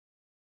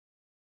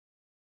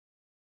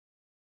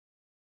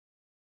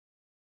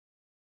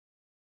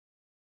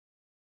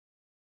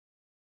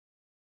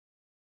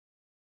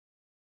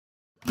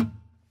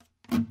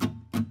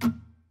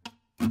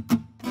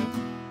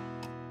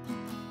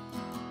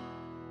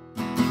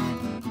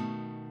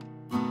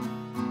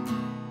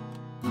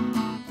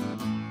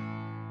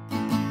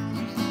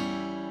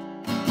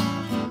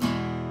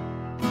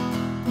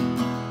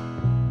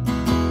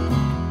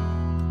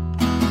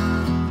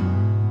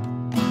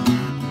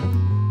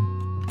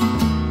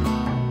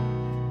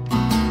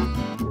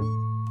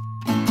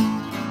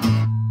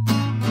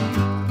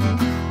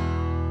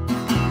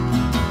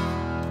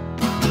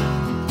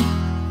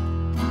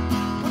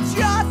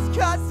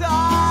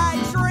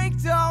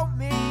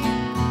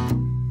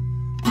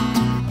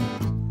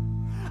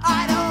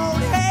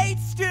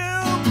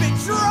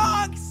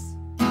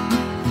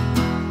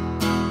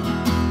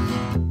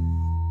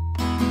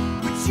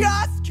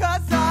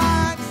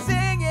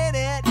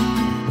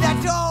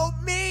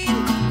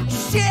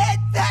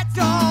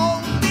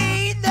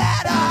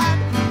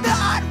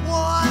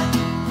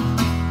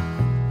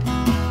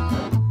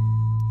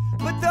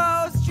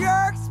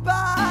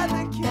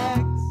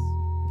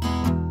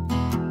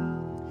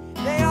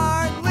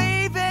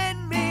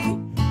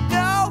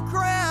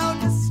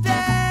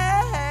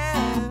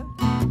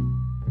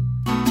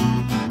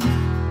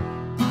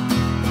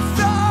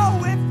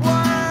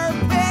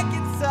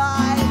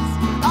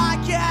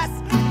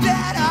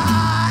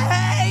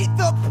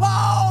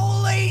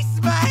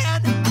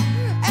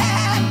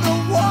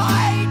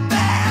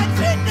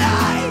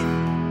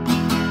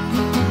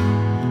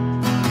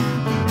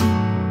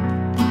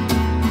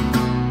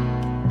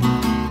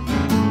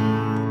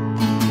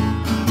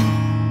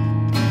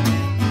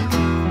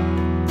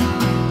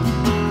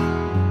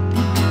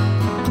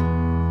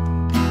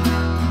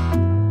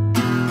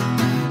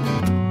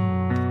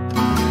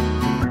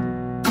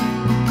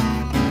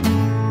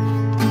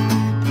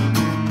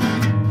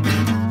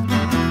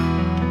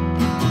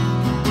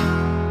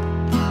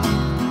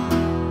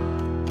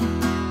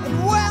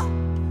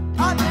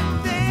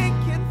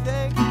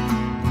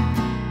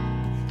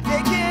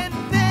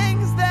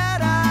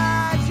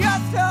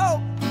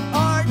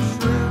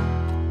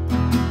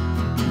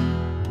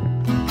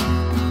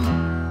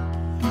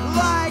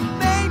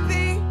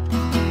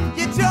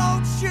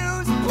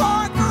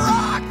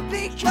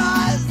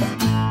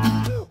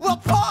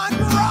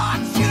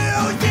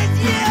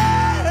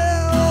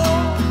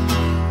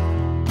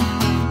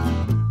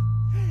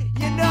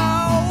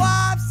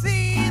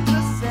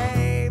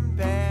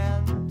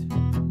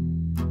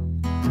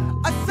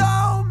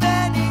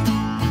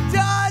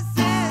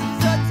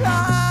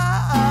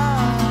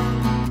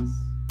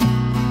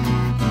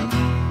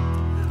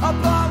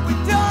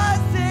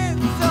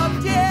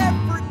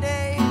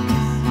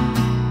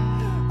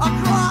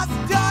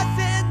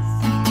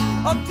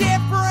of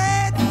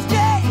different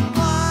state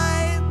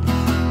lines.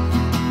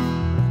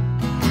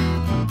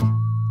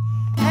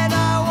 And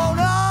I won't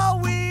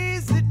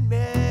always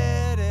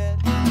admit it,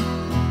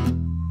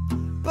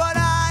 but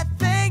I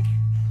think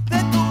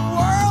that the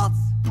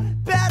world's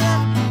better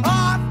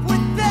off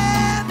with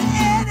them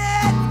in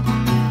it.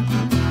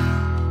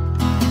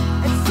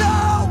 And so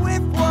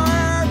if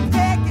we're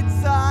picking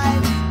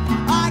sides,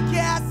 I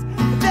guess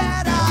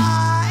that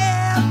I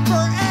am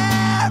for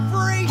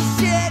every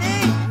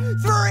shitty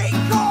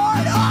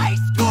three-chord high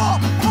school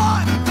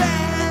punk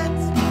band.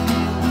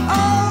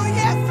 Oh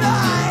yes I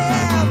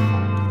am.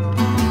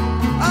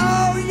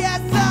 Oh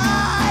yes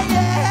I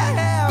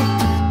am.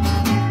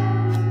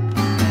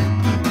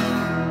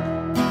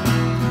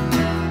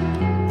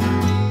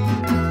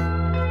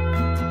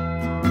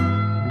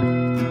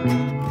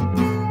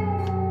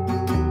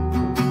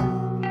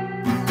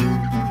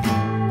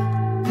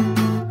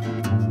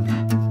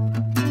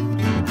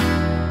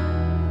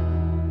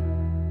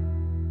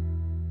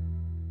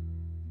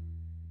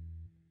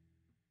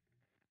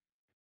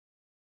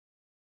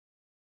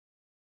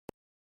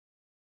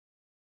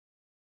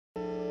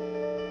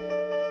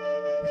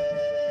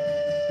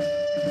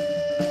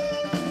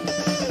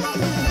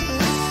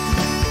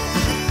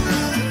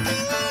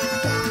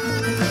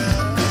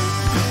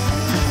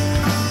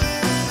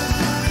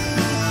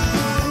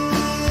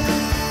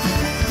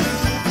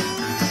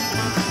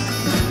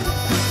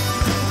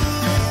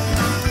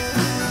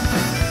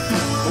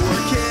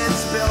 We're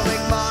kids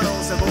building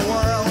models of a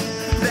world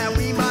that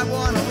we might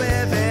want to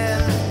live in.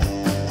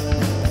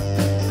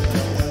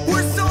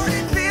 We're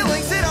sorting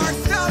feelings in our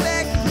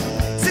stomach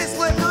since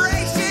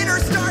liberation or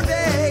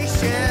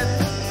starvation.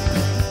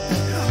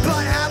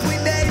 But have we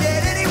made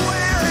it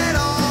anywhere at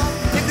all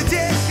if the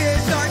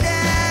dishes are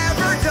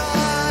never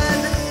done?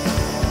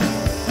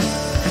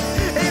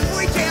 If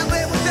we can't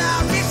live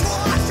without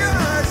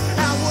dishwashers,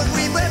 how would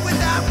we live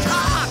without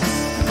cops?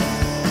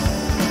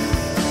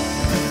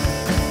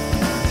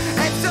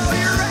 And so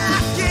you're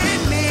asking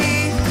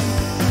me,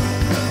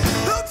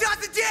 who does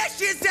the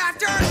dishes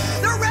after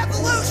the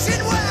revolution?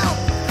 Well,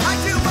 I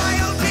do my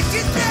own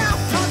dishes now,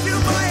 I'll do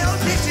my own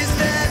dishes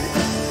then.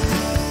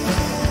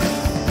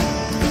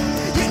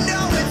 You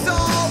know it's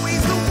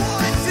always the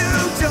ones who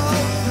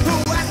don't who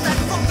ask that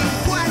fucking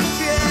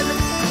question.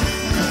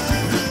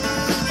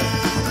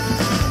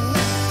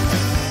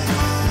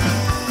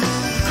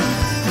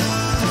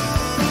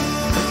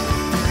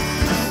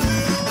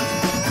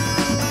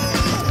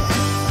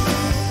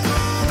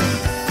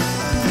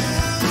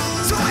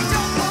 So I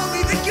don't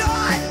believe in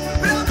God,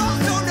 but I'm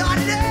also not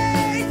an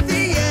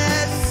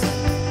atheist.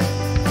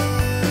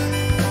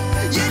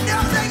 You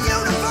know the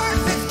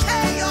universe is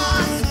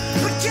chaos,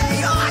 but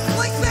chaos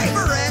plays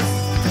favorites.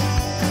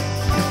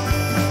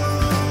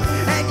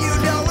 And you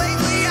know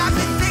lately I've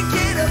been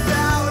thinking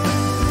about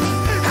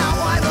how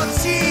I love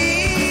Jesus.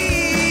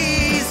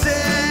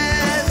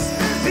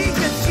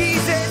 Because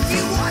Jesus, he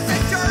was a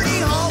dirty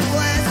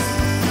homeless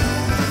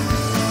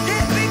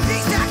hippie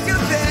peace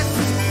activist.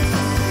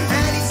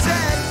 And he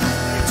said,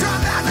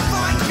 drop out to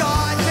find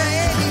God to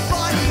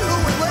anybody who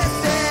would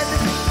listen.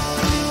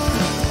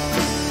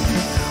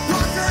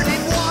 While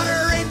turning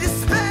water into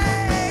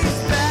space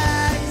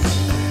bags.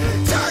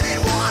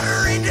 Turning water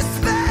into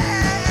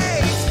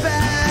space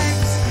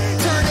bags.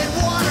 Turning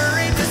water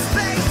into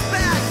space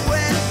bags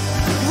with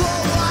low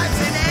lives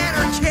and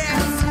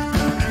anarchists.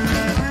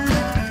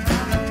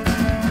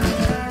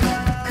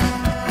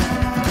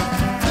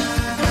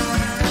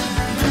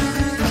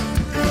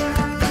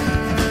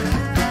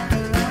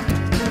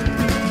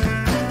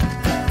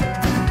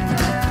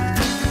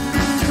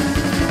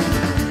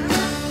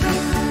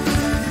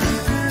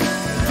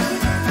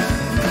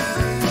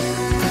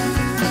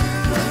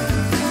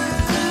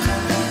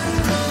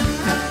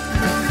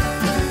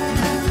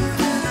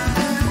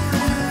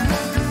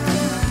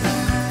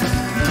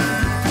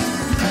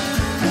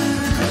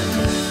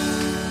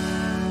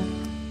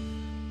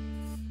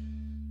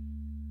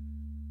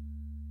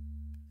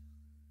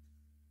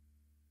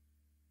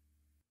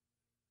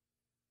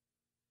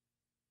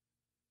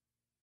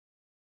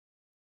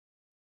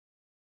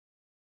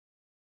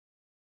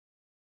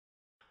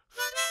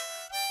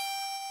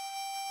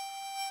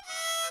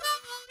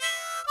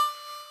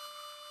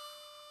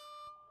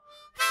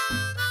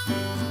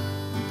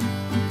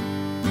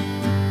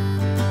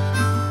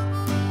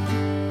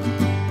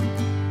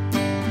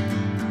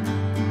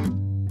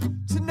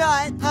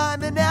 Tonight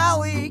I'm an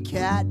alley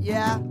cat,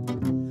 yeah.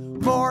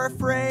 More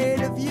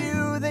afraid of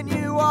you than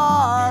you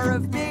are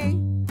of me.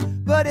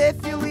 But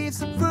if you leave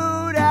some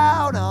food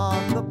out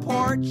on the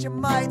porch, you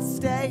might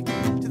stay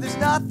till there's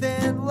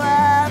nothing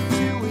left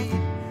to eat.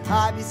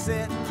 I'd be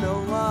sitting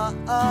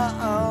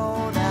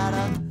alone at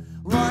a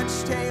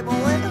lunch table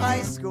in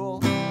high school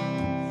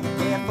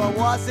if I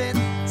wasn't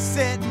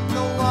sitting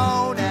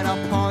alone at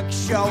a punk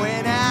show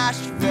in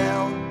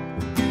Asheville.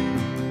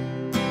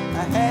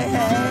 Hey,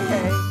 hey,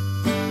 hey.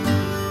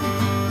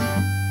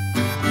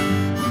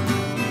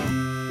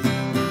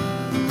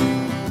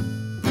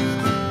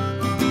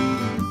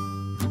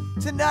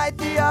 Tonight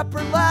the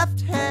upper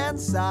left-hand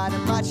side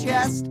of my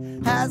chest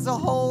has a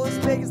hole as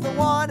big as the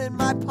one in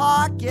my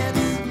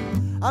pockets.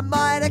 I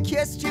might have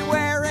kissed you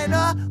wearing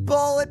a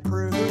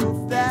bulletproof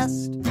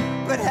vest,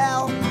 but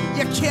hell,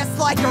 you kissed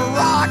like a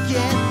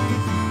rocket.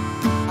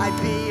 I'd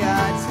be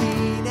a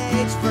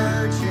teenage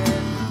virgin,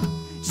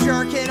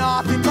 jerking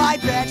off in my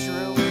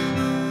bedroom,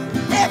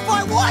 if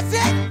I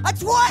wasn't a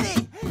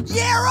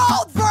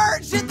 20-year-old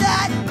virgin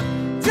that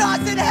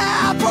doesn't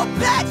have a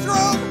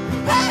bedroom.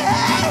 Hey,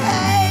 hey, hey.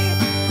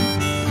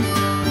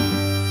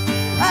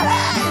 Hey, hey,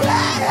 hey,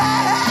 hey,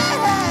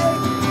 hey.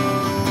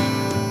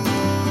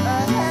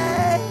 Hey,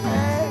 hey,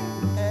 hey.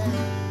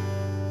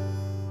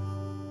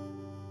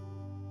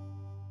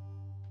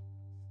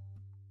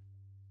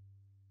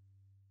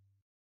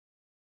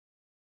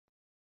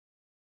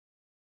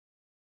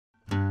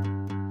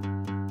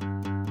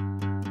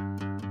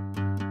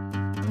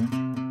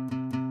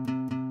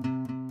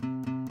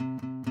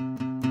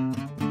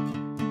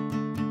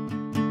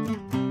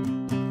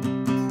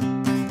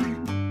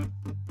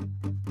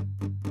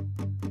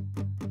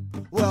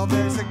 Well,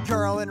 there's a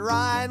girl in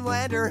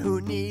Rhinelander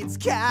who needs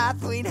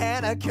Kathleen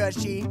Hanna 'cause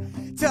she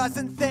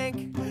doesn't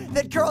think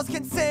that girls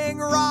can sing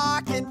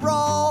rock and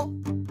roll.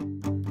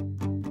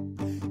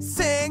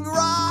 Sing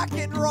rock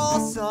and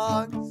roll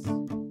songs.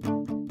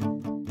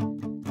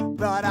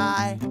 But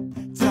I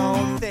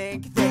don't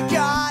think they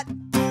got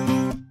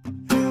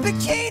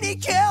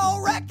Bikini Kill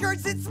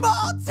records in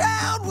small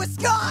town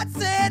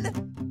Wisconsin.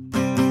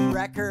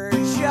 Record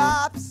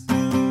shops.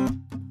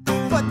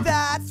 But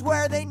that's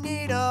where they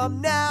need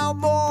them now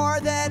more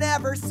than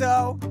ever.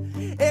 So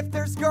if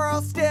there's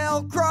girls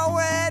still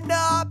growing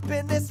up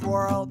in this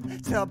world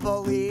to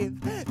believe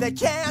they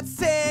can't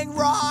sing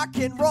rock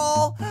and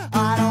roll,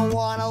 I don't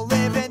want to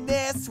live in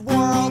this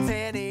world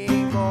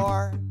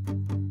anymore.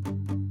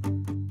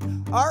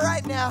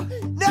 Alright now,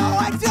 no,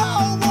 I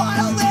don't want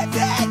to live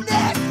in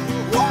this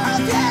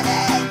world anymore.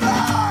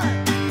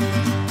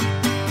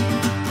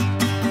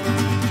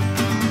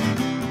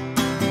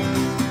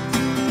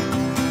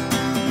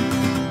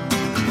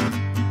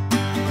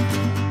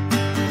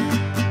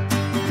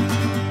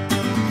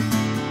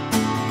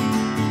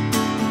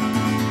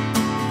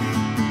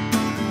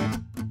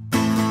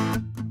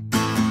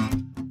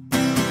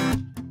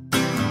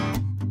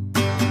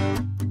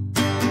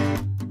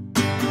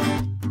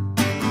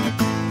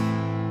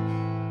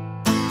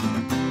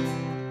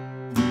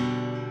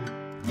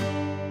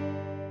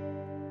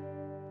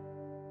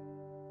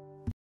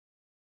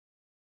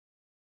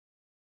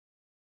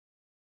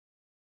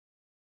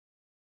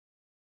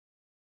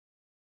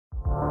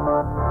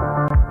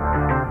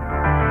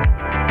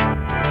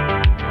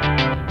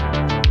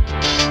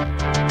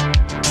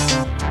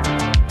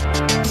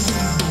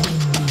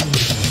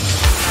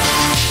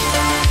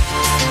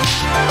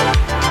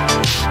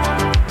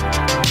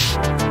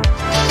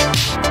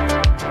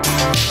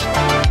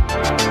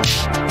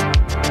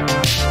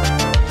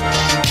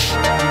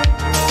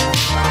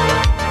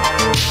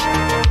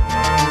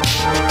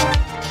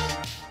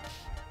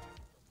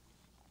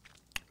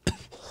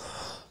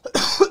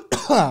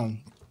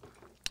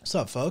 What's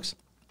up, folks?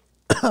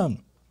 I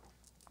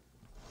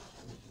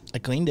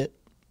cleaned it.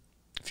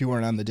 If you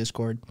weren't on the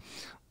Discord,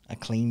 I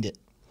cleaned it.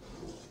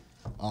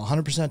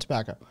 100%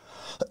 tobacco.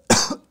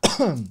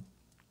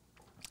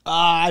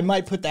 I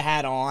might put the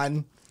hat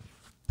on.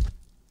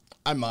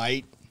 I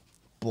might.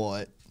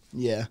 But,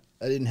 yeah,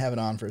 I didn't have it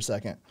on for a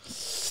second.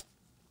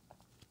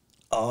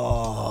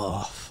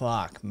 Oh,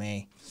 fuck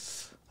me.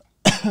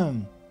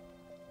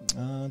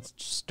 Let's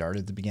just start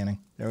at the beginning.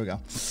 There we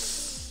go.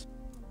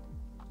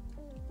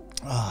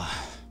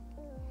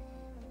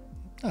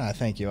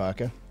 Thank you,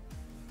 Aka.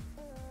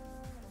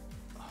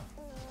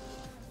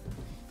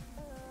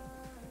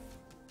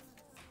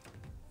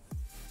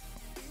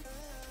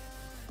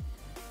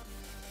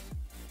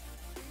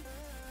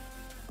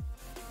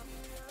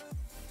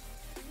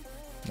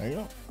 There you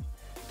go.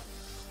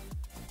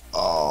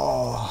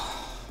 Oh.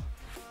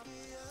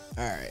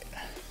 All right.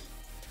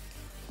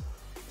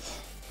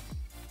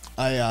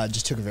 I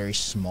just took a very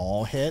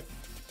small hit.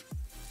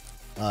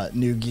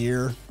 New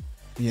gear,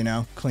 you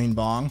know, clean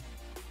bong.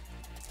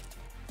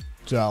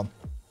 So,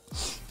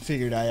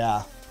 figured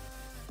I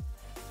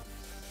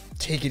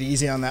take it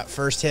easy on that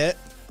first hit,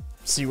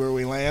 see where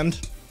we land.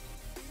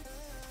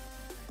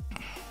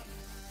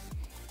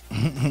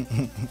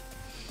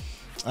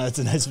 That's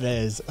a nice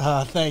vase.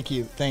 Thank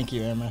you,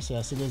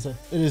 MSS. It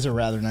is a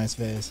rather nice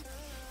vase.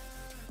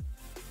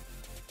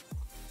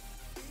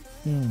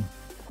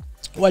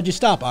 Why'd you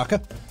stop,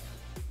 Aka?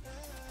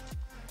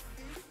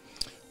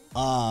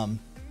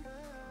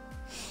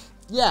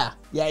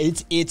 Yeah,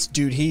 it's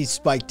dude, he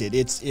spiked it.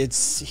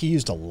 He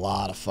used a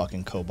lot of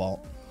fucking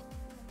cobalt.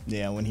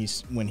 Yeah, when he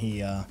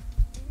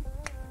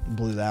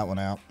blew that one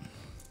out.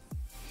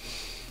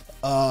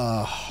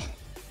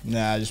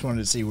 Nah, I just wanted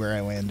to see where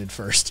I landed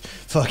first.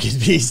 Fucking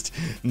beast.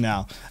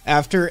 No.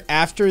 After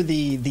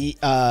the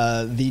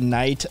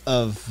night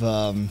of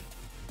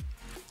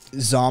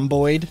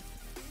Zomboid,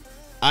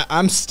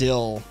 I'm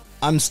still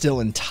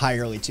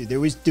entirely too. There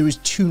was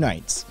 2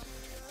 nights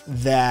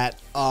that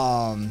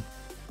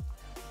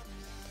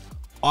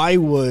I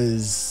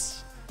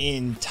was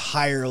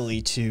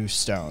entirely too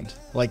stoned.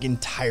 Like,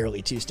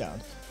 entirely too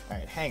stoned. All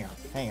right, hang on.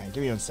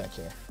 Give me 1 sec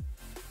here.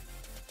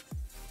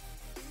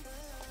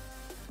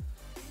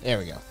 There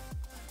we go.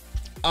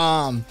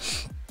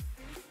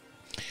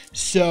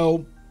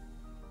 So,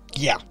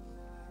 yeah.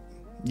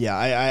 Yeah,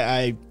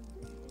 I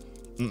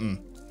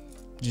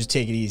just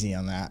take it easy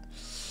on that.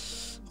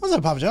 What's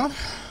up, Papa John?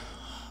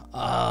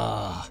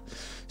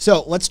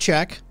 So let's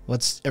check.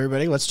 Let's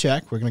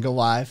check. We're gonna go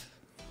live.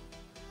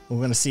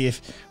 We're gonna see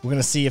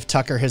if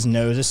Tucker has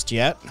noticed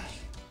yet.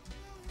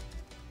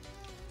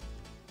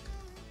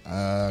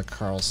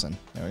 Carlson.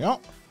 There we go.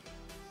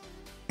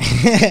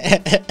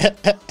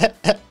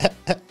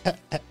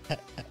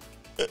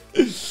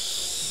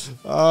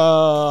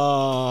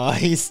 Oh,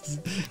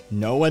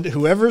 no one.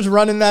 Whoever's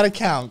running that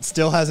account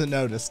still hasn't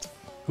noticed.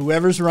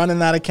 Whoever's running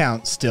that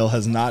account still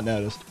has not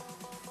noticed.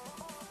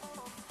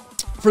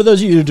 For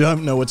those of you who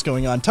don't know what's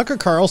going on, Tucker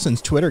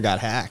Carlson's Twitter got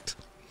hacked.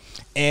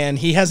 And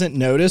he hasn't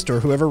noticed, or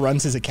whoever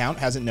runs his account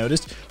hasn't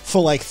noticed,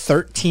 for like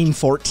 13,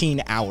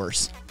 14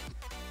 hours.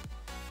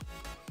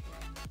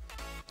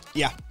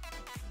 Yeah.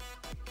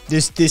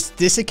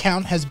 This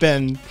account has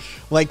been,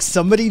 like,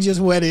 somebody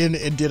just went in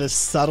and did a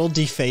subtle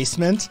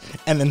defacement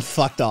and then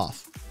fucked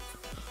off.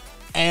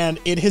 And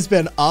it has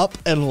been up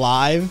and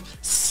live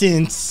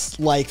since,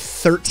 like,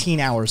 13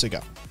 hours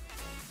ago.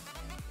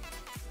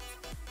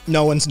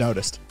 No one's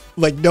noticed.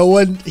 Like, no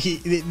one,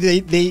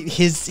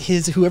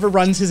 whoever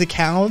runs his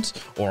account,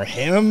 or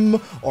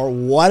him, or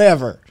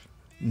whatever,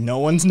 no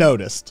one's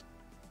noticed.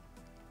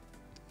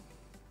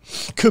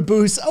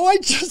 Caboose, oh, I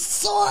just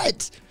saw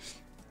it!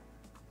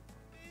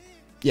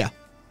 Yeah.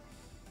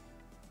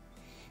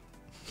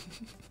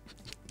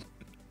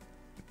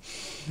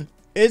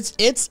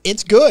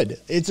 It's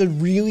good. It's a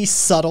really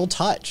subtle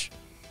touch.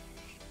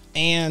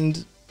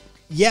 And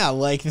yeah,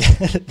 like I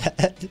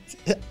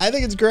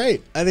think it's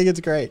great. Yeah,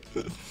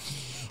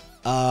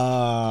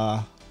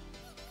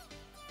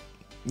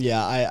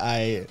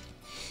 I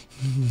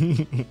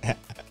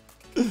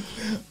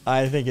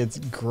I think it's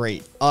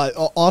great.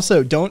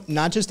 Also,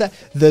 not just that,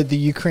 the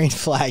Ukraine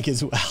flag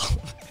as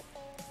well.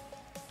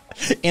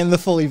 And the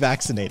fully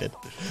vaccinated.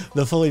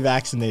 The fully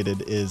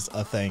vaccinated is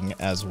a thing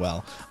as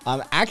well.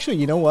 Actually,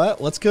 you know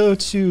what? Let's go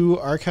to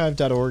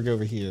archive.org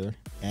over here.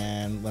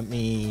 And let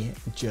me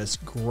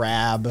just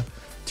grab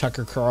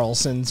Tucker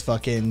Carlson's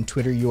fucking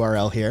Twitter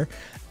URL here.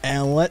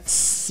 And let's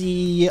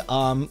see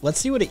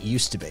what it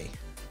used to be.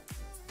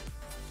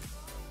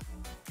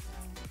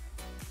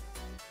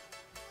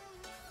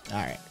 All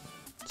right.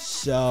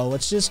 So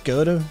let's just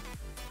go to,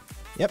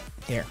 yep,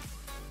 here.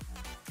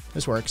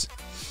 This works.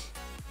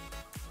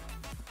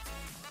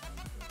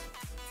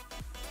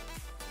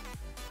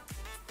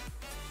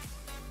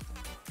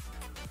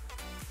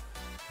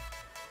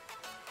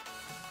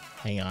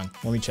 Hang on,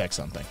 let me check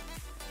something.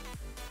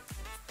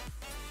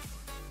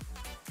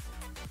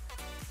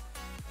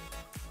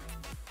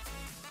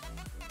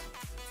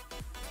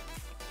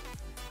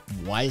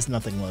 Why is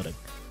nothing loading?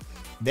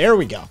 There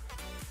we go.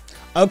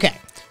 Okay,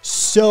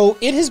 so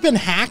it has been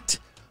hacked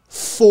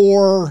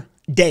for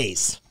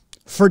days.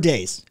 For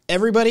days.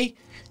 Everybody,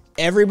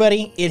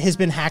 it has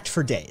been hacked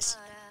for days.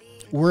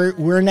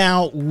 We're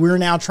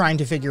now trying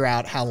to figure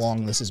out how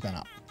long this has been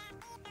up.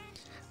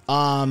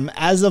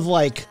 As of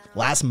like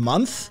last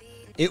month,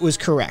 it was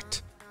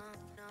correct.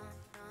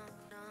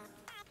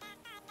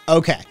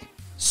 Okay.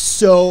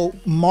 So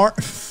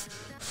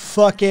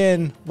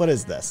fucking, what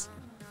is this?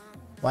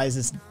 Why is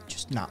this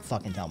just not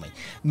fucking tell me?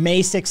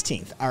 May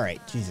 16th. All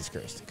right. Jesus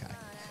Christ. Okay.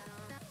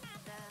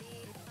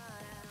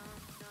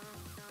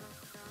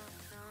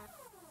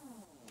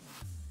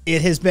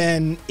 It has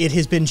been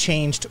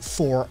changed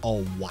for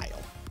a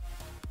while.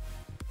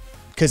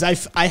 Cuz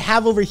I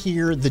have over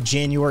here the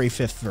January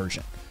 5th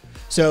version.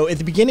 So at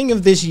the beginning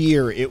of this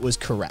year, it was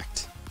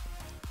correct.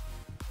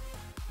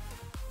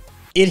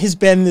 It has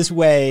been this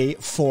way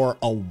for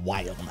a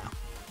while now.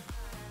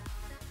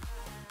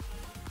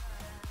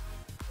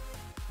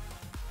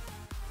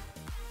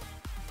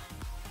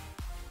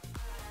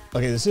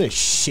 Okay, this is a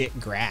shit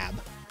grab.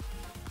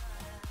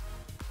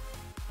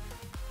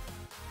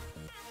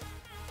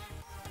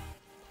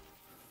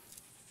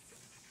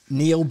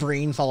 Neil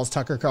Breen follows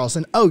Tucker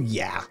Carlson. Oh,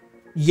 yeah.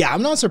 Yeah,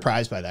 I'm not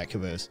surprised by that,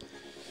 Caboose.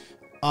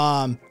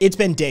 It's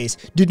been days.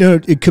 Dude, no,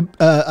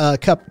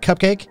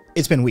 Cupcake,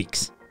 it's been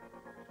weeks.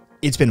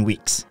 It's been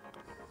weeks.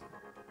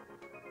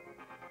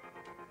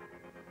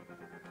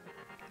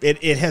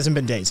 It hasn't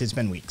been days. It's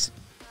been weeks.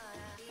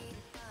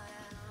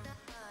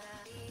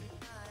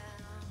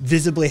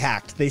 Visibly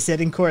hacked. They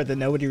said in court that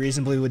nobody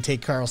reasonably would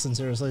take Carlson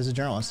seriously as a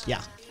journalist.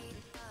 Yeah.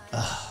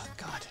 Oh,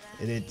 God.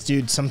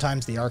 Dude,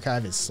 sometimes the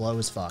archive is slow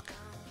as fuck.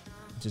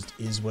 It just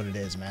is what it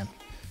is, man.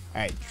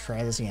 All right,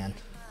 try this again.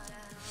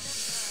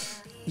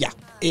 Yeah,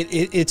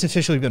 it's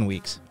officially been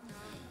weeks.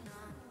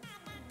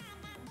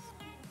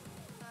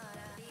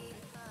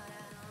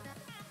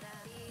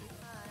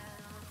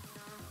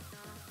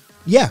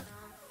 Yeah.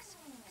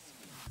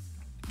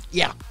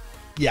 Yeah.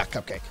 Yeah,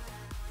 Cupcake.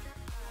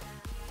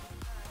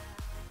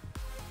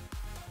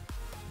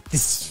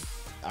 This.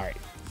 All right.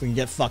 If we can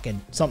get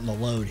fucking something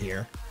to load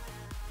here.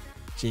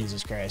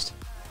 Jesus Christ.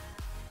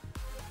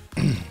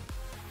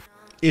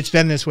 It's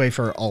been this way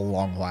for a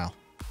long while.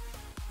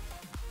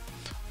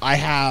 I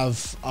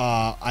have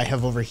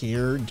over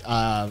here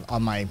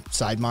on my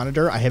side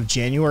monitor, I have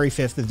January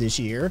 5th of this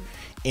year,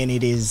 and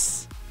it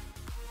is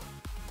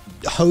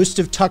host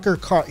of Tucker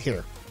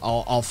here.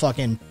 I'll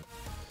fucking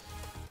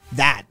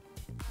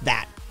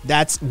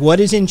that's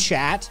what is in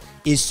chat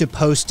is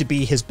supposed to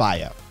be his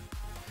bio.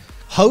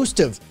 Host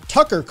of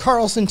Tucker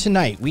Carlson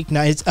Tonight,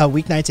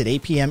 weeknights at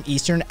 8 p.m.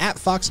 Eastern at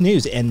Fox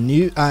News and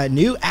new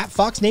at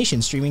Fox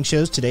Nation streaming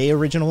shows today.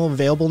 Original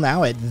available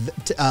now at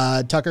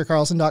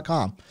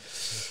tuckercarlson.com.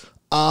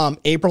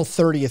 April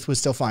 30th was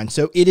still fine.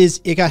 So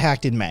it got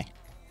hacked in May.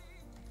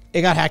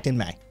 It got hacked in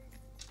May.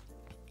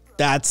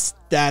 That's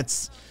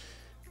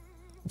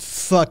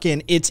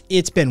fucking,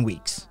 it's been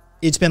weeks.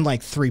 It's been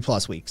like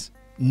 3+ weeks.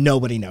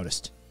 Nobody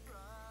noticed.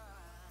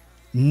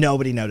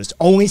 Nobody noticed.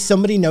 Only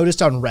somebody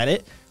noticed on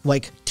Reddit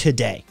like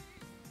today.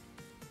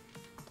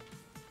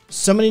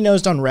 Somebody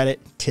noticed on Reddit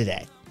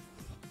today.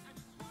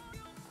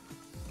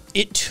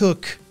 It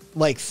took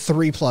like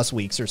 3+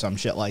 weeks or some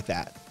shit like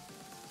that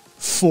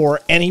for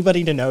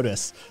anybody to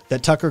notice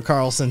that Tucker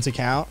Carlson's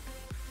account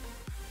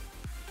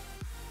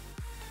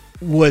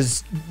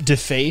was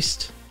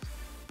defaced.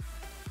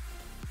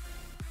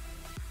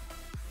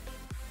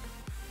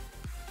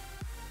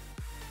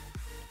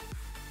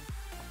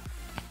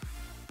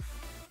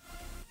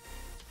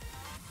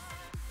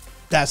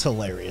 That's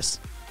hilarious.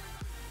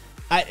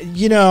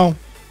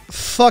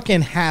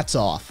 Fucking hats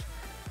off.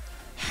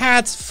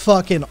 Hats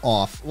fucking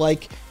off.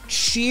 Like,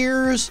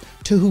 cheers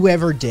to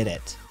whoever did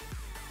it.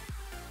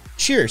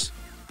 Cheers.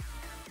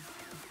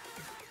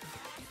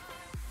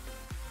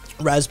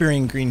 Raspberry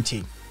and green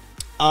tea.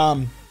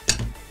 Yeah.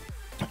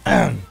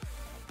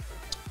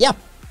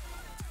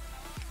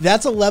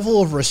 That's a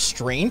level of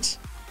restraint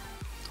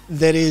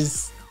that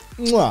is,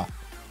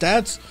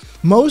 that's,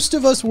 most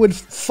of us would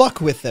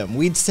fuck with them.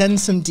 We'd send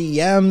some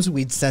DMs,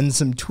 we'd send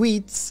some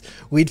tweets,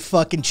 we'd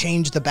fucking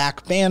change the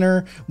back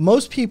banner.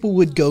 Most people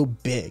would go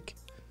big.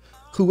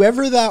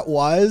 Whoever that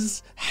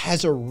was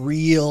has a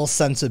real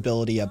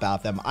sensibility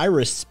about them. I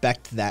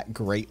respect that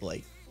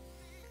greatly.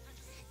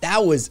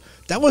 That was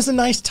a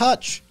nice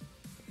touch.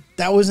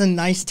 That was a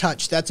nice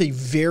touch. That's a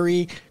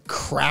very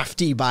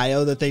crafty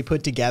bio that they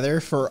put together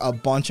for a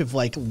bunch of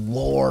like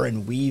lore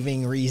and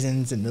weaving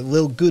reasons and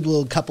a good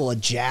little couple of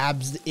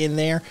jabs in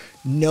there.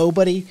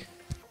 Nobody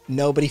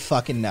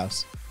fucking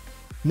knows.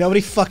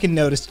 Nobody fucking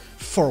noticed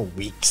for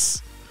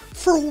weeks.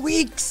 For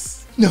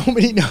weeks.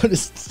 Nobody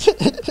noticed.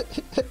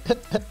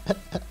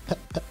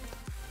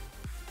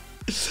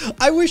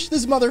 I wish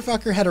this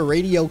motherfucker had a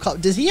radio call.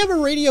 Does he have a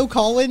radio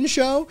call-in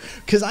show?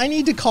 Because I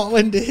need to call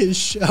into his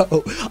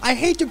show. I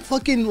hate to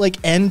fucking like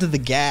end the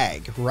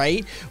gag,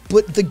 right?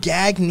 But the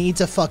gag needs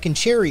a fucking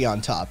cherry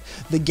on top.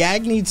 The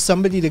gag needs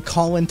somebody to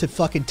call into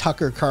fucking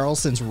Tucker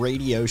Carlson's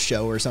radio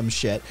show or some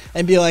shit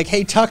and be like,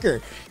 hey,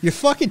 Tucker, your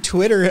fucking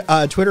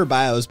Twitter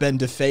bio has been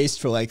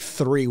defaced for like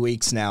 3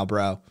 weeks now,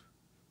 bro.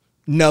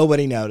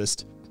 Nobody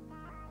noticed.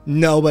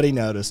 Nobody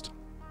noticed.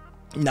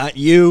 Not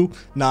you,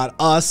 not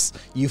us,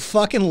 you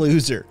fucking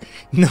loser.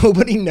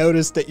 Nobody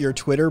noticed that your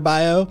Twitter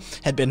bio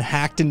had been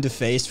hacked and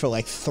defaced for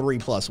like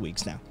 3+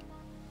 weeks now.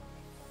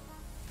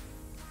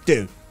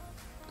 Dude,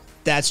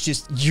 that's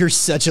just, you're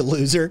such a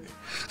loser.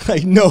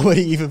 Like,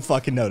 nobody even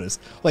fucking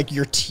noticed. Like,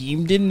 your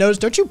team didn't notice.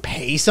 Don't you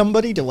pay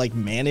somebody to like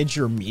manage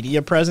your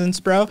media presence,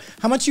 bro?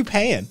 How much you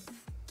paying?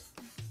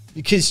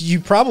 Because you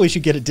probably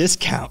should get a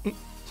discount.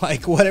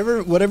 Like,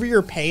 whatever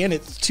you're paying,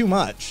 it's too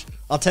much.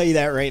 I'll tell you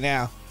that right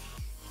now.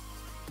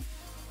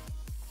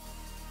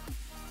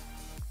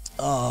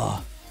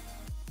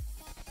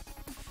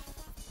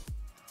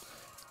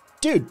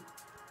 Dude,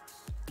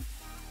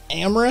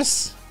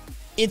 Amorous,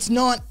 it's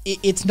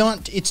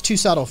too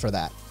subtle for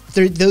that.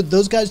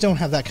 Those guys don't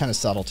have that kind of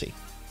subtlety.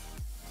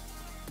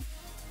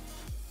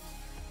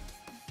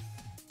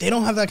 They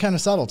don't have that kind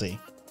of subtlety.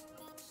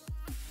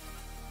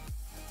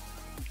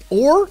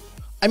 Or,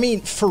 I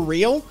mean, for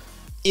real,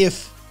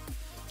 if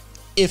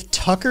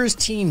Tucker's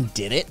team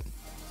did it,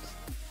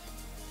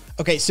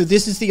 okay, so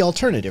this is the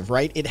alternative,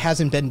 right? It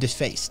hasn't been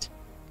defaced.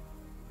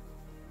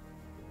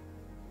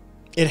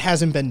 It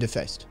hasn't been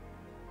defaced.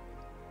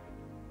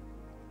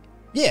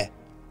 Yeah,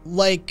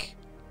 like,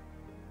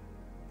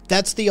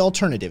 that's the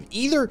alternative.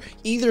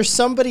 Either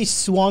somebody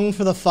swung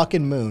for the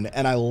fucking moon,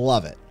 and I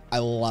love it. I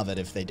love it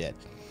if they did.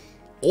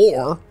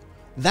 Or,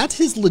 that's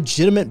his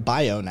legitimate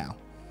bio now.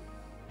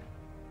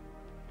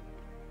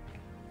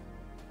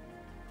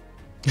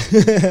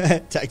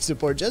 Tech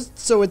support, just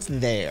so it's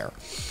there,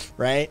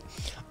 right?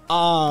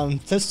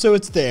 Just so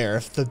it's there.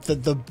 If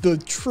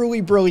the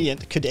truly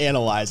brilliant could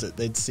analyze it,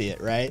 they'd see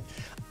it, right?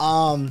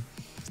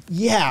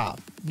 Yeah,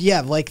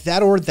 like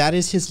that, or that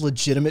is his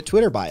legitimate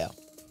Twitter bio.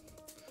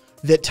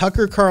 That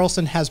Tucker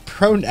Carlson has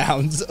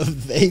pronouns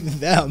of they,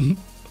 them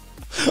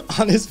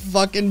on his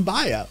fucking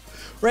bio,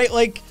 right?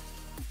 Like,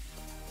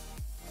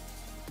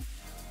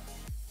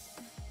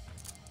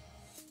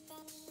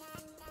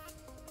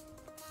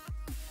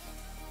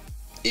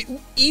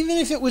 even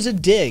if it was a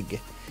dig,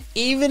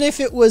 even if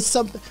it was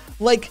something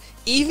like,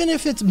 even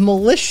if it's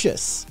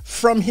malicious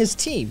from his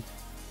team,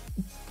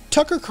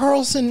 Tucker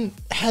Carlson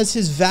has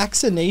his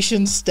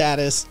vaccination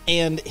status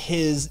and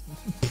his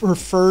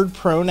preferred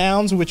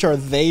pronouns, which are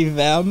they,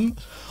 them,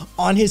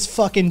 on his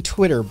fucking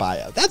Twitter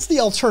bio. That's the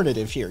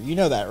alternative here. You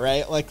know that,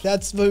 right? Like,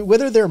 that's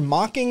whether they're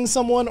mocking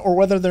someone or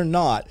whether they're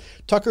not.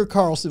 Tucker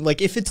Carlson,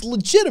 like, if it's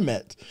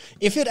legitimate,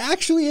 if it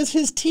actually is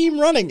his team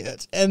running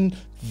it, and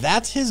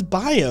that's his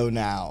bio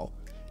now,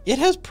 it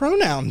has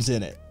pronouns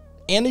in it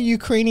and a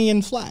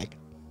Ukrainian flag.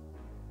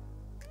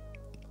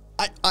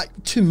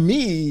 To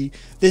me,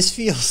 this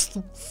feels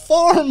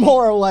far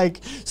more like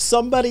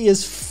somebody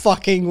is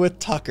fucking with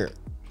Tucker.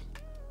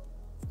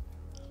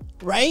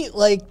 Right?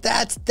 Like,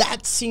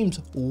 that seems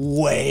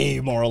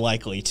way more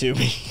likely to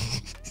me.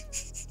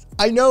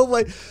 I know,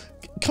 like,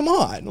 come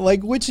on.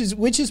 Like, which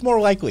is more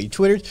likely?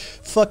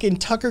 Fucking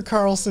Tucker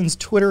Carlson's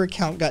Twitter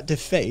account got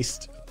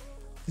defaced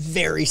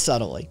very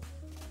subtly.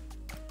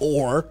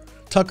 Or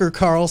Tucker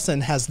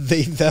Carlson has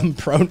they, them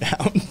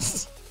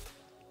pronouns.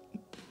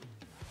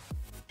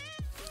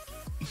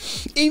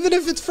 Even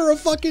if it's for a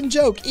fucking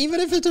joke, even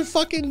if it's a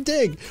fucking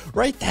dig,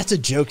 right? That's a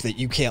joke that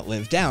you can't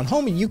live down.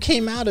 Homie, you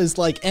came out as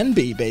like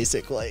NB,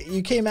 basically.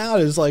 You came out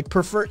as like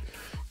preferred.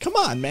 Come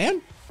on,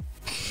 man.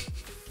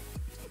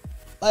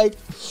 Like,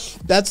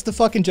 that's the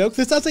fucking joke.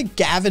 This sounds like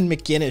Gavin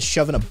McInnes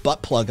shoving a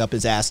butt plug up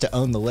his ass to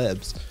own the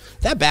libs.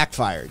 That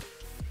backfired.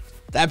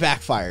 That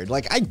backfired.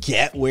 Like, I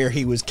get where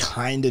he was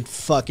kind of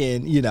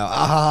fucking, you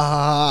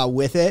know,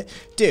 with it.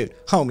 Dude,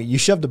 homie, you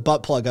shoved a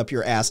butt plug up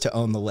your ass to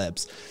own the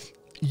libs.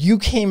 You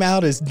came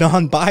out as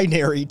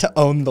non-binary to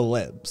own the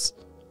libs,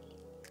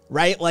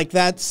 right? Like,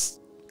 that's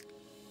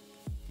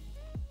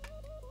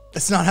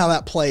not how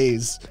that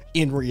plays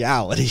in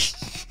reality.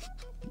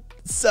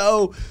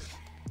 So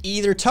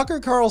either Tucker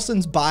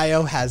Carlson's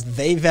bio has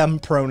they, them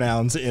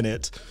pronouns in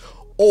it,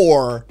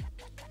 or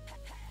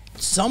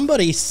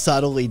somebody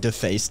subtly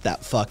defaced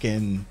that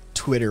fucking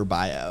Twitter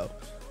bio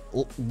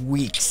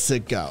weeks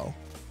ago.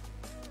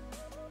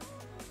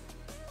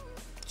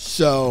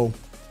 So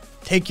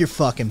take your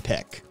fucking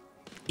pick.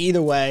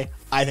 Either way,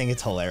 I think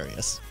it's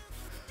hilarious.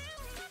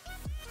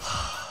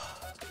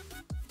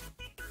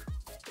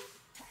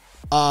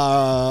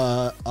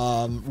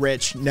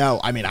 Rich, no,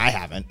 I mean, I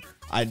haven't.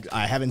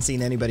 I haven't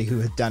seen anybody who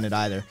has done it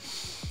either.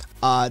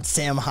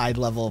 Sam Hyde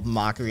level of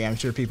mockery. I'm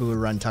sure people who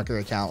run Tucker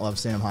account love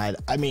Sam Hyde.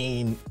 I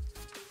mean,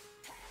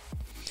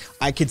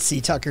 I could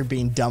see Tucker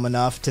being dumb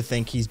enough to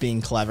think he's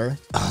being clever.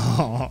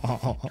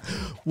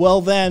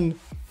 Well, then,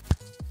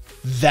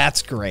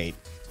 that's great.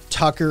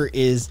 Tucker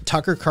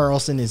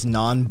Carlson is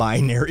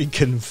non-binary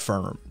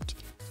confirmed.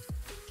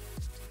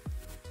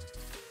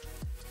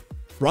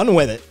 Run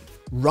with it.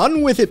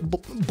 Run with it,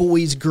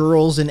 boys,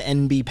 girls, and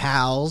NB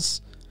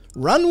pals.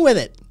 Run with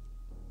it.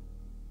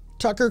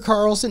 Tucker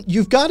Carlson,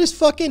 you've got his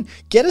fucking,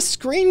 get a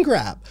screen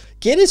grab.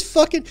 Get his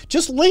fucking,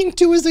 just link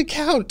to his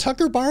account.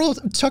 Tucker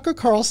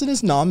Carlson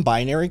is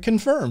non-binary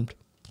confirmed.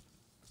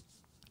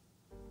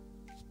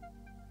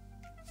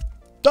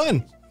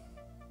 Done.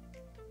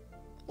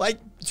 Like,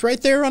 it's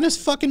right there on his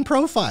fucking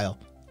profile.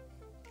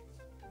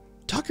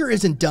 Tucker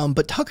isn't dumb,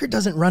 but Tucker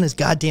doesn't run his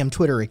goddamn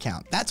Twitter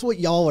account. That's what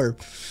y'all are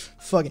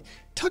fucking...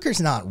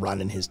 Tucker's not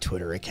running his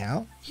Twitter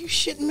account. You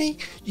shitting me?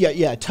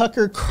 Yeah.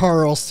 Tucker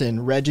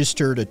Carlson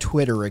registered a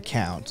Twitter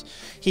account.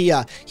 He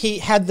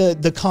had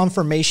the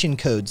confirmation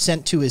code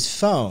sent to his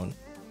phone.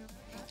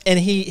 And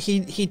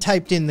he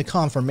typed in the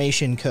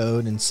confirmation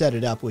code and set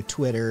it up with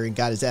Twitter and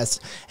got his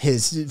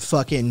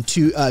fucking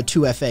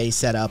 2FA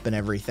set up and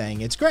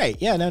everything. It's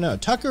great. Yeah, no.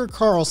 Tucker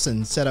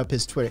Carlson set up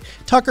his Twitter.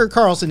 Tucker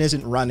Carlson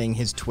isn't running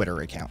his Twitter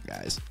account,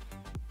 guys.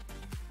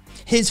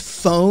 His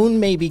phone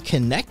may be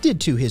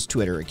connected to his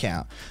Twitter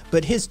account,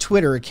 but his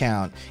Twitter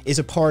account is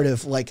a part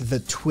of like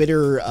the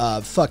Twitter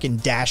fucking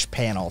dash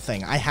panel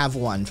thing. I have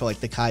one for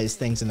like the Kai's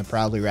Things and the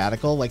Proudly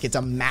Radical. Like, it's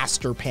a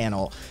master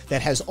panel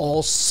that has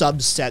all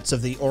subsets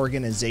of the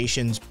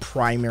organization's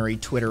primary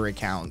Twitter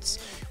accounts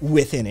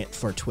within it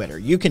for Twitter.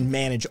 You can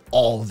manage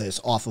all of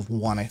this off of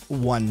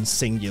one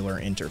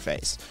singular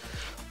interface.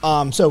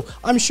 So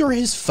I'm sure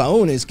his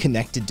phone is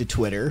connected to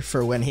Twitter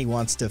for when he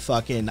wants to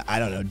fucking, I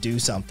don't know, do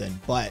something,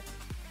 but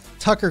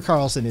Tucker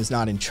Carlson is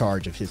not in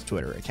charge of his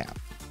Twitter account.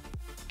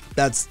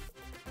 That's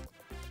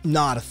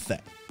not a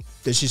thing.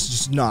 This is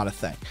just not a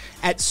thing.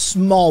 At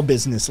small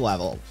business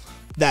level,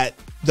 that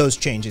those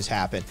changes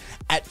happen.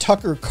 At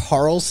Tucker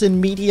Carlson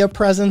media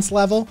presence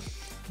level,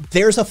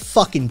 there's a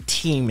fucking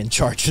team in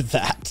charge of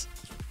that.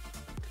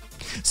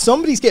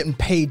 Somebody's getting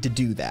paid to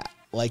do that.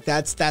 Like,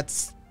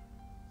 that's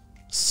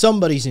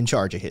somebody's in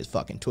charge of his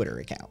fucking Twitter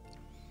account.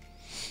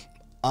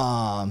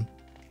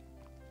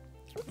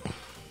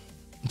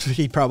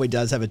 He probably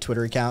does have a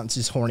Twitter account. It's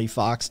just Horny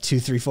Fox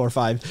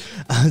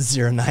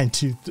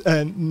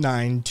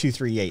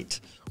 2345-09238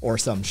 or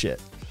some shit.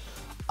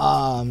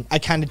 I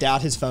kind of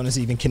doubt his phone is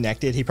even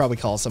connected. He probably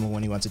calls someone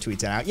when he wants to tweet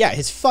that out. Yeah,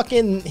 his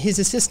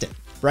assistant,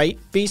 right?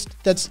 Beast,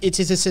 it's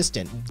his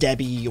assistant,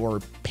 Debbie or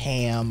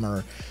Pam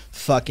or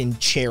fucking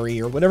Cherry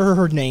or whatever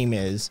her name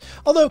is.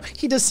 Although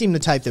he does seem the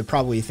type that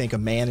probably think a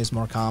man is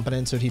more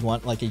competent, so he'd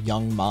want like a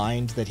young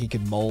mind that he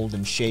could mold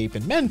and shape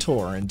and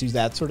mentor and do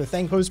that sort of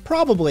thing. But it's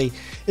probably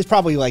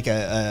like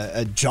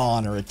a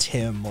John or a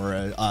Tim or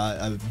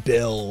a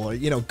Bill, or,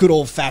 you know, good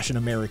old fashioned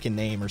American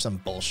name or some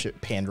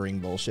bullshit, pandering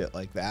bullshit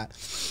like that.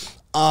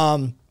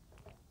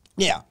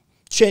 Yeah.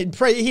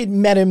 He'd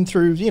met him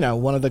through, you know,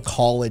 one of the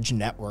college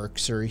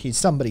networks, or he's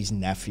somebody's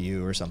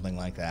nephew or something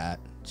like that.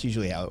 It's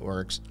usually how it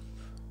works.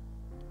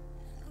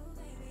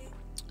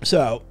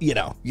 So, you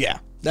know, yeah,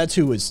 that's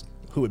who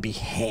would be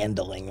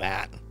handling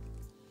that.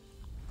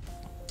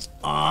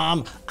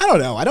 I don't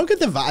know. I don't get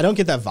that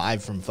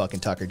vibe from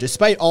fucking Tucker,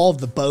 despite all of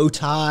the bow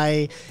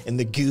tie and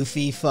the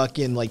goofy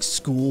fucking like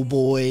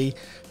schoolboy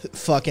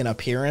fucking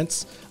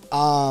appearance.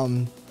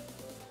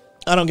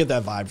 I don't get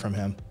that vibe from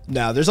him.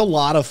 No, there's a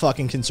lot of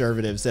fucking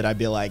conservatives that I'd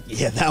be like,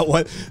 yeah,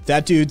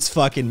 that dude's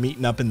fucking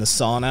meeting up in the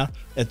sauna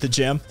at the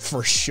gym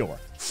for sure,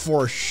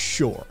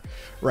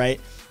 right?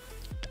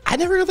 I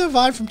never got that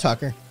vibe from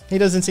Tucker. He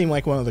doesn't seem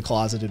like one of the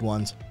closeted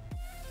ones.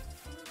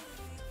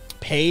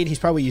 Paid, he's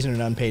probably using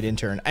an unpaid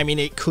intern. I mean,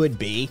 it could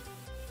be.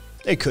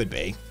 It could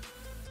be.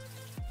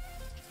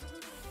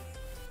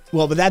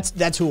 Well, but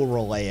that's who will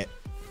relay it.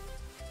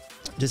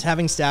 Does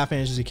having staff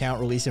manage his account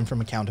release him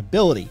from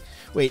accountability?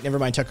 Wait, never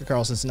mind. Tucker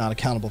Carlson's not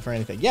accountable for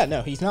anything. Yeah,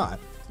 no, he's not.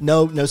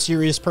 No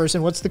serious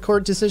person. What's the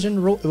court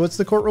decision? What's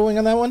the court ruling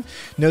on that one?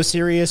 No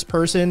serious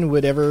person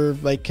would ever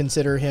like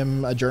consider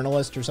him a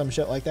journalist or some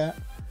shit like that.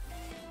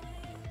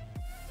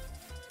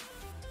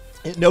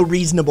 No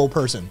reasonable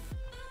person.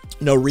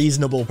 No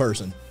reasonable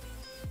person.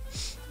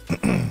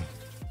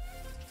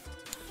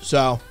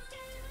 So,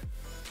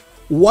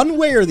 one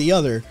way or the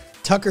other,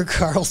 Tucker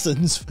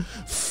Carlson's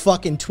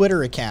fucking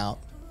Twitter account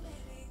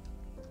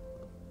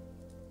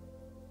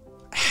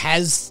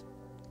has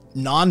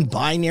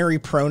non-binary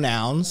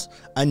pronouns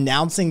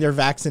announcing their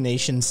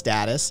vaccination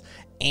status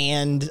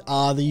and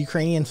the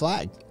Ukrainian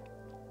flag.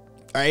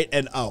 All right.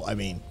 And, oh, I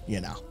mean,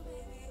 you know,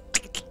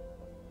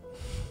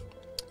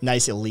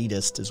 nice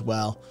elitist as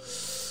well.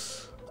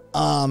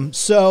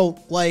 So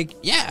like,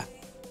 yeah,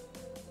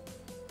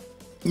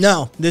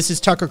 no, this is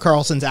Tucker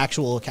Carlson's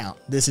actual account.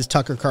 This is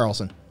Tucker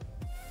Carlson.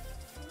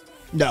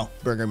 No,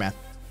 Burger Man.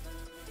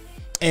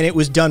 And it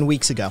was done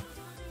weeks ago.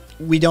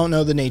 We don't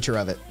know the nature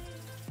of it.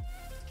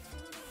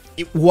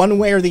 One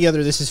way or the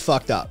other, this is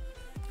fucked up.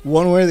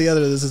 One way or the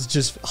other, this is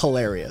just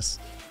hilarious.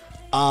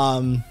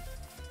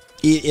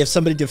 If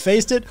somebody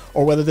defaced it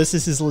or whether this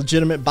is his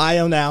legitimate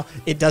bio now,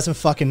 it doesn't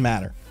fucking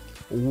matter.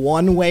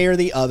 One way or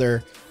the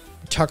other,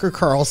 Tucker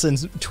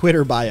Carlson's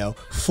Twitter bio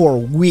for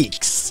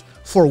weeks,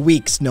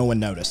 no one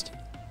noticed.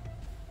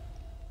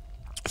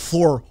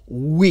 For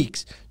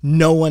weeks,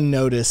 no one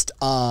noticed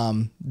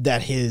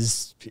that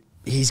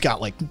he's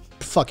got like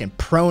fucking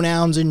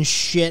pronouns and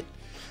shit.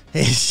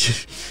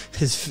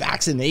 His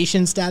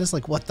vaccination status,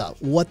 like what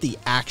the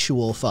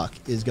actual fuck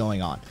is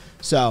going on?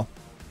 So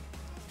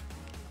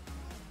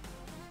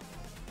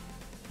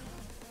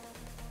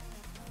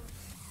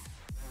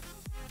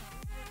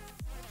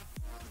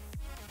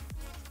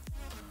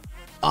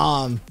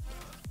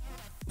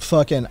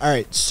fucking all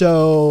right.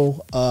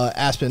 So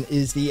Aspen,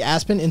 is the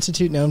Aspen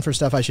Institute known for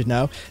stuff I should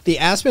know? The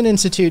Aspen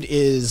Institute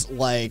is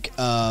like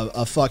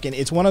a fucking,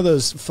 it's one of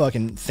those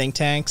fucking think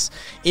tanks.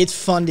 It's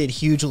funded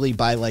hugely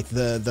by like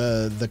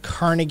the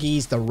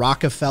Carnegies, the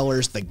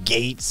Rockefellers, the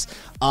Gates,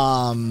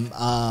 the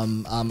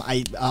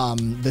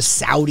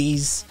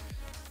Saudis.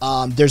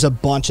 There's a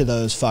bunch of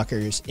those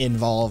fuckers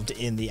involved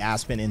in the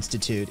Aspen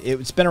Institute.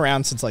 It's been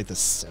around since like the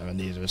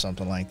 70s or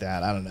something like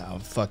that. I don't know.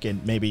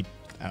 Fucking maybe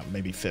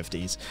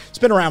 50s. It's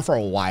been around for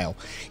a while.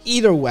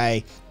 Either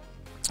way,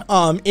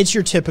 it's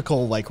your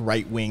typical like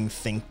right-wing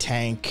think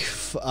tank.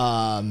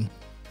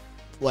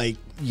 Like,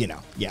 you know,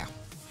 yeah.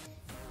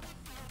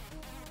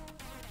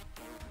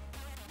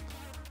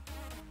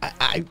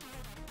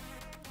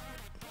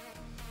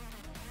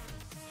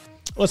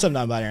 What's up,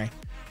 non-binary?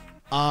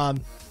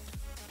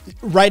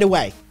 Right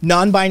away.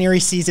 Non-binary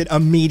sees it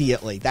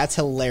immediately. That's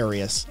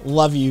hilarious.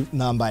 Love you,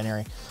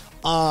 non-binary.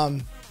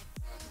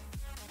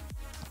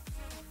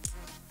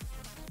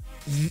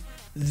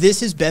 This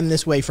has been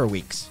this way for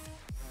weeks.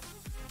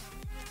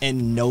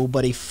 And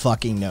nobody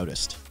fucking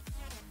noticed.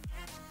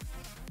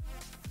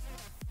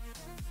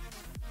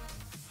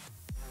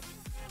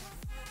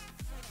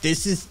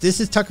 This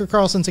is Tucker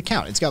Carlson's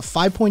account. It's got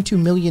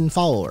 5.2 million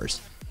followers.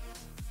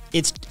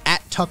 It's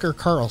at Tucker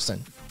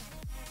Carlson.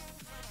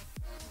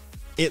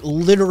 It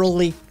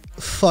literally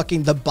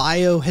fucking, the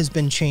bio has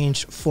been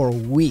changed for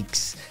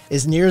weeks.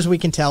 As near as we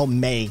can tell,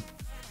 May.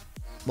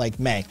 Like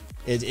May.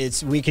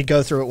 It's we could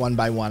go through it one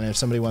by one, and if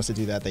somebody wants to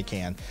do that, they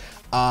can.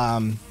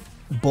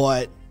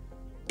 But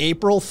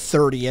April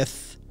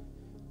 30th,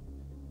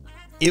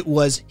 it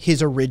was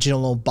his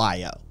original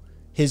bio.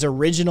 His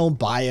original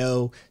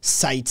bio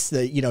cites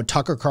the, you know,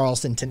 Tucker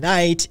Carlson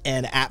Tonight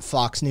and at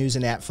Fox News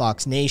and at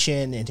Fox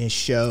Nation and his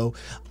show.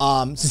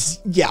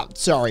 Yeah,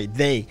 sorry,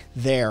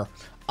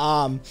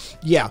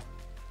 yeah.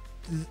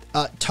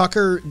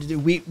 Tucker,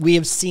 we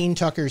have seen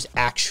Tucker's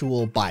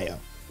actual bio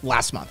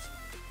last month.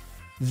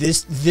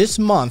 This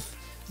month,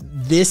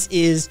 this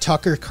is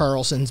Tucker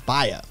Carlson's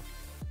bio.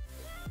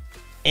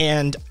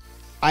 And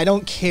I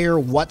don't care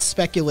what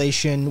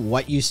speculation,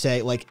 what you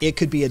say, like, it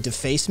could be a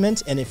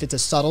defacement, and if it's a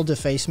subtle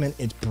defacement,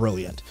 it's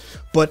brilliant.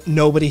 But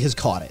nobody has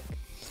caught it.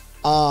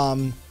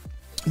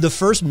 The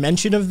first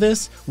mention of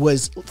this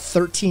was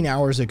 13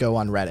 hours ago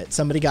on Reddit.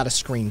 Somebody got a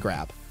screen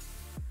grab.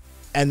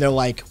 And they're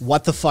like,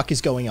 what the fuck is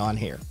going on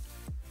here?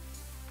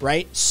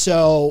 Right?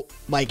 So,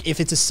 like, if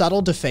it's a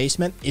subtle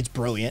defacement, it's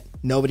brilliant.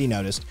 Nobody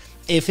noticed.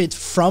 If it's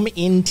from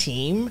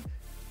in-team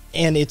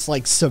and it's,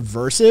 like,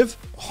 subversive,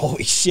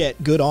 holy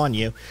shit, good on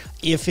you.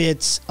 If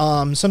it's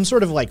some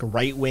sort of, like,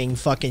 right-wing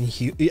fucking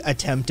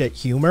attempt at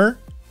humor...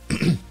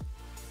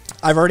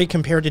 I've already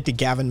compared it to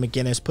Gavin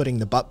McInnes putting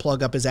the butt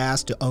plug up his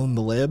ass to own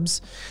the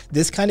libs.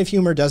 This kind of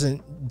humor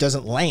doesn't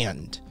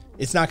land.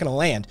 It's not going to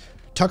land.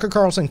 Tucker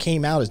Carlson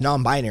came out as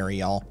non-binary,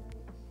 y'all.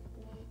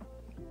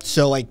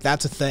 So, like,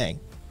 that's a thing.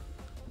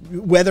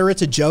 Whether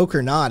it's a joke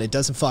or not, it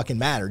doesn't fucking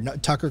matter. No,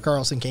 Tucker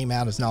Carlson came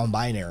out as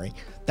non-binary.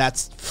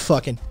 That's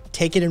fucking...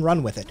 Take it and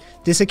run with it.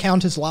 This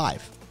account is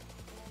live.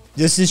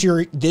 This is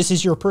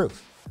your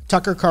proof.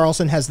 Tucker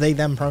Carlson has they,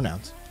 them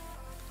pronouns.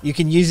 You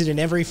can use it in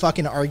every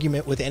fucking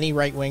argument with any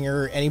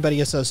right-winger,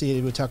 anybody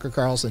associated with Tucker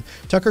Carlson.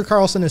 Tucker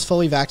Carlson is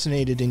fully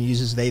vaccinated and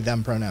uses they,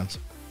 them pronouns.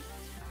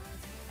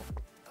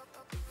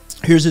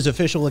 Here's his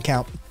official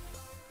account.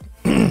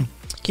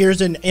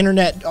 Here's an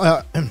internet,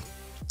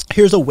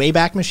 here's a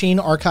Wayback Machine,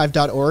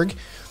 archive.org,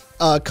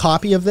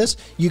 copy of this.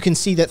 You can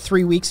see that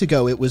 3 weeks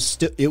ago it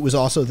was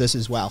also this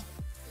as well.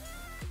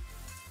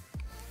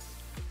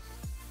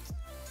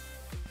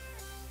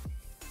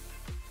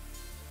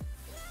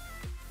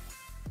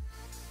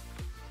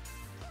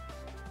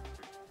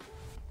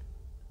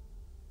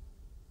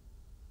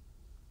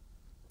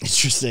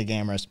 Interesting,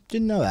 Amherst.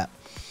 Didn't know that.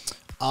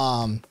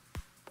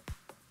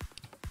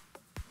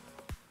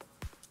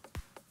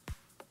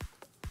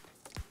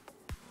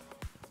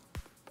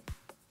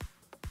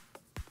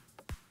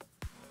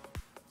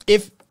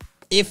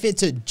 If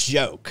it's a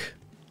joke,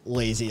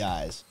 lazy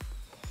eyes.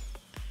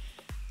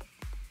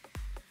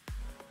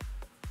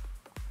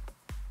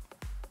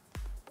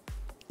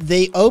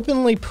 They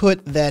openly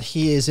put that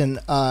he is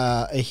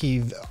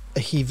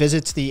he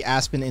visits the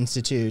Aspen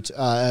Institute,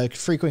 a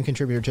frequent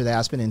contributor to the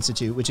Aspen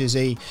Institute, which is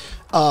a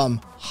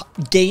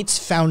Gates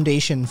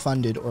Foundation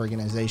funded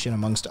organization,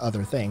 amongst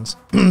other things.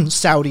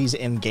 Saudis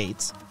and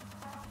Gates.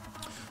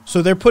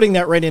 So they're putting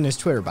that right in his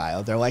Twitter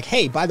bio. They're like,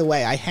 hey, by the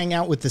way, I hang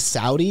out with the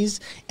Saudis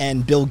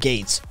and Bill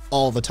Gates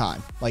all the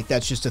time. Like,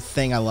 that's just a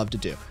thing I love to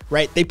do,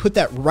 right? They put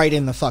that right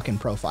in the fucking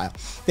profile.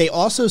 They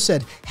also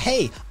said,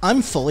 hey,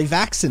 I'm fully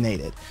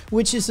vaccinated,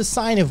 which is a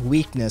sign of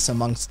weakness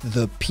amongst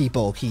the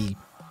people he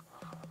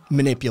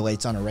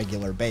manipulates on a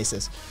regular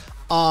basis.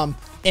 And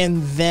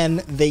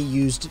then they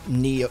used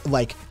neo,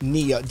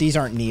 these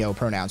aren't neo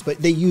pronouns, but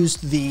they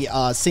used the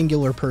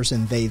singular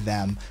person, they,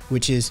 them,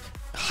 which is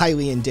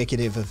highly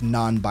indicative of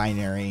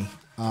non-binary.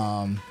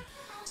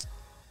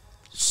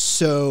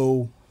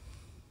 So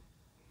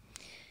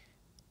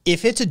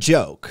if it's a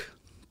joke,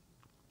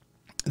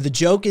 the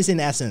joke is in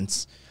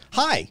essence,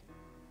 hi,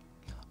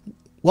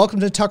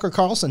 welcome to Tucker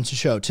Carlson's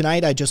show.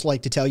 Tonight, I'd just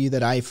like to tell you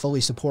that I fully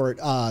support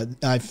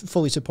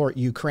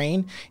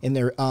Ukraine in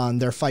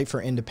their fight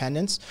for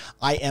independence.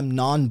 I am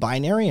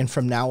non-binary, and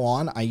from now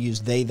on, I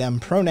use they, them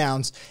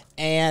pronouns,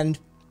 and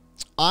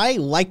I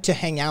like to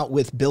hang out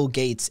with Bill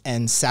Gates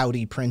and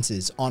Saudi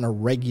princes on a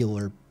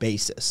regular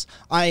basis.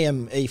 I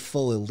am a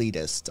full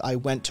elitist. I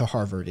went to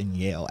Harvard and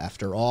Yale,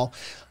 after all.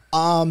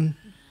 No,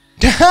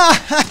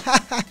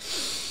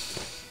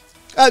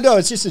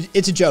 it's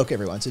a joke,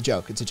 everyone. It's a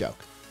joke. It's a joke.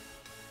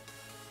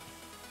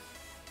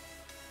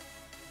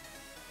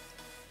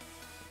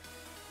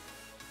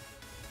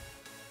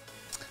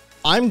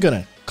 I'm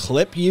gonna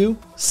clip you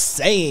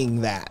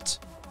saying that.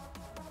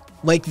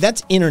 Like,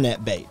 that's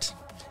internet bait.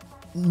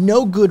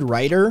 No good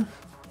writer,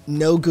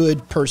 no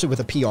good person with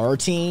a PR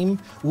team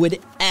would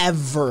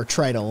ever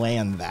try to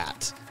land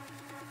that.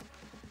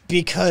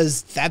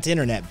 Because that's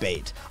internet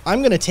bait. I'm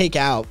going to take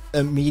out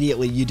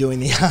immediately you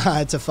doing the,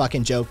 it's a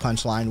fucking joke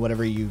punchline,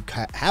 whatever you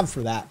have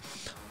for that.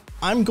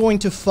 I'm going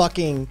to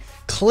fucking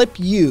clip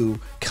you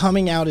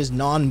coming out as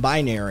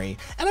non-binary,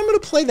 and I'm going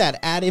to play that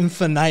ad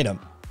infinitum.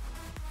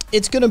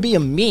 It's going to be a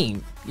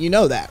meme. You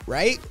know that,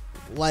 right?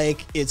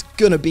 Like, it's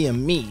going to be a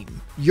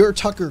meme. You're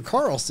Tucker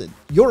Carlson.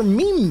 You're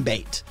meme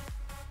bait.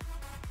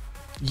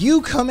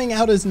 You coming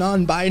out as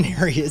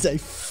non-binary is a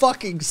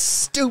fucking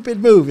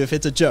stupid move if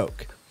it's a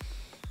joke.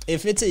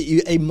 If it's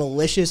a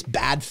malicious,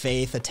 bad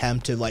faith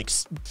attempt to, like,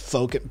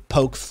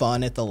 poke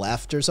fun at the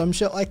left or some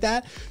shit like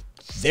that,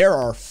 there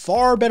are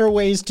far better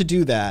ways to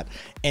do that,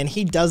 and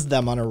he does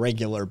them on a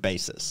regular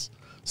basis.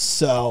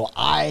 So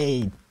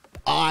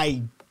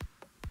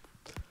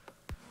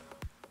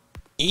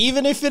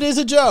even if it is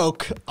a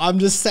joke, I'm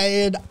just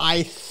saying,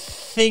 I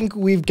think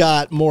we've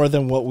got more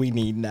than what we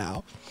need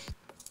now.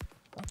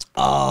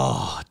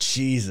 Oh,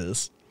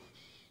 Jesus.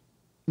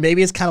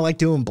 Maybe it's kind of like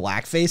doing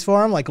blackface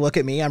for him. Like, look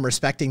at me, I'm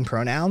respecting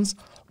pronouns.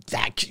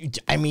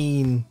 I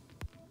mean,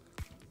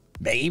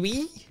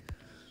 maybe.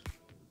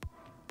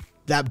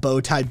 That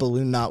bow-tied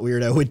balloon knot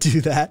weirdo would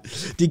do that.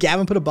 Did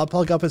Gavin put a butt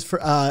plug up his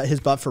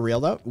butt for real,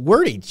 though?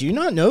 Wordy, do you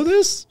not know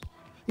this?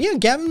 Yeah,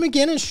 Gavin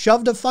McGinnis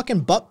shoved a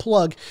fucking butt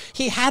plug.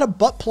 He had a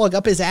butt plug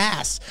up his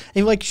ass.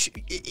 And like,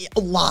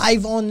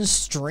 live on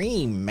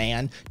stream,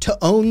 man, to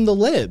own the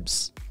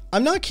libs.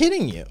 I'm not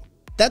kidding you.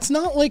 That's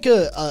not like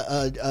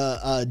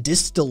a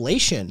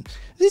distillation.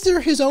 These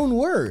are his own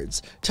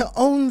words. To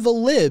own the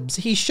libs,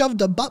 he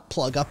shoved a butt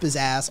plug up his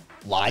ass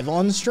live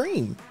on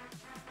stream.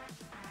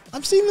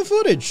 I've seen the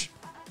footage.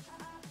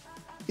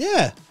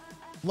 Yeah.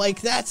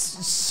 Like, that's...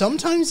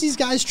 Sometimes these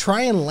guys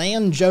try and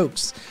land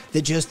jokes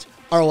that just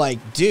are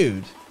like,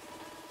 dude,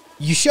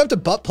 you shoved a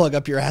butt plug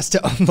up your ass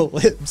to own the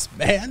libs,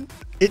 man.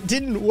 It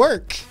didn't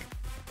work.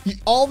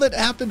 All that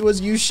happened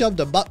was you shoved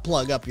a butt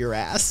plug up your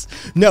ass.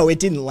 No, it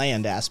didn't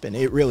land, Aspen.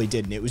 It really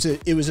didn't. It was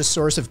a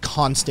source of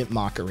constant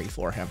mockery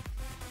for him.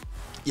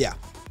 Yeah.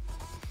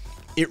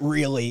 It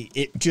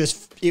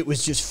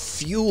was just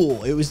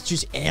fuel. It was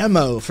just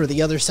ammo for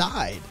the other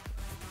side.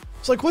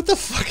 It's like, what the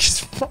fuck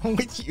is wrong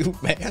with you,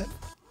 man?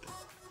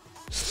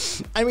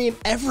 I mean,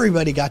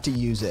 everybody got to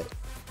use it.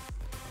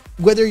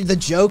 Whether the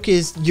joke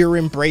is you're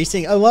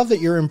embracing, I love that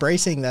you're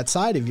embracing that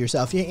side of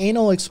yourself. Yeah,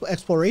 anal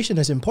exploration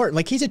is important.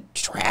 Like, he's a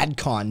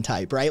tradcon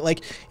type, right?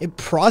 Like,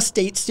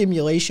 prostate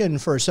stimulation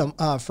for some,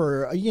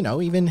 you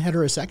know, even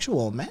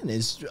heterosexual men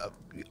is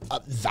a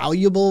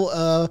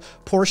valuable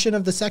portion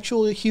of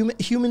the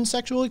human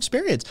sexual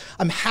experience.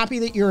 I'm happy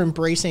that you're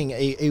embracing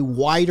a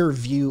wider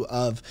view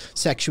of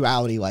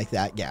sexuality like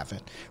that,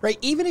 Gavin, right?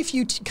 Even if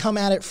you come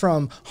at it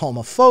from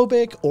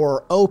homophobic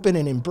or open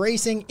and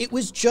embracing, it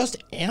was just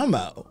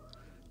ammo.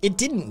 It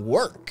didn't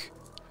work.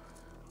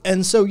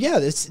 And so, yeah,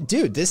 this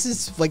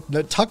is like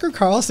Tucker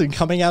Carlson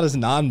coming out as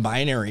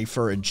non-binary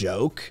for a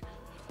joke.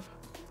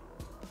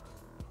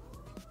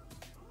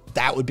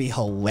 That would be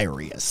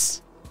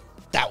hilarious.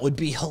 That would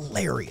be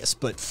hilarious,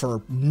 but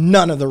for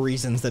none of the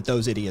reasons that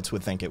those idiots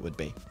would think it would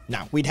be.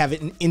 No, we'd have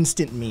it an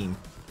instant meme.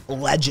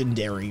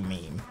 Legendary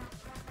meme.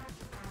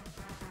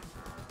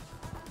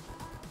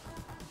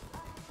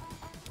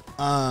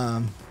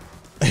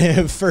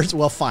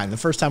 Well, fine. The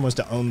first time was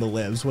to own the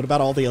libs. What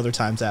about all the other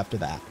times after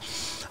that?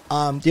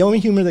 The only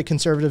humor that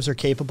conservatives are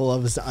capable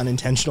of is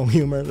unintentional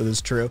humor. That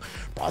is true.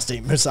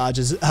 Prostate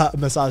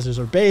massages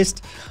are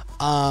based.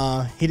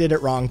 He did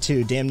it wrong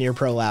too. Damn near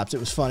prolapse. It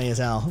was funny as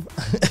hell.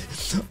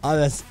 On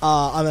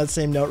that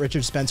same note,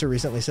 Richard Spencer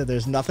recently said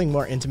there's nothing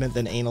more intimate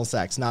than anal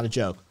sex. Not a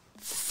joke.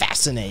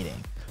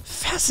 Fascinating.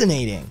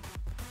 Fascinating.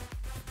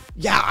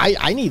 Yeah,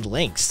 I need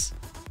links.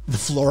 The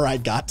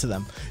fluoride got to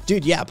them.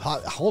 Dude, yeah,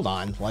 hold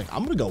on. Like,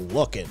 I'm gonna go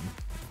looking.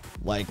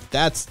 Like,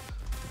 that's...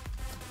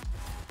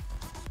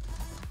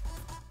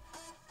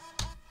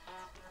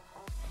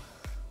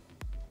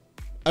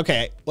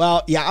 Okay,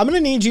 well, yeah, I'm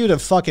gonna need you to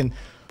fucking...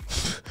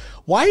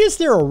 Why is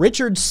there a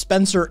Richard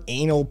Spencer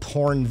anal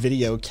porn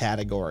video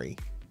category?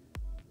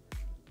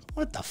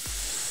 What the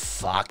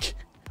fuck?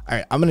 All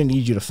right, I'm gonna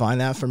need you to find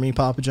that for me,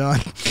 Papa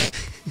John.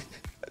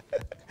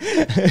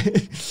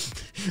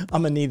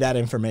 I'm gonna need that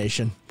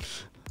information.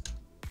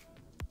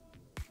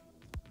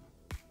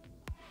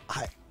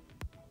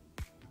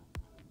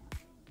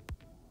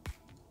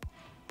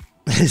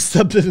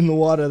 Something in the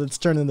water that's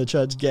turning the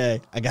judge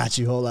gay. I got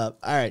you. Hold up.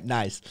 All right,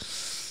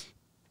 nice.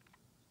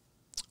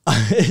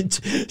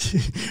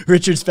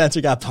 Richard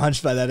Spencer got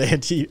punched by that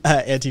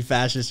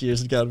anti-fascist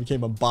years ago and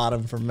became a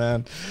bottom for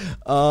men.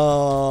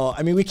 Oh,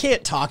 I mean, we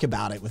can't talk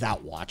about it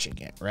without watching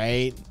it,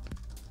 right?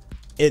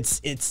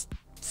 It's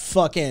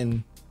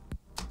fucking...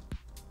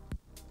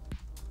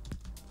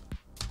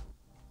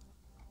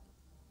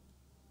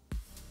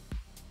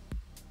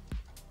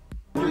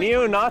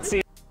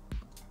 Neo-Nazi.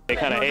 They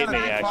kind of hate me,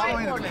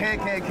 actually. The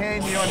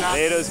KKK,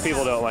 neo-Nazi. Those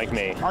people don't like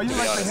me. Are you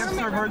like the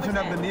hipster version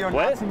of the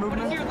neo-Nazi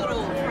movement?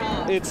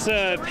 It's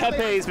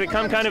Pepe's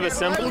become kind of a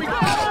symbol.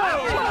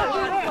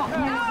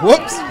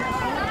 Whoops.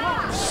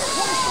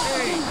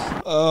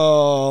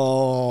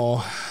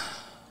 Oh.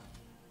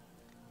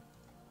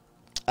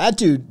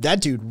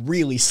 That dude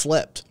really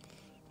slipped.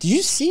 Did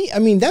you see? I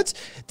mean, that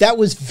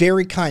was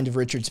very kind of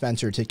Richard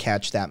Spencer to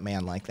catch that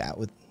man like that.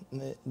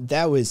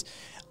 That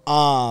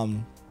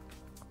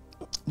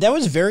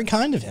was very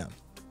kind of him.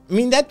 I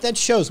mean, that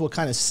shows what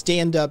kind of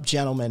stand-up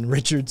gentleman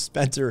Richard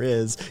Spencer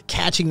is,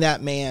 catching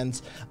that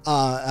man's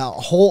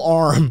whole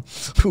arm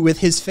with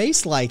his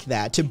face like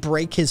that to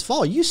break his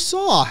fall. You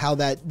saw how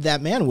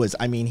that man was.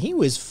 I mean, he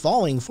was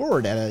falling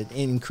forward at an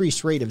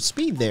increased rate of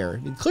speed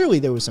there. Clearly,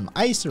 there was some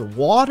ice or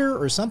water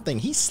or something.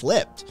 He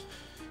slipped.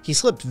 He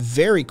slipped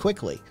very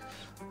quickly.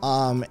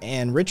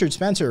 And Richard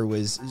Spencer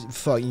was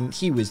fucking,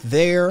 he was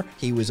there,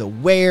 he was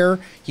aware,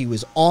 he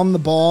was on the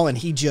ball, and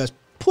he just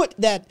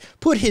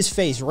put his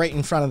face right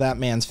in front of that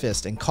man's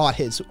fist and caught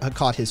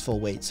his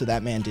full weight, so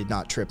that man did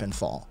not trip and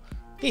fall.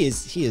 He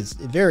is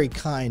a very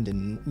kind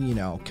and, you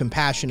know,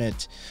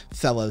 compassionate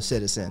fellow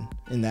citizen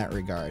in that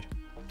regard.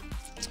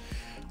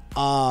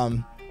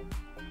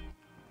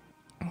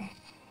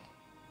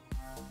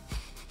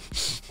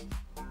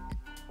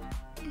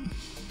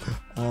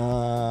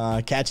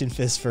 Catching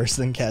fish first,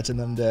 then catching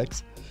them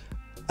dicks.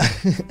 I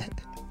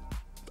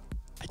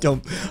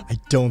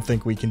don't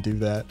think we can do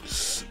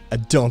that. I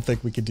don't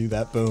think we can do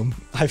that. Boom.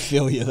 I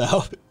feel you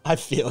though. I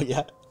feel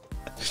you.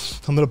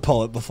 I'm gonna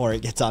pull it before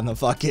it gets on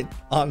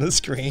the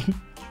screen.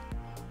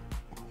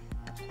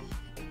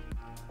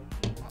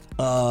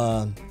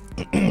 Oh,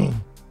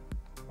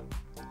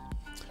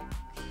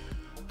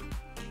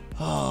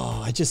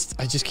 I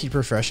just keep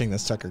refreshing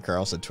this Tucker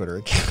Carlson Twitter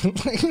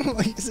account. Like,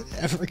 is it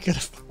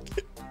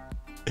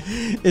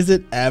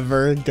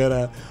ever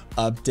gonna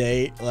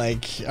update?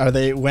 Like, are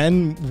they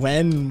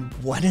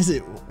what is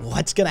it?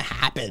 What's gonna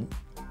happen?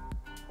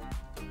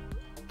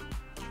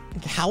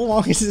 Like, how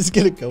long is this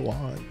gonna go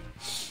on?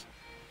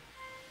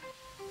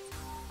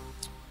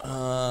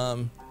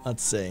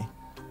 Let's see.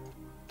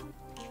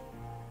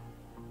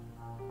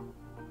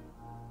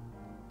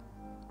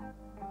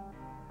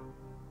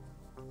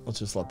 Let's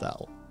just let that.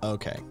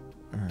 Okay.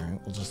 All right.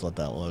 We'll just let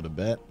that load a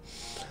bit.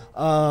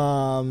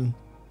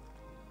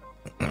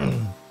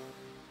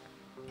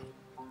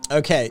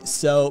 Okay.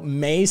 So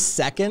May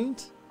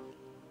 2nd.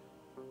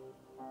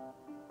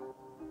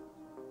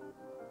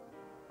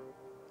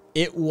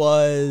 It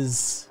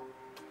was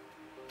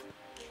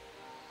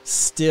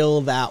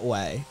still that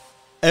way.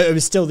 It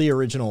was still the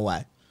original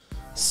way.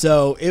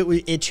 So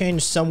it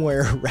changed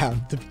somewhere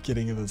around the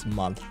beginning of this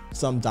month,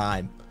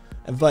 sometime.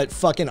 But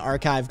fucking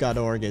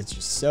archive.org is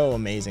just so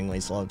amazingly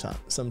slow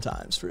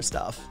sometimes for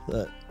stuff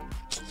that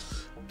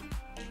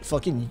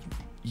fucking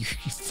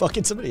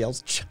fucking somebody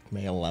else check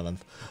May 11th.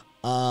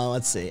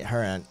 Let's see.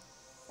 Her end.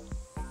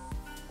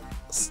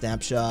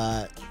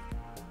 Snapshot.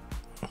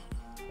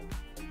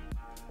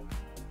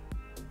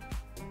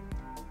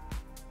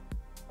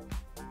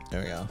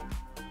 There we go.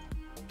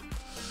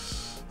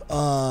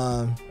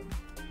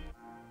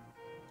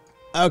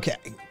 Okay,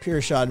 Pure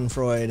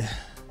Schadenfreude.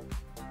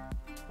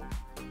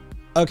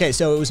 Okay,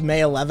 so it was May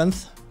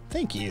 11th.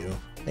 Thank you,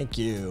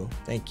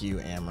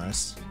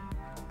 Amorous.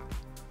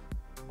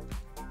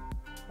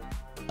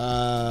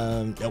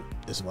 Nope,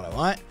 this is what I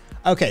want.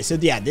 Okay, so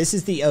yeah, this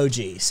is the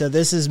OG. So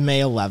this is May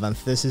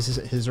 11th. This is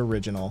his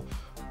original.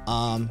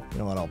 You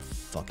know what? I'll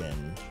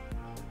fucking.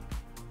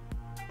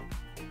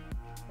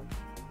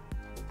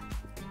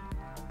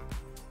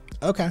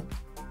 Okay,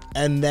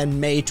 and then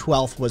May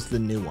 12th was the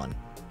new one.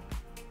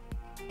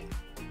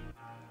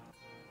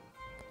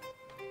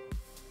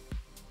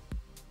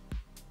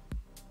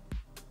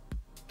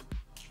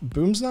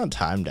 Boom's not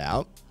timed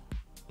out.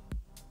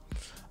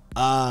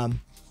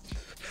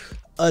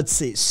 Let's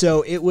see.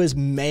 So it was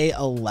May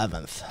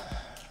 11th.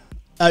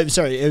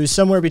 Sorry, it was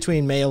somewhere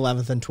between May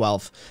 11th and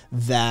 12th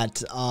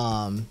that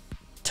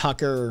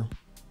Tucker.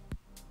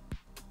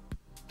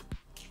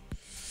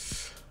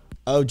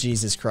 Oh,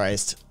 Jesus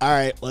Christ. All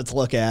right, let's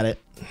look at it.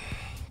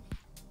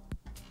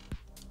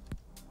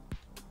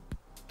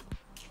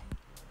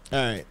 All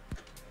right.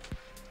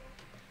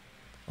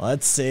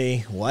 Let's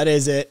see. What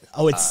is it?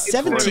 Oh, it's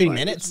 17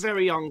 minutes. It's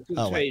very uncontagious.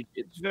 Oh,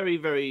 it's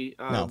very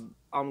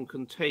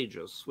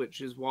uncontagious,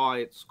 which is why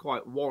it's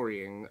quite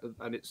worrying,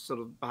 and it sort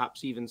of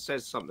perhaps even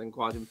says something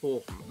quite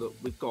important that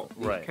we've got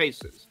these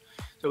cases.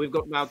 So we've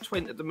got now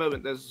 20 at the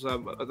moment. There's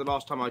the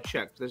last time I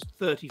checked, there's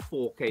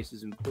 34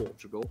 cases in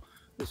Portugal.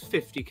 There's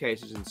 50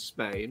 cases in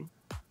Spain.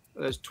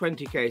 There's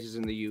 20 cases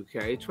in the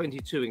UK,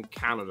 22 in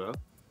Canada.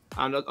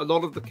 And a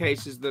lot of the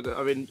cases that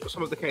are in,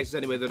 some of the cases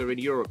anyway, that are in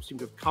Europe seem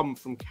to have come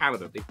from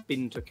Canada. They've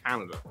been to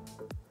Canada.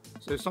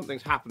 So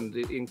something's happened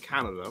in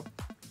Canada.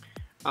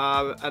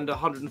 And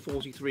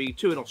 143,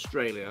 2 in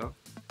Australia,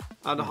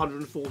 and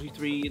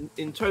 143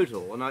 in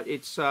total. And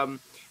it's an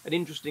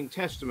interesting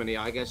testimony,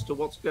 I guess, to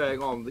what's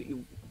going on. That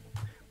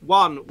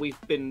one, we've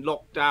been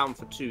locked down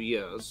for 2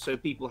 years, so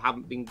people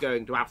haven't been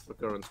going to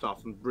Africa and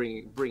stuff and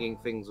bringing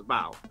things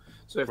about.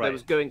 So if there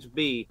was going to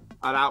be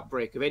an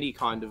outbreak of any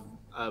kind of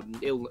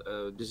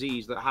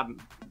disease that hadn't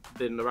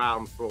been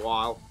around for a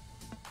while,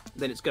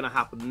 then it's going to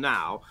happen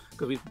now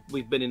because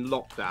we've been in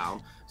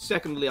lockdown.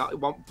 Secondly,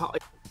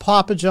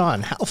 Papa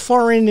John, how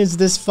far in is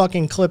this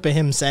fucking clip of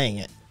him saying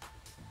it?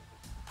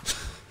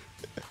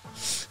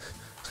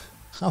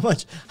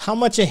 How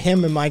much of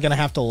him am I going to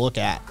have to look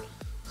at?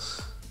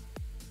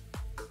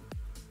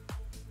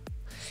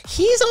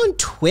 He's on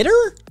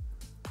Twitter?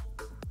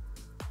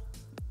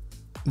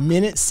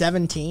 Minute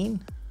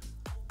 17?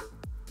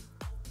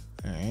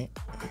 All right.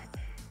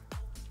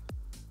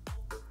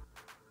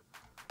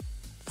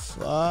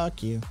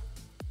 Fuck you.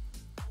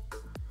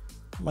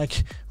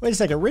 Like, wait a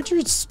second.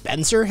 Richard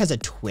Spencer has a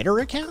Twitter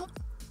account?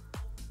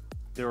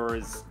 There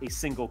is a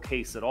single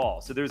case at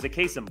all. So there's a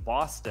case in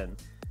Boston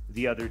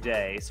the other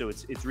day. So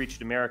it's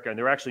reached America, and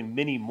there are actually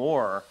many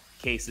more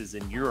cases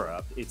in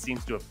Europe. It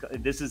seems to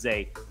have. This is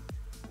a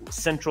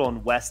Central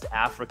and West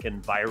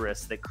African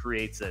virus that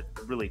creates a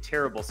really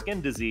terrible skin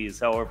disease.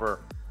 However,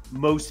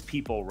 most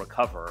people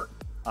recover,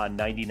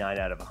 99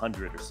 out of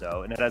 100 or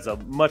so, and it has a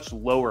much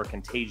lower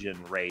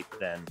contagion rate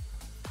than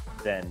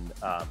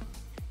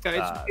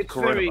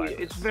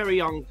it's very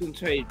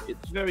uncontagious.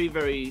 It's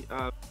very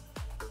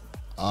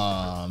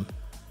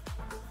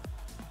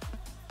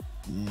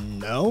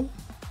no.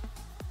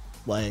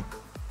 Like,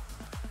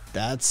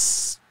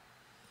 that's,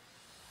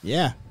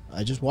 yeah,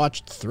 I just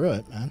watched through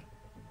it, man.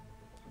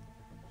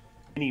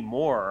 Many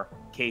more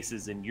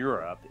cases in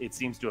Europe. It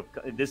seems to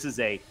have, this is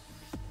a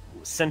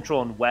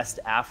Central and West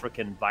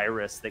African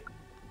virus that.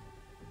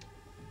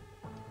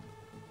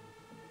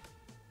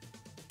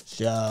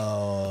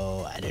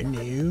 So, I don't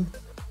know.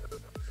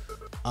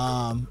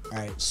 All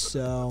right,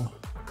 so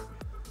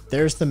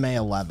there's the May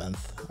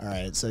 11th. All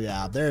right, so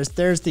yeah, there's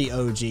the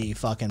OG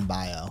fucking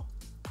bio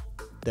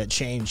that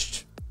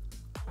changed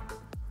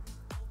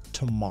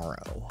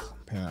tomorrow,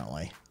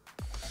 apparently.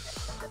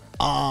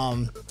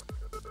 Oh,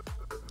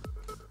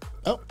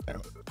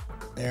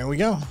 there we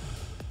go.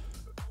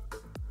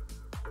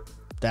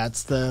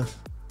 That's the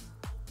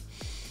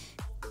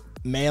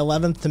May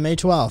 11th to May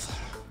 12th.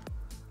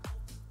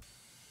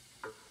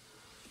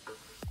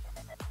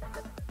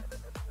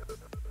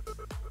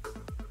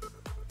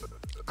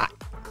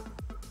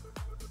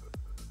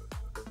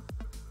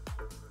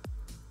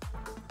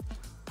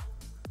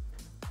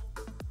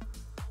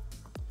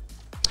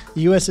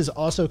 The U.S. is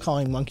also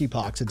calling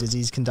monkeypox a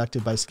disease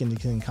conducted by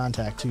skin-to-skin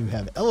contact to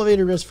have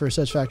elevated risk for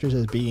such factors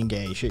as being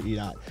gay. Shit you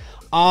not.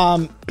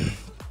 I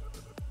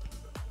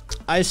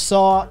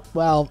saw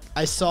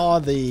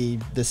the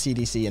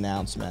CDC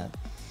announcement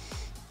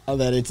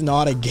that it's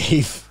not a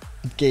gay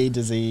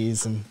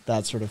disease and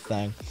that sort of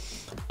thing.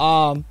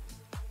 I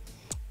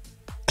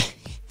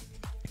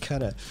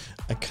kind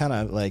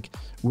of like,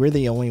 we're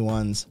the only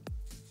ones.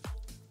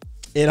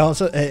 It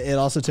also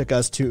took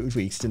us 2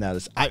 weeks to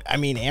notice. I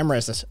mean,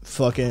 Amherst is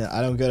fucking.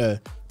 I don't go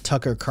to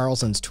Tucker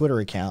Carlson's Twitter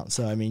account,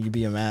 so I mean, you'd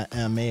be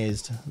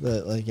amazed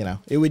that, like, you know,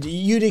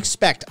 you'd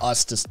expect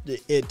us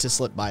to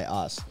slip by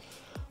us.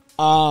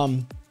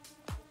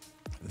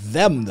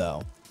 Them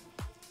though.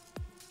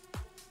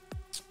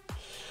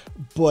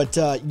 But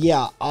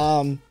yeah,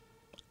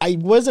 I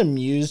was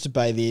amused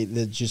by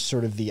the just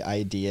sort of the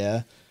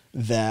idea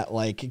that,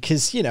 like,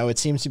 because, you know, it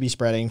seems to be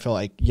spreading for,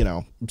 like, you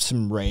know,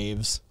 some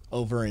raves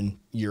over in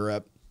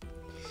Europe,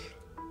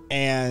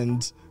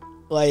 and,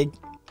 like,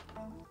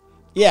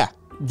 yeah,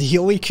 the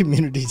only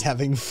communities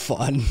having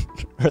fun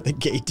are the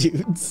gay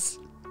dudes.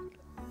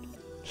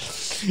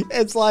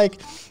 It's like,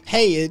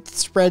 hey, it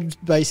spread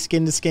by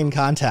skin-to-skin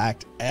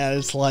contact, and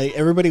it's like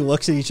everybody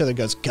looks at each other and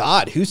goes,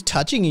 God, who's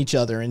touching each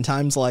other in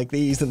times like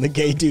these? And the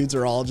gay dudes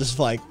are all just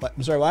like, what?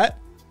 I'm sorry, what?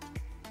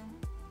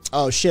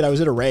 Oh shit, I was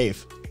at a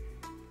rave.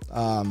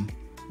 What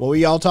were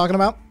y'all talking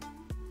about?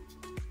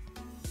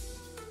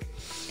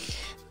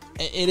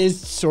 It is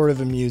sort of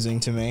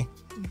amusing to me.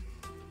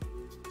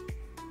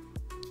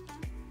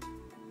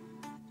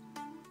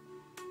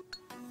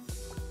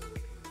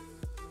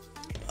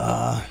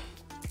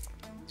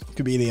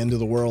 Could be the end of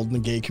the world and the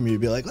gay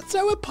community be like, let's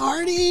throw a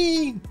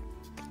party.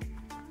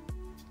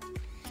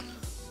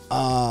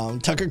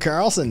 Tucker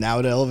Carlson now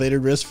at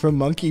elevated risk from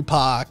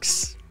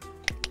monkeypox.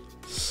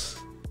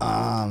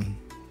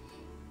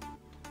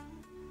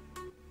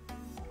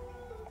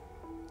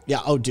 Yeah,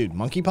 oh dude,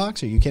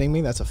 monkeypox? Are you kidding me?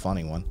 That's a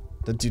funny one.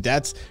 Dude,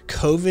 that's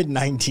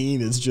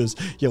COVID-19 is just,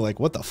 you're like,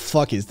 what the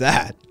fuck is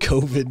that?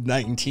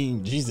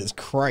 COVID-19, Jesus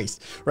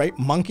Christ, right?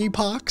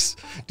 Monkeypox?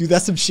 Dude,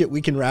 that's some shit we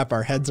can wrap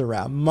our heads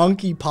around.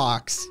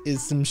 Monkeypox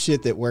is some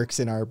shit that works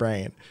in our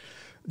brain.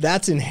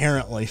 That's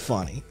inherently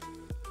funny.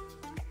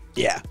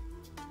 Yeah.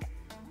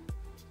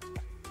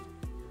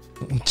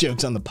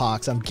 Jokes on the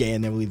pox. I'm gay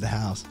and never leave the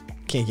house.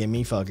 Can't get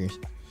me fuckers.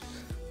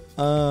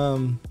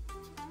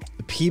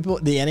 People,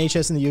 the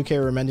NHS in the UK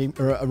are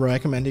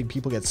recommending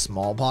people get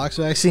smallpox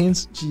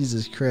vaccines.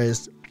 Jesus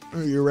Christ,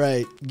 you're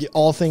right.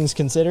 All things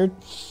considered,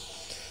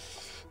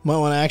 might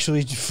want to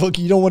actually fuck.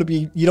 You don't want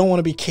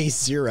to be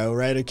case 0,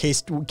 right? Or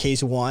case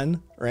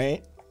 1,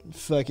 right?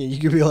 Fucking, you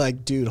could be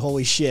like, dude,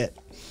 holy shit.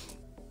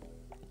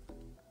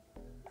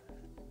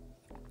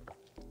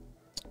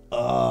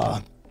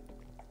 Oh,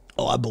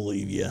 I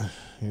believe you.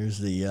 Here's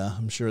the.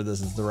 I'm sure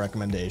this is the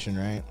recommendation,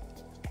 right?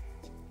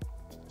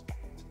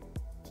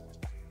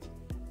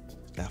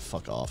 Ah,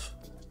 fuck off.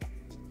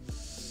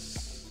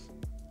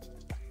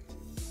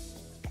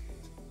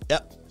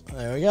 Yep,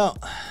 there we go.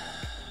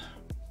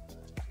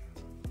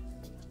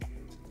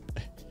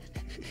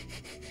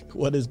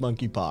 What is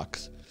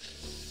monkeypox?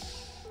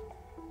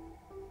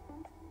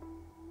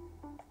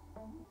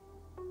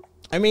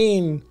 I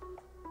mean,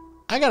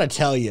 I gotta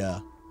tell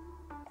you,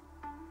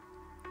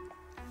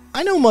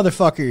 I know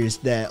motherfuckers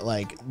that,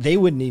 like, they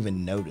wouldn't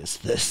even notice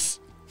this.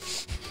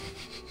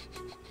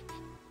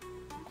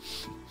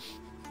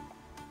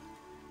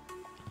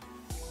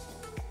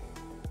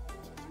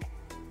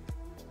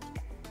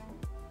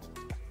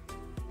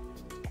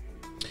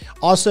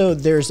 Also,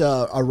 there's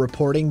a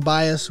reporting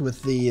bias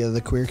with the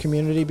queer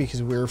community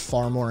because we're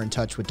far more in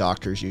touch with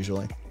doctors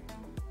usually.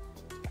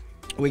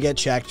 We get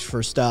checked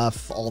for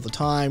stuff all the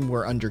time.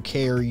 We're under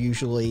care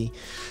usually.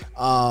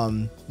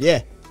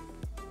 Yeah,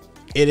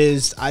 it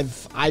is.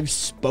 I've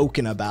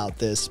spoken about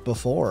this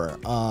before.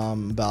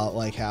 About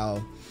like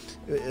how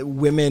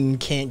women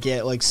can't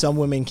get, like, some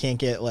women can't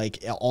get,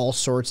 like, all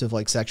sorts of,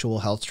 like, sexual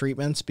health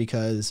treatments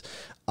because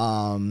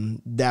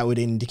that would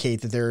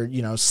indicate that they're,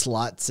 you know,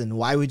 sluts, and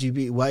why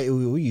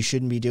you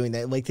shouldn't be doing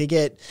that. Like, they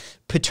get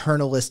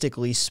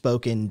paternalistically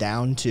spoken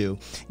down to.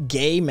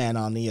 Gay men,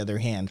 on the other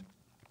hand,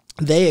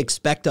 they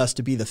expect us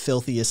to be the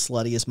filthiest,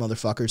 sluttiest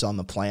motherfuckers on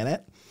the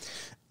planet.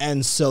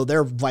 And so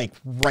they're like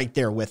right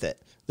there with it.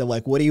 They're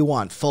like, what do you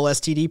want? Full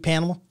STD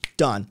panel?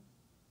 Done.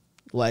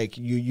 Like,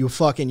 you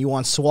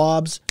want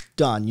swabs?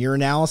 Done.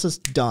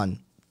 Urinalysis? Done.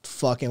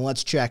 Fucking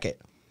let's check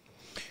it.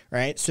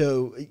 Right?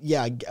 So,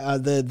 yeah,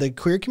 the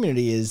queer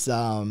community is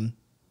a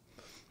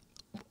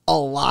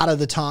lot of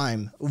the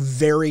time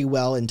very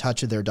well in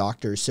touch with their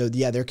doctors. So,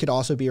 yeah, there could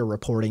also be a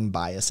reporting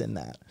bias in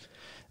that.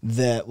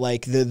 That,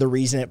 like, the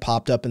reason it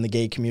popped up in the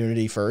gay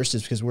community first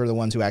is because we're the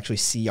ones who actually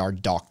see our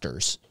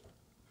doctors.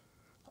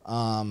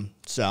 I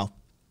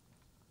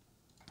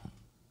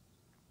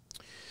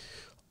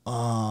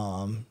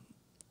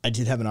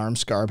did have an arm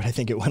scar, but I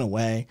think it went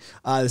away.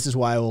 This is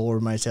why I will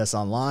order my tests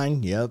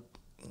online. Yep.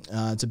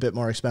 It's a bit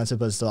more expensive,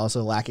 but it's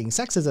also lacking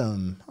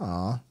sexism.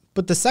 Aw.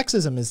 But the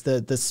sexism is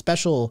the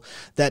special,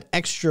 that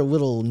extra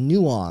little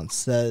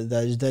nuance,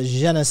 the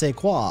je ne sais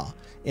quoi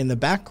in the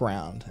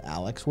background,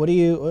 Alex. What do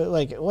you,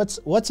 like, what's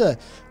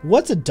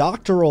a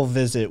doctoral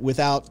visit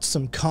without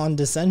some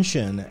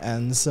condescension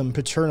and some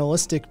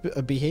paternalistic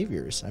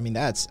behaviors? I mean,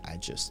 I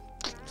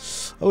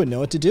wouldn't know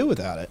what to do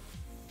without it.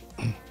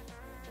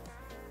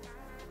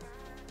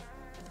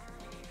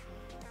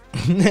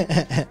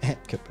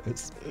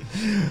 Caboose.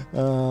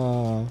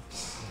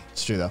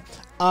 It's true though.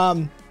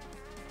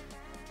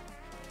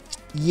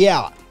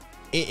 Yeah,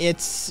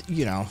 it's,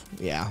 you know,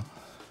 yeah.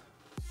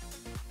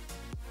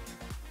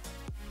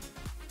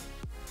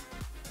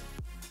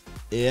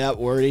 Yeah,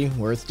 wordy,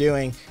 worth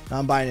doing.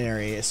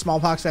 Non-binary.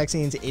 Smallpox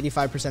vaccines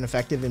 85%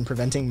 effective in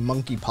preventing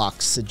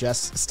monkeypox,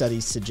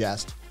 studies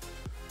suggest.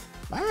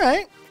 All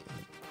right.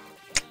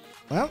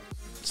 Well,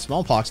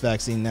 smallpox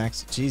vaccine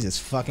next. Jesus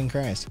fucking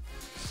Christ.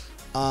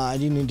 I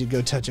do need to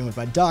go touch in with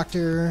my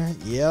doctor.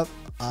 Yep.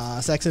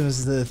 Sexism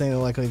is the thing that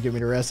will likely get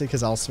me arrested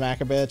because I'll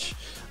smack a bitch.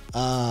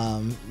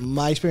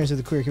 My experience with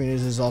the queer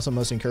community is also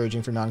most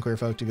encouraging for non-queer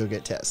folk to go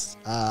get tests.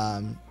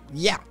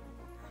 Yeah.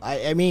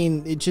 I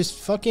mean, it just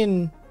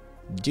fucking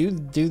do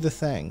the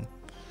thing.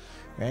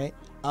 Right?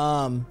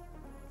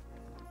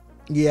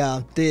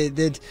 Yeah.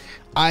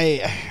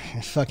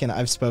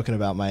 I've spoken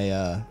about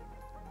my,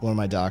 one of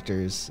my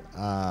doctors,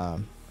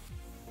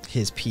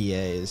 his PA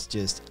is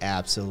just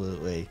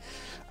absolutely,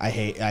 I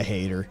hate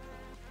her.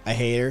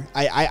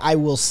 I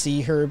will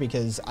see her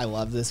because I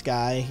love this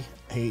guy.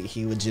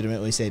 He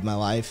legitimately saved my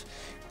life,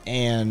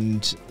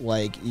 and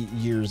like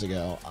years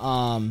ago.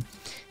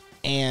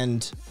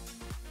 And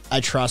I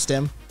trust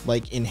him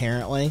like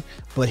inherently,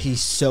 but he's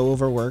so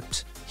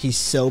overworked. He's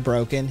so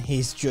broken.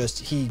 He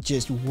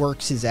just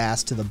works his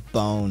ass to the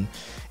bone.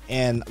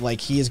 And,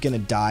 like, he is going to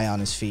die on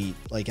his feet,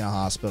 like, in a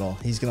hospital.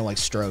 He's going to, like,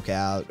 stroke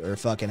out or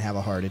fucking have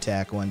a heart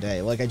attack one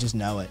day. Like, I just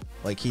know it.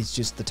 Like, he's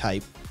just the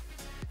type.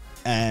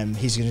 And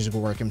he's going to just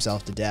work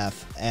himself to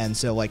death. And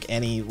so, like,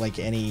 any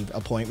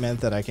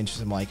appointment that I can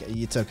just, I'm like,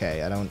 it's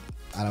okay. I don't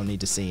need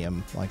to see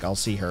him. Like, I'll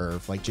see her.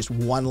 Like, just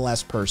one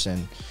less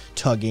person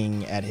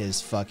tugging at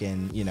his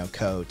fucking, you know,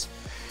 coat.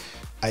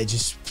 I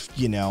just,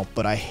 you know,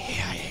 but I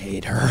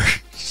hate her.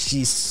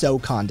 She's so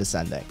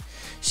condescending.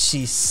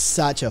 She's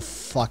such a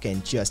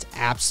fucking just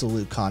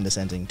absolute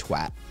condescending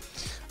twat.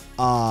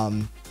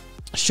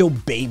 She'll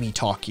baby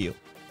talk you.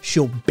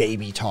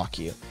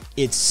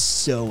 It's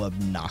so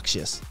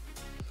obnoxious.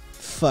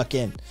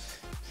 Fucking.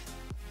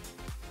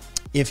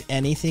 If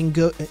anything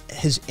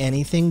has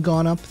anything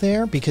gone up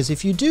there? Because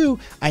if you do,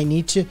 I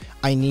need to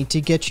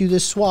get you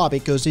this swab.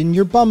 It goes in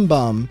your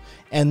bum,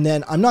 and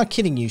then I'm not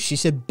kidding you. She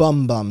said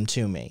bum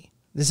to me.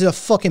 This is a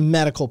fucking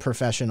medical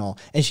professional,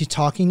 and she's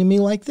talking to me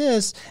like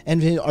this,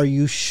 and are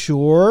you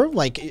sure?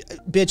 Like,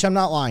 bitch, I'm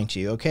not lying to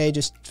you, okay?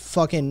 Just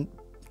fucking...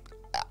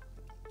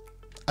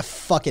 I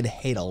fucking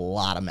hate a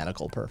lot of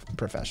medical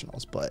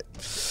professionals, but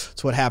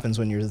it's what happens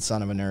when you're the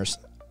son of a nurse.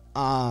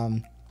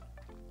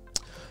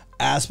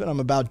 Aspen, I'm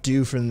about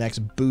due for the next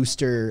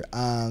booster.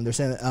 They're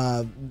saying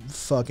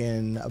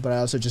but I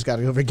also just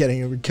got over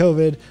getting over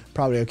COVID.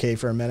 Probably okay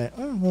for a minute.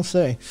 Oh, we'll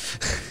see.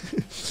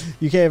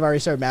 UK have already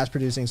started mass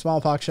producing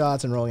smallpox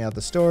shots and rolling out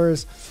the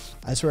stores.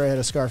 I swear I had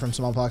a scar from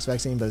smallpox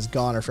vaccine, but it's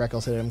gone, or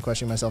freckles hit it. I'm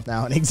questioning myself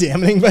now and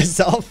examining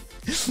myself.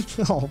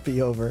 I'll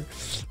be over.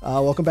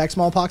 Welcome back,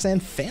 smallpox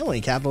and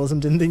family. Capitalism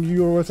didn't think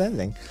you were worth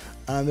anything.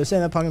 They're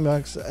saying that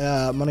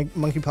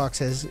monkeypox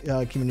has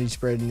community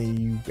spread in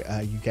the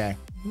UK.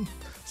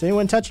 Has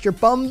anyone touched your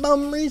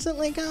bum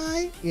recently,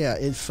 guy? Yeah,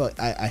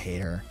 I hate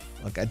her.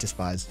 Look, I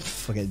despise.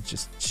 Fucking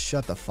just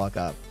shut the fuck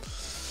up.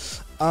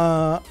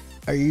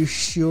 Are you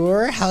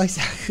sure? How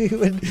exactly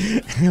would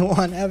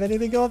anyone have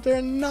anything go up there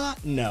and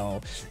not know?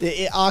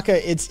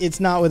 Aka, it's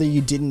not whether you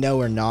didn't know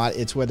or not.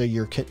 It's whether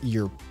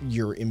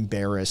you're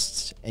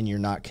embarrassed and you're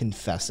not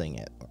confessing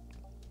it.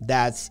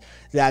 That's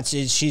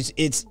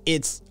it.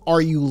 It's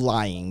are you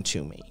lying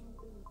to me?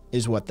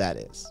 Is what that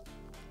is.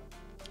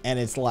 And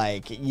it's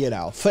like, you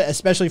know,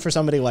 especially for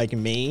somebody like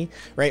me,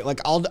 right? Like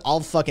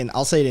I'll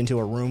say it into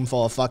a room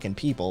full of fucking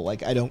people.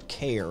 Like I don't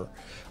care.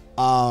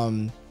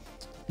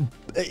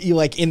 You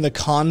like in the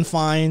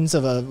confines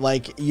of a,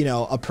 like, you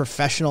know, a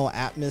professional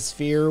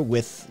atmosphere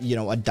with, you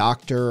know, a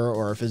doctor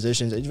or a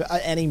physician,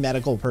 any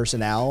medical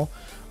personnel,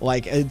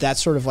 like that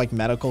sort of like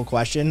medical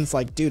questions.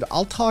 Like, dude,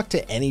 I'll talk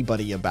to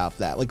anybody about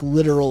that. Like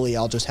literally,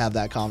 I'll just have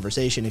that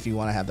conversation if you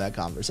want to have that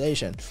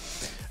conversation.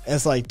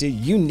 It's like, dude,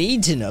 you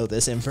need to know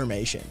this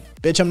information.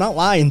 Bitch, I'm not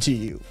lying to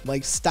you.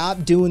 Like,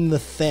 stop doing the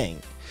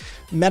thing.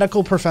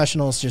 Medical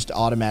professionals just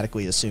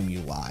automatically assume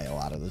you lie a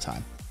lot of the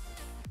time.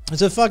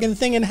 It's a fucking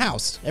thing in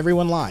house.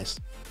 Everyone lies.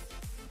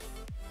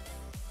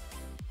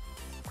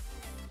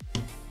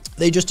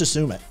 They just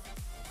assume it.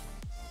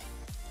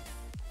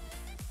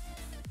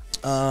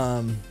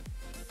 My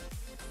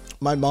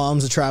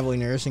mom's a traveling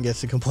nurse and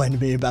gets to complain to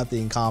me about the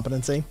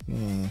incompetency.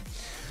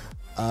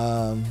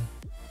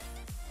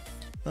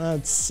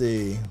 Let's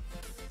see.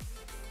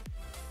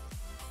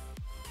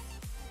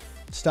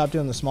 Stop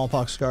doing the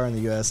smallpox scar in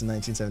the U.S. in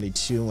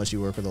 1972 unless you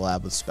work with a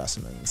lab with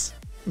specimens.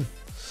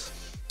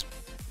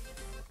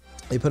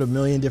 They put 1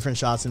 million different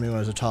shots in me when I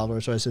was a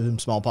toddler, so I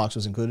assumed smallpox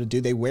was included.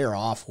 Dude, they wear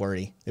off,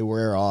 Wordy. They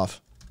wear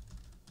off.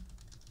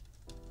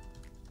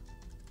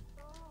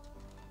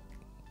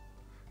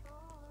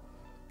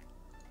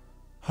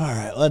 All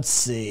right, let's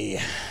see.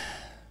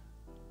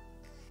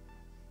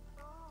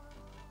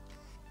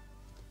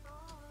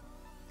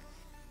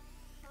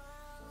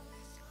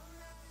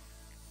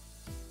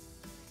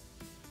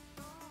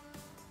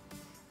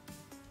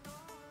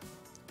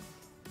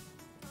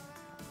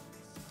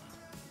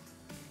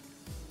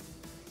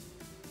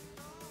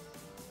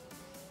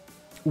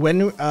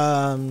 When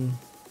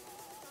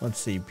let's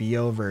see, be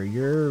over.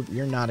 You're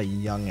not a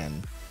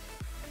youngin'.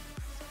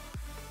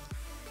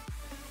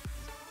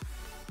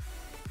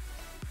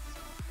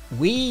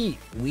 We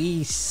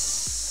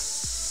stopped.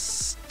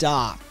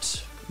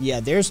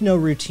 Yeah, there's no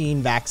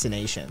routine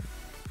vaccination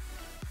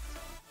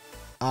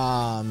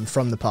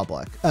from the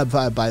public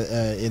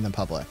in the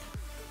public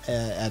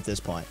at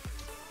this point.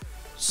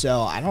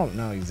 So I don't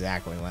know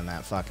exactly when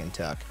that fucking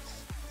took.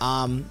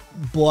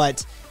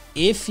 But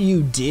if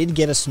you did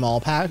get a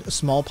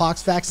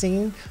smallpox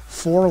vaccine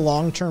for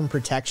long-term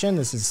protection,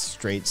 this is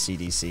straight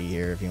CDC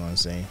here if you want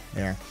to see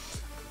here.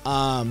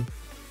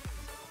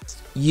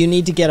 You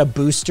need to get a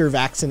booster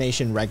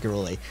vaccination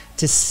regularly.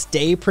 To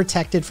stay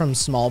protected from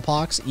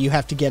smallpox, you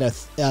have to get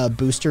a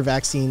booster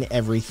vaccine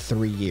every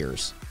 3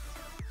 years.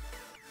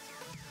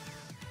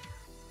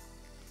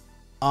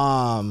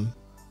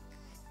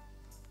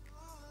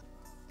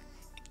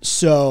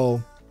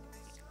 So,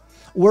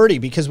 Wordy,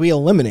 because we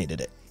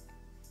eliminated it.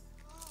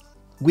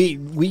 We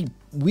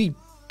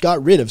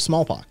got rid of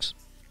smallpox.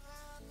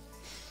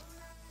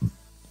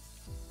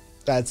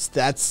 That's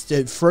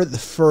for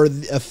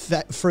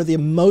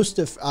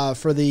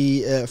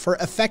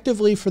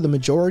effectively for the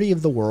majority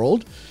of the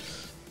world.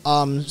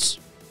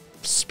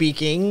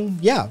 Speaking,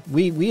 yeah,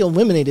 we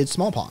eliminated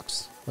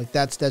smallpox. Like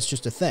that's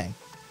just a thing.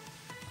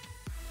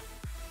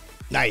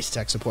 Nice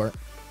tech support.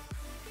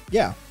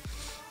 Yeah.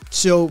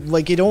 So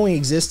like it only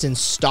exists in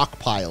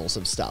stockpiles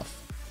of stuff.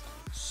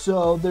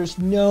 So there's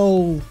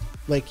no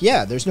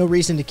there's no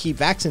reason to keep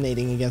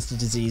vaccinating against a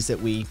disease that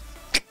we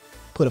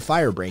put a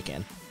fire break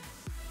in.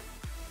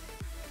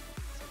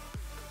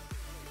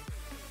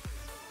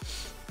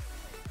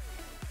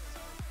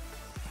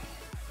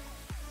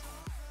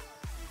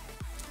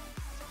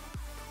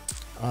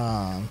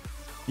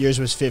 Yours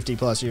was 50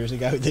 plus years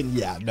ago. Then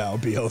yeah, no,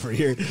 be over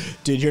here,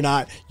 dude.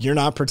 You're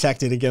not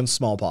protected against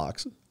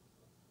smallpox,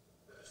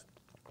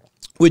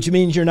 which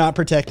means you're not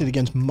protected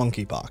against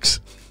monkeypox.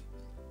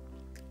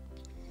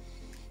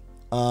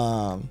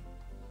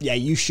 Yeah,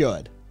 you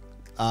should.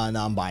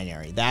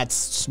 Non-binary. That's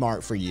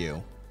smart for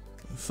you.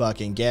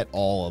 Fucking get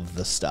all of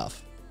the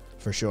stuff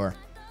for sure.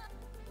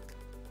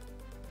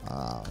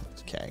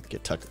 Okay,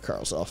 get Tucker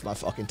Carlson off my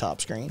fucking top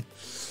screen.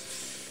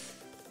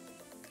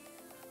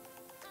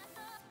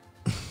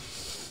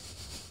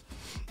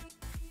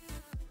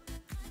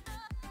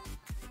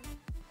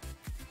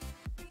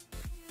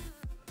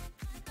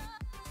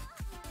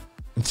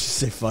 Just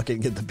say fucking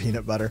get the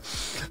peanut butter.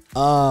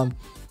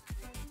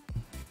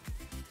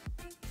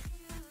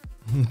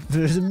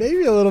 There's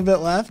maybe a little bit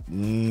left.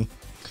 If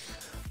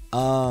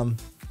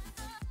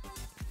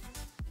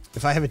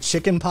I have a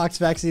chickenpox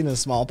vaccine and a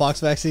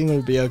smallpox vaccine, it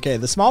would be okay.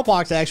 The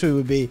smallpox actually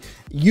would be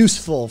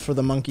useful for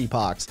the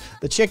monkeypox.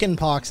 The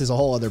chickenpox is a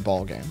whole other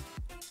ballgame.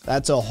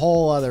 That's a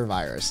whole other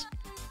virus.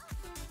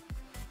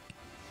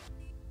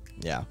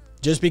 Yeah.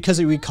 Just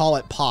because we call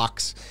it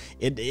pox,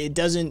 it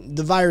doesn't,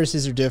 the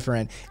viruses are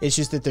different. It's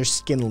just that they're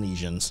skin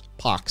lesions.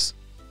 Pox.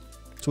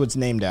 That's what it's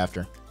named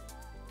after.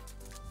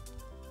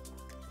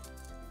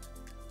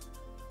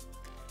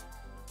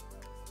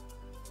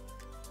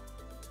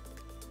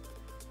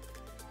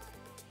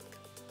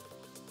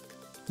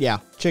 Yeah,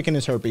 chicken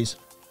is herpes.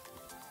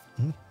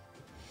 Mm-hmm.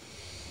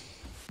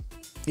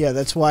 Yeah,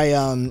 that's why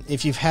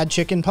if you've had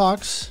chicken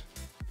pox,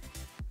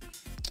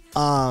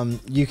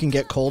 you can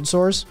get cold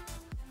sores.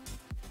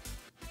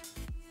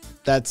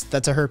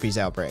 That's a herpes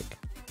outbreak.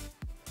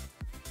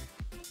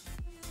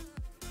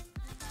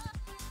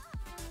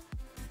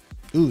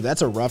 Ooh,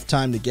 that's a rough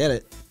time to get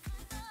it,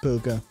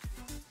 Puka.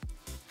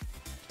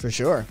 For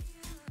sure.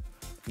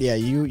 Yeah,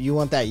 you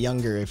want that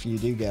younger if you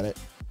do get it.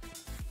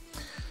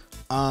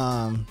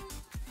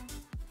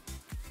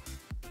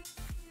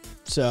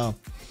 So,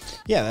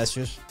 yeah, that's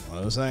just one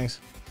of those things.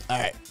 All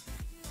right.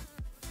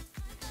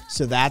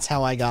 So that's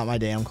how I got my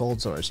damn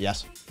cold sores.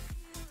 Yes.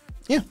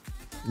 Yeah.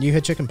 You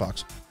had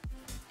chickenpox.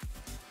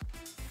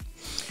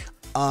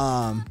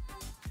 Yeah,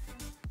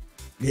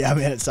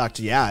 man, it sucked.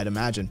 Yeah, I'd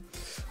imagine.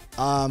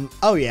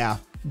 Oh yeah.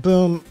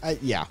 Boom.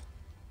 Yeah.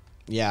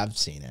 Yeah, I've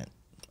seen it.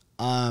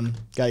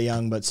 Got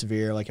young but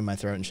severe, like in my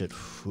throat and shit.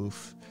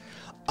 Oof.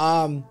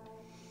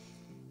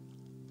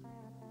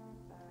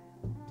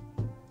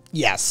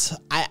 Yes.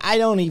 I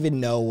don't even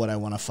know what I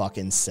want to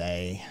fucking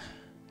say.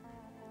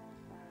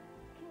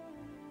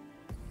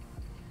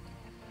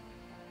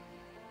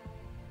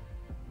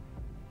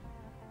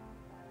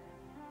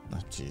 Oh,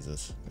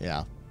 Jesus.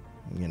 Yeah.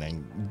 You know,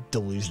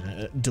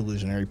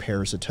 delusionary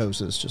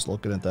parasitosis, just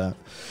looking at that.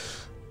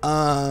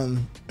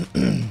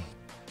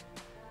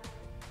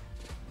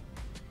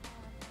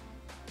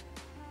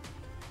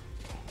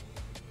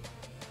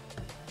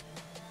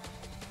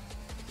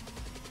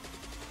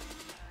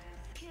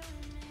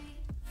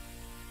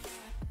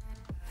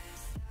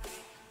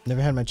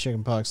 Never had my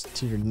chickenpox.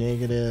 Teeter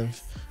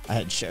negative. I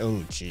had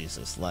oh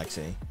Jesus,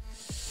 Lexi.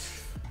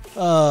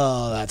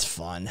 Oh, that's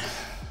fun.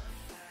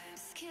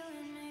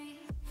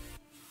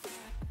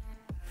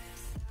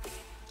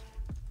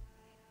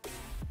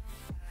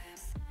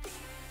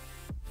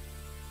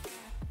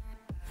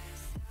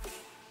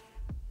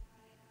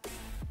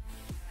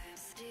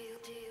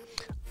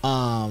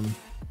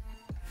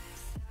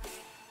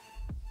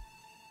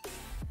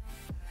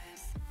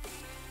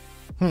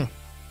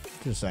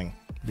 Interesting.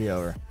 Be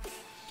over.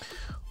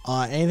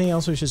 Anything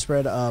else we should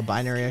spread?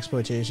 Binary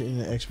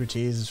exploitation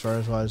expertise as far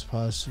as what is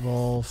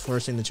possible.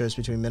 Forcing the choice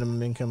between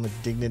minimum income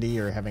with dignity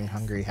or having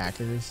hungry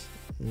hackers.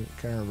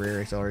 Kind of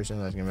rare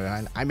acceleration that's gonna be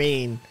behind. I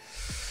mean,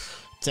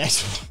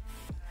 it's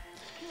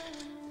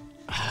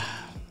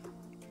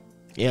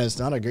yeah, it's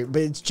not a group,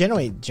 but it's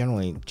generally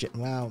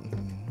well.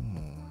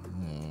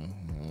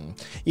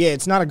 Yeah,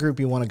 it's not a group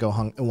you want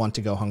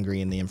to go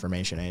hungry in the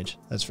information age.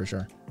 That's for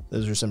sure.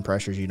 Those are some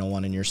pressures you don't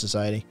want in your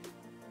society.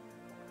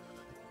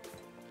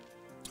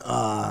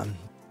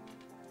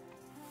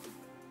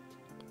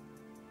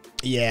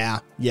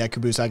 Yeah,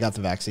 Caboose, I got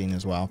the vaccine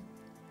as well.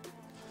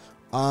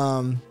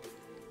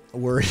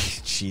 Wordy,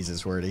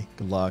 Jesus, Wordy,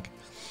 good luck.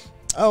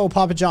 Oh,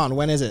 Papa John,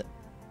 when is it?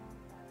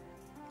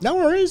 No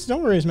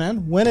worries,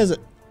 man. When is it?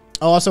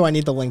 Oh, also, I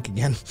need the link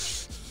again.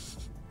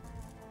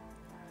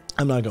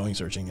 I'm not going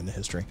searching in the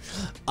history.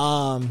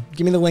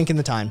 Give me the link and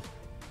the time,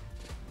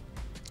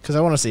 because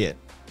I want to see it.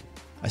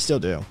 I still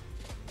do.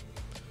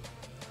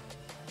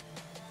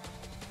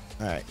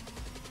 All right,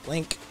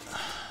 link.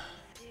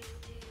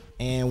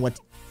 And what?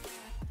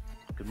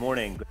 Good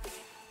morning.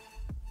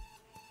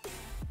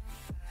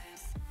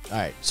 All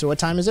right, so what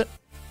time is it?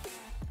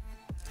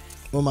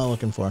 What am I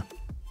looking for?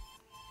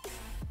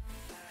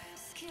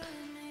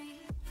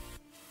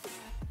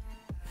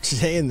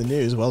 Today in the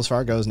news, Wells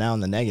Fargo is now in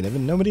the negative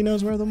and nobody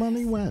knows where the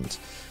money went.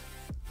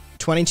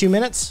 22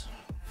 minutes?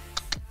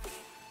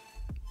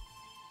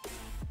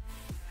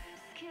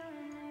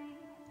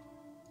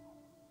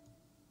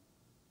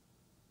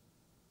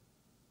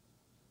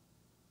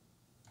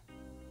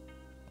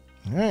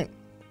 All right.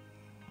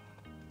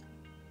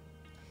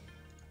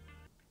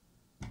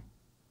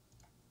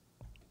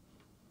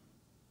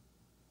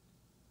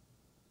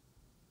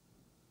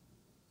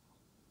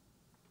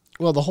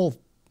 Well, the whole...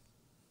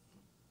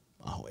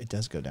 Oh, it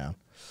does go down.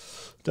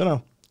 Don't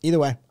know. Either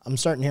way, I'm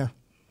starting here.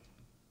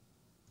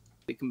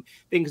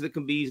 Things that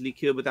can be easily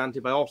cured with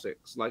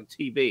antibiotics, like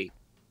TB.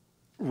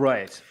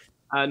 Right.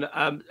 And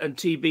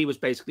TB was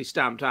basically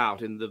stamped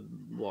out in the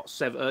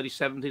early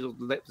 70s or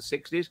late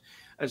 60s,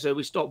 and so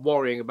we stopped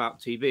worrying about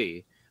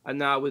TB. And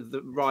now with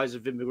the rise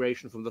of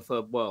immigration from the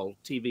third world,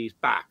 TB is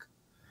back.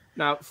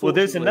 Now, well,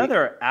 there's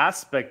another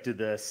aspect to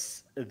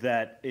this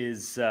that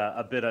is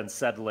a bit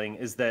unsettling,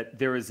 is that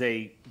there is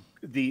the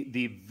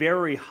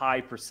very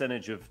high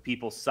percentage of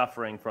people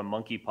suffering from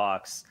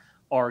monkeypox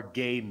are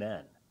gay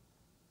men.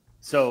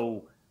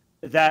 So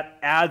that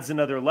adds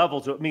another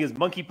level to it, because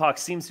monkeypox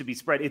seems to be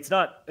spread. It's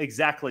not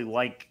exactly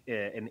like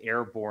an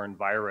airborne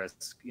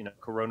virus,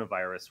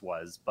 coronavirus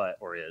was, but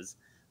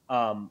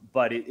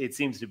it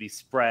seems to be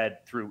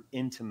spread through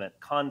intimate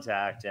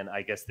contact. And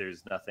I guess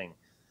there's nothing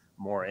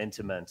more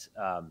intimate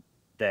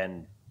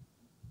than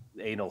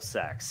anal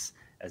sex,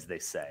 as they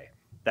say.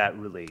 That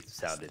really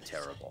sounded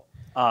terrible.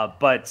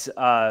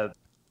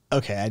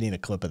 Okay, I need a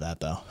clip of that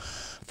though,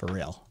 for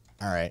real.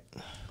 All right.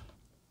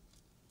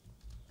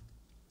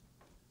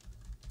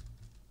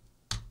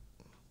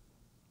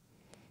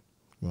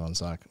 One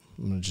sec.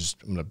 I'm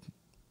gonna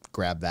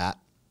grab that.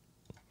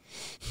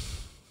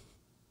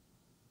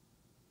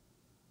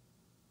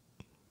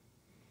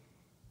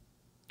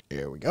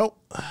 Here we go.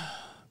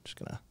 Just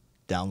gonna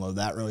download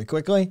that really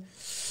quickly.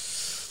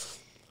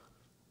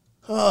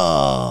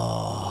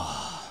 Oh.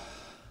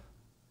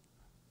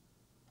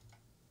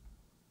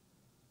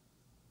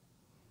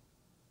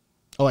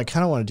 Oh, I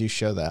kind of want to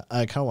show that.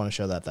 I kind of want to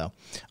show that though.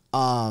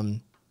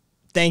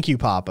 Thank you,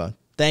 Papa.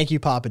 Thank you,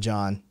 Papa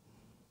John.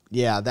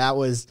 Yeah, that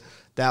was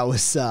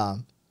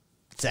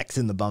sex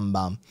in the bum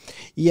bum.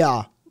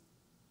 Yeah.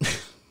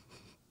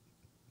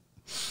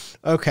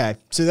 Okay,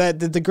 so that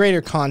the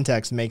greater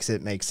context makes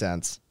it make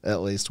sense,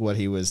 at least what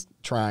he was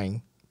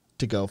trying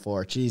to go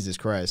for. Jesus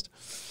Christ.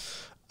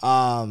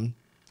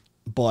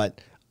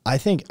 But I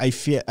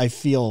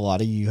feel a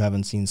lot of you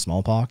haven't seen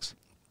smallpox.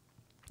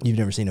 You've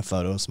never seen a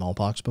photo of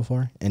smallpox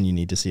before, and you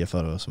need to see a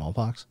photo of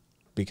smallpox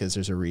because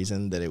there's a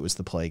reason that it was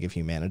the plague of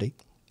humanity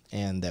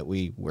and that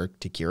we work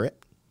to cure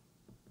it.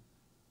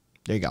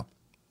 There you go.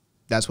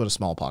 That's what a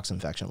smallpox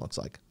infection looks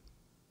like.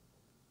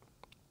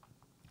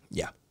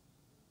 Yeah.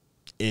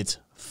 It's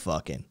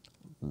fucking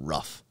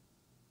rough.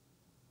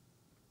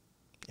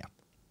 Yeah.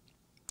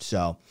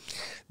 So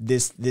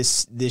this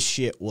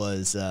shit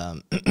was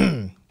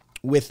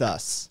with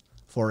us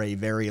for a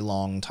very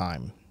long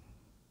time.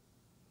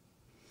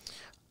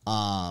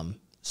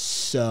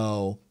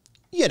 So,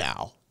 you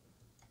know.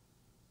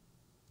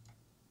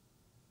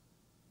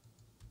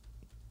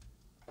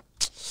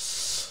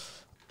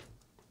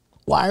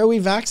 Why are we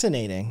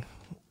vaccinating?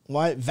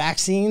 Why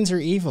vaccines are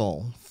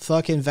evil?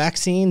 Fucking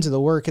vaccines are the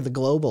work of the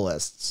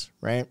globalists,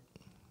 right?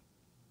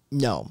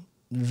 No.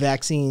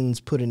 Vaccines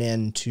put an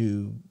end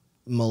to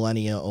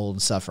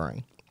millennia-old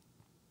suffering.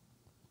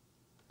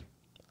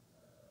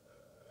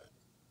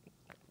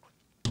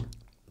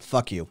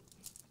 Fuck you.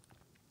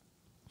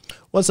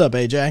 What's up,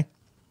 AJ?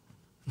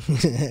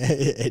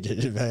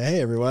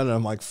 Hey, everyone. And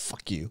I'm like,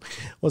 fuck you.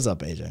 What's up,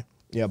 AJ?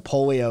 Yeah,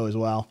 polio as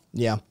well.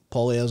 Yeah,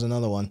 polio's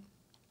another one.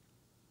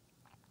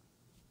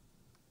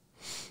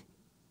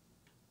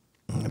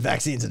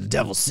 Vaccines are the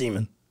devil's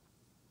semen.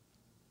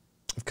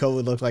 If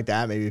COVID looked like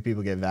that, maybe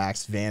people get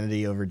vaxxed.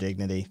 Vanity over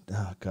dignity.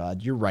 Oh,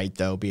 God. You're right,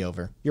 though. Be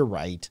over. You're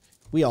right.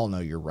 We all know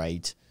you're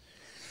right.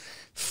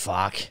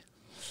 Fuck.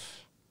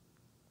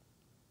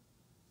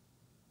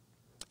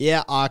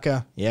 Yeah,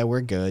 Aka. Yeah,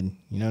 we're good.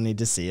 You don't need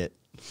to see it.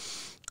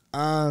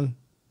 No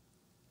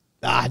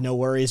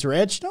worries,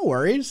 Rich. No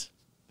worries.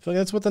 I feel like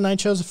that's what the night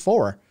shows are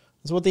for.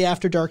 That's what the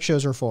after dark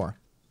shows are for.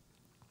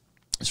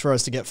 It's for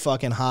us to get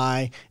fucking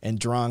high and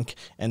drunk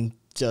and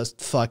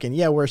just fucking,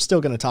 yeah, we're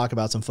still going to talk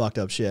about some fucked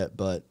up shit,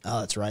 but,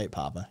 oh, that's right,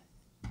 Papa.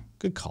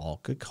 Good call.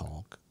 Good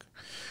call.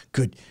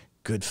 Good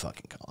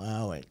fucking call.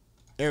 Oh, wait.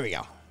 There we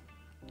go.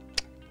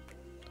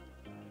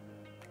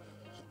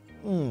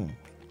 All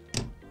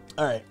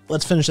right,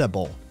 let's finish that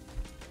bowl.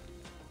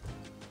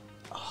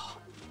 Oh,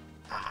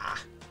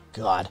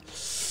 God.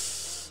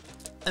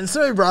 And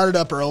so I brought it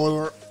up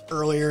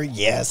earlier.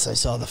 Yes, I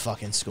saw the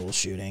fucking school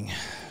shooting.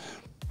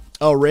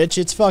 Oh, Rich,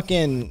 it's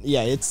fucking,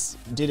 yeah, it's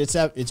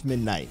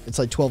midnight. It's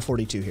like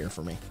 12:42 here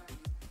for me.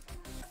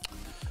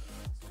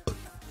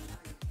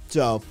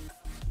 So,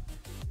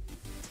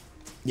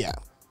 yeah,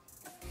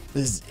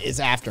 this is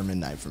after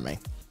midnight for me.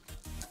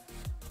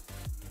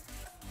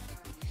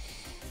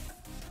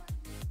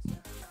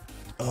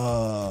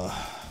 Out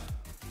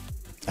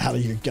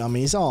of your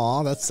gummies.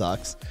 Aw, that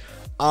sucks.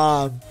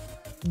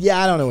 Yeah,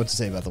 I don't know what to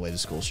say about the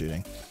latest school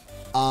shooting.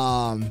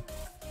 I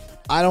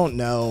don't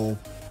know.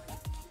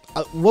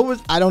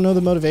 I don't know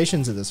the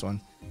motivations of this one.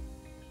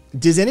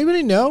 Does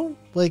anybody know?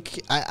 Like,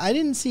 I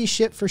didn't see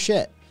shit for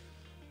shit.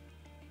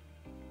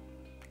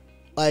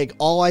 Like,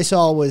 all I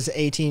saw was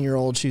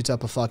 18-year-old shoots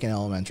up a fucking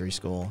elementary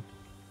school.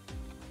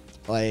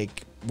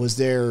 Like, was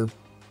there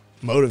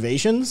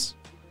motivations?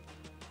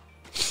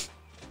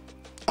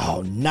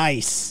 Oh,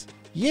 nice.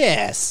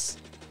 Yes.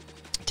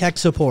 Tech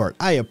support.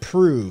 I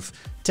approve.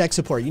 Tech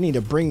support. You need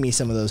to bring me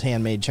some of those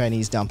handmade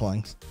Chinese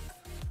dumplings.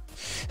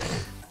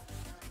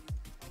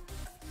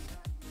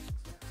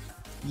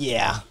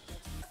 Yeah.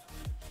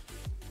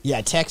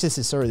 Yeah, Texas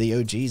is sort of the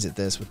OGs at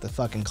this with the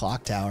fucking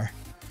clock tower.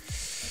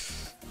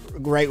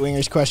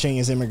 Right-wingers questioning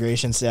his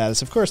immigration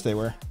status. Of course they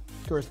were.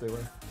 Of course they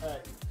were. All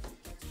right.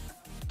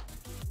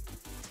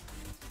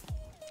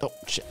 Oh,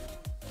 shit.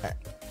 All right.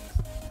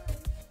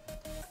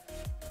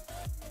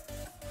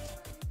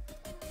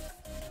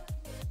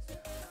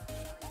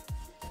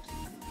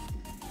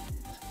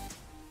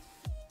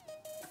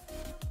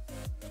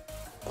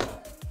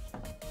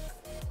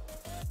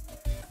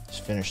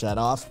 Finish that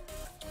off.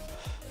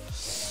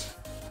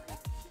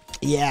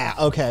 Yeah,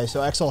 okay, so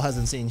Exel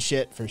hasn't seen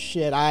shit for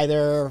shit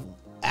either.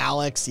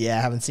 Alex,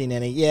 yeah, haven't seen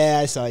any. Yeah,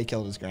 I saw he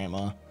killed his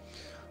grandma.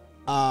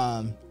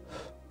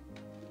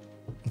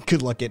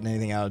 Good luck getting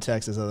anything out of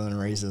Texas other than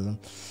racism.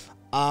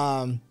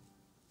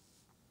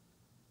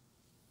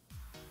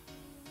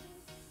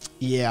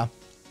 Yeah.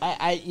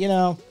 I you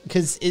know,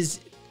 because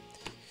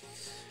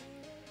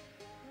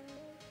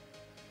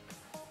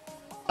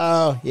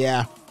oh,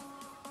 yeah.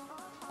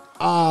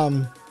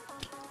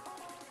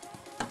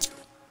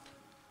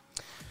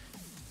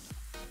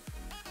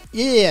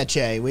 Yeah,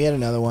 Che, we had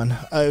another one.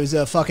 It was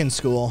a fucking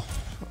school.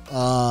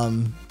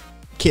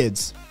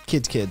 Kids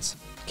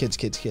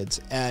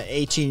Kids.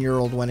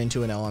 18-year-old went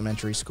into an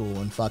elementary school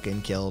and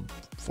fucking killed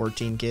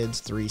 14 kids,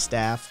 3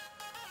 staff,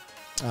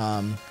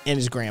 and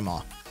his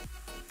grandma.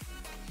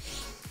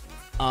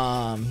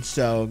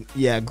 So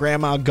yeah,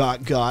 grandma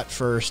got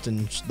first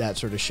and that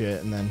sort of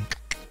shit, and then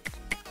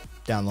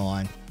down the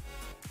line.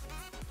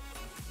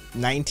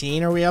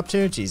 19 are we up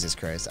to? Jesus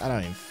Christ, I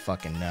don't even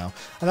fucking know.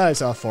 I thought I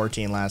saw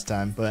 14 last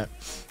time, but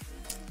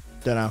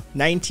don't know.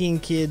 19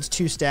 kids,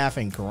 2 staff,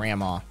 and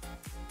grandma.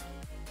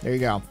 There you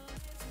go.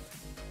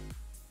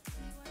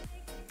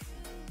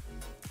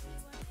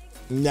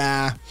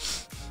 Nah,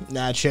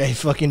 Che.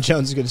 Fucking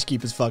Jones is gonna just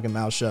keep his fucking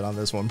mouth shut on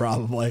this one,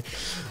 probably.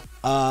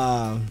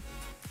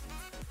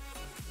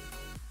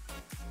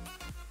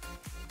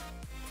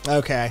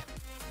 Okay.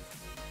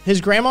 His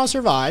grandma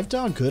survived.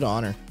 Oh, good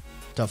on her.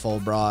 Tough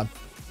old broad.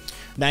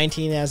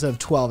 19 as of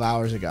 12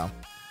 hours ago.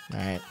 All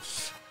right.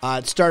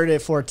 It started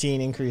at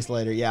 14, increased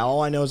later. Yeah,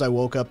 all I know is I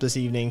woke up this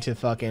evening to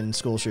fucking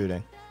school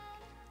shooting.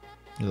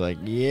 Like,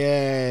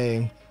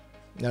 yay.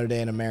 Another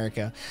day in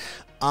America.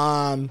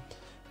 Problem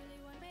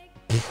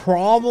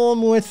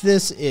with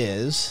this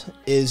is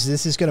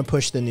this is going to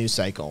push the news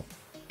cycle.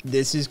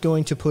 This is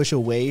going to push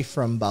away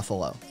from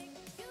Buffalo.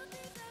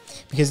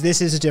 Because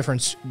this is a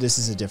different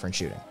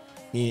shooting.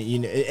 You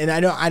know, and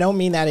I don't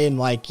mean that in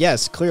like,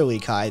 yes, clearly,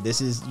 Kai, this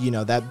is, you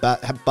know, that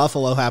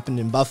Buffalo happened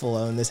in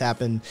Buffalo and this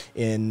happened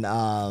in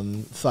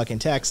fucking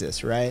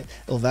Texas, right?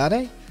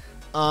 Ilvade?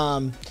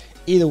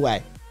 Either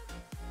way,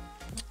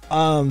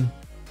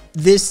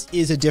 this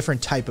is a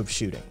different type of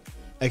shooting.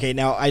 Okay,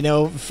 now I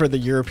know for the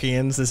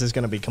Europeans this is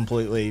going to be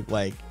completely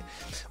like,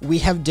 we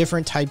have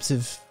different types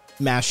of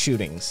mass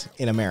shootings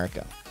in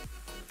America.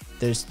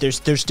 There's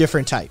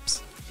different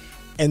types.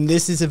 And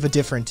this is of a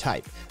different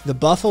type. The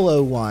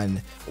Buffalo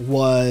one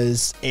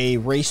was a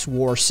race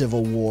war,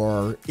 civil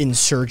war,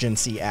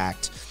 insurgency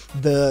act.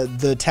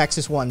 The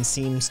Texas one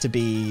seems to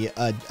be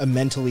a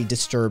mentally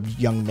disturbed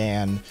young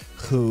man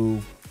who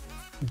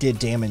did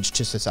damage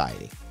to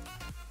society.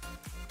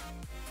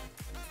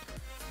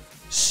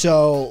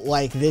 So,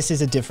 like, this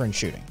is a different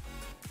shooting.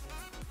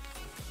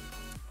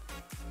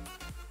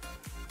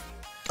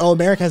 Oh,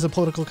 America has a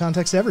political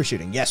context to every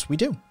shooting. Yes, we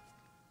do.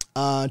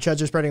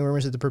 Chuds are spreading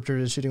rumors that the perpetrator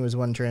of the shooting was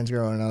one trans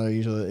girl and another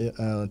usually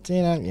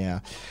Latina.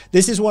 Yeah.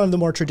 This is one of the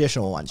more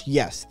traditional ones.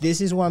 Yes,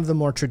 this is one of the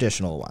more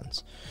traditional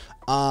ones.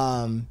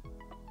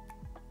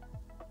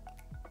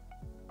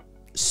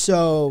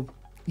 So,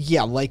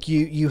 yeah, like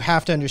you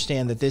have to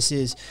understand that this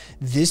is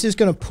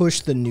going to push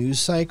the news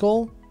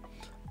cycle.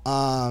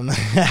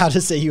 How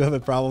to say you have a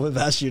problem with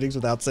mass shootings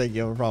without saying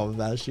you have a problem with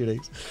mass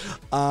shootings.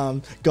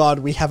 God,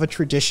 we have a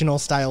traditional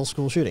style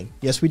school shooting.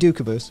 Yes, we do,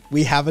 Caboose.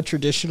 We have a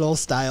traditional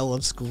style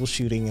of school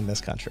shooting in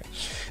this country.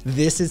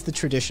 This is the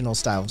traditional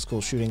style of school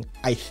shooting,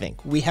 I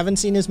think. We haven't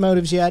seen his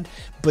motives yet,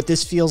 but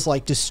this feels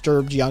like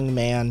disturbed young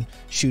man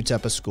shoots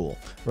up a school,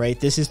 right?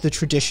 This is the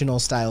traditional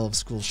style of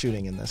school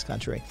shooting in this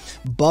country.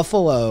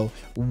 Buffalo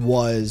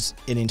was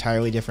an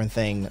entirely different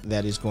thing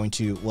that is going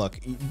to, look,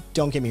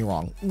 don't get me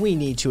wrong, we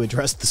need to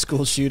address the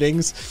school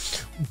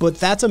shootings, but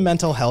that's a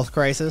mental health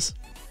crisis,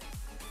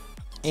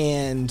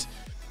 and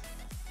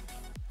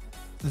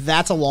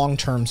that's a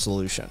long-term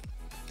solution.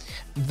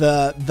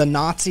 The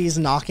Nazis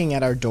knocking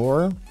at our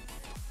door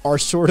are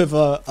sort of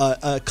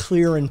a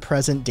clear and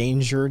present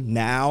danger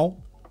now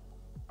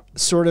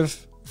sort of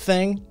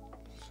thing,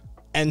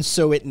 and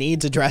so it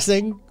needs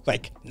addressing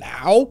like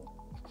now.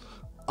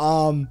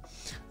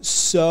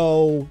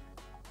 So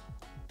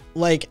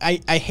like,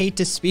 I hate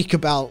to speak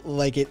about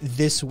like it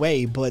this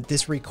way, but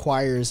this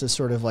requires a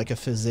sort of like a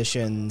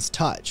physician's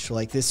touch.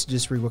 Like, this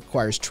just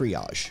requires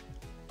triage,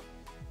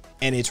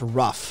 and it's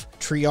rough.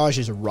 Triage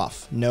is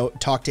rough. No,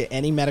 talk to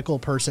any medical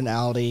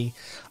personality.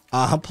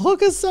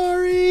 Polka,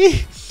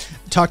 sorry.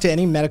 Talk to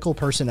any medical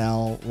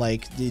personnel.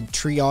 Like, the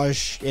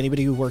triage,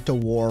 anybody who worked a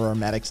war or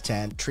medic's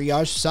tent.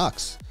 Triage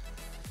sucks.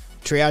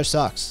 Triage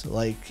sucks.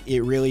 Like,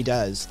 it really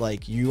does.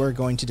 Like, you are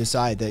going to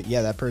decide that,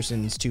 yeah, that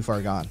person's too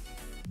far gone.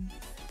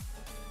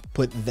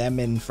 Put them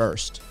in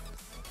first.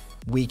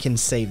 We can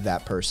save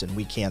that person.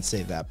 We can't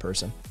save that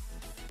person.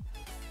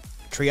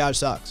 Triage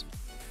sucks.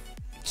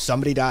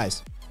 Somebody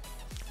dies.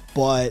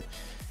 But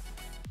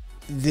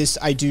this,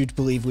 I do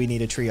believe we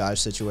need a triage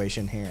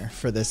situation here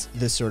for this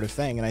sort of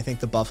thing. And I think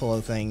the Buffalo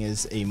thing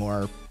is a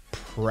more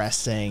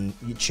pressing,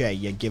 Che,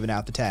 you're giving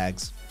out the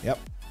tags. Yep.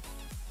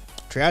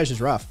 Triage is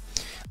rough.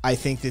 I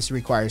think this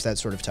requires that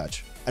sort of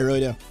touch. I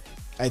really do.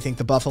 I think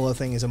the Buffalo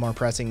thing is a more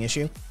pressing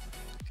issue.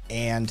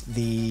 And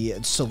the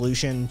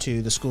solution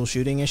to the school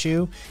shooting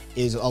issue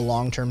is a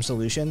long-term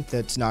solution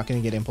that's not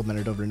going to get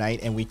implemented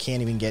overnight, and we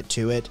can't even get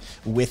to it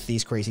with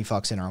these crazy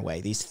fucks in our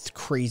way. These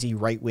crazy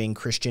right-wing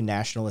Christian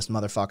nationalist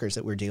motherfuckers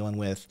that we're dealing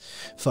with,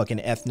 fucking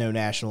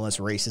ethno-nationalist,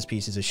 racist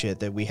pieces of shit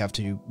that we have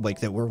to,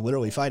 like, that we're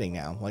literally fighting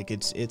now. Like,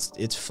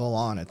 it's full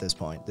on at this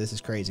point. This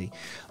is crazy.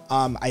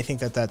 I think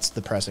that's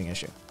the pressing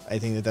issue. I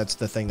think that's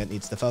the thing that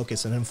needs the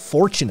focus, and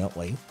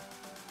unfortunately,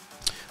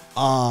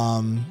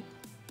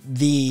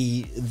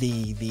 the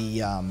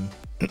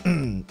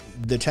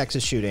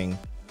Texas shooting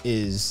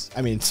is,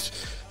 I mean, it's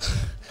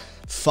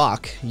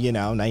fuck, you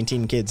know,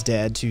 19 kids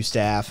dead, 2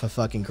 staff, a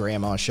fucking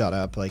grandma shut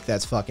up. Like,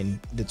 that's fucking,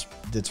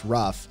 that's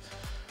rough.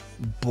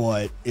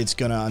 But it's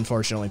going to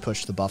unfortunately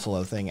push the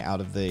Buffalo thing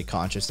out of the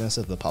consciousness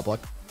of the public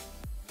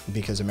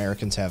because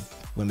Americans have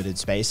limited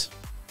space,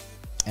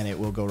 and it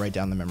will go right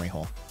down the memory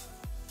hole.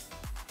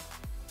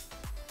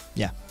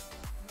 Yeah.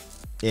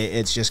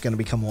 It's just going to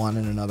become one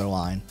in another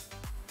line.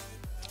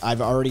 I've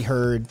already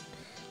heard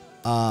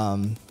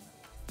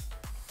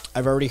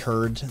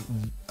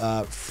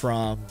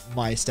from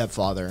my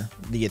stepfather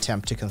the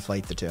attempt to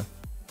conflate the two.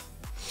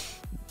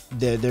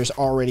 There's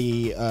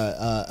already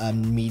a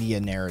media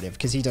narrative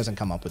because he doesn't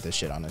come up with this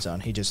shit on his own.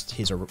 He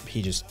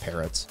just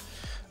parrots.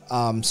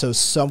 So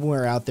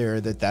somewhere out there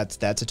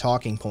that's a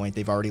talking point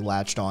they've already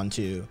latched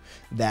onto,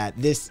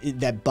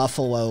 that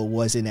Buffalo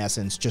was in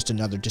essence just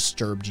another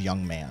disturbed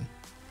young man.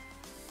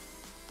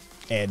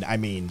 And I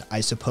mean, I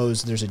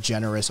suppose there's a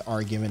generous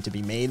argument to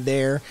be made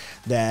there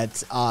that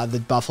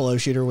the Buffalo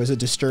shooter was a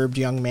disturbed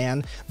young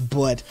man,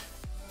 but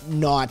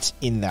not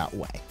in that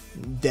way.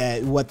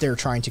 That what they're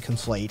trying to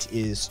conflate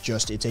is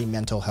just it's a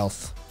mental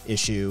health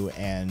issue,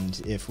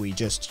 and if we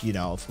just, you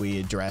know, if we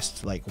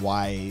addressed like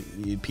why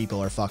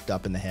people are fucked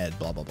up in the head,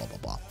 blah blah blah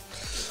blah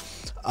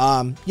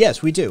blah.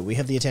 Yes, we do. We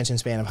have the attention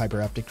span of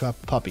hyperactive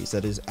puppies.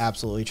 That is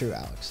absolutely true,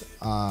 Alex.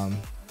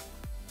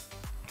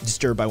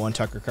 Disturbed by one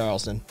Tucker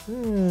Carlson,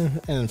 and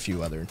a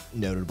few other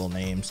notable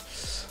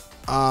names.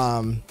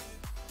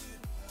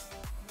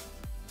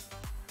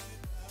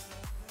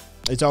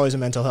 It's always a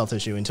mental health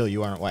issue until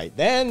you aren't white.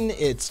 Then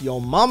it's your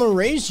mama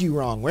raised you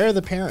wrong. Where are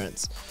the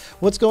parents?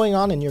 What's going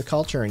on in your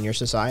culture and your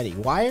society?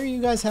 Why are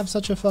you guys have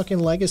such a fucking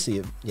legacy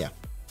of, yeah.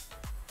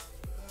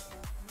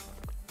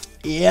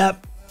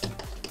 Yep.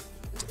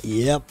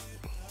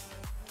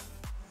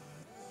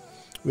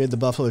 We had the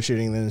Buffalo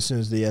shooting, then as soon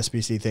as the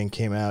SBC thing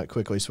came out, it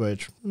quickly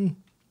switched. It's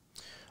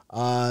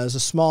a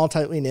small,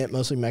 tightly knit,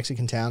 mostly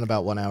Mexican town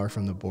about 1 hour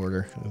from the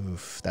border.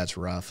 Oof, that's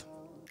rough.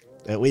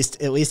 At least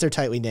they're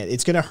tightly knit.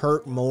 It's going to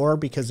hurt more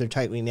because they're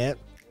tightly knit,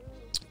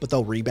 but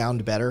they'll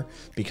rebound better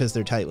because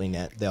they're tightly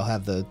knit. They'll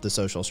have the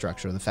social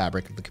structure, the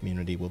fabric of the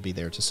community will be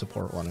there to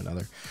support one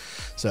another.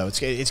 So it's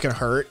going to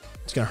hurt.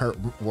 It's going to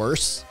hurt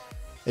worse.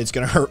 It's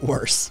going to hurt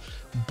worse,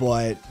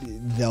 but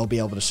they'll be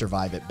able to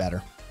survive it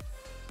better.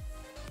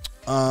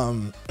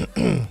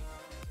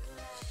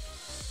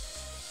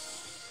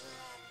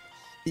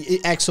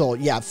 Excel,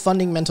 yeah,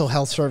 funding mental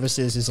health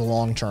services is a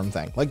long-term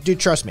thing. Like, dude,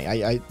 trust me,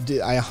 I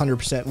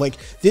 100%, like,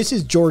 this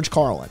is George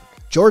Carlin.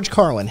 George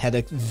Carlin had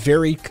a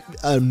very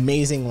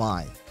amazing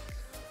line,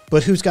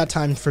 but who's got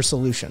time for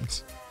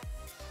solutions,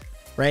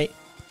 right?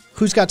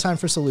 Who's got time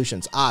for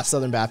solutions?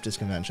 Southern Baptist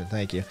Convention,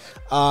 thank you.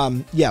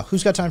 Yeah,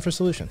 who's got time for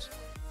solutions?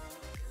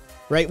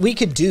 Right, we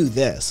could do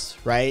this,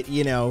 right?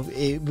 You know,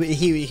 he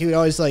would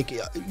always like,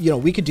 you know,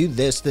 we could do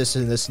this, this,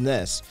 and this, and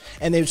this,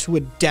 and this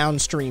would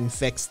downstream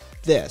fix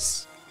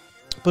this.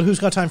 But who's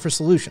got time for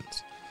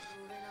solutions,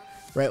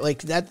 right?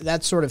 Like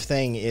that sort of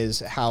thing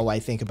is how I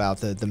think about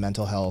the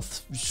mental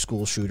health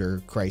school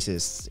shooter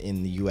crisis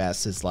in the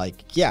U.S. Is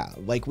like, yeah,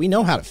 like we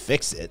know how to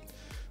fix it.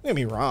 Don't get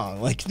me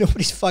wrong, like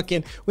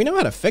we know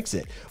how to fix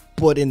it.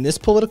 But in this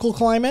political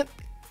climate,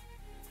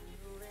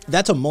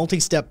 that's a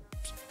multi-step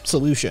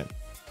solution.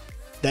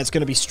 That's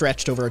going to be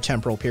stretched over a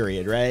temporal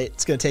period, right?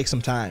 It's going to take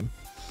some time.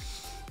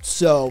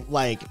 So,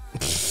 like,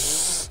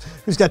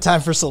 who's got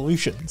time for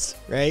solutions,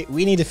 right?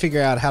 We need to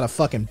figure out how to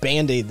fucking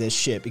band-aid this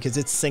shit because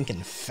it's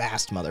sinking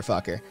fast,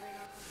 motherfucker,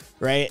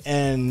 right?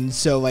 And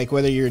so, like,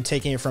 whether you're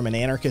taking it from an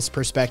anarchist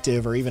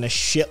perspective or even a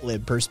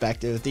shitlib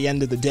perspective, at the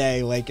end of the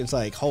day, like, it's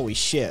like, holy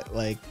shit,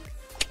 like,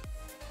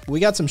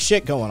 we got some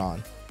shit going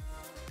on.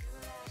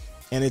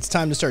 And it's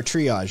time to start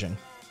triaging.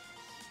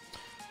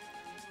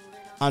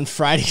 On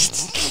Friday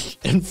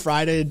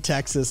in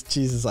Texas,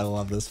 Jesus, I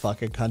love this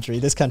fucking country.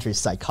 This country's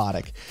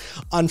psychotic.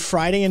 On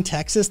Friday in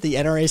Texas, the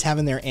NRA is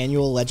having their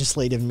annual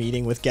legislative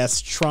meeting with guests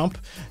Trump,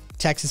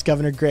 Texas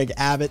Governor Greg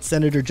Abbott,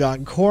 Senator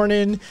John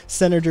Cornyn,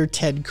 Senator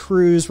Ted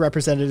Cruz,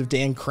 Representative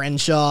Dan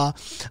Crenshaw,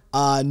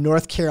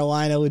 North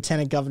Carolina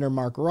Lieutenant Governor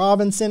Mark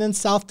Robinson, and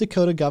South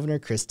Dakota Governor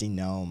Kristi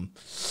Noem.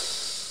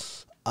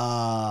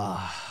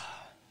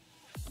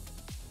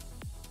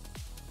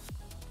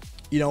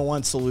 You don't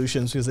want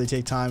solutions because they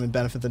take time and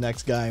benefit the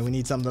next guy. We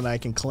need something I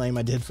can claim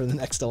I did for the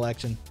next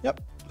election.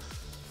 Yep.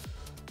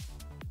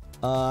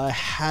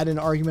 Had an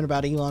argument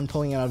about Elon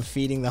pulling out of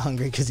feeding the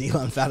hungry because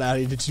Elon found out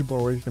he did too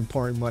more work and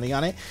pouring money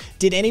on it.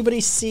 Did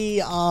anybody see,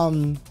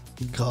 especially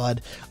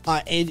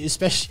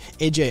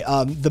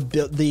AJ,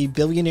 the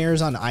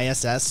billionaires on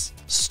ISS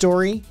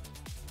story?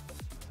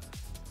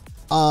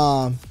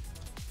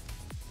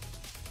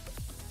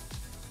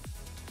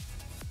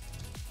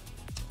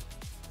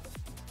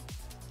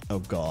 Oh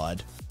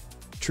God,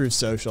 Truth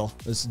Social.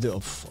 This is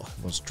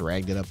almost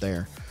dragged it up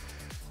there.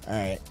 All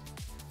right,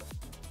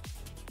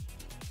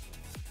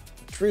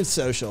 Truth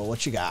Social.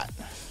 What you got?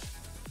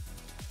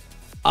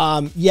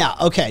 Yeah.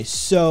 Okay.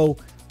 So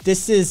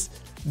this is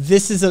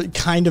a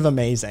kind of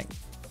amazing,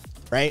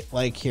 right?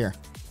 Like here.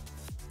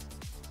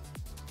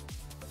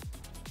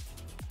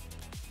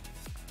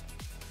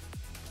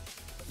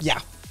 Yeah.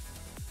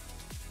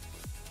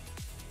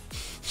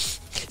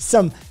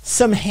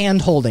 Some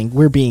hand holding.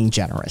 We're being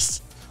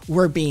generous.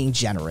 We're being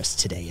generous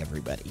today,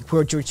 everybody.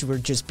 We're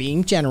just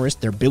being generous.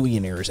 They're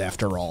billionaires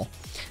after all.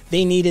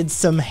 They needed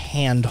some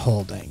hand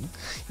holding.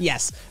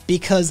 Yes,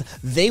 because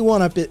they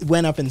went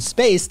up in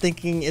space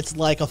thinking it's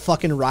like a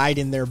fucking ride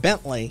in their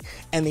Bentley,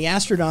 and the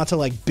astronauts are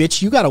like,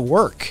 "Bitch, you gotta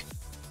work."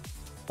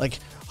 Like,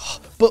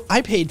 but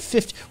we paid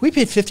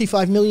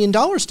 $55 million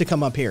to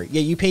come up here.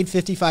 Yeah, you paid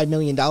 $55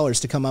 million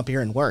to come up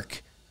here and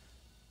work.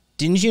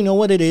 Didn't you know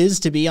what it is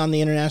to be on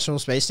the International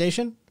Space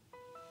Station?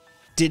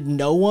 Did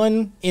no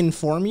one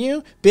inform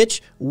you?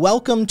 Bitch,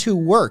 welcome to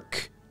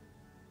work.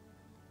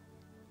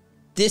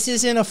 This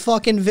isn't a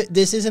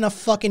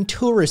fucking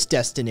tourist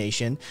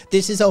destination.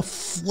 This is a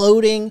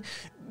floating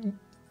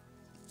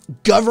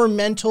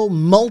governmental,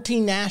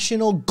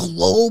 multinational,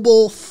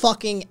 global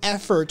fucking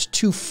effort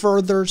to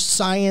further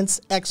science,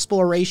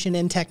 exploration,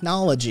 and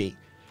technology.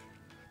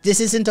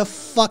 This isn't a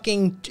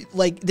fucking,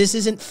 like, this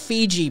isn't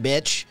Fiji,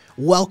 bitch.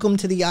 Welcome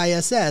to the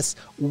ISS.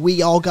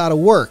 We all gotta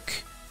work.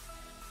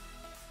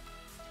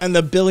 And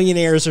the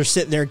billionaires are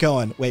sitting there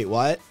going, wait,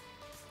 what?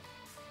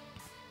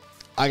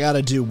 I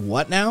gotta do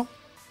what now?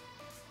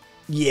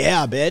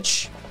 Yeah,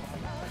 bitch.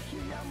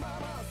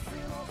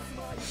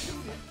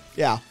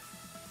 Yeah.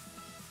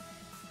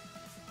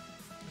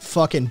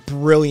 Fucking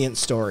brilliant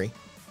story.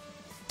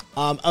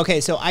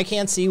 Okay, so I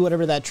can't see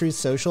whatever that Truth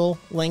Social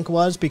link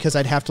was because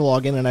I'd have to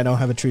log in and I don't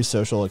have a Truth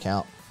Social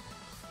account.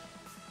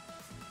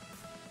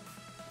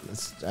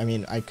 I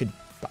mean, I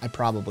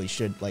probably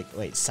should, like,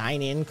 wait,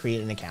 sign in,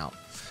 create an account.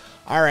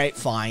 All right,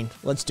 fine.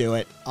 Let's do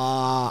it.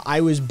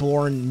 I was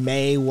born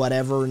May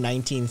whatever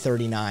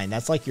 1939.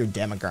 That's like your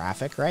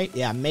demographic, right?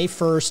 Yeah, May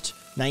 1st,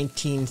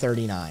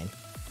 1939.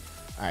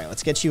 All right,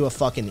 let's get you a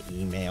fucking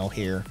email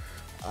here.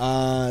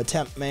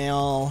 Temp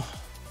mail.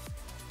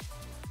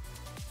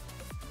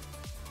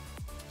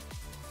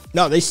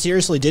 No, they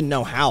seriously didn't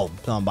know how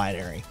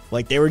non-binary.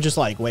 Like, they were just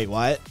like, wait,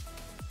 what?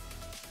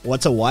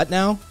 What's a what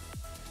now?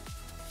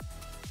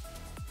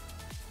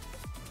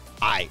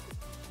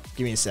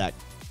 Give me a sec.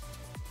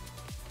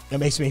 That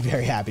makes me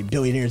very happy.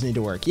 Billionaires need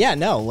to work. Yeah,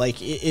 no, like,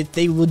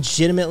 they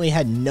legitimately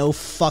had no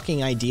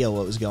fucking idea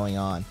what was going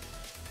on.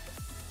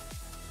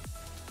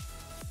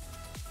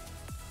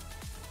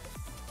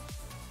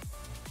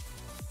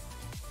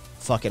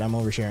 Fuck it, I'm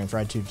oversharing.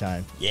 Fried tube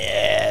time.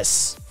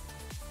 Yes!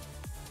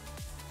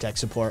 Tech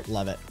support,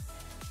 love it.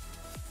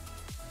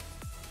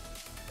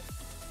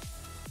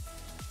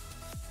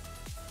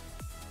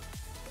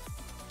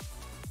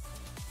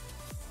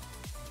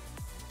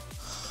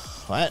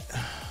 What?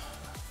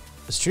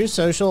 Is Truth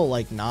Social,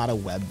 like, not a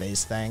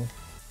web-based thing?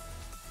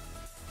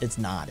 It's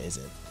not, is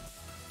it?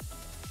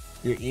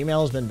 Your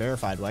email has been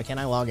verified. Why can't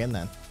I log in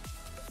then?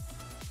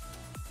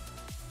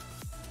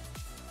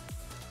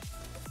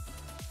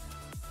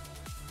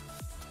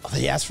 Oh,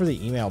 they asked for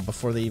the email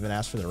before they even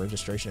asked for the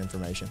registration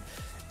information.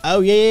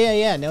 Oh,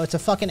 yeah. No, it's a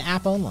fucking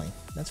app only.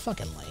 That's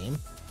fucking lame.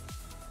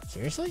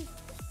 Seriously?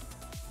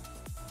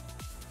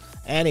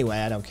 Anyway,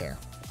 I don't care.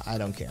 I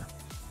don't care.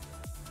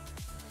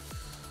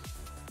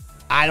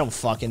 I don't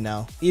fucking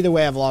know. Either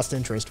way, I've lost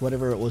interest,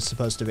 whatever it was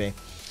supposed to be.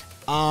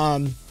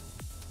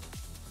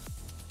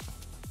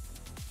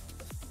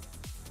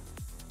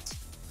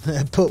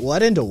 Put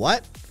what into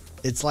what?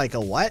 It's like a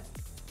what?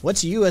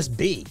 What's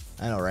USB?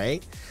 I know,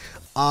 right?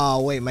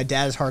 Wait, my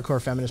dad is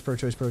hardcore feminist,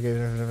 pro-choice, pro-gay,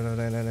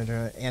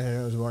 and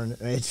I was born.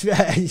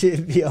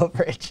 It'd be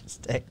over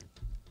interesting.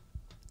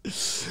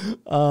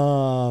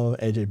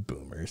 Edged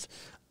boomers.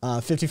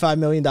 $55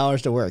 million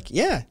to work.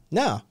 Yeah,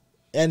 no.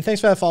 And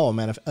thanks for that follow,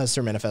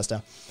 Sir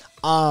Manifesto.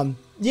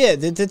 Yeah,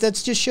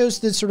 that just shows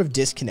the sort of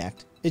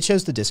disconnect. It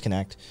shows the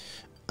disconnect.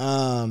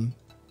 Oh,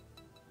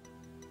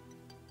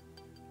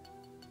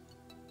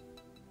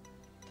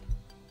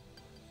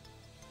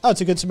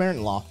 it's a Good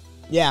Samaritan law.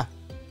 Yeah.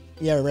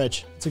 Yeah,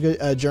 Rich. It's a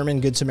good German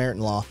Good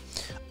Samaritan law.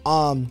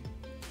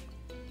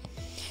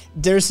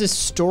 There's this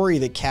story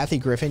that Kathy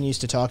Griffin used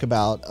to talk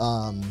about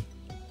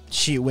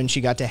when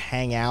she got to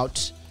hang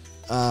out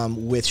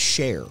with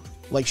Cher.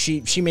 Like,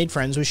 she made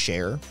friends with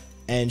Cher,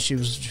 and she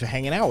was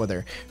hanging out with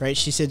her, right?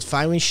 She said,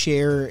 finally,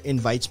 Cher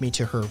invites me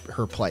to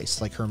her place,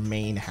 like her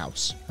main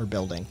house, her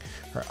building.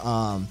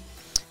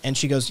 And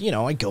she goes, you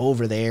know, I go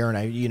over there,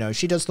 and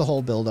she does the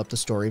whole build up the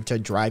story to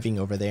driving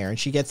over there, and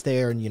she gets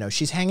there, and,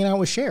 she's hanging out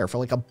with Cher for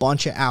like a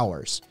bunch of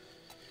hours.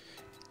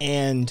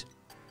 And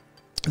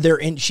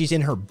she's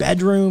in her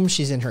bedroom,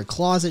 she's in her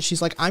closet,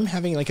 she's like, I'm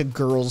having like a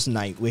girls'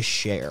 night with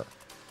Cher.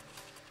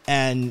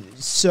 And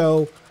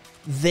so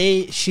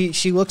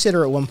she looks at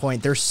her at one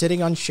point. They're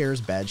sitting on Cher's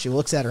bed. She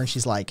looks at her and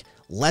she's like,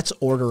 let's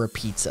order a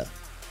pizza.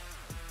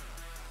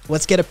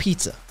 Let's get a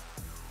pizza.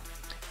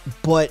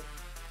 But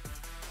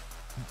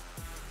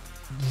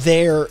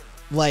their,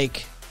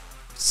 like,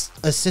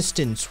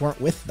 assistants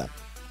weren't with them.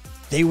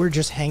 They were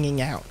just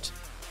hanging out.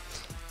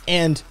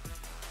 And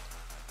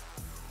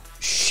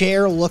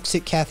Cher looks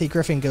at Kathy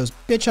Griffin and goes,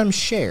 bitch, I'm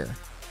Cher.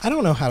 I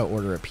don't know how to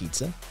order a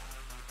pizza.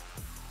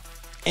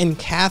 And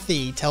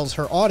Kathy tells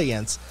her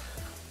audience,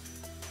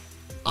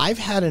 I've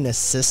had an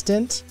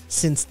assistant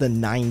since the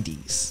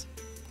 90s.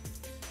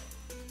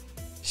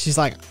 She's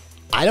like,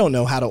 I don't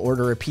know how to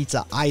order a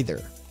pizza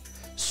either.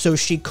 So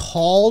she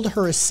called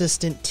her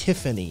assistant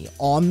Tiffany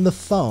on the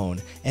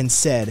phone and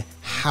said,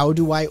 how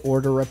do I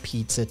order a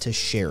pizza to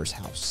Cher's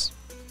house?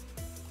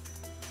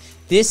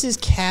 This is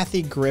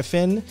Kathy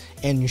Griffin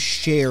and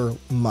Cher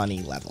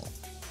money level.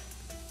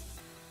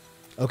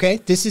 Okay?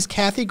 This is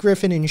Kathy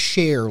Griffin and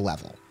Cher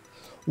level.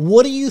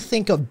 What do you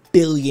think a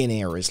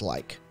billionaire is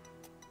like?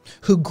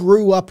 Who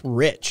grew up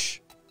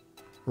rich,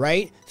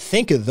 right?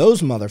 Think of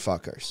those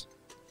motherfuckers.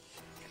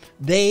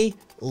 They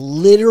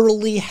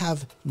literally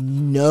have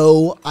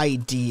no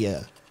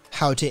idea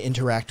how to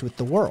interact with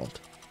the world.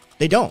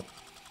 They don't.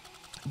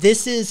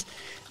 This is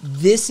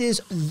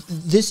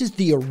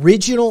the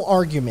original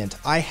argument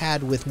I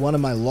had with one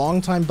of my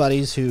longtime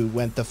buddies who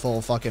went the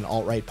full fucking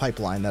alt-right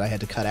pipeline that I had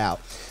to cut out.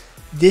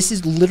 This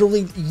is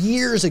literally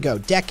years ago,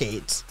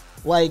 decades.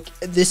 Like,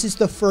 this is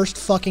the first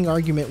fucking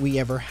argument we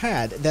ever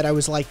had that I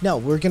was like, no,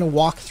 we're going to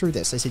walk through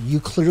this. I said, you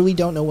clearly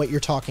don't know what you're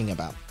talking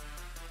about.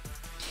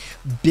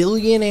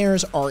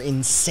 Billionaires are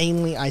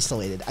insanely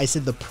isolated. I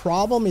said, the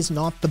problem is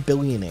not the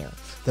billionaire.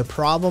 The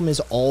problem is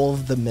all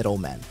of the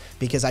middlemen.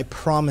 Because I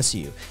promise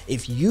you,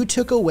 if you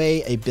took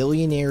away a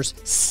billionaire's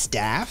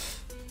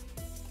staff,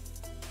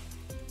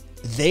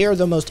 they are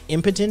the most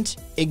impotent,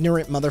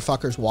 ignorant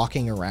motherfuckers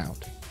walking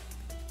around.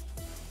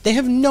 They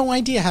have no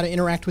idea how to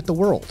interact with the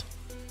world.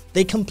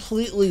 They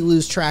completely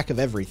lose track of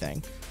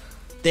everything.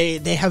 They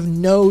have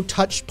no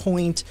touch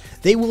point.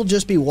 They will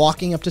just be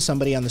walking up to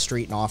somebody on the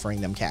street and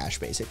offering them cash,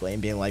 basically,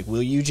 and being like,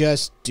 will you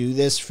just do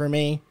this for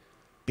me?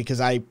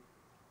 Because I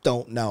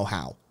don't know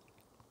how.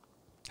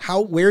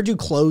 Where do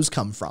clothes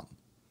come from?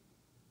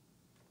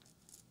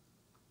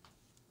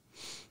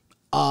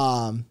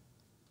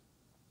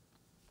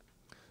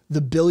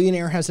 The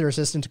billionaire has their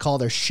assistant to call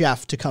their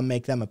chef to come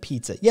make them a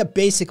pizza. Yeah,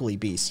 basically,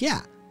 Beast.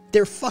 Yeah,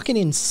 they're fucking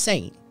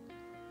insane.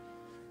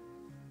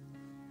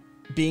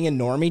 Being a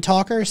normie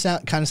talker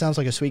kind of sounds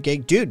like a sweet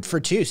gig. Dude, for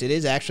Toos, it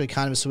is actually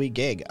kind of a sweet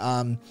gig.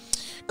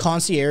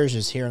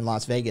 Concierges here in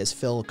Las Vegas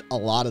fill a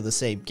lot of the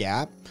same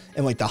gap.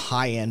 And like the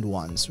high-end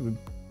ones.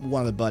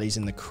 One of the buddies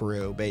in the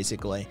crew,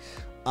 basically.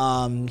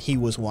 He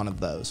was one of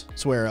those.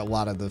 It's where a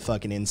lot of the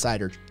fucking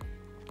insider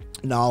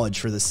knowledge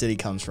for the city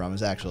comes from,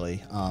 is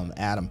actually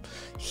Adam.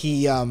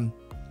 He,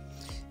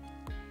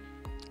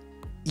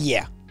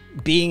 yeah.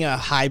 Being a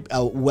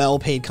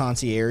well-paid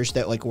concierge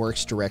that like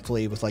works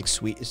directly with like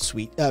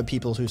suite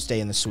people who stay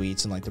in the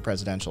suites and like the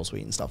presidential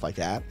suite and stuff like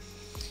that,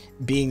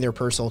 being their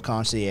personal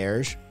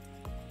concierge,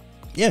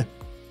 yeah,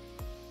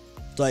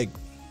 like,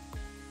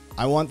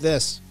 I want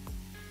this.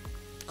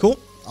 Cool,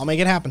 I'll make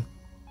it happen.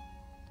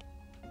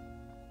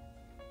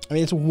 I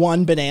mean, it's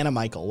one banana,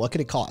 Michael. What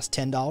could it cost?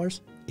 $10?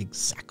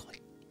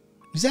 Exactly.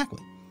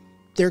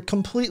 They're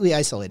completely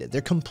isolated.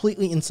 They're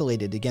completely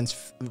insulated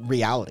against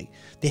reality.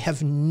 They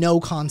have no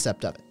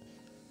concept of it.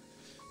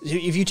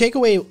 If you take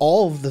away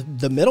all of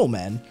the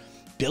middlemen,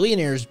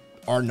 billionaires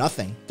are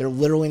nothing. They're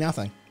literally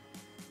nothing.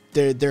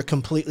 They're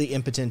completely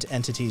impotent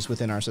entities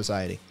within our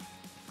society.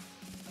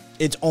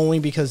 It's only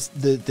because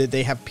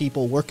they have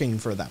people working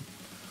for them.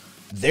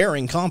 They're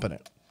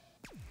incompetent.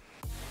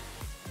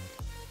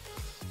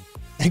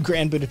 And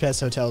Grand Budapest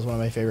Hotel is one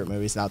of my favorite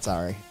movies. Not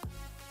sorry.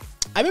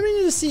 I've been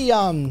meaning to see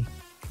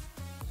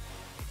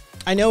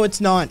I know it's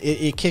not.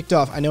 It kicked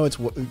off. I know it's,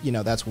 you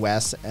know, that's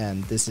Wes,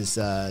 and this is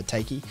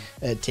Taiki.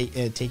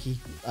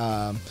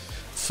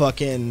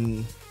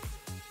 Fucking,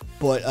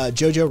 but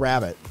Jojo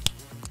Rabbit.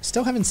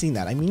 Still haven't seen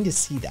that. I mean to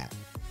see that.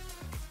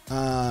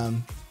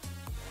 I'm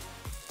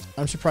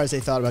surprised they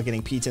thought about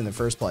getting pizza in the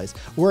first place.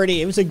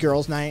 Wordy, it was a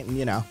girls' night, and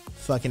you know,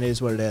 fucking it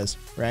is what it is,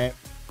 right?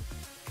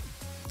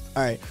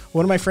 All right.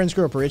 One of my friends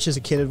grew up rich as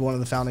a kid of one of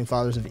the founding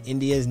fathers of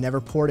India. Has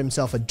never poured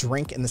himself a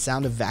drink, and the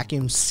sound of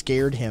vacuum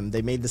scared him.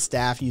 They made the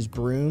staff use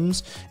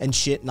brooms and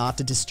shit not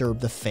to disturb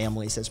the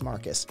family, says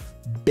Marcus.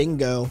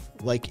 Bingo.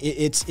 Like,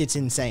 it's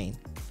insane.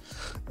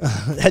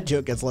 That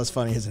joke gets less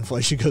funny as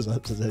inflation goes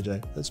up, says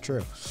AJ. That's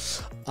true.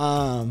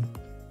 Let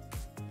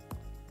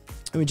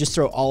me just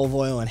throw olive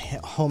oil and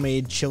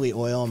homemade chili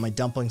oil on my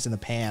dumplings in the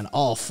pan.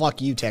 Oh,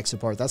 fuck you, tech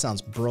support. That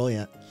sounds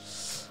brilliant.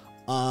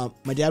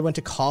 My dad went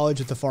to college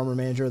with the former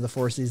manager of the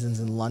Four Seasons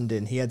in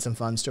London. He had some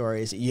fun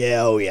stories.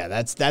 Yeah, oh yeah,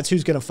 that's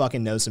who's gonna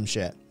fucking know some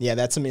shit. Yeah,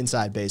 that's some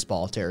inside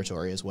baseball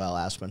territory as well,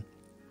 Aspen.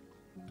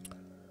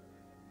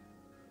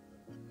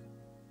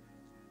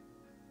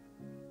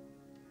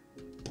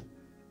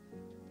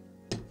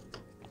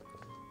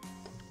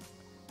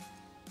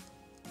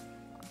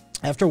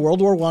 After World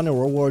War I and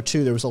World War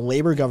II, there was a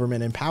labor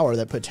government in power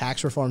that put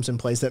tax reforms in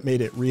place that made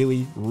it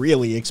really,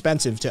 really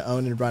expensive to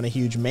own and run a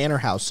huge manor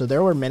house. So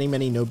there were many,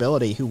 many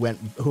nobility who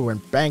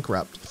went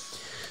bankrupt.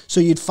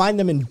 So you'd find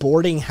them in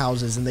boarding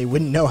houses and they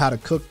wouldn't know how to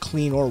cook,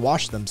 clean, or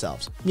wash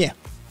themselves. Yeah.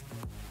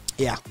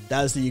 Yeah,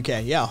 that was the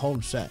UK. Yeah,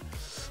 100%.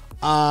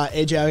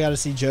 AJ, I gotta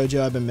see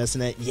JoJo. I've been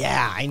missing it.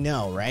 Yeah, I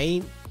know,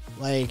 right?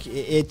 Like,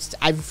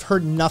 I've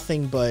heard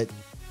nothing but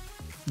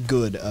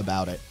good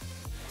about it.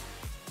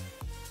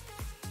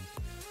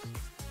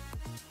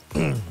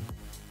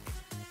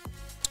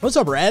 What's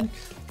up, Red?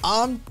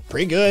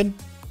 Pretty good.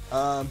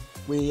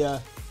 We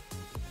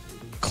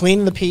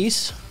cleaned the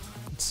piece.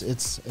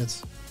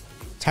 It's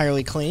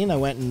entirely clean. I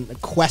went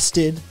and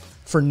quested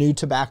for new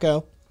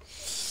tobacco.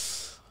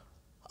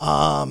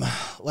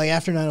 Like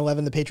after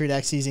 9/11, the Patriot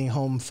Act seizing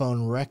home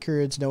phone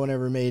records. No one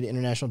ever made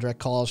international direct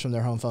calls from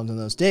their home phones in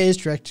those days.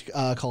 Direct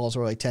calls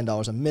were like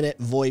 $10 a minute.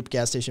 VoIP,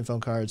 gas station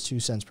phone cards, 2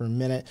 cents per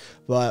minute.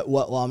 But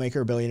what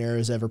lawmaker or billionaire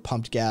has ever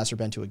pumped gas or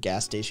been to a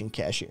gas station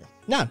cashier?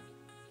 None.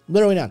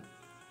 Literally none.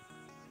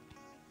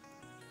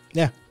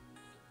 Yeah.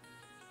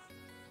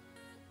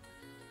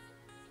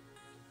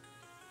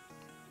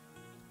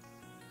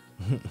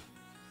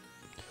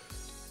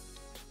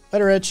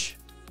 Later, Rich.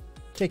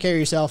 Take care of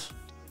yourself.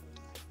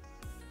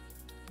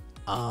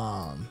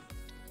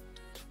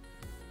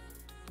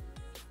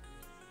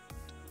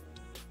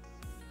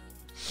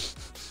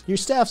 Your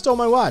staff stole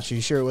my watch. Are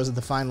you sure it wasn't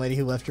the fine lady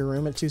who left your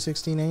room at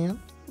 2:16 a.m.?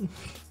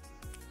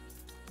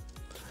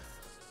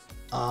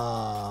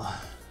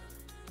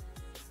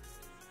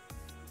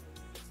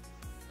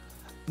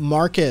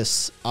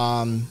 Marcus,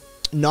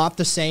 not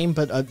the same,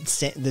 but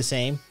the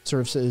same,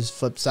 sort of his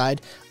flip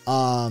side.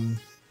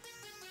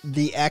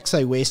 The ex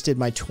I wasted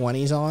my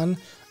 20s on,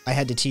 I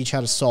had to teach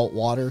how to salt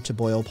water to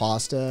boil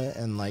pasta,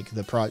 and like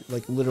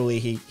literally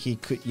he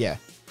could, yeah.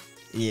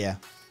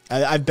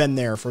 I've been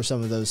there for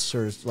some of those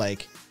sort of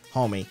like,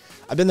 homie.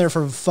 I've been there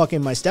for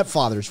fucking my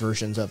stepfather's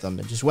versions of them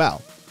as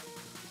well.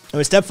 And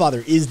my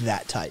stepfather is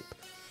that type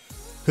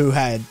who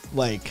had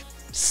like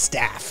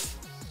staff,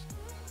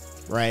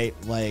 right?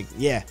 Like,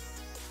 yeah.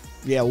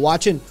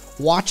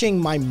 Watching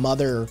my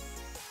mother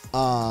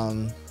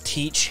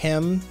teach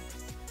him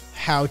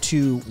how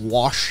to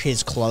wash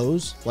his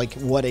clothes, like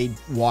what a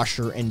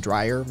washer and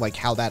dryer, like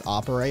how that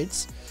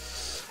operates.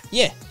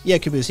 Yeah,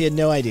 Caboose, he had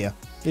no idea.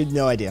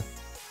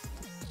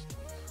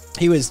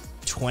 He was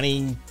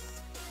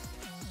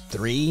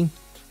 23,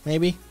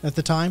 maybe, at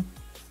the time.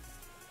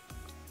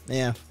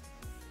 Yeah.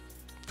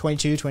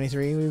 22,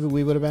 23,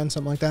 we would have been,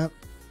 something like that.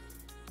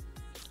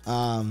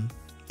 And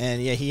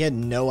yeah, he had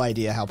no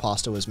idea how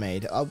pasta was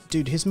made. Oh,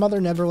 dude, his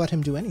mother never let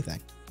him do anything.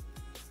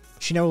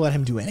 She never let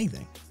him do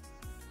anything.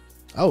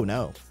 Oh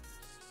no.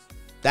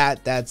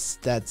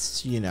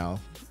 That's you know.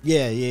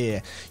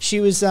 Yeah. She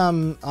was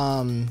an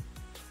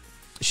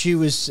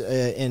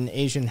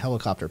Asian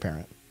helicopter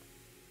parent.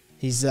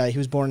 He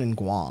was born in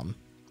Guam.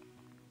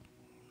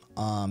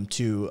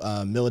 To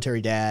a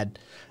military dad.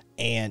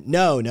 And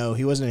no,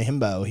 he wasn't a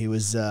himbo. He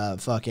was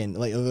fucking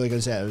like I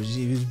said,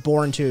 he was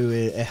born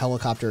to a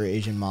helicopter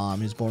Asian mom.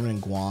 He was born in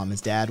Guam.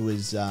 His dad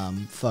was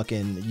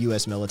fucking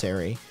U.S.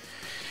 military,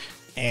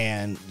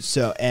 and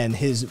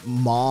his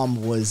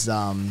mom was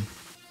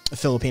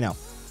Filipino,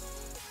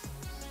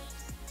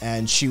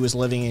 and she was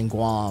living in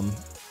Guam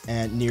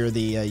and near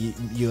the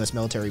U.S.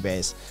 military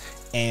base,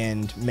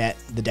 and met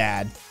the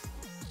dad.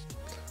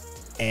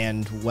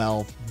 And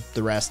well,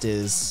 the rest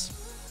is,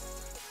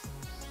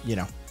 you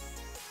know.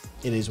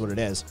 It is what it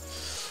is.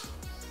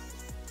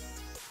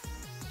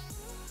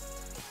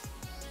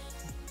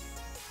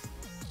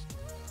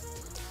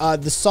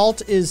 The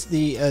salt is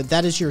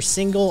that is your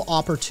single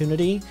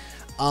opportunity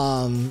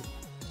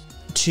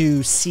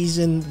to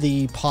season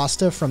the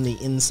pasta from the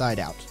inside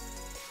out.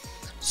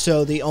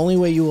 So the only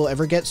way you will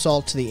ever get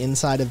salt to the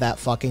inside of that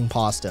fucking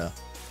pasta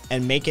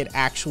and make it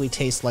actually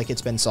taste like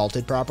it's been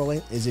salted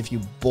properly is if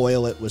you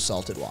boil it with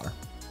salted water.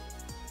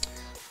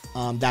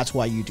 That's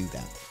why you do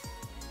that.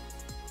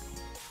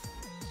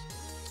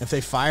 If they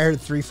fired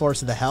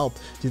 3/4 of the help,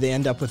 do they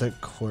end up with a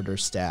quarter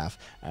staff?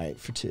 All right,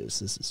 for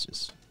twos, this is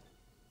just...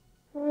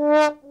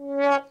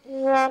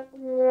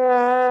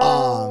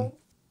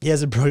 he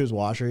hasn't brought his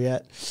washer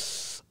yet.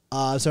 So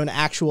an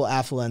actual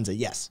affluenza,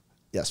 yes,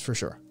 for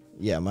sure.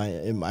 Yeah,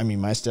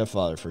 my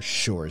stepfather for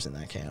sure is in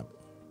that camp.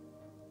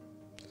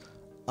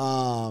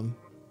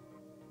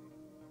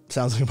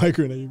 Sounds like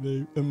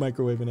a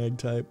microwave and egg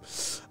type.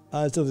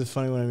 It's always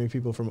funny when I meet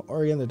people from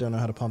Oregon that don't know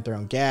how to pump their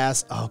own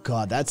gas. Oh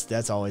god,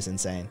 that's always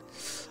insane.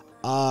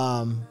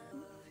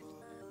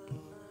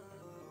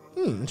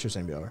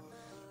 Interesting, be over.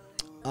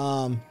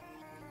 All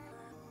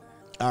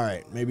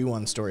right, maybe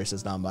one story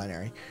says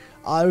non-binary.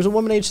 There was a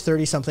woman aged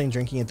 30-something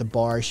drinking at the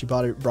bar. She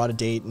brought a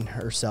date and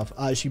herself.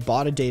 She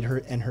bought a date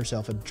and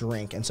herself a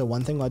drink, and so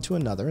one thing led to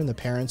another. And the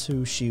parents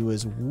who she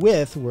was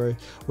with were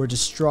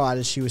distraught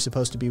as she was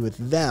supposed to be with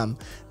them.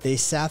 They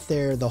sat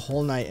there the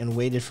whole night and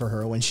waited for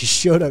her. When she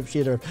showed up, she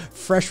had her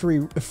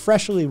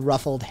freshly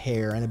ruffled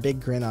hair and a big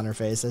grin on her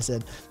face. I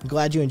said, "I'm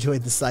glad you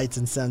enjoyed the sights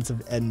and sounds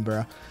of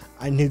Edinburgh."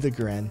 I knew the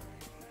grin.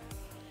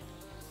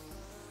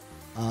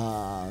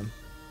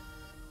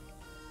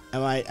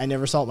 I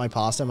never salt my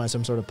pasta. Am I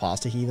some sort of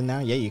pasta heathen now?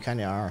 Yeah, you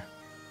kind of are.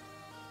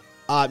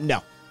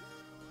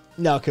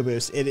 No,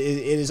 Caboose. It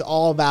is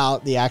all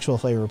about the actual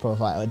flavor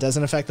profile. It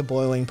doesn't affect the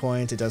boiling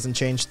point. It doesn't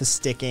change the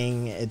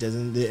sticking. It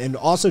doesn't. And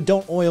also,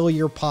 don't oil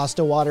your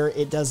pasta water.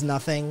 It does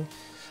nothing.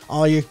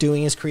 All you're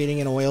doing is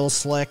creating an oil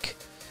slick.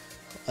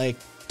 Like,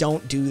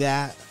 don't do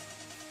that.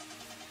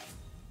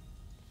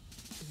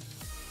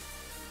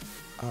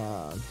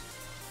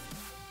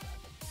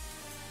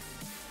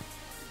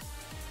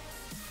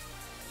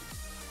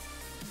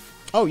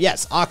 Oh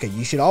yes, Aka,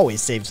 you should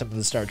always save some of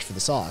the starch for the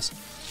sauce.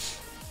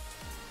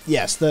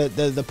 Yes,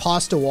 the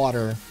pasta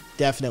water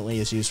definitely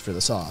is used for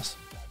the sauce.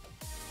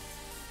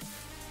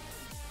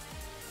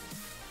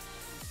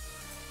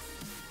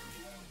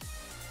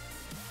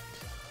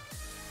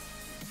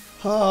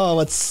 Oh,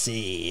 let's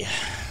see.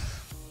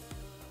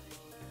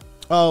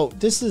 Oh,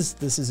 this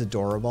is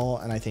adorable,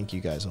 and I think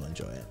you guys will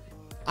enjoy it.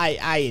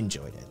 I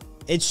enjoyed it.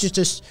 It's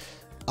just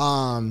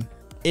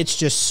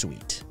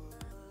sweet.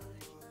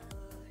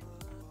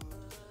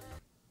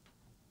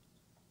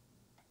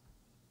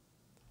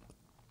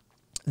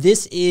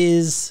 This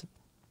is,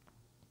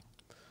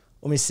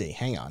 let me see,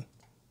 hang on.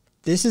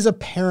 This is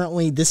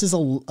apparently, this is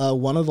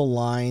one of the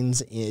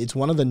lines, it's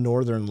one of the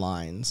northern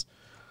lines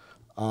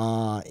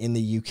in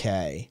the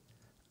UK.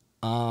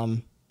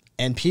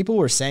 And people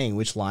were saying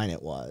which line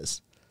it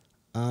was.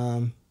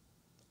 Oh,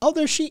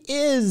 there she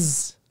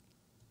is.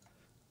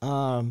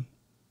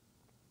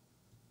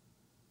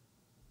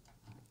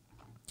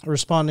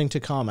 Responding to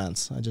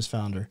comments. I just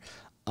found her.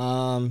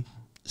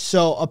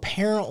 So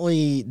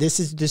apparently this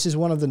is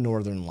one of the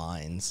northern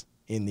lines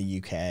in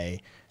the UK,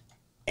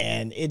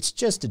 and it's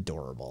just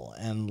adorable.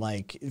 And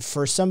like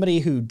for somebody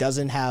who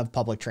doesn't have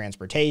public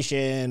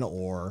transportation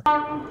or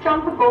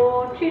jump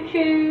aboard, choo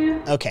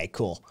choo. Okay,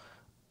 cool.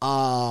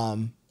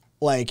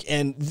 Like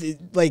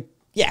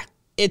yeah,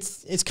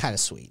 it's kind of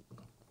sweet.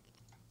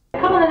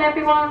 Come on then,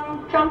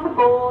 everyone, jump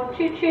aboard,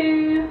 choo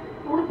choo,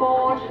 all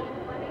aboard.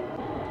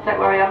 Don't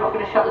worry, I'm not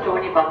going to shut the door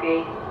on your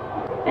buggy.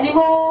 Any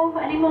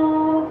more? Any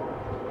more?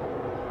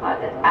 Right,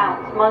 let's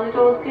bounce. Mind the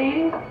doors,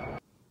 please.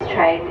 This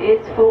train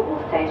is for all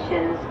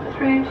stations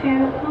through to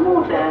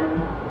Morden.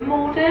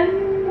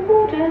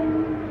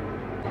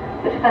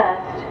 But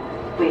first,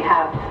 we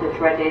have the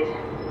dreaded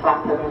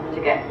Clapham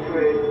to get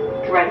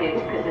through. Dreaded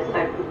because there's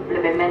so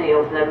blooming many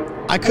of them.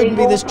 I couldn't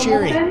be this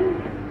cheery.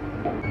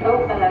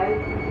 Oh, hello.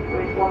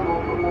 There is one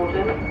more from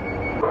Morden.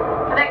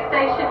 The next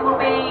station will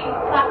be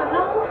Clapham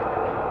North.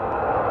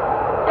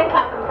 Then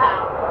Clapham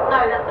South. No,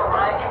 that's not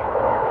right.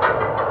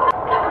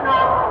 Clapham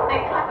North,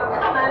 then Clapham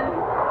Common,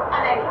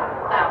 and then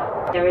Clapham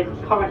South. There is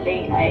currently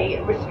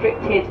a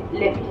restricted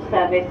lift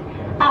service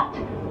at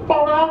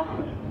Borough.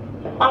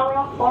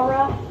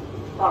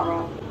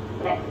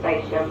 The next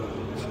station.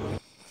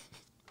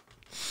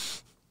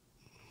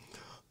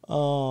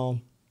 Oh,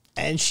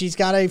 and she's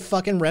got a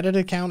fucking Reddit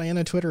account and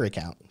a Twitter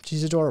account.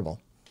 She's adorable.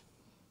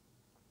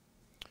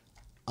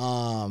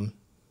 I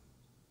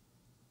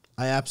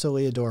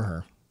absolutely adore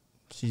her.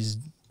 She's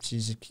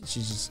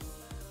just.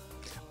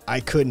 I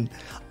couldn't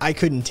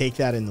take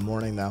that in the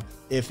morning though.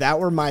 If that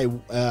were my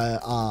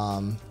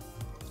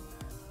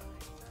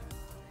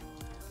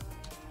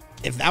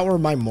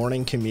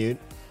morning commute.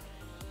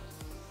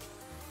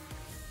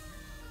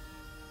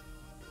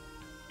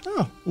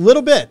 Oh, a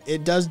little bit.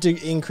 It does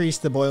increase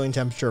the boiling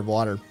temperature of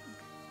water.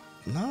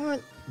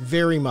 Not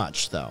very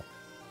much, though.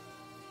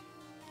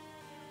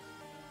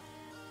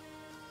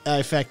 I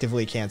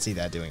effectively can't see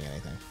that doing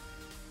anything.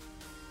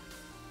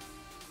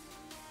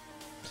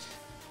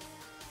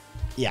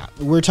 Yeah,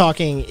 we're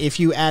talking if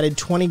you added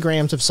 20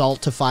 grams of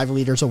salt to 5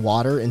 liters of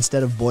water,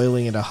 instead of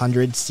boiling at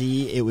 100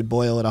 C, it would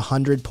boil at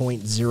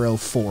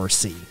 100.04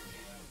 C.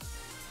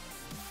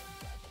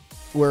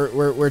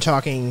 We're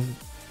talking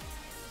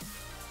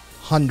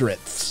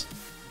hundredths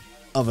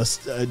of a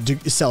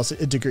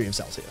degree of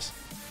Celsius.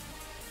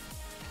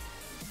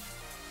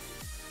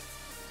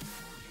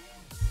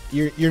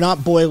 You're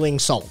not boiling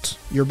salt.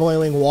 You're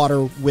boiling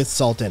water with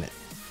salt in it.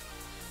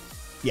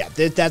 Yeah,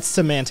 that's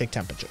semantic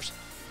temperatures.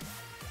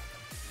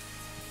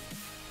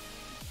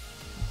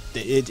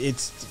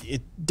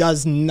 It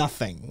does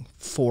nothing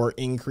for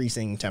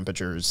increasing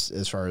temperatures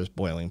as far as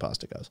boiling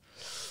pasta goes.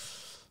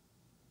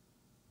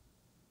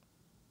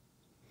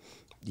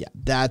 Yeah,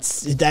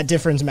 that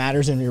difference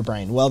matters in your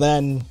brain. Well,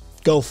 then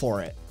go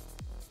for it.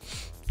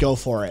 Go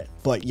for it.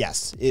 But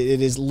yes,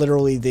 it is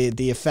literally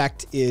the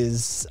effect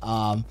is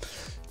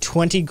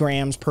 20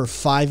 grams per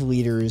 5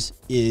 liters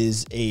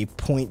is a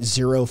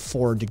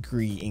 0.04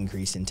 degree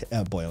increase in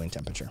boiling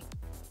temperature.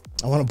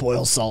 I want to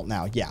boil salt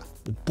now. Yeah,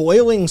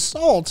 boiling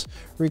salt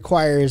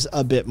requires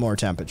a bit more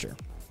temperature,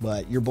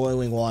 but you're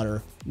boiling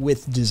water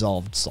with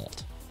dissolved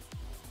salt.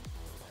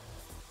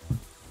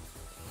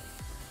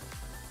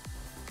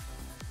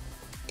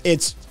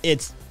 It's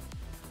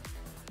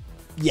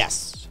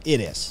yes, it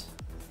is.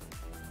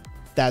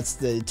 That's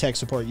the tech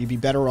support. You'd be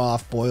better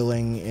off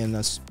boiling in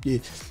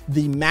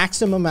the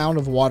maximum amount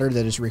of water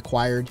that is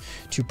required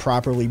to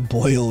properly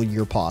boil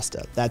your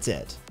pasta. That's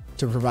it.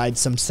 To provide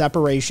some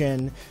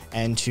separation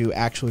and to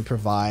actually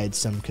provide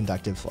some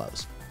conductive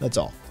flows. That's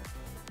all.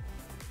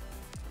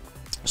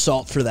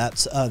 Salt for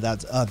that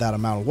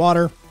amount of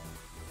water,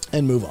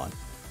 and move on.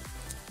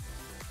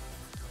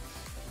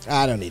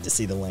 I don't need to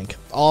see the link.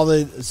 All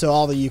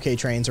the UK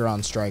trains are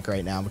on strike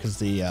right now because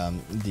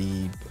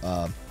the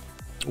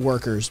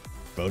workers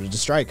voted to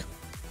strike.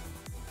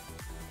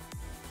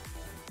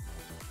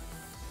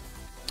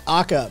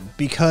 Aka,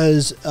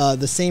 because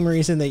the same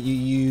reason that you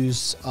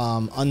use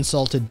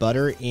unsalted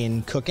butter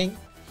in cooking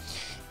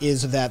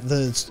is that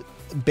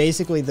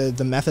basically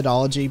the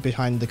methodology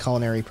behind the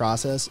culinary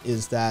process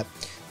is that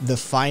the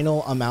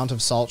final amount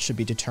of salt should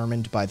be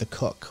determined by the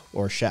cook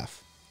or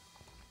chef.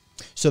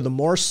 So the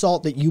more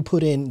salt that you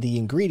put in the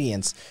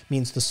ingredients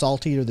means the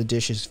saltier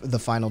the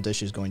final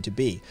dish is going to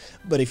be.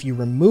 But if you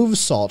remove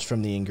salt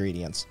from the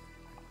ingredients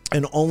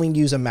and only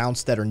use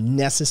amounts that are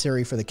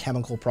necessary for the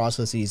chemical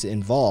processes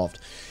involved,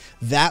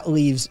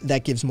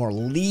 that gives more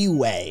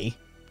leeway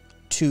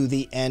to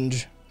the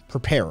end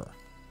preparer,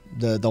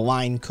 the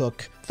line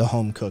cook, the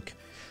home cook.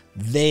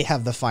 They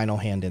have the final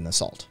hand in the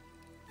salt.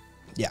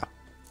 Yeah.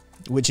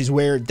 Which is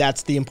where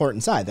that's the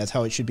important side. That's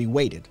how it should be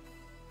weighted.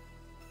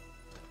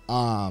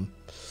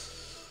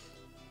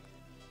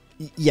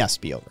 Yes,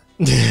 be over.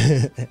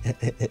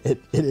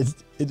 It's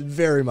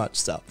very much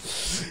so.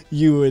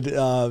 You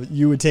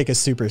would take a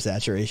super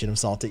saturation of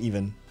salt to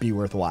even be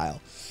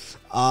worthwhile.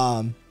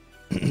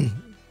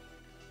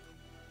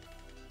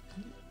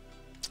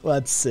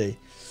 Let's see.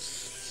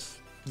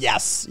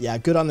 Yes, yeah,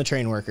 good on the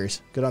train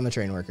workers. Good on the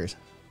train workers.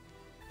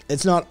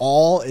 It's not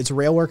all. It's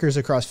rail workers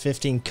across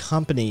 15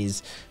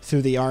 companies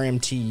through the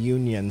RMT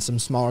union. Some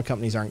smaller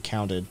companies aren't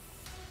counted.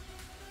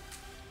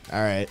 All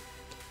right.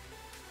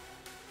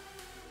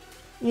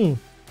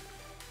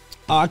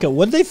 Aka,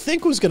 what did they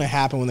think was going to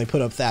happen when they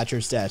put up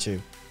Thatcher's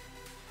statue?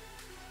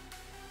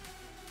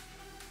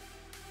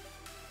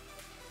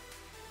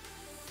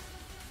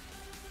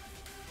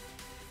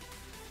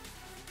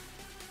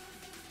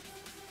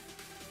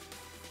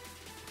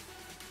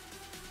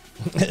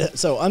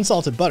 So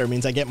unsalted butter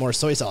means I get more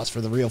soy sauce for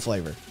the real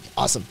flavor.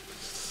 Awesome.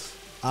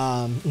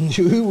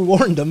 Who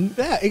warned them?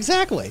 Yeah,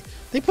 exactly.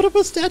 They put up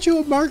a statue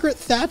of Margaret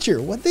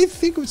Thatcher. What they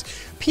think was...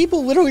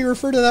 People literally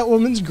refer to that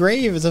woman's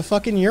grave as a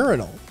fucking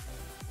urinal.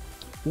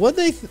 What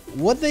they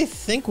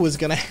think was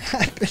going to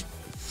happen.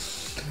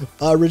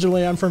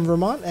 Originally, I'm from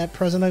Vermont. At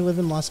present, I live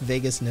in Las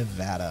Vegas,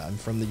 Nevada. I'm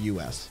from the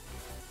U.S.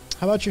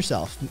 How about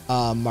yourself,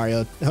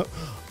 Mario?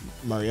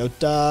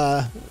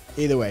 Mariota.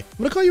 Either way. I'm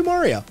going to call you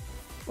Mario.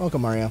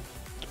 Welcome, Mario.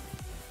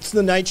 It's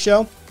the night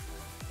show.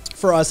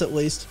 For us, at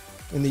least,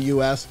 in the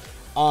U.S.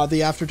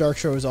 The After Dark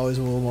show is always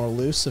a little more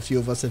loose. A few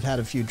of us have had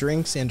a few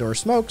drinks and or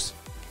smokes.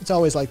 It's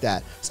always like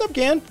that. What's up,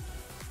 Gan?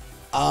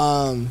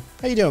 How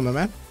you doing, my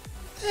man?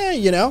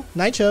 You know,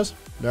 night shows.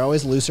 They're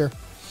always looser.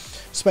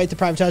 Despite the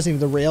privatizing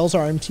of the rails,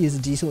 RMT is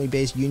a decently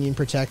based union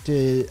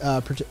protecting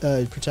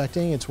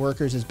its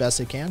workers as best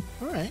it can.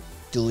 All right.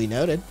 Duly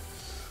noted.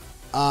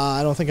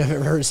 I don't think I've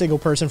ever heard a single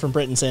person from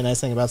Britain say a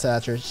nice thing about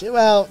Thatcher.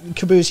 Well,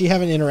 Caboose, you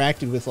haven't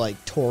interacted with,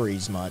 like,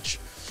 Tories much.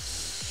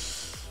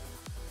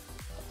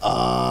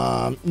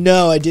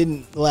 No, I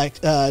didn't,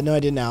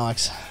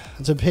 Alex.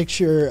 It's a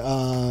picture,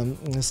 a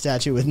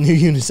statue with new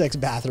unisex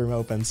bathroom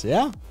opens.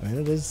 Yeah, I mean,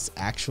 it is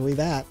actually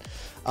that.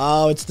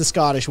 Oh, it's the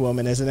Scottish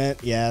woman, isn't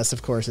it? Yes,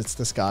 of course, it's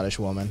the Scottish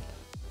woman.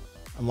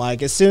 I'm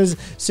like, as soon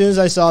as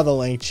I saw the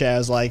link, chat, I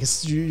was like,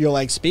 you're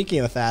like, speaking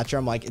of Thatcher,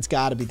 I'm like, it's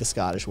got to be the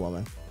Scottish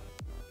woman.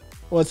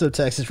 What's up,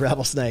 Texas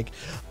Rattlesnake?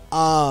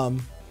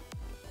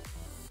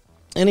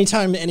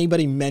 Anytime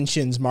anybody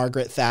mentions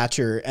Margaret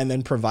Thatcher and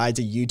then provides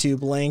a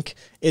YouTube link,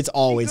 it's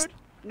always... Good.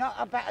 Not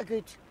a bit of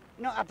good.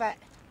 Not a bit.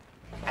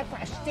 I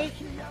put a stake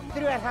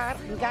through her heart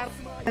and garlic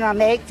in her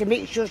neck to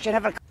make sure she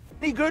never...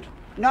 Any good?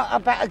 Not a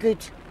bit of good.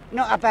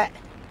 Not a bit.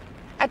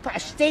 I put a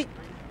stake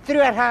through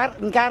her heart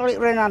and garlic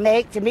around her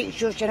neck to make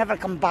sure she never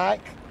come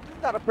back.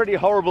 Isn't that a pretty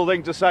horrible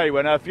thing to say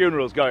when her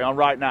funeral's going on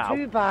right now?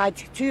 Too bad.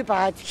 Too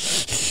bad.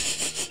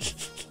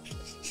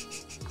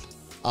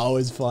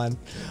 Always fun.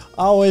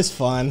 Always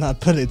fun. I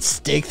put a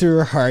stake through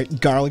her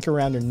heart, garlic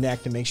around her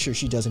neck to make sure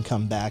she doesn't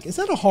come back. Is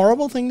that a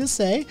horrible thing to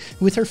say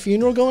with her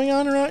funeral going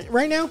on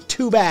right now?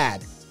 Too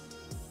bad.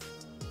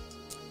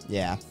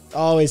 Yeah.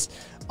 Always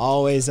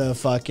a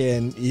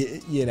fucking,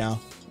 you know,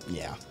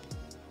 yeah.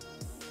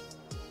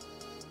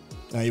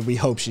 We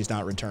hope she's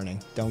not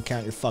returning. Don't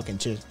count your fucking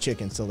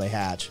chickens till they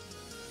hatch.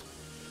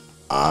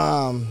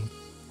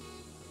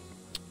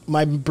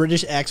 My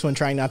British ex, when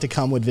trying not to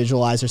come, would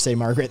visualize or say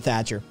Margaret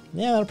Thatcher.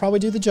 Yeah, that'll probably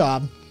do the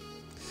job.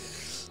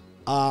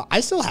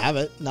 I still have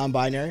it,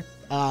 non-binary.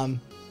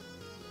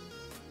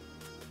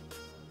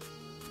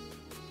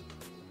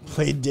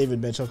 Played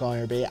David Mitchell calling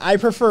her B. I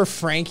prefer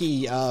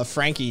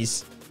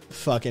Frankie's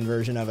fucking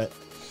version of it.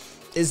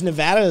 Is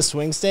Nevada a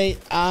swing state?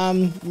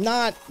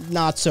 Not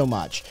so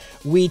much.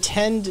 We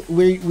tend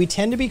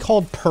to be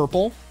called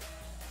purple.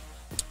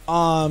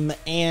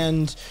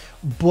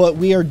 But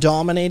we are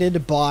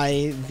dominated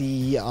by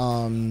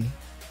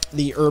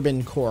the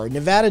urban core.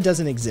 Nevada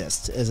doesn't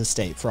exist as a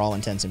state for all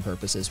intents and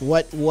purposes.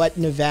 What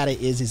Nevada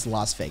is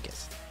Las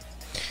Vegas.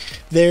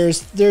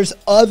 There's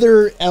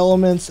other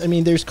elements. I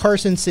mean, there's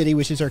Carson City,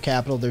 which is our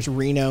capital. There's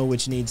Reno,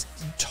 which needs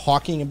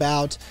talking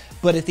about.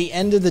 But at the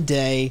end of the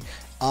day,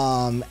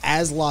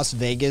 as Las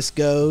Vegas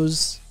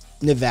goes,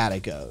 Nevada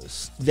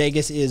goes.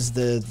 Vegas is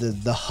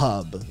the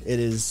hub. It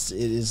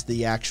is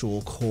the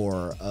actual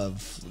core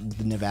of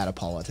the Nevada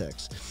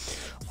politics.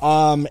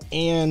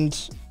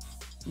 And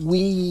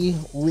we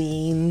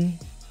lean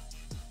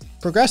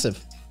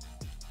progressive.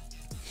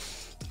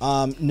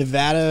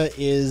 Nevada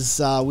is,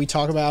 we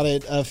talk about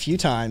it a few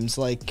times,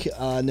 like,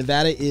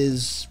 Nevada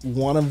is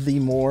one of the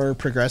more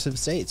progressive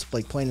states,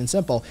 like, plain and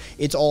simple.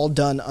 It's all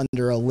done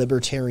under a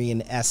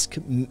libertarian-esque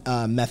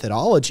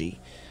methodology,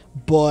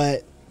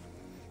 but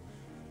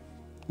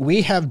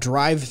we have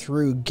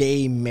drive-through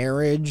gay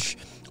marriage.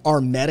 Our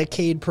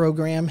Medicaid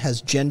program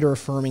has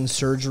gender-affirming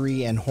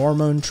surgery and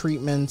hormone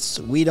treatments.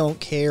 We don't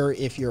care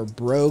if you're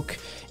broke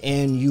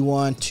and you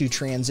want to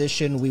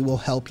transition. We will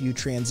help you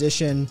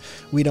transition.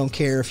 We don't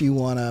care if you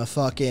want to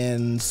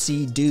fucking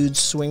see dudes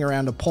swing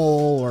around a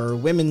pole or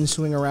women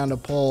swing around a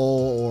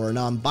pole or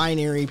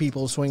non-binary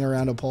people swing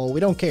around a pole. We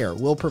don't care.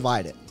 We'll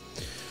provide it.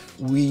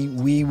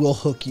 We will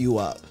hook you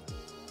up.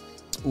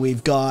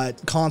 We've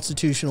got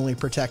constitutionally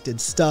protected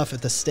stuff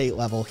at the state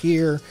level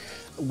here.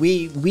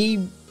 We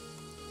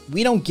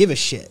don't give a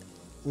shit.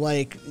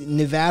 Like,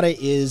 Nevada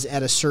is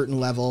at a certain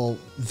level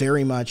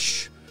very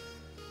much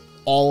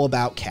all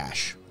about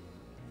cash.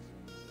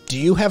 Do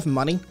you have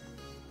money?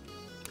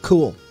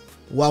 Cool.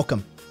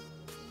 Welcome.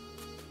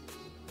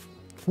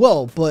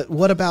 Well, but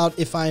what about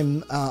if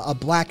I'm a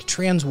black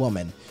trans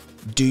woman?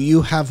 Do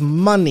you have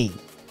money?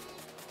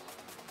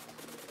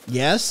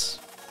 Yes?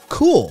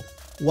 Cool.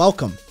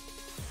 Welcome.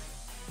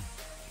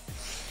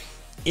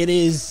 It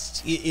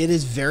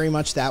is very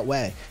much that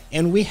way.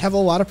 And we have a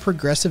lot of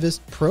progressivist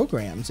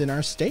programs in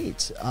our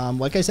states.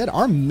 Like I said,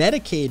 our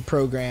Medicaid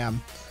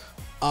program,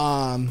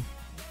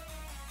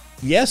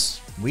 yes,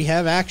 we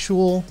have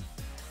actual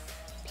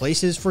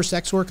places for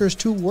sex workers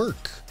to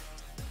work.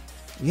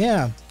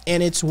 Yeah.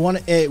 And it's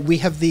we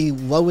have the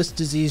lowest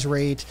disease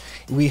rate.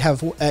 We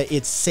have,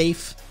 it's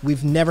safe.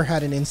 We've never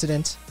had an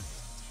incident.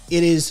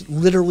 It is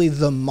literally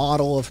the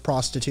model of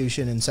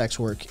prostitution and sex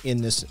work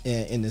in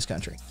this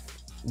country.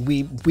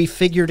 We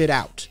figured it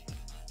out.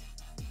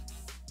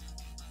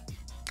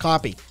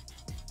 Copy.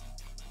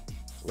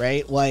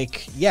 Right?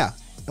 Like, yeah.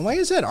 And like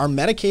I said, our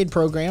Medicaid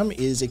program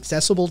is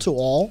accessible to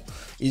all,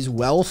 is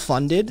well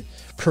funded,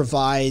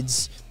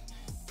 provides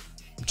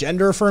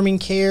gender affirming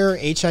care,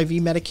 HIV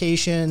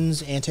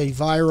medications,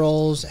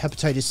 antivirals,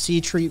 hepatitis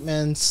C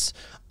treatments.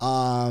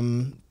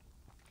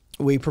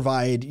 We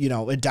provide,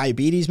 a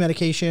diabetes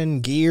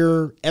medication,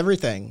 gear,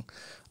 everything.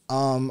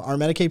 Our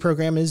Medicaid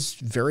program is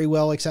very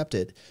well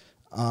accepted.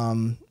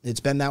 It's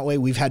been that way.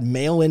 We've had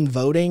mail-in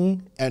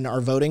voting, and our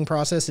voting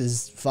process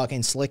is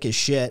fucking slick as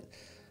shit.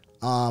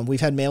 We've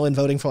had mail-in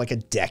voting for like a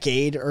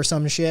decade or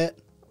some shit,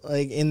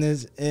 like in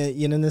this,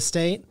 in this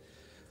state.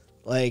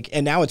 Like,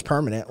 and now it's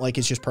permanent. Like,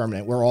 it's just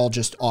permanent. We're all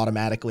just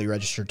automatically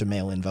registered to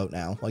mail-in vote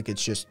now. Like,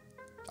 it's just,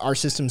 our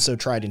system's so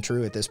tried and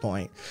true at this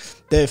point.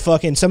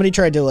 Somebody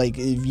tried to, like,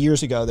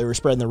 years ago, they were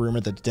spreading the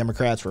rumor that the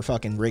Democrats were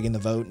fucking rigging the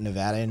vote in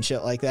Nevada and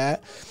shit like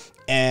that.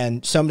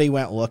 And somebody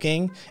went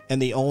looking,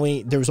 and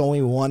there was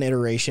only one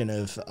iteration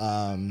of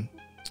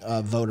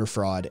voter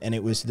fraud, and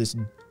it was this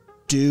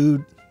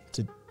dude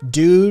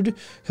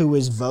who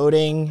was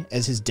voting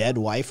as his dead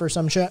wife or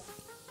some shit,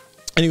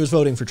 and he was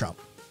voting for Trump.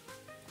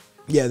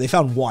 Yeah, they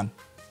found one.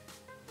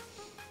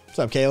 What's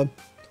up, Caleb?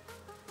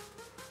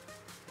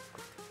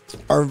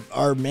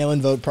 Our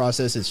mail-in vote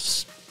process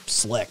is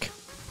slick.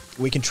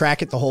 We can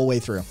track it the whole way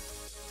through.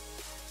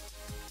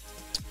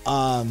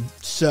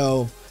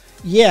 So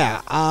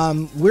yeah,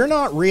 we're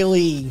not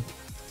really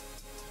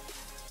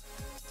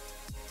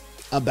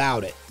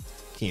about it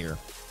here,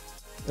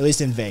 at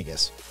least in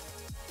Vegas.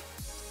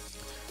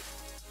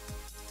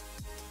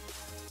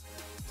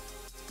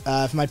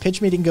 If my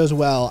pitch meeting goes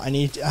well, I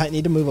need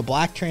to move a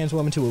black trans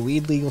woman to a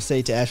weed legal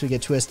state to actually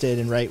get twisted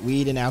and write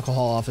weed and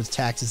alcohol off as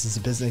taxes as a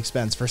business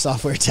expense for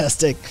software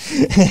testing.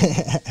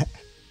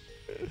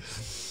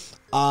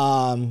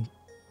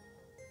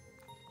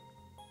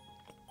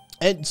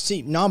 And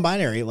see,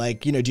 non-binary,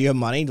 like, do you have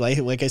money?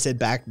 Like I said,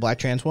 black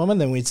trans woman,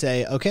 then we'd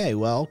say, okay,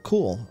 well,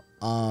 cool.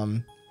 Are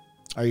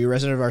you a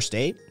resident of our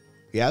state?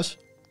 Yes.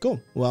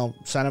 Cool. Well,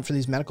 sign up for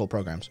these medical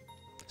programs.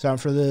 Sign up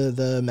for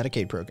the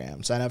Medicaid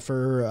program. Sign up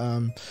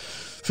for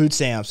food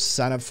stamps.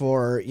 Sign up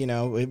for,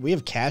 we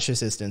have cash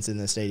assistance in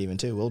this state even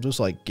too. We'll just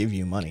like give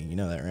you money. You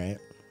know that, right?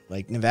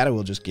 Like Nevada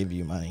will just give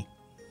you money.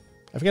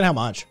 I forget how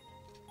much.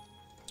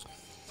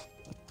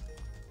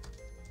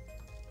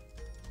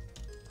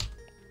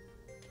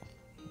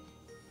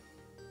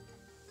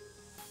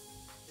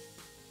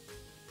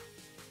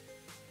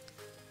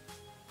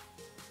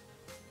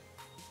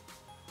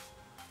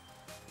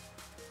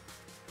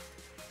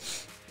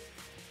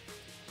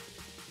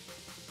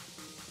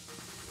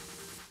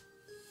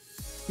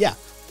 Yeah.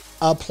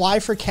 Apply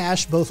for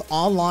cash both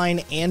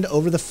online and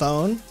over the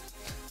phone.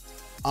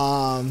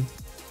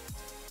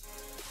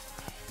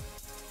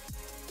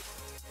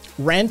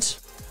 Rent,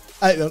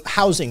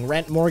 housing,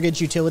 rent, mortgage,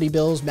 utility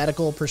bills,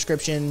 medical,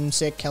 prescription,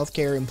 sick,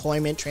 healthcare,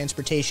 employment,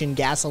 transportation,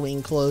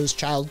 gasoline, clothes,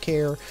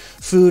 childcare,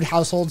 food,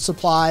 household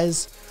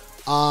supplies.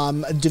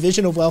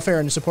 Division of Welfare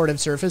and Supportive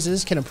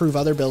Services can approve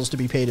other bills to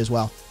be paid as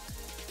well.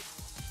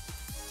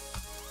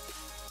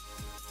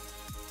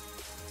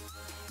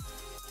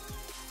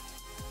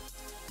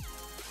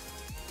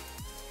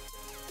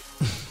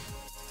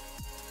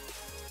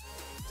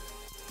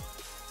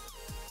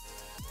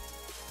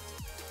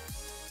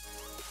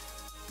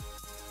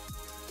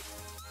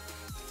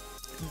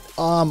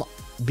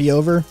 Be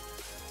over.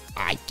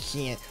 I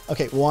can't.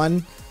 Okay,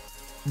 one,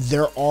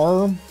 there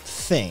are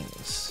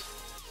things.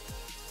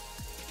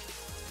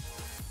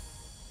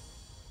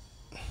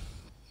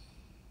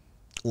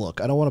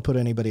 Look, I don't want to put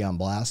anybody on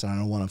blast, and I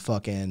don't want to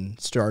fucking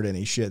start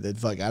any shit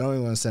that I don't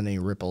even want to send any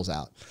ripples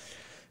out.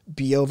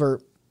 Be over.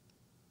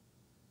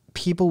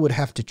 People would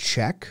have to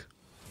check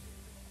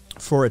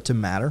for it to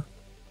matter.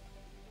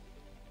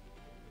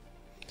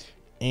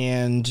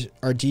 And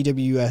our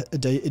DWWS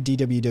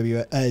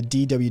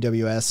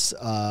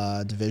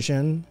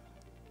division,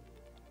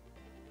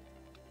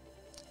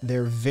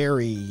 they're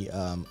very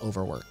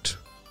overworked.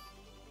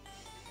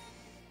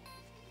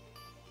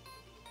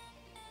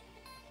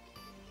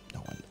 No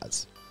one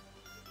does.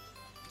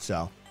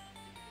 So,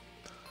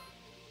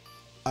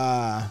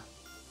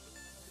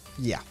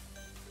 yeah.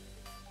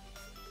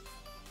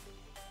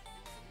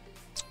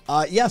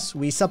 Yes,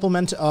 we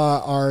supplement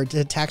our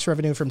tax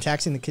revenue from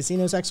taxing the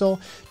casinos, Exol,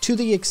 to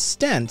the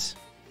extent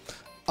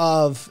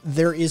of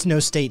there is no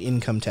state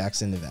income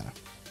tax in Nevada.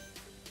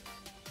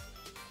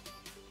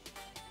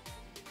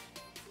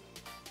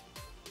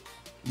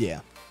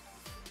 Yeah.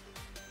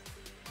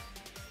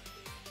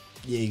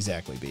 Yeah,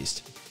 exactly,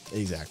 Beast.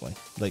 Exactly.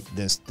 Like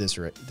this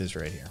right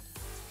here.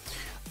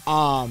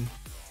 Yeah.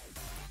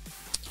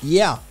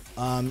 Yeah,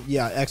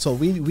 Exol,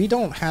 we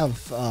don't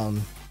have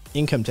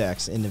income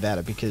tax in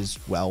Nevada because,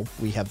 well,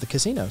 we have the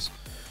casinos.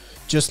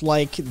 Just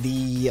like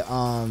the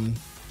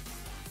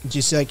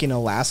just like in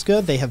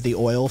Alaska, they have the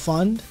oil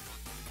fund.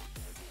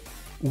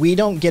 We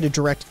don't get a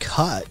direct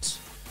cut.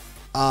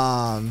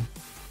 But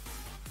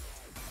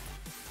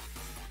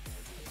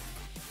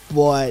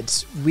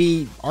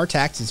our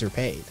taxes are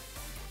paid.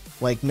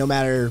 Like, no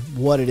matter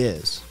what it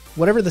is.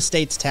 Whatever the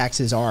state's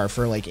taxes are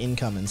for like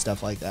income and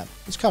stuff like that,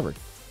 it's covered.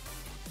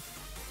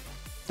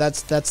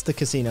 That's the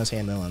casinos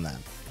handling that.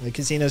 The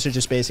casinos are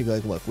just basically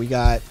like, look, we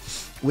got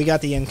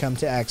the income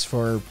tax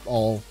for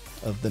all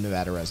of the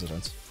Nevada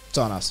residents. It's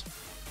on us.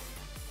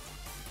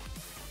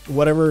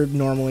 Whatever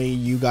normally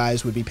you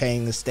guys would be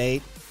paying the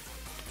state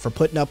for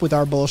putting up with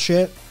our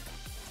bullshit,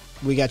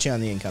 we got you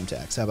on the income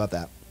tax. How about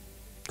that?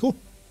 Cool.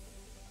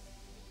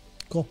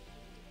 Cool.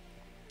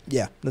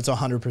 Yeah, that's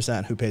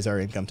 100% who pays our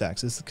income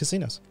tax is the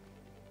casinos.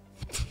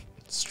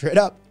 Straight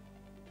up.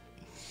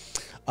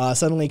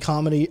 Suddenly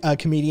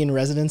comedian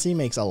residency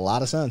makes a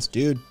lot of sense.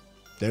 Dude,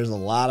 there's a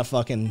lot of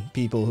fucking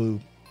people who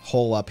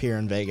hole up here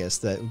in Vegas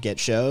that get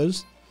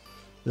shows.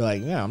 They're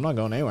like, yeah, I'm not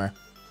going anywhere.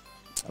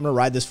 I'm going to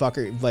ride this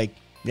fucker. Like,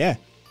 yeah,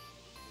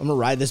 I'm going to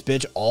ride this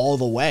bitch all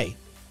the way.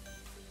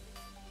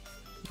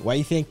 Why do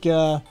you think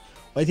Penn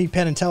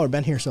and Teller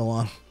been here so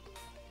long?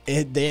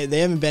 They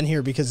haven't been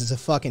here because it's a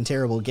fucking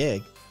terrible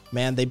gig.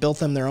 Man, they built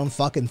them their own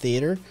fucking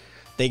theater.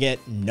 They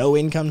get no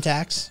income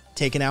tax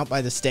taken out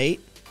by the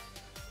state.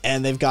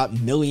 And they've got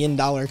 $1 million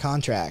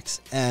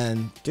contracts.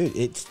 And, dude,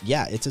 it's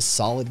a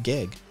solid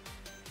gig.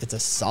 It's a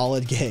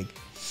solid gig.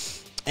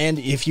 And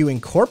if you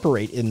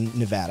incorporate in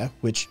Nevada,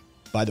 which,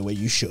 by the way,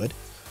 you should,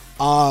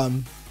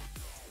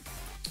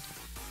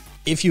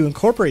 if you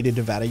incorporate in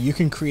Nevada, you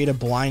can create a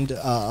blind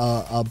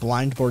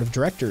board of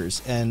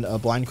directors and a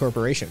blind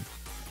corporation.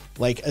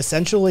 Like,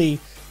 essentially,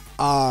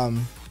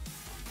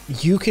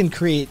 you can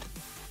create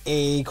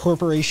a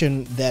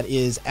corporation that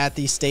is at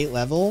the state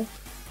level.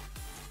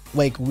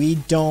 Like, we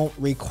don't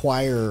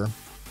require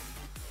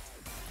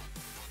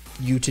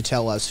you to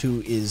tell us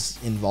who is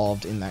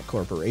involved in that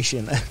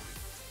corporation.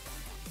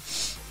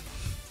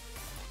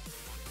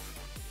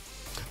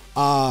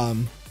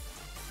 And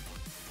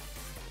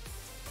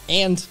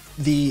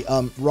the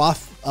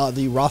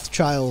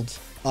Rothschild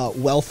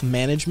Wealth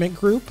Management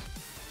Group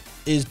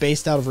is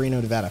based out of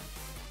Reno, Nevada.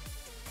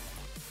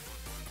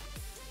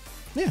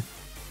 Yeah.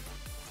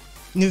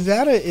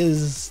 Nevada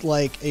is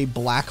like a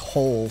black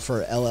hole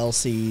for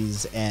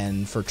LLCs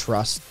and for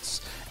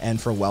trusts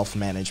and for wealth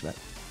management.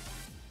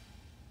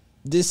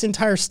 This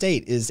entire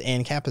state is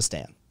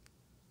Ancapistan.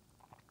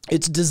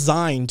 It's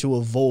designed to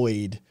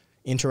avoid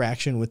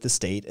interaction with the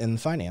state and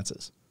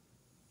finances.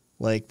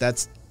 Like,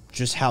 that's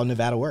just how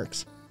Nevada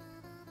works.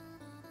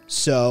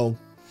 So,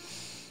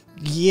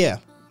 yeah.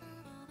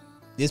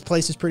 This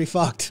place is pretty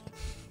fucked.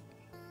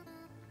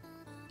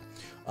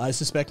 I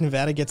suspect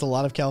Nevada gets a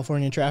lot of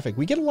California traffic.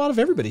 We get a lot of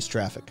everybody's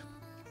traffic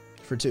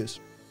for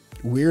twos.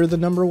 We're the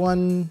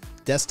 #1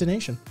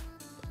 destination.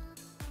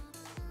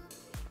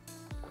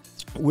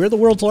 We're the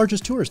world's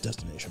largest tourist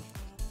destination.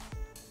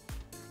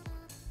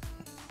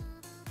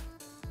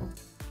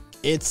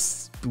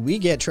 We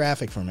get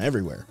traffic from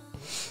everywhere.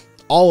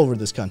 All over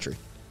this country.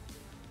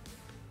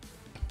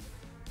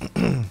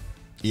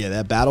 Yeah,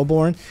 that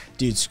Battleborn.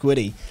 Dude,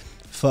 Squiddy.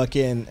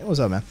 Fucking, what's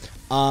up, man?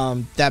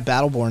 That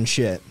Battleborn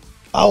shit.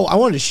 Oh, I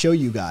wanted to show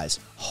you guys.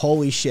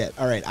 Holy shit.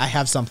 All right, I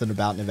have something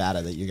about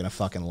Nevada that you're going to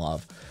fucking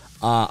love.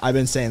 I've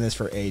been saying this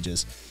for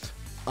ages.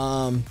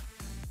 All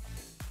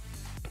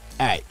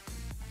right.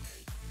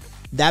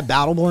 That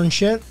Battleborn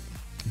shit,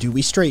 dude,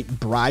 we straight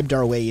bribed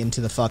our way into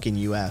the fucking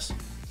U.S.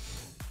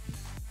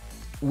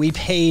 We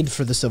paid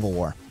for the Civil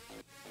War.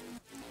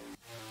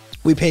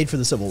 We paid for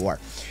the Civil War.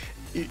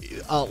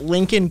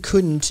 Lincoln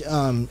couldn't.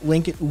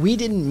 We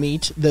didn't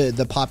meet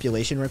the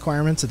population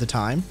requirements at the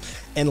time,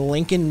 and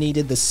Lincoln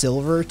needed the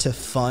silver to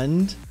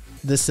fund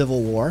the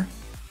Civil War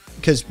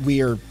because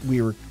we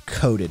were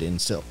coated in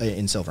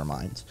silver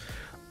mines.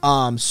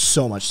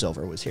 So much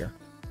silver was here.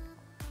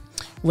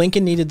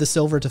 Lincoln needed the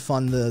silver to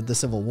fund the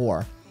Civil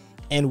War,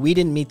 and we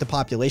didn't meet the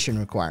population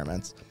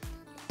requirements.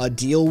 A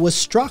deal was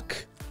struck.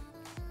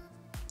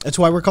 That's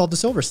why we're called the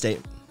Silver State.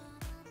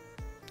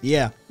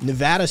 Yeah,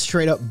 Nevada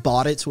straight up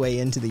bought its way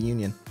into the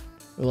Union.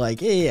 We're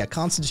like, yeah,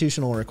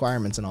 constitutional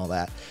requirements and all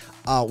that.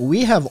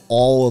 We have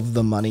all of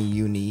the money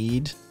you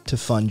need to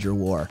fund your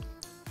war.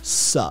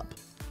 Sup.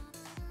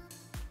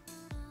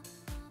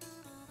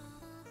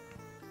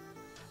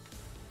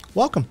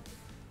 Welcome.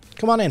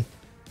 Come on in.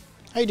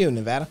 How you doing,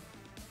 Nevada?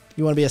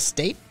 You want to be a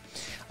state?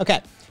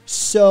 Okay.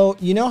 So,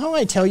 you know how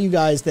I tell you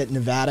guys that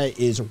Nevada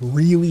is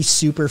really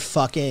super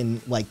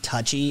fucking, like,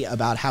 touchy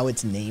about how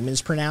its name is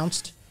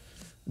pronounced?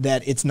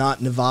 That it's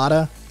not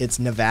Nevada, it's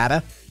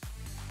Nevada.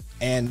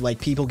 And,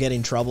 like, people get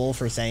in trouble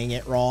for saying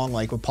it wrong,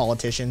 like, when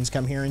politicians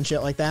come here and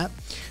shit like that.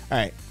 All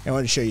right, I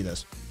want to show you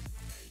this.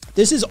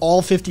 This is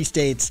all 50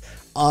 states'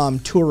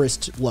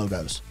 tourist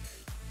logos.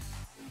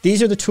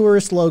 These are the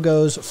tourist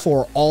logos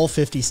for all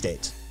 50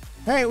 states.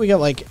 All right, we got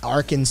like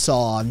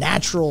Arkansas,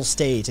 Natural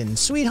State, and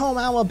Sweet Home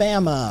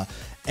Alabama,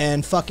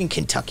 and fucking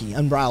Kentucky,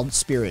 Unbridled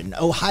Spirit, and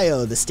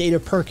Ohio, the state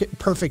of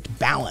perfect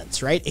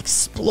balance, right?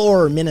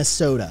 Explore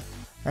Minnesota,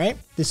 right?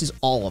 This is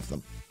all of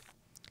them.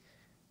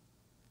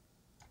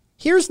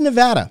 Here's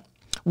Nevada.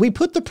 We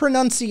put the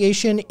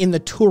pronunciation in the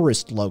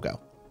tourist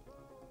logo.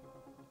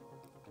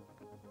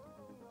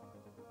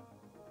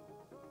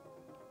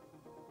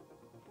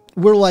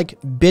 We're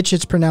like, bitch,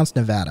 it's pronounced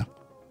Nevada.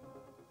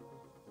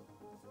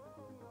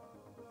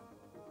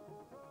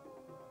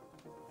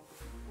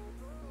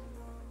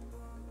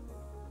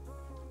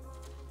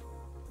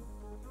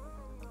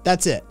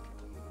 That's it.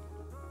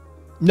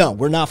 No,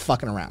 we're not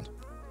fucking around.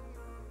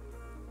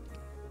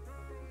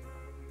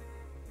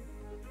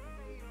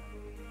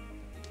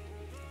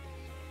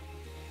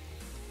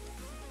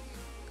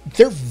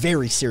 They're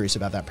very serious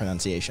about that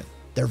pronunciation.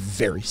 They're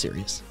very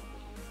serious.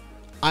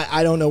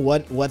 I don't know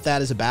what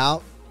that is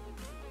about.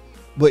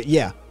 But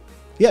yeah.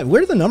 Yeah,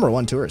 we're the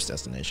 #1 tourist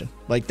destination.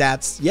 Like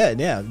that's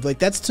like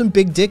that's some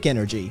big dick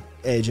energy,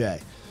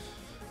 AJ.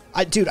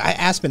 Dude,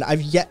 Aspen,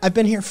 I've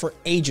been here for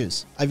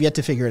ages. I've yet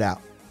to figure it out.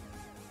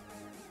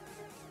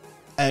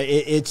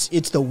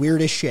 It's the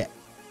weirdest shit.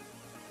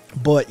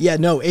 But yeah,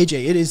 no,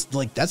 AJ, it is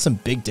like that's some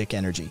big dick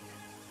energy.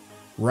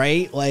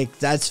 Right? Like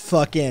that's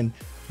fucking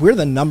we're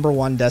the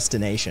 #1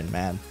 destination,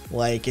 man.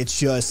 Like it's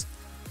just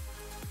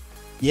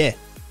yeah.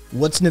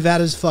 What's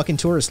Nevada's fucking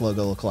tourist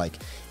logo look like?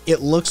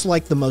 It looks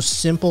like the most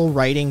simple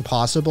writing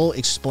possible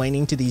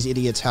explaining to these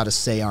idiots how to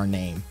say our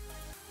name.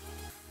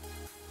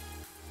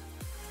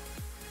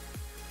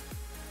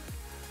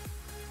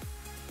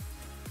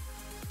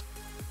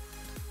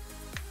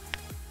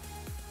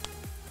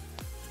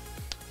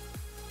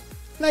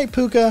 Night,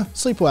 Puka.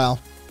 Sleep well.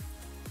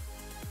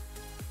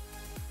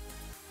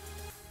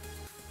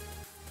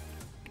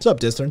 What's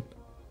up, Distern?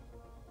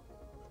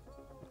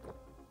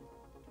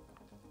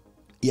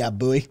 Yeah,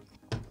 boy.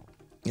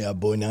 Yeah,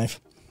 boy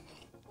knife.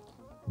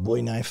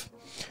 Boy knife.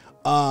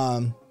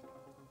 #1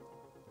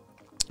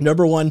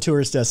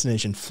 tourist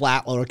destination.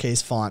 Flat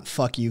lowercase font.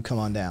 Fuck you. Come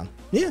on down.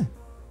 Yeah.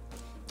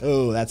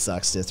 Oh, that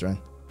sucks, Distron.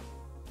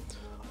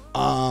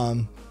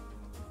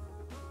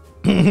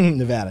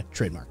 Nevada.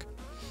 Trademark.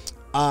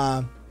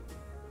 I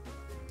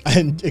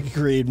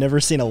agree. Never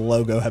seen a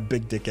logo have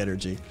big dick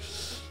energy.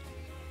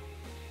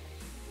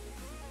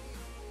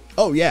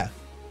 Oh yeah.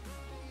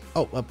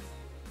 Oh,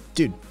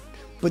 dude.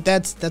 But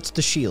that's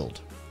the shield,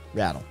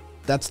 Rattle.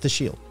 That's the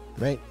shield,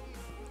 right?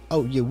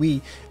 Oh yeah,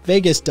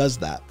 Vegas does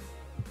that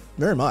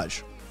very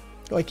much.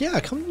 Like yeah,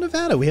 come to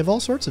Nevada. We have all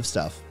sorts of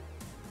stuff.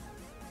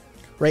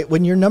 Right?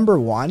 When you're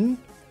 #1,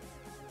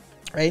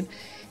 right?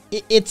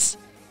 It's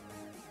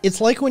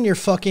like when you're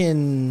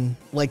fucking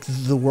like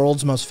the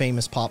world's most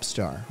famous pop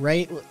star,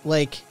 right?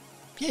 Like,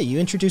 yeah, you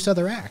introduce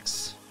other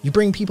acts. You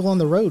bring people on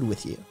the road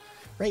with you,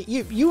 right?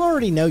 You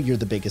already know you're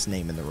the biggest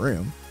name in the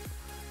room.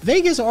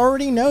 Vegas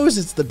already knows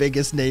it's the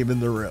biggest name in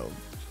the room.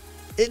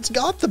 It's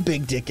got the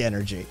big dick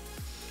energy.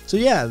 So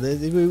yeah,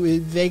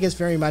 Vegas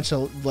very much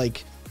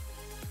like,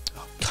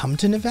 come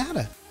to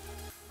Nevada.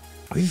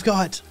 We've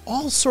got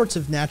all sorts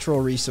of natural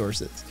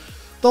resources.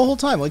 The whole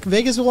time, like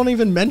Vegas won't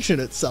even mention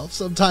itself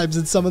sometimes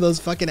in some of those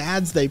fucking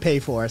ads they pay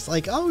for. It's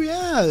like, oh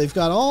yeah, they've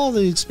got all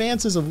the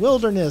expanses of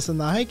wilderness and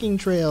the hiking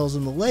trails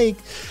and the lake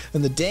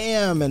and the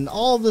dam and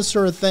all this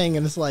sort of thing.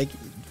 And it's like,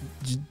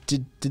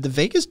 did the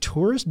Vegas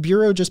Tourist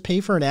Bureau just pay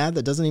for an ad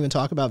that doesn't even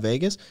talk about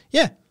Vegas?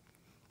 Yeah,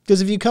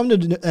 because if you come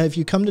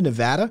to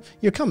Nevada,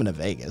 you're coming to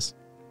Vegas.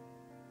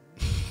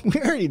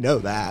 We already know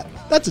that.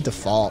 That's a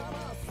default.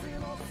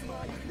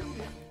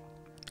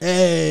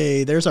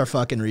 Hey, there's our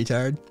fucking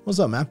retard. What's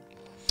up, man?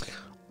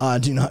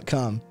 Do not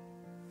come.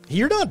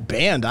 You're not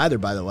banned either,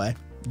 by the way.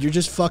 You're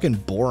just fucking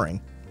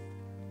boring.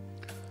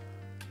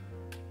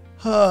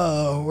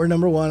 Oh, we're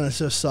number one and it's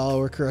so solid.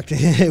 We're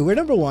correcting. We're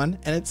number one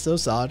and it's so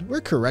solid. We're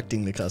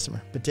correcting the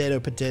customer. Potato,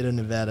 potato,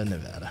 Nevada,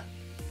 Nevada.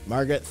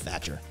 Margaret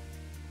Thatcher.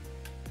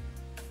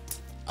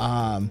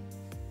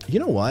 You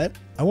know what?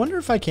 I wonder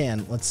if I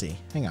can. Let's see.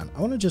 Hang on.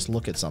 I want to just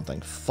look at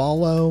something.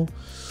 Follow.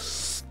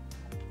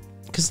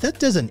 Because that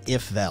does an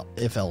if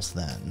else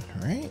then,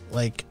 right?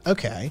 Like,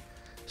 okay.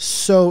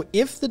 So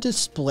if the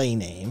display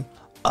name.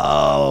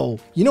 Oh,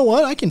 you know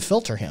what? I can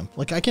filter him.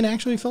 Like, I can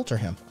actually filter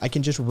him. I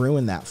can just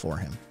ruin that for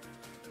him.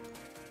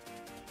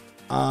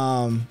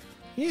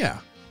 Yeah.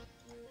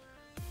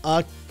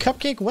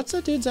 Cupcake, what's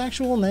that dude's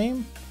actual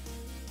name?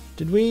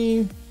 Did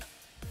we...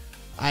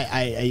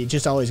 it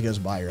just always goes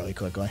by really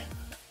quickly.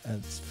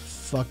 It's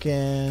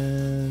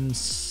fucking...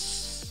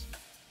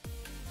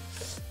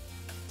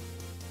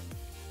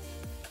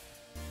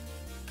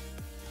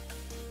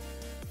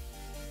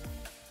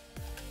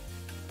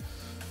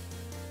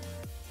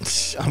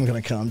 I'm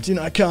gonna come. Do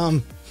not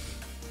come.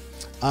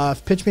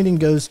 If pitch meeting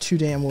goes too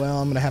damn well,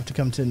 I'm gonna have to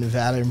come to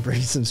Nevada and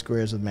bring some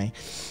squares with me.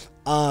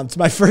 It's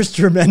my First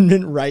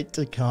Amendment right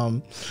to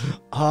come.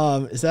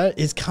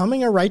 Is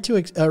coming a right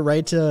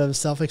to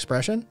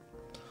self-expression?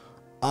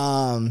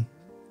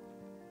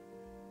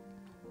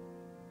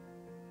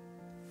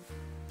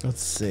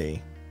 Let's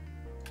see.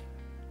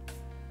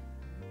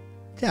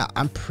 Yeah,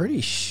 I'm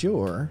pretty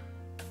sure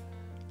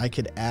I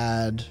could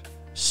add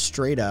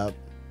straight up.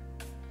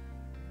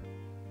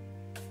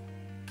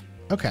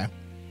 Okay.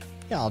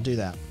 Yeah, I'll do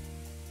that.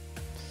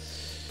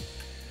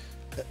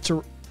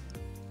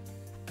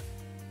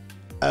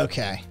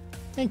 Okay.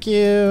 Thank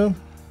you.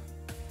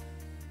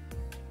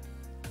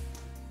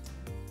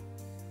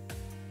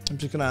 I'm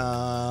just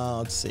gonna,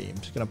 let's see. I'm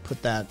just gonna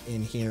put that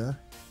in here.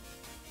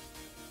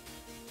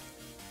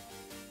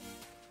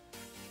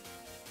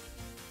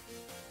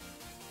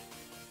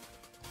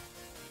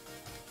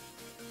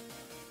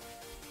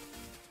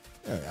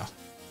 There we go.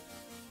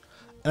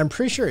 And I'm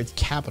pretty sure it's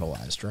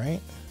capitalized, right?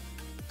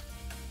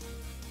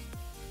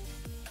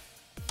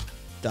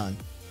 Done.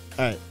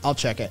 All right, I'll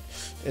check it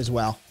as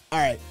well. All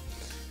right.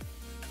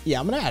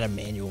 Yeah, I'm gonna add a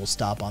manual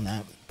stop on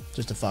that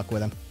just to fuck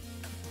with him.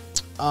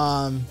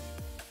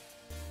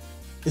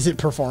 Is it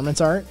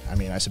performance art? I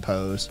mean, I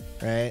suppose,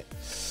 right?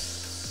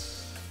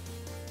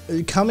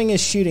 Coming is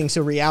shooting,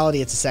 so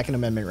reality, it's a Second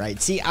Amendment right.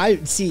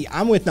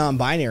 I'm with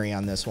non-binary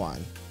on this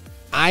one.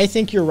 I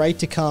think your right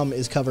to come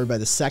is covered by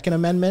the Second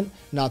Amendment,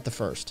 not the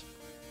First.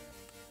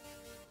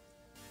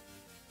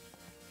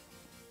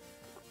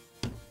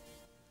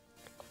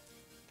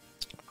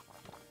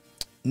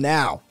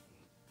 Now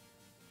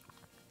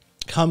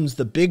comes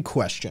the big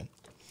question.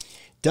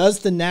 Does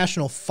the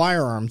National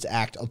Firearms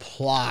Act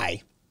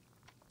apply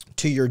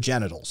to your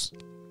genitals?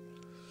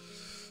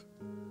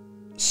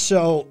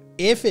 So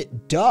if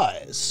it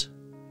does,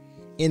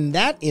 in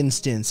that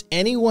instance,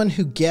 anyone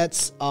who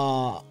gets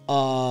a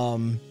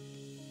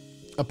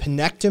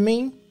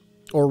penectomy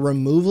or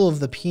removal of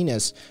the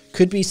penis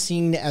could be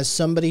seen as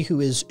somebody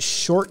who is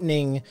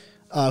shortening,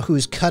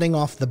 who's cutting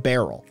off the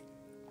barrel.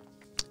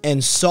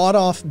 And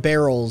sawed-off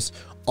barrels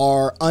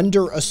are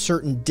under a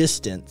certain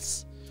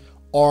distance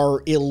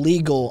are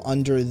illegal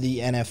under the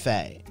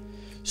NFA.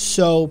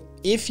 So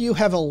if you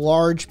have a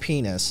large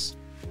penis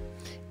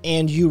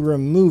and you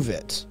remove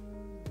it,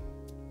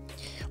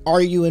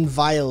 are you in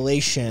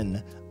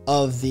violation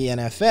of the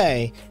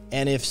NFA?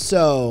 And if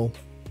so,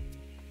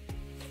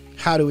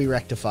 how do we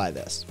rectify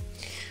this?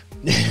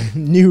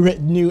 New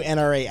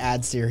NRA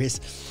ad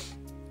series.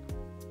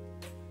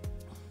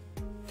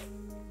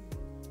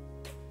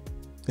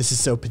 This is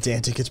so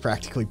pedantic, it's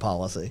practically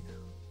policy.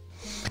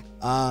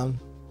 The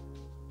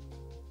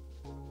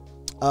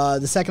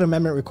Second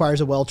Amendment requires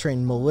a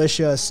well-trained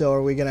militia, so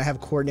are we going to have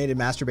coordinated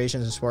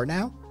masturbation as a sport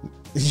now?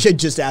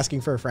 Just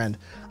asking for a friend.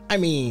 I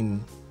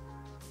mean,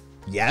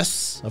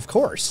 yes, of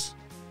course.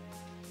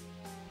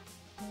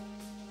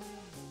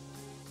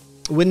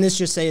 Wouldn't this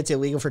just say it's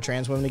illegal for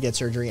trans women to get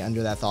surgery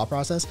under that thought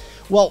process?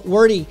 Well,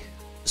 Wordy,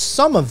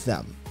 some of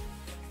them.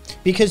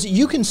 Because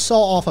you can saw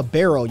off a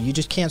barrel, you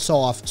just can't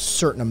saw off a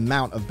certain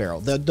amount of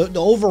barrel. The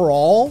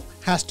overall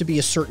has to be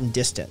a certain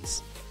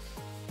distance.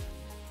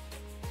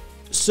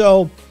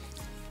 So,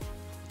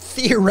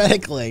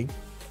 theoretically,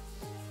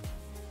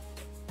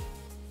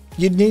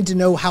 you'd need to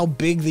know how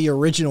big the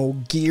original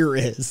gear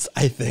is,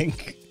 I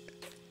think.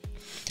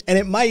 And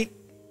it might...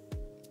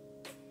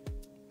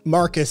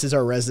 Marcus is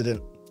our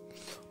resident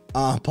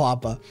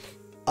papa.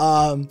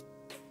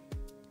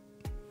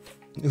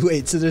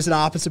 Wait, so there's an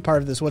opposite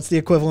part of this. What's the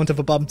equivalent of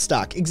a bump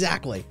stock?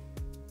 Exactly.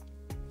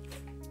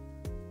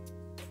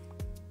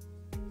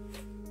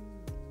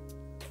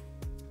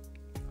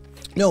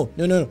 No,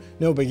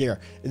 big gear.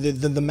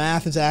 The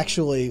math is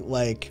actually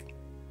like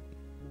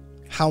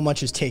how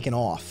much is taken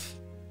off.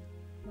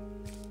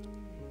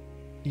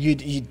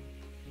 You'd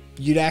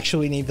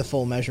actually need the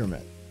full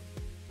measurement.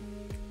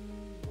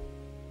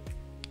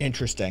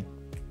 Interesting.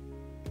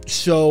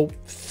 So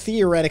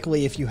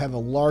theoretically, if you have a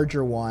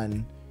larger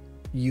one,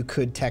 you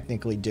could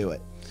technically do it.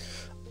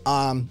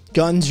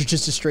 Guns are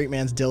just a straight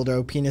man's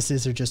dildo.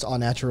 Penises are just all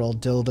natural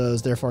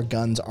dildos. Therefore,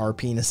 guns are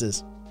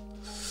penises.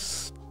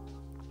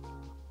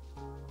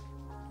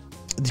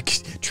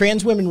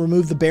 Trans women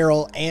remove the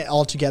barrel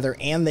altogether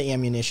and the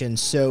ammunition,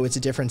 so it's a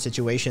different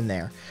situation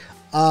there.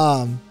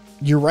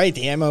 You're right.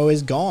 The ammo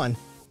is gone.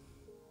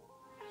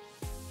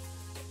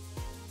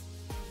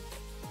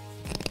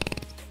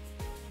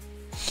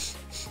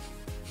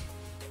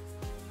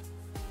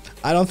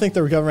 I don't think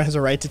the government has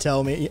a right to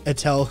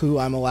tell who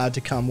I'm allowed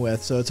to come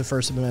with, so it's a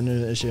First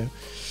Amendment issue.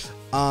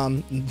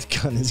 The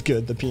gun is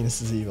good, the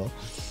penis is evil.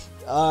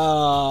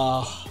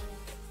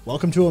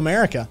 Welcome to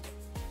America.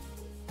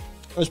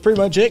 That's pretty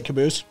much it,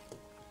 Caboose.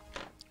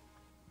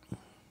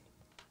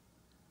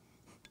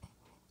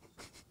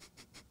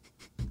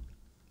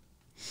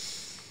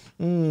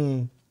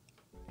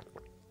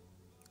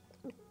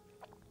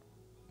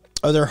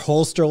 Are there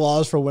holster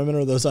laws for women, or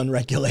are those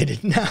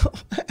unregulated now?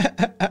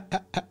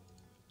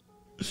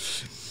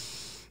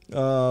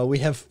 We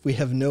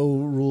have no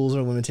rules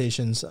or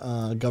limitations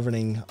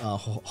governing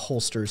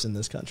holsters in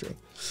this country.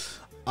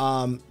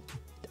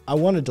 I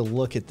wanted to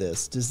look at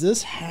this. Does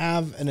this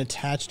have an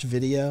attached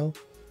video?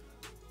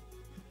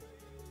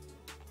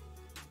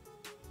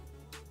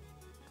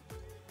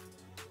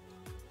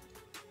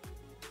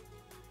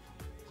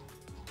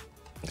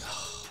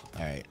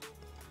 All right.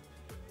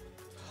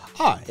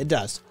 Ah, it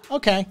does.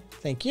 Okay,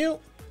 thank you.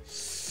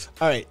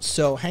 All right,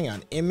 so hang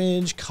on.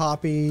 Image,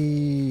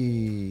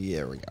 copy.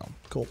 There we go.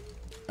 Cool.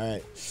 All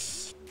right.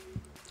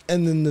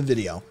 And then the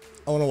video.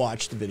 I want to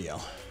watch the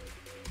video.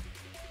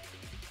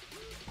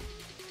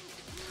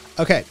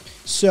 Okay,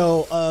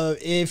 so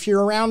if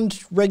you're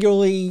around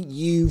regularly,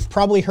 you've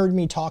probably heard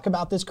me talk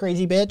about this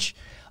crazy bitch.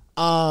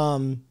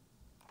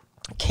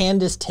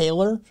 Candace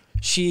Taylor.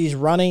 She's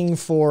running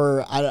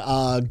for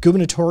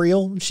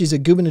gubernatorial. She's a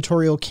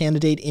gubernatorial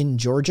candidate in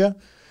Georgia.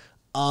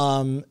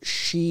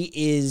 She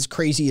is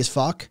crazy as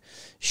fuck.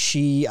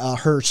 She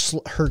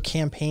her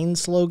campaign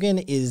slogan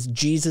is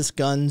Jesus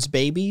Guns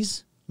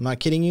Babies. I'm not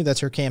kidding you.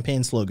 That's her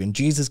campaign slogan.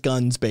 Jesus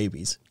Guns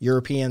Babies.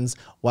 Europeans,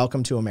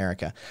 welcome to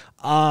America.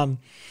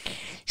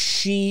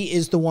 She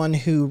is the one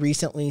who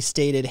recently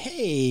stated,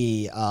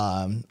 hey,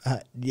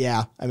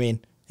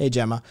 hey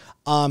Gemma.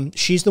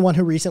 She's the one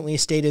who recently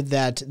stated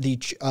that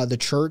the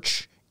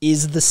church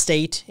is the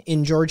state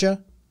in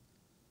Georgia.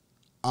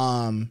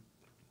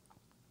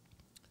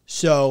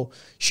 So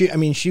she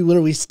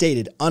literally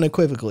stated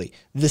unequivocally,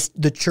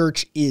 the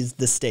church is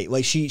the state.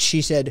 Like she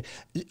said,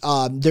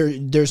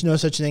 there's no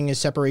such thing as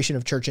separation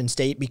of church and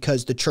state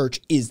because the church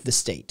is the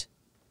state.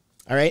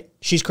 All right.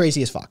 She's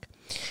crazy as fuck.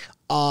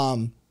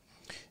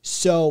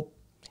 So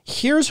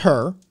here's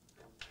her.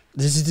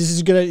 This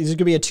is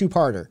gonna be a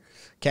two-parter.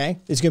 Okay.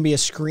 It's gonna be a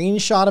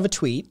screenshot of a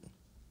tweet,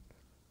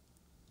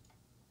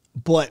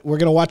 but we're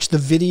gonna watch the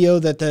video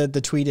that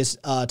the tweet is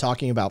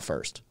talking about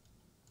first.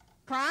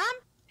 Crime?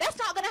 That's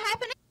not going to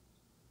happen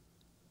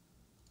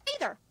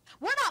either.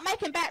 We're not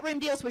making backroom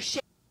deals with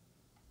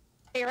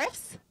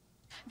sheriffs.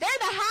 They're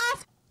the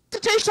highest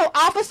constitutional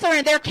officer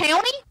in their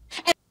county,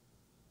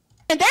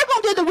 and they're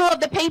going to do the will of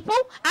the people.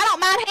 I don't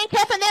mind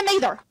handcuffing them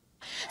either.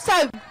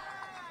 So,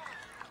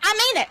 I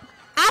mean it.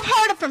 I've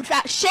heard from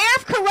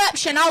sheriff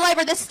corruption all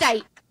over the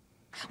state.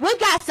 We've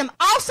got some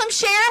awesome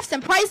sheriffs,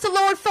 and praise the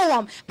Lord for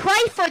them.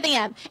 Pray for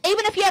them.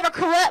 Even if you have a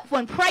corrupt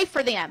one, pray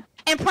for them.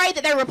 And pray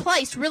that they're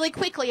replaced really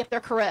quickly if they're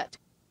corrupt.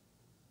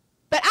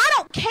 But I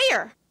don't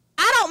care.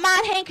 I don't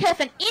mind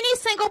handcuffing any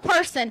single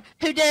person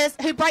who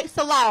breaks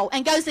the law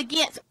and goes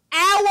against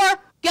our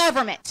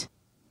government.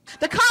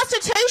 The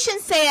Constitution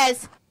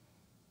says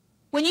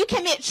when you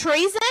commit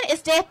treason,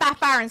 it's death by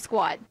firing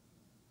squad.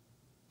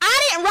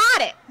 I didn't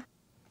write it.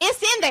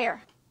 It's in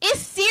there. It's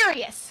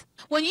serious.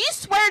 When you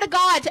swear to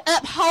God to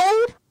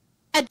uphold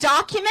a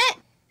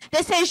document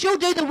that says you'll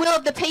do the will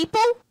of the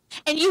people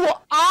and you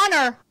will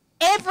honor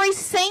every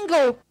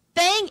single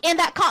thing in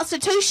that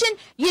Constitution,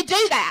 you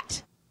do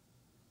that.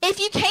 If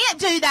you can't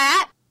do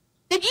that,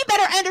 then you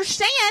better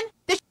understand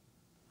that.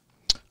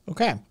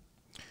 Okay.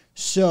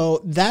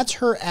 So that's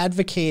her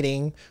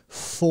advocating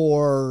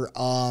for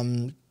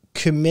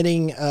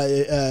committing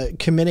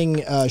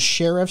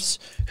sheriffs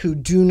who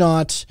do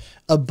not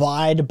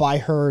abide by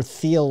her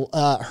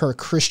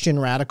Christian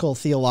radical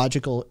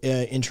theological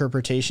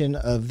interpretation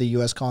of the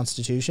U.S.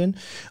 Constitution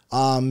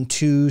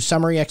to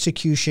summary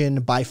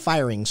execution by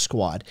firing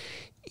squad.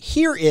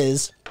 Here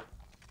is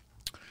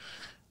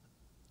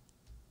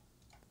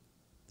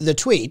the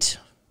tweet,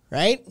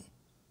 right?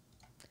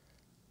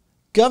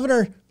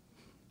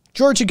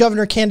 Georgia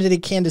Governor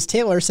candidate Candace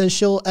Taylor says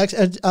she'll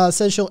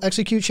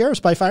execute sheriffs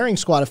by firing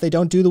squad if they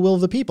don't do the will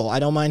of the people. I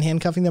don't mind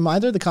handcuffing them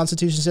either. The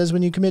Constitution says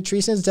when you commit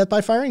treason, it's death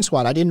by firing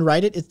squad. I didn't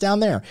write it. It's down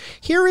there.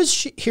 Here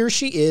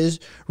she is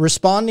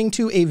responding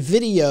to a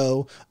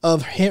video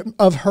of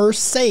her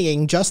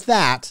saying just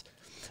that,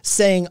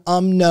 saying,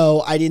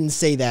 no, I didn't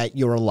say that.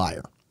 You're a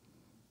liar.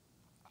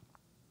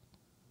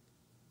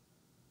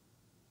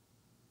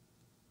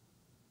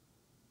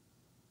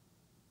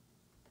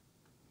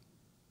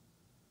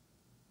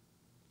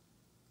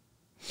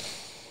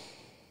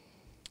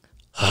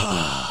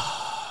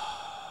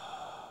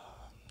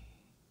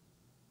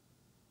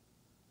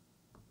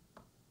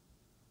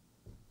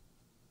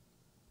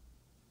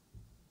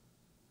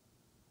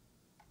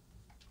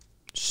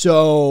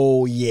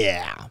 So,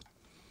 yeah.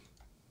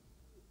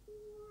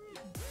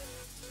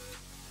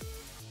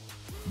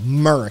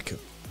 America.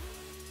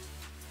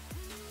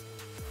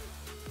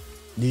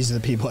 These are the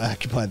people I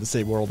occupy the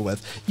same world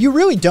with. You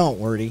really don't,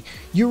 Wordy.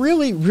 You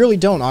really, really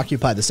don't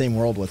occupy the same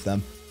world with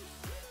them.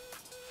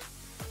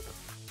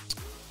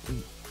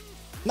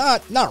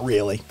 Not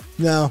really.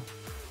 No.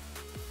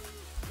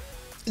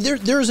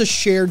 There's a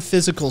shared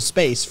physical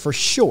space for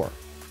sure.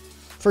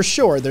 For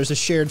sure, there's a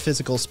shared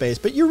physical space,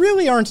 but you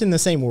really aren't in the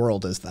same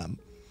world as them.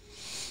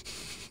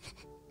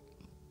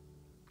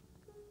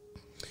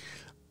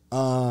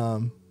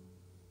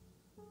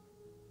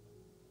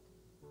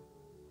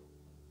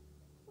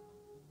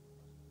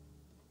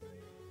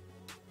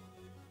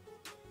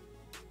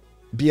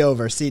 Be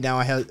over. See, now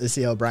I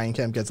see how Brian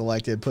Kemp gets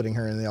elected, putting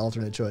her in the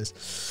alternate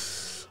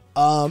choice.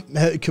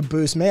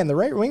 Caboose, man, the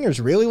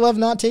right-wingers really love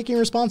not taking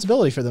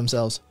responsibility for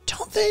themselves.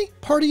 Don't they?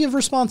 Party of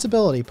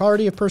responsibility.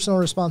 Party of personal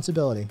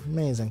responsibility.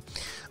 Amazing.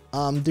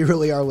 They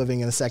really are living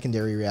in a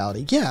secondary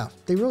reality. Yeah,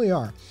 they really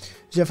are.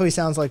 Definitely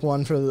sounds like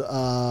one for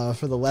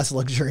the less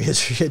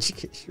luxurious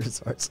education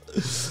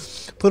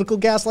resorts. Political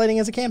gaslighting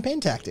as a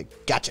campaign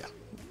tactic. Gotcha.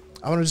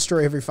 I want to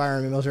destroy every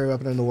firearm and military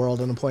weapon in the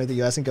world and point at the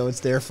U.S. and go,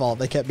 it's their fault.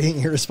 They kept being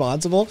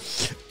irresponsible.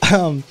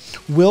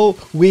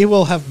 We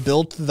will have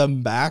built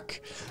them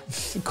back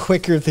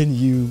quicker than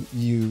you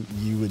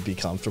would be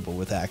comfortable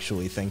with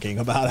actually thinking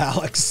about,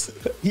 Alex.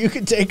 You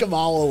could take them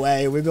all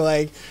away. We'd be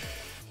like,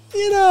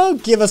 you know,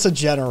 give us a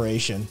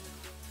generation.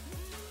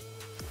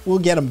 We'll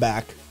get them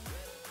back.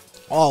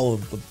 All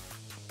of them.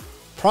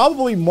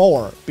 Probably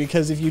more,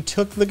 because if you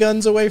took the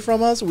guns away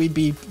from us, we'd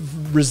be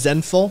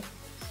resentful.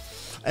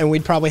 And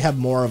we'd probably have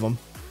more of them.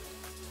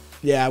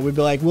 Yeah, we'd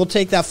be like, we'll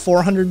take that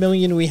 400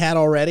 million we had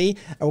already,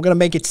 and we're going to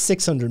make it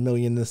 600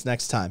 million this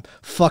next time.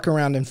 Fuck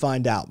around and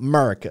find out.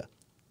 America.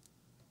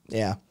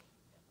 Yeah.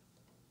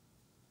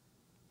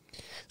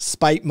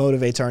 Spite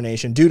motivates our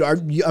nation. Dude,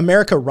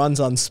 America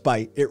runs on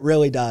spite. It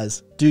really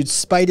does. Dude,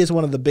 spite is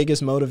one of the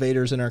biggest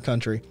motivators in our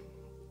country.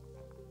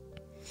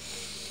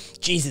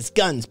 Jesus,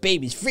 guns,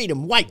 babies,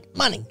 freedom, white,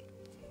 money.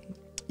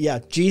 Yeah,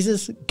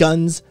 Jesus,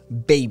 guns,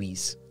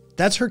 babies.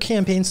 That's her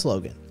campaign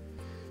slogan.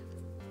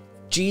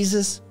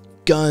 Jesus,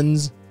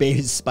 guns,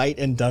 babies, Spite,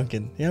 and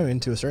Duncan. Yeah, I mean,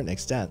 to a certain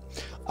extent.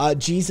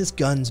 Jesus,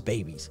 guns,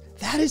 babies.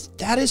 That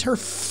is her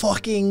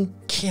fucking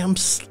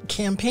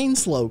campaign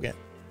slogan.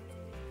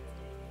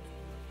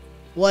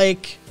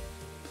 Like,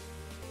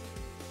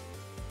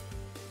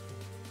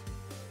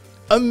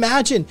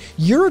 imagine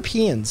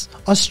Europeans,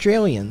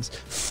 Australians,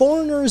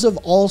 foreigners of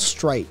all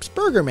stripes.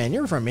 Burgerman,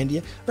 you're from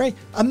India, right?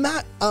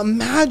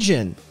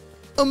 Imagine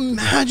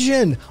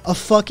a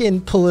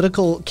fucking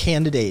political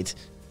candidate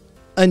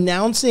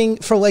announcing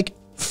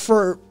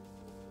for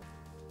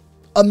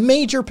a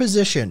major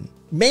position,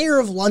 mayor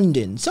of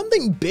London,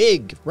 something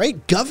big,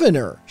 right?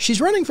 Governor.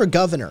 She's running for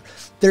governor.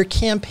 Their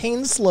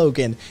campaign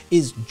slogan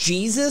is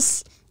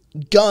Jesus,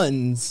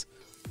 guns,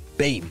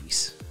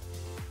 babies.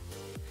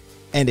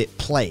 And it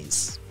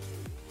plays.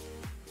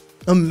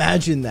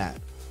 Imagine that.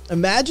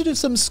 Imagine if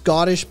some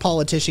Scottish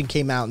politician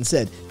came out and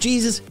said,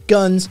 Jesus,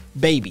 guns,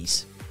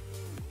 babies.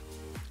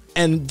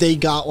 And they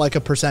got like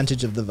a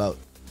percentage of the vote.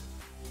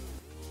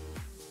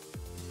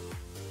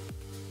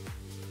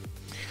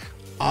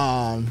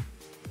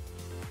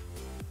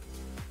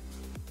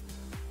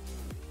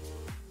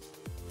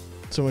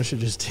 Someone should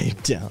just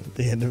tape down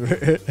the end of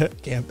her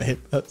campaign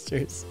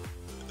posters.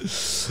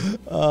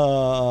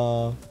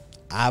 I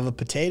have a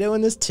potato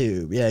in this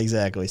tube. Yeah,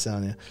 exactly,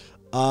 Sonia.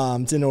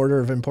 It's in order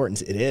of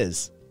importance. It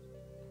is.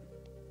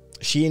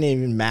 She ain't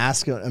even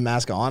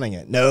mask-oning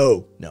it.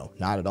 No,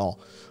 not at all.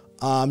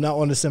 I'm not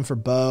one to sim for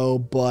Bo,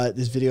 but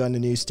this video on the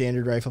new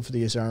standard rifle for the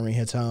U.S. Army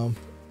hits home.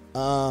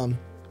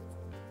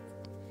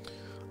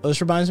 This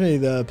reminds me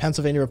the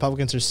Pennsylvania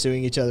Republicans are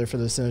suing each other for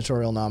the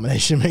senatorial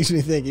nomination. Makes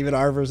me think even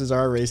R versus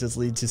R races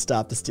lead to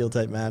stop the steel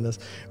type madness.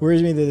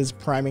 Worries me that it's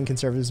priming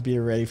conservatives to be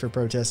ready for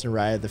protest and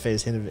riot. The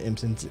face hint of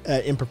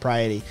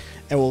impropriety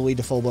and will lead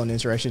to full-blown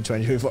insurrection in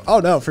 2024. Oh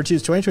no, for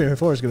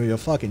 2024 is going to be a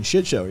fucking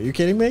shit show. Are you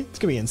kidding me? It's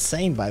going to be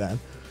insane by then.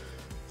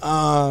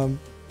 I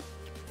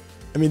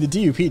mean, the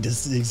DUP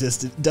does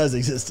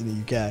exist in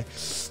the UK.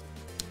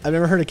 I've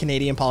never heard a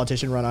Canadian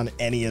politician run on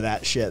any of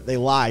that shit. They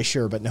lie,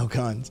 sure, but no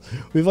guns.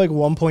 We have like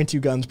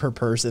 1.2 guns per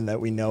person that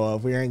we know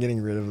of. We aren't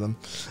getting rid of them.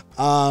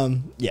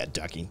 Yeah,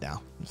 ducking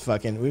now.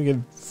 Fucking, we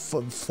give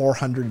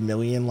 400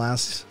 million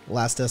last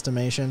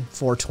estimation.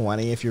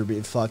 420 if you're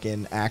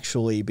fucking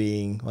actually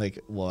being like,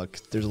 look,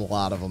 there's a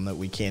lot of them that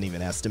we can't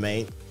even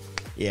estimate.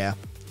 Yeah.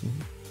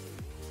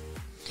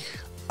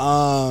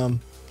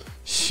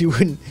 She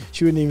wouldn't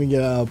even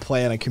get a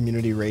play on a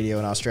community radio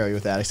in Australia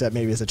with that, except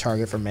maybe as a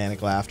target for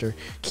manic laughter.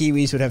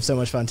 Kiwis would have so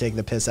much fun taking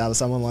the piss out of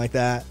someone like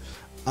that.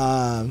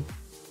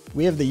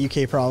 We have the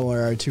UK problem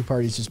where our two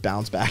parties just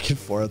bounce back and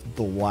forth with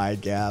the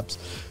wide gaps.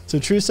 So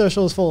True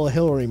Social is full of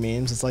Hillary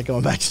memes. It's like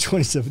going back to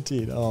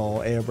 2017.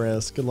 Oh,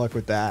 Abras, good luck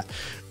with that.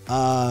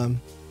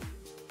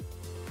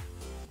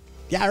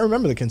 Yeah, I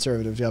remember the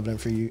conservative government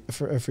for you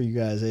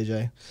guys,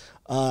 AJ.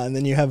 And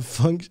then you have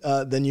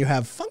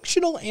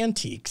functional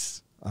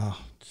antiques.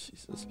 Oh,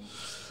 Jesus.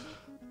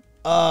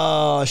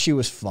 Oh, she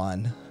was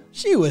fun.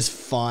 She was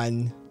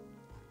fun.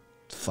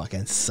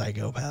 Fucking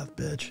psychopath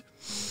bitch.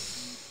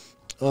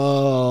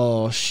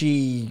 Oh,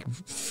 she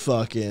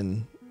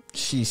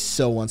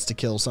so wants to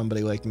kill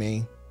somebody like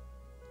me.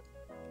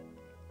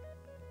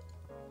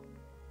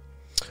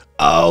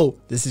 Oh,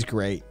 this is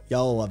great.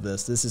 Y'all love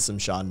this. This is some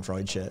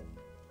Schadenfreude shit.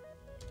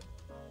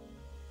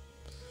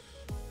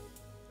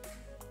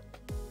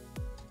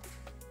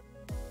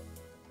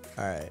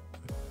 All right.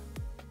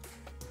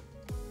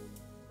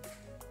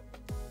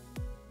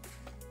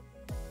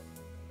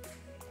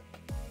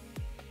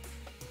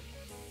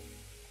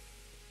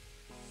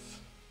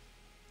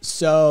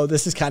 So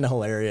this is kind of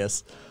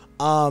hilarious.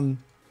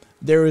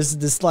 There was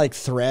this like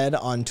thread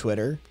on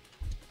Twitter.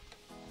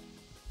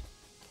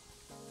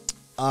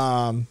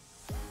 What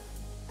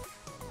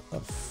the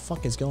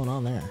fuck is going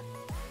on there?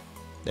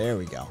 There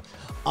we go.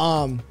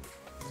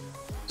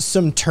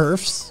 Some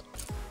TERFs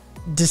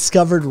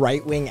discovered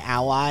right-wing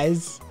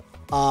allies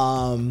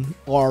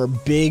are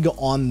big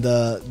on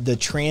the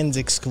trans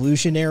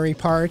exclusionary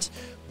part,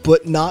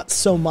 but not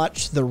so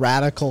much the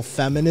radical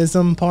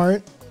feminism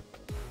part.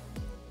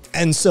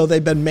 And so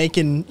they've been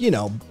making,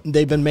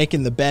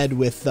 the bed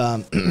with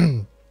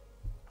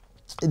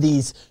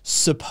these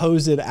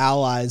supposed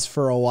allies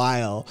for a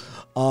while.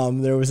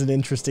 There was an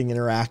interesting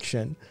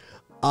interaction.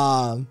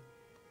 Let's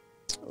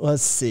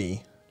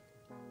see.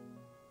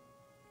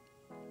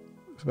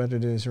 About to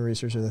do some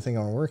research of the thing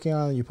I'm working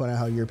on. You point out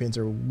how Europeans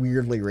are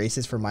weirdly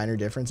racist for minor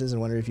differences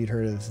and wonder if you'd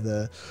heard of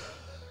the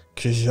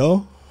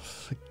Kajot?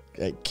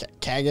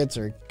 Kagats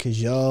or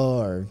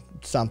Kajot or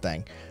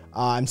something.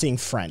 I'm seeing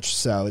French,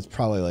 so it's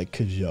probably like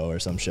Kajot or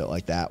some shit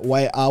like that.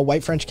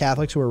 White French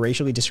Catholics who were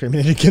racially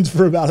discriminated against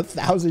for about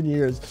 1,000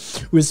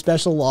 years, with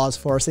special laws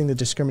forcing the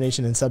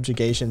discrimination and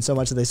subjugation so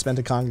much that they spent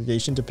a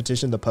congregation to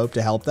petition the Pope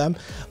to help them.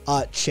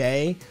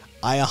 Che,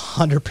 I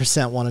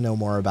 100% want to know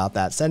more about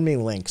that. Send me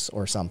links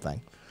or something.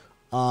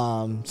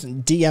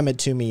 DM it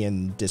to me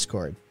in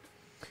Discord.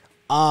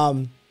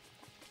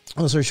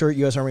 Also, short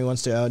U.S. Army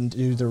wants to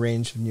undo the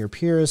range of near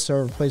peers, so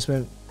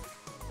replacement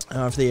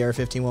for the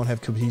AR-15 won't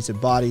have cohesive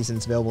bodies, and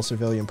it's available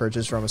civilian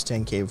purchase for almost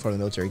 10K before the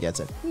military gets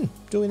it.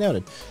 Duly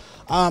noted.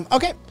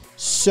 Okay,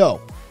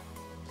 so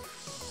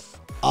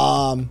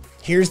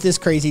here's this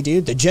crazy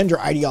dude. The gender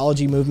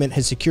ideology movement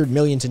has secured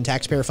millions in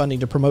taxpayer funding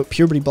to promote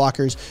puberty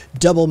blockers,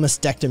 double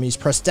mastectomies,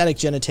 prosthetic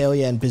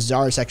genitalia, and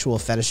bizarre sexual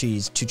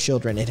fetishes to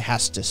children. It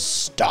has to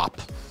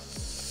stop.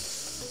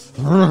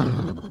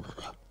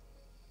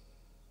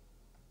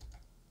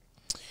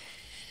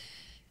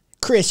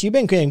 Chris, you've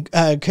been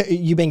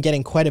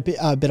getting quite a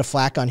bit of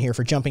flack on here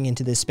for jumping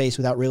into this space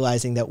without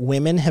realizing that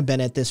women have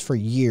been at this for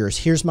years.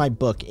 Here's my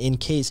book in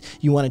case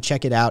you want to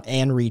check it out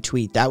and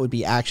retweet. That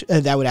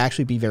would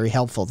actually be very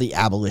helpful. The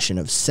Abolition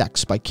of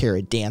Sex by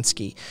Kara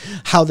Dansky.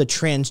 How the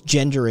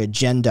transgender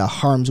agenda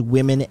harms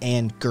women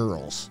and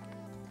girls.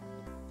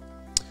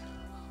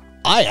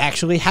 I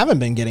actually haven't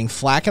been getting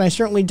flack, and I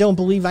certainly don't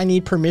believe I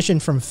need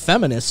permission from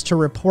feminists to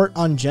report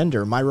on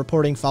gender. My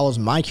reporting follows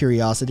my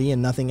curiosity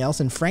and nothing else,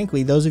 and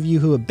frankly, those of you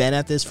who have been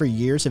at this for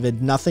years have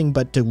had nothing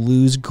but to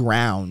lose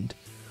ground.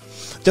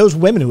 Those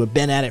women who have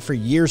been at it for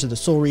years are the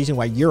sole reason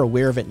why you're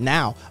aware of it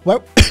now.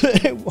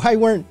 Why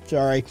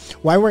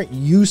weren't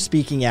you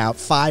speaking out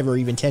 5 or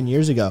even 10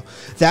 years ago?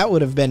 That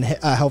would have been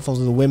helpful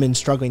to the women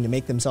struggling to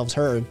make themselves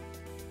heard.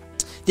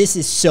 This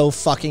is so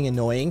fucking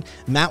annoying.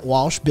 Matt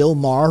Walsh, Bill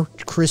Maher,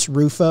 Chris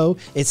Rufo,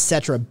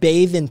 etc.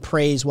 bathe in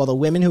praise while the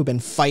women who've been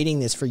fighting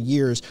this for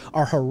years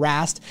are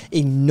harassed,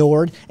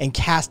 ignored, and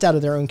cast out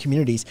of their own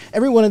communities.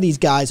 Every one of these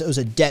guys owes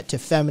a debt to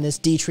feminists,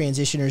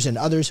 detransitioners, and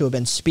others who have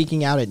been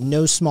speaking out at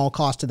no small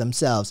cost to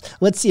themselves.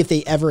 Let's see if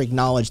they ever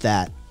acknowledge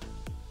that.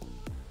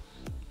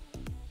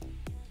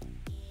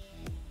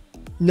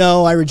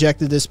 No, I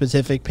rejected this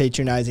specific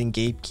patronizing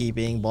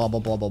gatekeeping, blah, blah,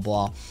 blah, blah,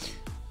 blah.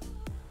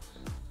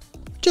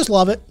 Just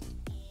love it.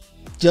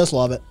 Just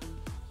love it.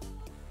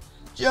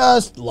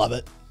 Just love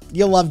it.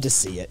 You'll love to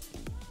see it.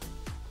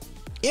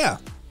 Yeah.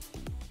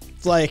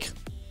 It's like,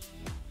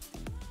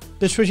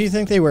 bitch, what do you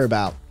think they were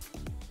about?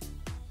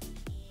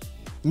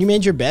 You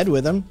made your bed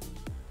with them.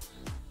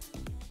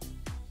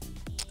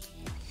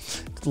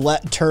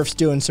 Let TERFs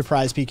doing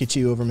surprise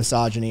Pikachu over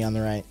misogyny on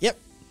the right. Yep.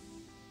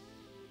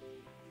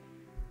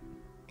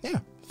 Yeah.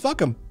 Fuck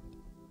them.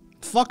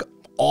 Fuck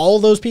all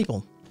those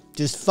people.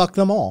 Just fuck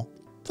them all.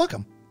 Fuck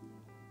them.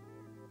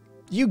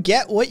 You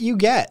get what you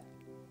get.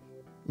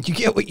 You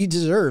get what you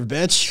deserve,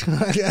 bitch.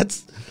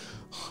 That's...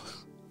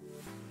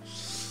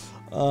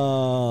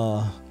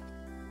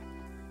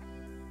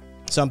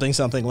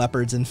 something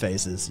leopards and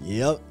faces.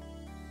 Yep.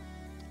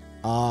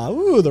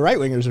 Ooh, the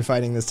right-wingers are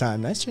fighting this time.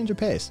 Nice change of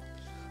pace.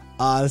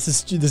 This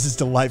is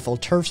delightful.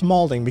 TERFs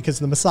malding because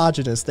the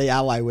misogynists they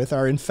ally with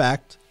are in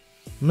fact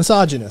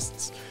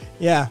misogynists.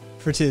 Yeah,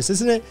 Fertus,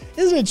 isn't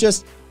it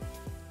just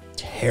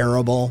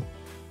terrible?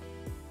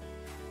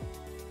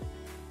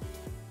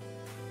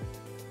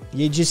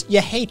 You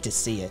hate to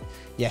see it.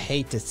 You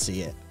hate to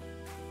see it.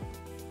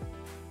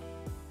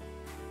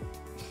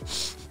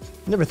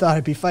 Never thought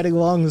I'd be fighting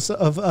alongside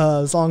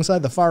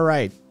the far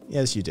right.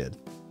 Yes, you did.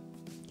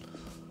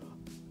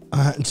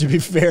 To be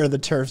fair, the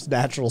TERF's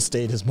natural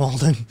state is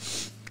molding.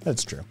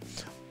 That's true.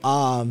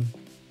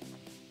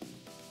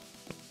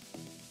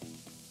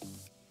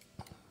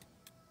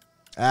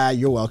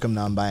 You're welcome,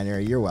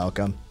 non-binary. You're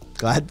welcome.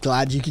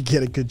 Glad you could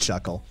get a good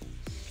chuckle.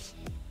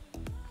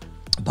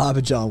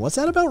 Papa John, what's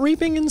that about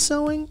reaping and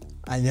sowing?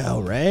 I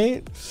know,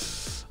 right?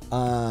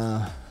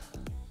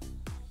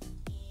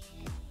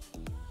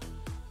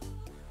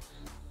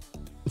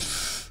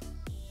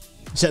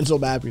 Gentle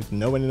Baptist,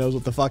 nobody knows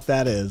what the fuck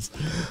that is.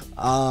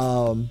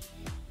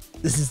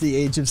 This is the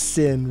age of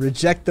sin.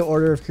 Reject the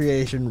order of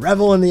creation.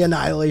 Revel in the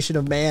annihilation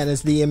of man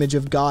as the image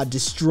of God.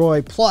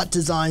 Destroy. Plot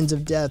designs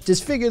of death.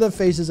 Disfigure the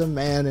faces of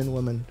man and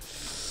woman.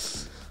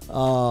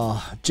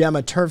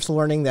 Gemma, TERFs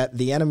learning that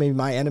the enemy,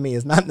 my enemy,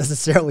 is not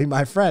necessarily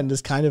my friend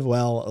is kind of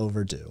well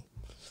overdue.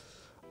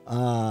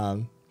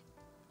 No.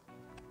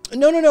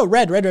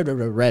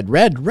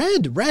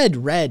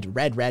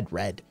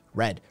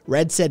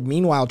 Red said,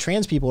 meanwhile,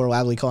 trans people are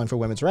loudly calling for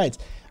women's rights.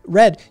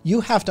 Red,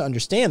 you have to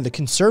understand the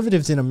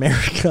conservatives in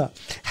America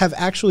have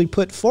actually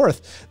put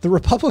forth, the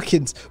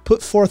Republicans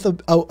put forth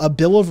a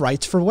Bill of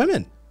Rights for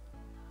women.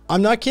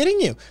 I'm not kidding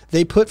you.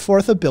 They put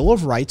forth a Bill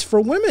of Rights for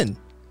women.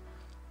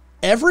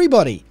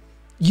 Everybody,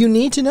 you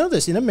need to know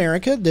this. In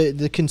America,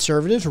 the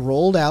conservatives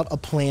rolled out a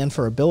plan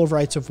for a Bill of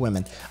Rights of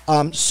women.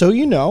 So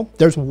you know,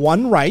 there's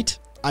one right.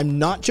 I'm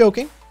not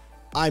joking.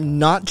 I'm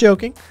not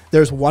joking.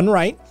 There's one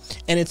right,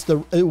 and it's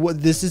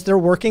this is their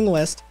working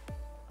list.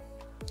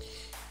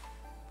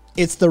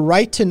 It's the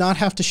right to not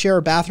have to share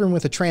a bathroom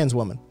with a trans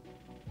woman.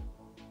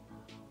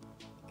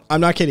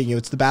 I'm not kidding you.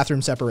 It's the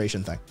bathroom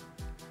separation thing.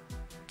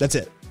 That's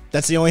it.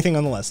 That's the only thing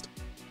on the list.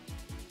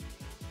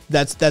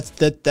 That's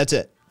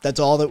it. That's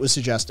all that was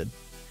suggested,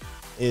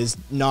 is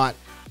not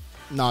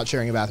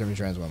sharing a bathroom with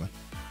a trans woman.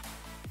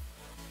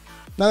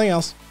 Nothing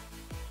else.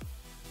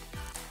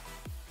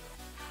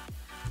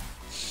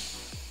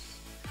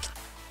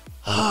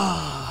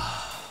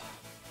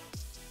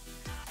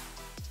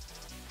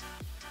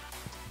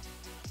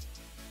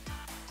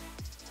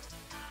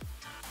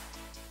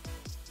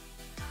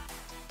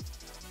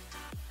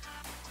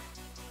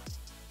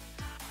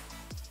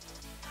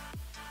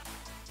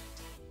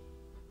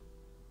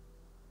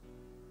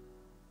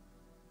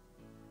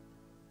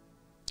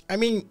 I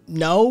mean,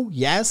 no,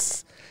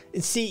 yes.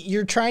 See,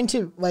 you're trying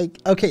to, like,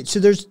 okay, so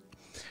there's,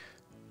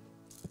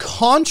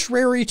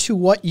 contrary to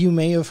what you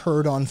may have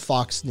heard on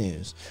Fox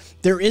News,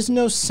 there is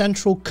no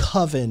central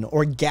coven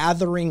or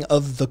gathering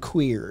of the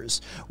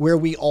queers where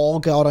we all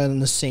got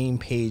on the same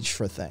page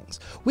for things.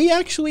 We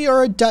actually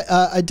are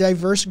a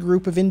diverse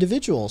group of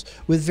individuals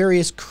with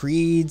various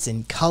creeds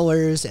and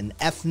colors and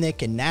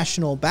ethnic and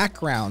national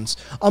backgrounds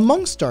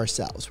amongst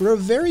ourselves. We're a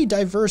very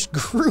diverse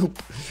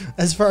group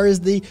as far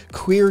as the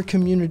queer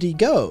community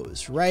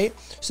goes, right?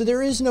 So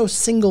there is no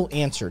single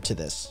answer to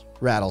this,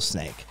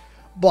 Rattlesnake.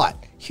 But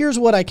here's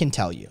what I can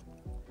tell you.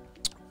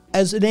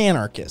 As an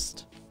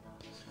anarchist,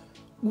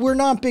 we're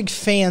not big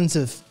fans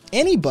of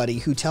anybody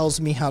who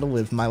tells me how to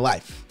live my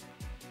life,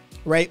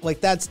 right? Like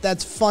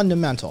that's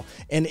fundamental.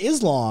 And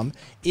Islam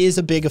is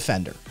a big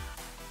offender.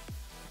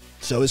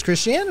 So is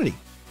Christianity.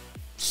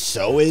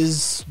 So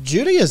is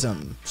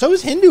Judaism. So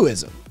is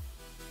Hinduism,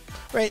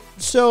 right?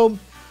 So,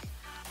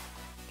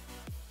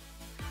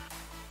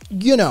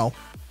 you know,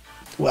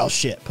 well,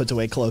 shit, puts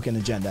away cloak and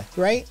agenda,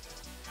 right?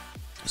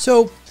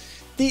 So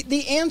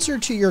the answer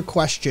to your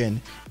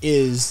question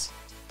is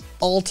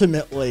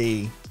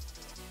ultimately,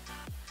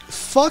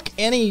 fuck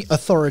any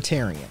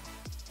authoritarian.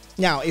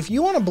 Now, if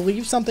you want to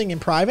believe something in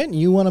private and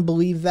you want to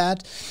believe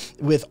that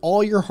with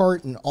all your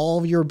heart and all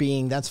of your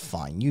being, that's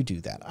fine. You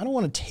do that. I don't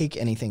want to take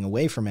anything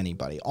away from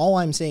anybody. All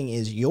I'm saying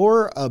is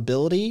your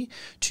ability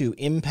to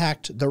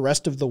impact the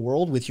rest of the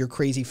world with your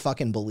crazy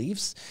fucking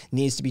beliefs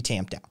needs to be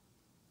tamped down.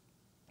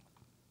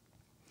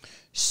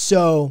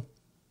 So,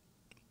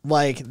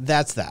 like,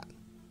 that's that.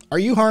 Are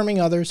you harming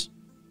others?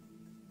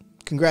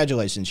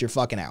 Congratulations, you're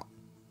fucking out.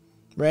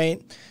 Right?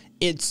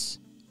 It's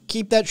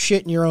keep that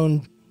shit in your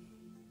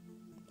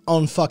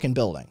own fucking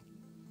building.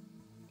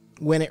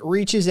 When it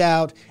reaches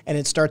out and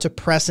it starts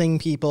oppressing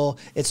people,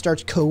 it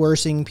starts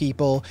coercing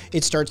people,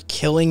 it starts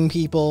killing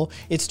people,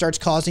 it starts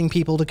causing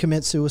people to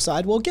commit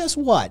suicide, well, guess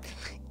what?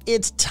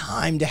 It's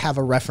time to have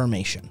a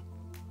reformation.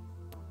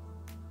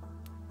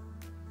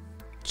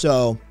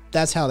 So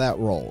that's how that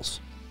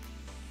rolls.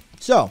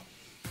 So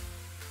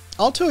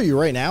I'll tell you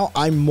right now,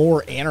 I'm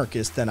more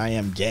anarchist than I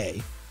am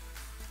gay.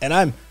 And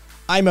I'm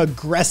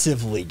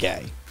aggressively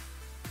gay.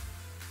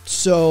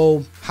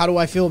 So, how do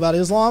I feel about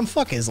Islam?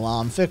 Fuck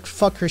Islam.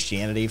 Fuck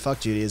Christianity. Fuck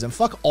Judaism.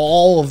 Fuck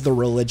all of the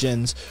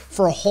religions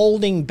for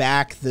holding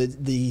back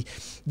the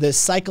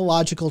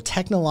psychological,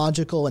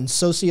 technological, and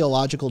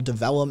sociological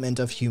development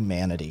of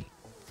humanity.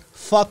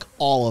 Fuck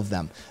all of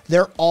them.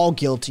 They're all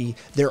guilty.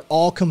 They're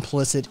all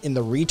complicit in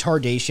the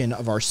retardation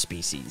of our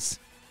species.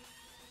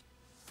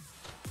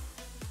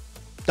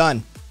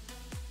 Done.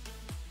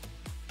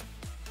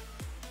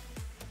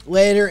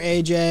 Later,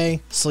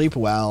 AJ. Sleep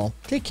well.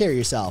 Take care of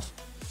yourself.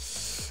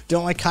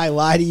 Don't let Kai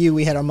lie to you.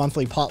 We had our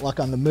monthly potluck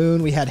on the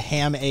moon. We had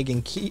ham, egg,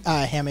 and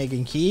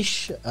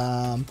quiche.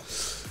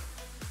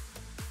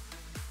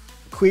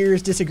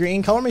 Queers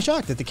disagreeing. Color me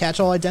shocked that the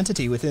catch-all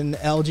identity within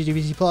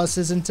LGBT plus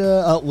isn't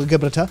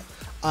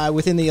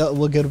within the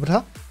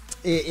LGBT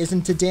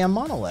isn't a damn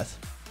monolith.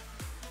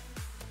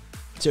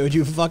 So would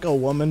you fuck a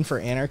woman for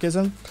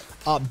anarchism?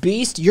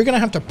 Beast, you're gonna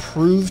have to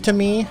prove to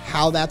me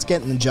how that's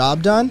getting the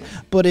job done.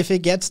 But if it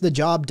gets the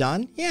job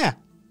done, yeah.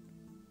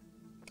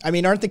 I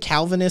mean, aren't the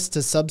Calvinists a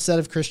subset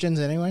of Christians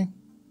anyway?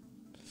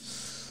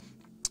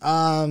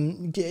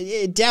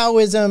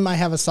 Taoism, I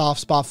have a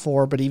soft spot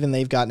for, but even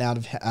they've gotten out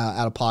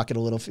of pocket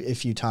a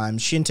few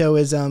times.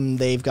 Shintoism,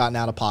 they've gotten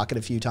out of pocket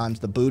a few times.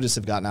 The Buddhists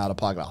have gotten out of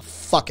pocket a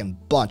fucking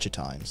bunch of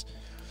times.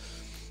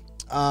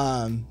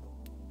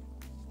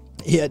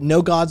 Yeah,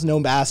 no gods, no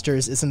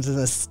masters isn't an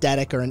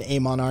aesthetic or an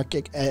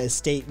amonarchic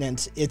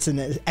statement. It's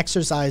an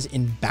exercise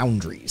in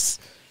boundaries.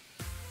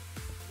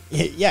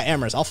 Yeah,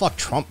 Amherst, I'll fuck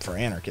Trump for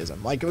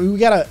anarchism. Like, we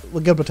gotta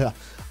look up to,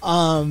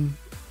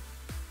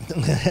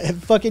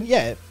 fucking,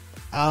 yeah.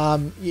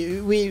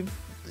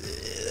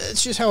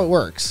 It's just how it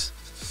works.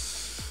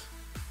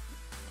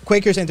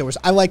 Quakers ain't the worst.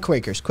 I like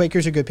Quakers.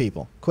 Quakers are good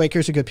people.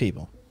 Quakers are good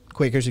people.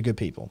 Quakers are good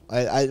people.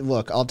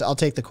 Look, I'll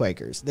take the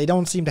Quakers. They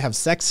don't seem to have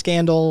sex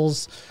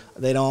scandals.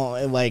 They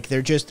don't, like,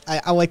 they're just,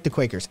 I like the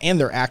Quakers. And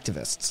they're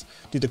activists.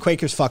 Dude, the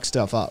Quakers fuck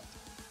stuff up.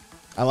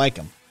 I like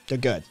them. They're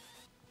good.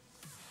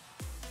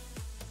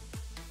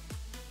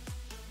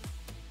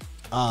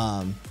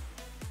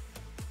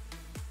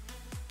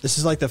 This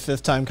is like the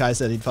 5th time Kai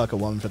said he'd fuck a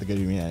woman for the good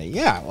of humanity.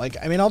 Yeah, like,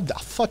 I mean, I'll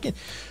fucking...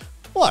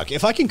 Look,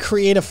 if I can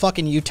create a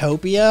fucking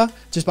utopia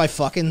just by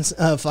fucking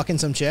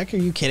some chick, are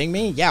you kidding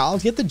me? Yeah, I'll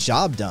get the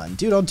job done.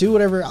 Dude, I'll do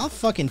whatever. I'll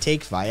fucking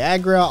take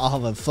Viagra. I'll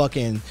have a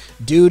fucking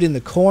dude in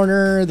the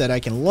corner that I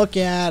can look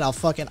at. I'll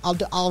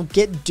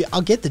get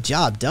the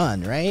job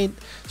done, right?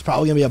 It's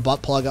probably going to be a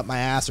butt plug up my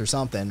ass or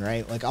something,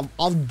 right? Like,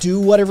 I'll do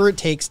whatever it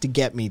takes to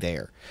get me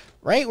there.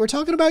 Right? We're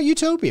talking about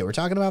utopia. We're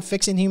talking about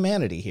fixing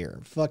humanity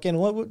here. Fucking,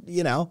 what,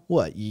 you know,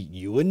 what?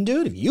 You wouldn't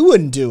do it? If you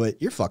wouldn't do it,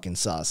 you're fucking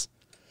sus.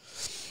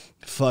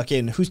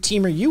 Fucking, whose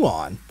team are you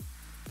on?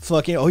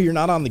 Fucking, oh, you're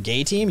not on the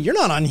gay team? You're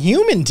not on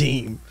human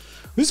team.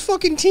 Whose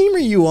fucking team are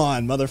you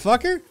on,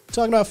 motherfucker?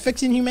 Talking about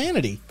fixing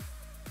humanity.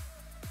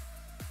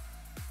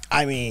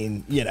 I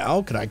mean, you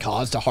know, could I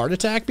cause a heart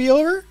attack be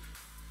over?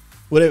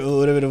 Would it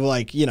have,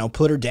 like, you know,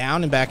 put her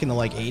down and back in the,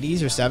 like,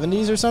 80s or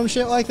 70s or some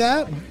shit like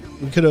that?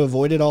 We could have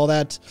avoided all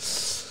that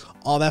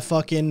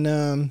fucking,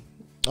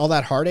 all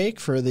that heartache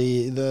for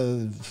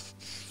the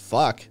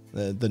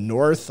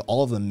North,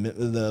 all of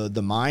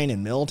the mine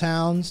and mill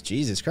towns.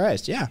 Jesus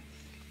Christ, yeah.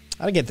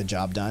 I'd get the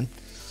job done.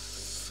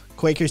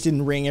 Quakers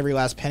didn't wring every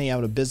last penny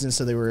out of business,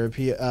 so they were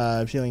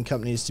appealing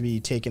companies to be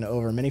taken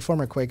over. Many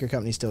former Quaker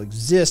companies still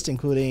exist,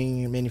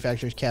 including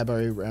manufacturers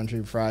Cadbury,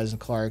 Roundtree Fries,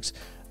 and Clark's,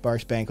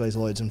 Barks, Bankley's,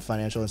 Lloyd's, and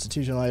Financial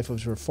Institution Life,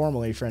 which were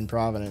formerly Friend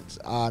Providence.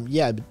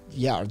 Yeah,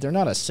 they're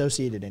not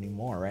associated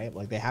anymore, right?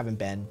 Like, they haven't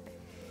been.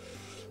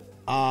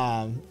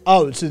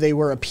 Oh, so they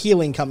were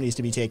appealing companies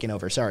to be taken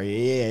over.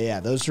 Sorry,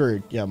 yeah. Those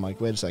were, yeah, I'm like,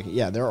 wait a second.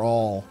 Yeah, they're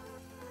all.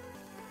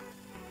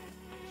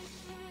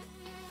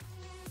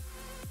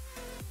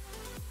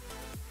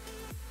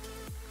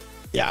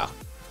 Yeah.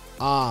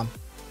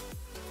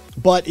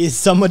 But is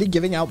somebody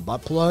giving out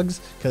butt plugs?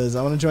 Because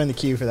I want to join the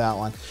queue for that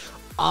one.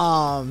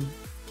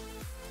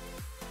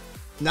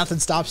 Nothing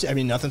stops you. I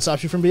mean, nothing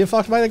stops you from being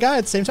fucked by the guy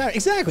at the same time.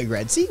 Exactly,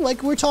 Greg. See,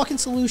 like, we're talking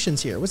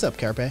solutions here. What's up,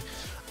 Carpe?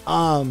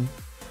 Hope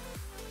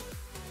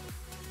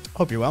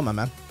you're well, my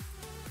man.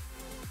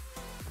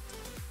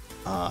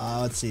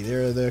 Let's see.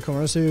 They're the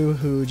Komusu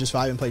who just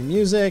vibe and play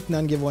music.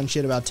 None give one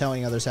shit about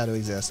telling others how to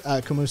exist.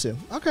 Komusu.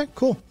 Okay,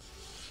 cool.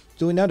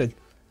 Duly noted.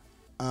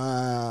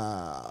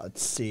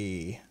 Let's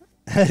see.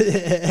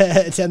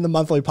 Attend the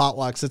monthly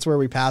potlucks. That's where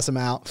we pass them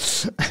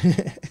out.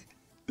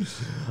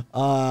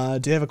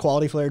 Do you have a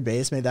quality flared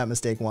bass? Made that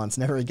mistake once.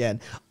 Never again.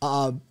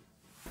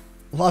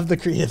 Love the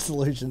creative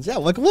solutions. Yeah,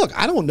 like, look,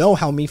 I don't know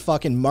how me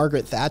fucking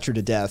Margaret Thatcher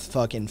to death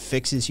fucking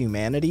fixes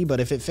humanity, but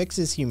if it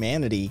fixes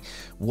humanity,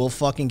 we'll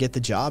fucking get the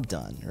job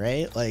done,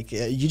 right? Like,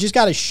 you just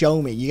got to show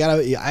me. You got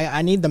to,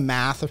 I need the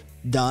math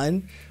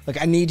done.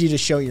 Like, I need you to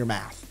show your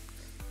math.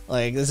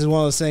 Like, this is one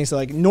of those things, so,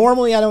 like,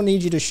 normally I don't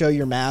need you to show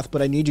your math,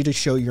 but I need you to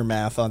show your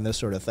math on this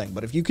sort of thing.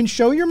 But if you can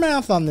show your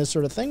math on this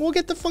sort of thing, we'll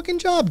get the fucking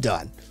job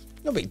done.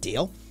 No big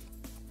deal.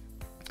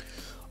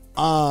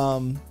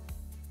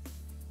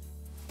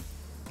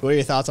 What are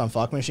your thoughts on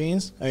fuck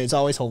machines? I mean, it's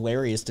always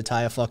hilarious to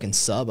tie a fucking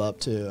sub up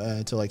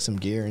to like some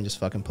gear and just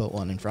fucking put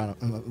one in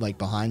front of, like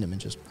behind him,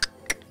 and just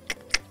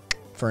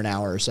for an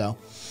hour or so.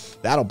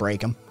 That'll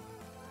break him.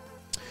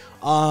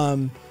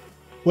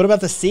 What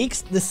about the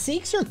Sikhs? The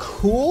Sikhs are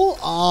cool,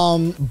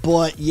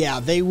 but yeah,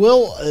 they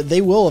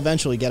will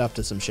eventually get up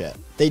to some shit.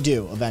 They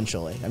do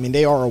eventually. I mean,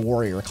 they are a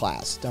warrior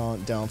class.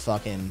 Don't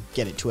fucking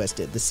get it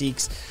twisted. The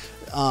Sikhs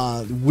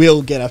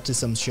will get up to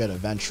some shit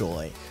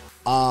eventually.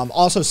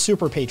 Also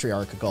super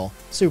patriarchal.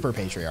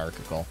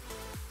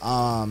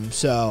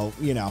 So,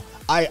 you know,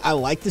 I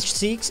like the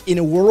Sikhs in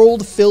a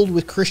world filled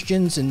with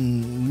Christians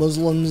and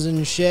Muslims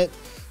and shit.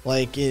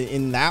 Like,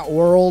 in that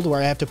world where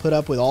I have to put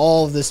up with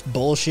all of this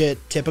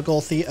bullshit,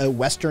 typical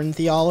Western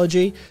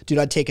theology, dude,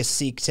 I'd take a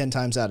Sikh 10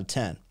 times out of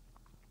 10.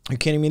 You're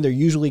kidding me? They're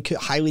usually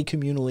highly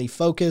communally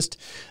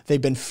focused.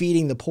 They've been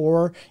feeding the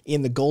poor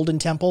in the Golden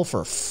Temple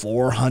for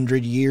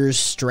 400 years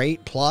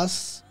straight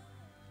plus.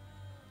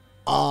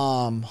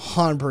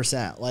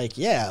 100%. Like,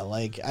 yeah,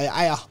 like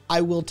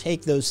I will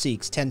take those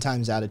Sikhs 10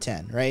 times out of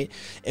 10, right?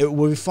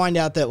 We find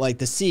out that like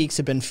the Sikhs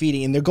have been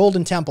feeding in their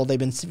Golden Temple. They've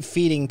been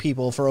feeding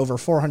people for over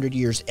 400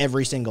 years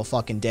every single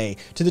fucking day,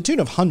 to the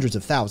tune of hundreds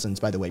of thousands,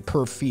 by the way,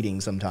 per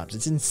feeding sometimes.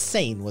 It's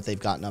insane what they've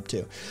gotten up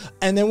to.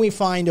 And then we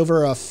find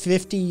over a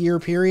 50-year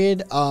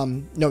period,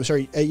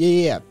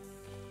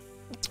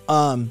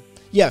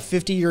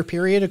 50-year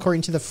period,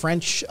 according to the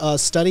French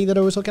study that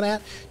I was looking at.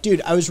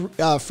 Dude, I was,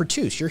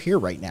 Fertus, you're here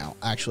right now,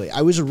 actually.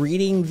 I was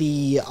reading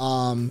the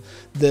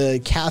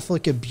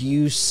Catholic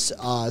abuse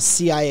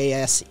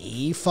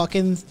CIASE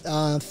fucking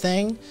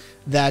thing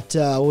that,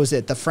 what was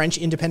it? The French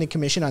Independent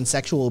Commission on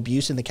Sexual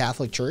Abuse in the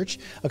Catholic Church.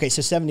 Okay,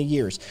 so 70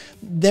 years.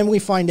 Then we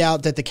find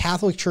out that the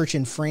Catholic Church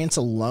in France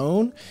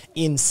alone,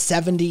 in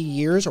 70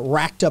 years,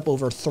 racked up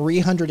over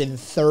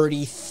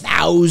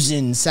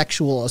 330,000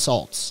 sexual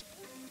assaults.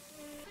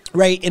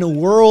 Right, in a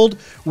world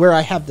where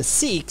I have the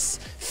Sikhs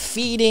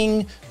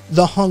feeding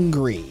the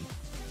hungry.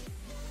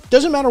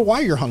 Doesn't matter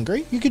why you're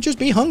hungry. You could just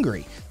be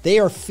hungry. They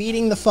are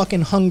feeding the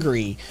fucking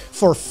hungry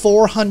for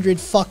 400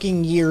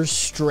 fucking years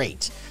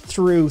straight.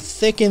 Through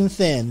thick and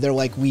thin. They're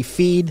like, we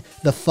feed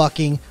the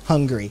fucking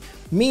hungry.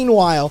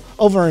 Meanwhile,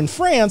 over in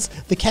France,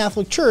 the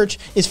Catholic Church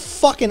is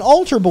fucking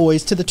altar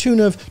boys to the tune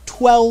of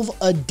 12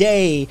 a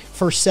day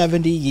for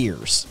 70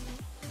 years.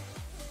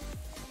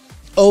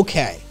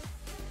 Okay.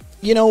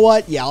 You know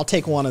what? Yeah, I'll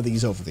take one of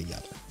these over the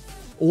other.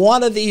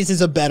 One of these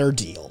is a better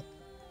deal.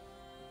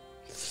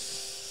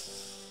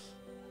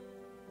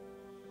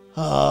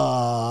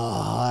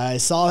 I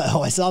saw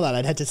that.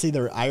 I'd have to see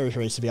the Irish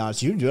race, to be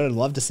honest. I'd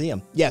love to see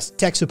them. Yes,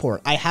 tech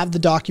support. I have the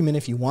document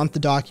if you want the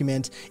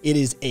document. It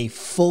is a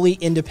fully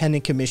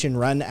independent commission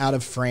run out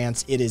of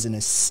France. It is an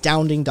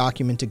astounding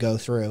document to go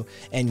through.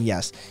 And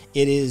yes,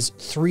 it is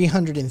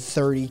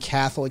 330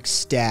 Catholic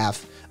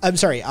staff. I'm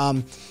sorry,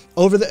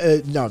 over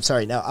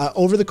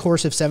the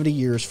course of 70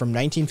 years, from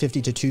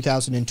 1950 to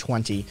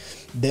 2020,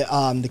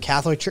 the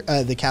Catholic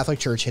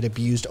Church had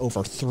abused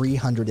over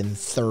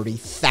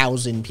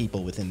 330,000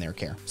 people within their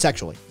care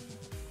sexually.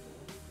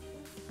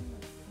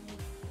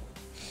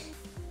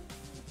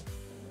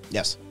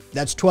 Yes,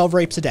 that's 12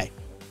 rapes a day.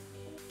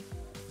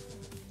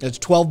 That's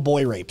 12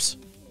 boy rapes.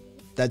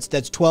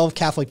 That's 12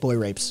 Catholic boy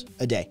rapes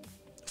a day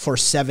for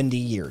 70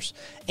 years.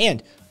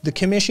 And the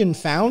commission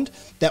found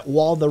that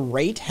while the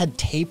rate had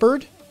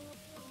tapered,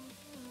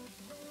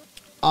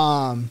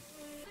 I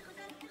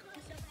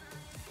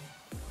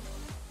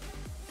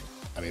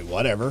mean,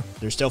 whatever.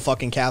 There's still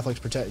fucking Catholics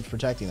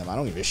protecting them. I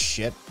don't give a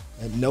shit.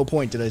 At no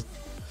point did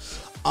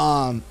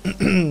I...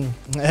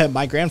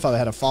 my grandfather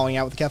had a falling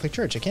out with the Catholic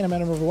Church. I can't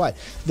imagine over what.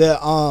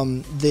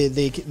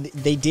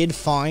 They did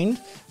find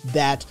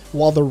that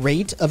while the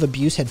rate of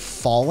abuse had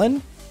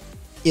fallen,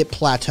 it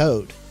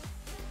plateaued.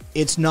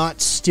 It's not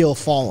still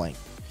falling.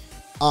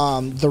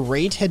 The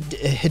rate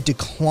had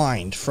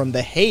declined from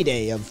the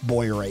heyday of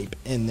boy rape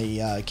in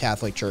the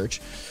Catholic Church.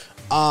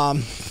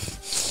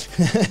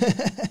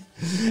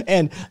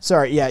 And,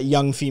 sorry, yeah,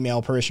 young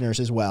female parishioners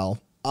as well.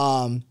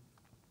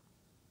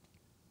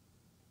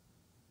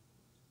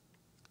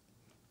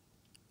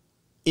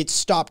 It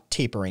stopped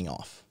tapering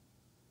off.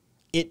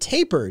 It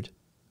tapered,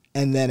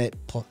 and then it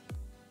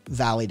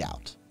valleyed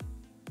out.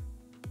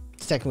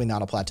 It's technically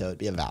not a plateau, it'd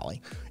be a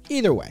valley.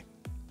 Either way,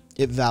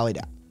 it valleyed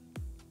out.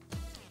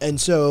 And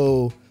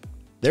so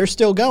they're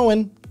still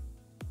going.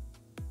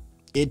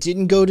 It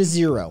didn't go to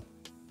zero.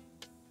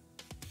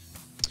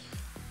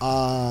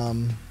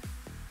 Oh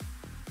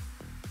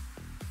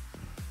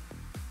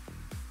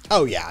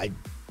yeah,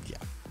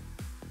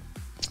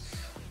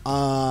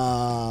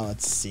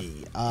 let's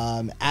see.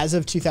 As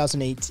of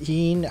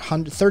 2018,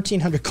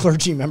 1,300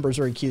 clergy members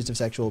were accused of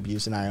sexual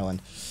abuse in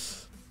Ireland.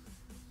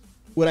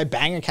 Would I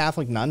bang a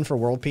Catholic nun for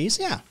world peace?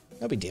 Yeah,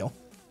 no big deal.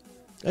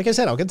 Like I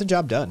said, I'll get the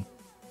job done.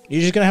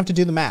 You're just going to have to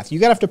do the math.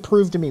 You're going to have to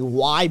prove to me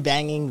why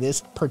banging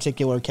this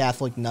particular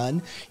Catholic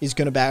nun is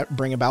going to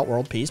bring about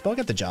world peace, but I'll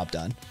get the job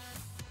done.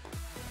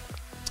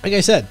 Like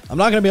I said, I'm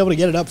not going to be able to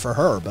get it up for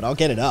her, but I'll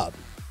get it up.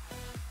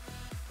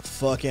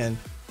 Fucking...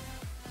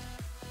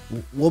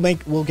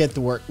 We'll get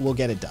the work. We'll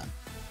get it done.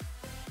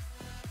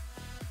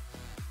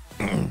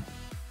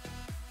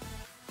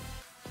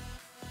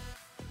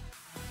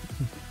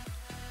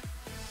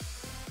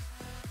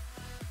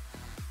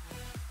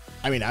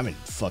 I mean,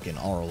 fucking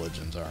all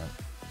religions aren't.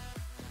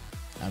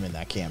 I'm in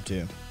that camp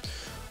too.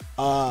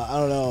 I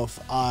don't know if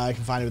I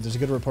can find it, but there's a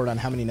good report on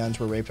how many nuns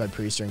were raped by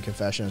priests during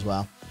confession as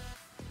well.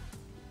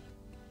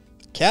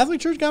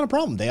 Catholic Church got a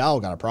problem. They all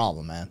got a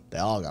problem, man. They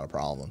all got a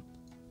problem.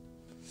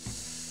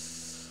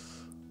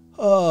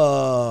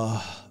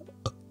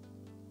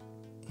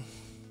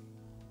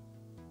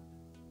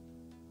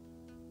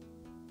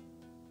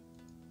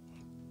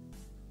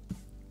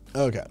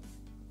 Okay.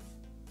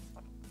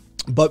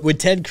 But would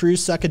Ted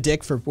Cruz suck a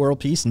dick for world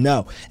peace?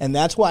 No. And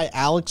that's why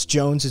Alex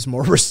Jones is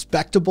more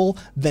respectable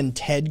than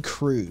Ted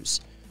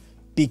Cruz.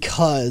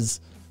 Because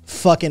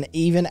fucking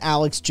even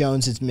Alex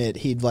Jones admit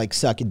he'd like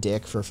suck a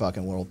dick for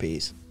fucking world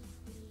peace.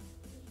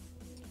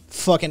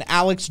 Fucking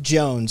Alex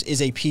Jones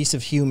is a piece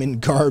of human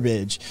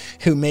garbage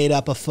who made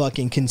up a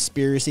fucking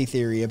conspiracy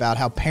theory about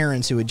how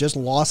parents who had just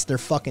lost their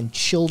fucking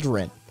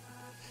children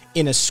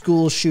in a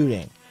school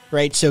shooting,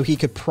 right, so he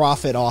could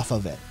profit off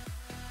of it,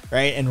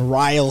 right, and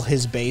rile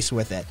his base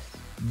with it.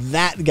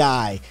 That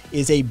guy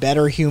is a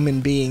better human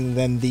being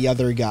than the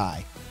other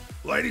guy.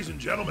 Ladies and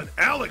gentlemen,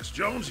 Alex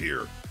Jones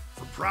here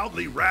for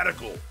Proudly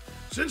Radical.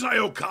 Since I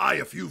owe Kai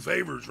a few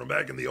favors from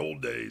back in the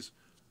old days.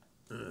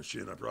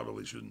 Shit, I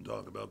probably shouldn't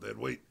talk about that.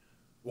 Wait,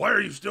 why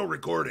are you still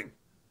recording?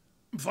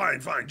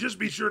 Fine. Just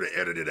be sure to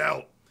edit it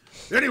out.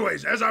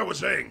 Anyways, as I was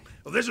saying,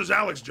 this is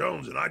Alex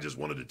Jones, and I just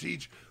wanted to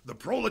teach the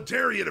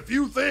proletariat a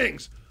few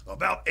things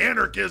about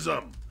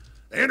anarchism.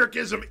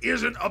 Anarchism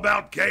isn't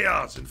about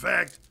chaos. In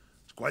fact,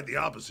 it's quite the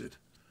opposite.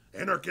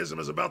 Anarchism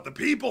is about the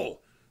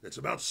people. It's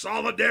about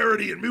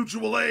solidarity and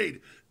mutual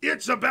aid.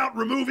 It's about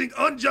removing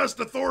unjust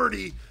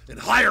authority and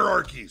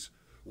hierarchies.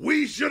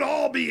 We should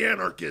all be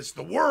anarchists.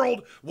 The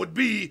world would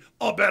be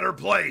a better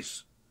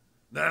place.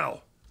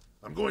 Now,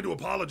 I'm going to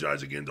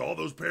apologize again to all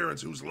those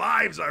parents whose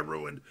lives I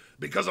ruined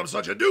because I'm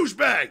such a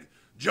douchebag.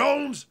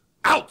 Jones,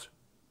 out.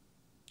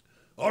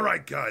 All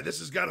right, Kai, this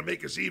has got to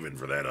make us even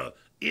for that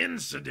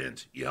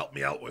incident you helped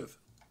me out with.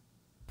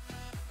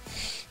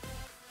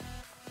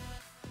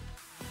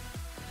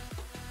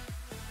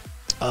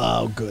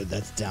 Oh, good.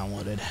 That's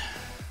downloaded.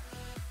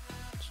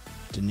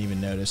 Didn't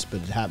even notice,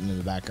 but it happened in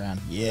the background.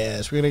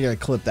 Yes, we're gonna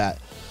clip that.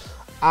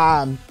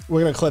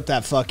 We're gonna clip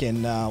that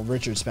fucking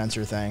Richard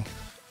Spencer thing.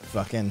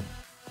 Fucking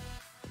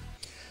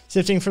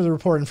sifting for the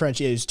report in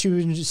French. Yeah, there's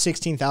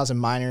 216,000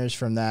 minors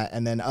from that,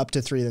 and then up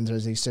to 3. Then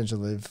there's the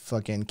extension of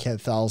fucking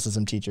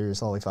Catholicism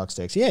teachers. Holy fuck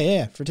sticks.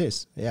 Yeah, for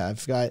twos. Yeah, I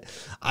forgot.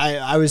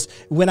 I was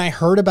when I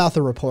heard about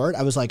the report,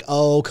 I was like,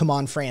 oh come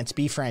on, France,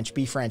 be French,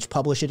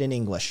 publish it in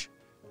English.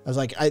 I was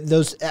like,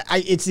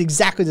 it's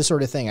exactly the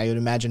sort of thing I would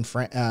imagine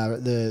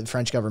the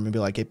French government would be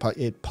like,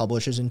 it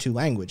publishes in 2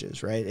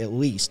 languages, right? At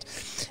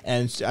least.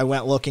 And I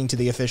went looking to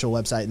the official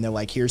website and they're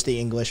like, here's the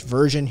English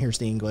version. Here's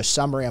the English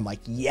summary. I'm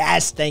like,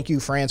 yes, thank you,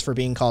 France, for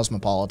being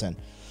cosmopolitan.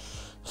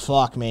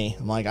 Fuck me.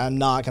 I'm like, I'm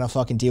not going to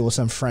fucking deal with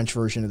some French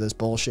version of this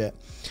bullshit.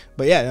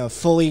 But yeah, no,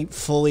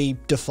 fully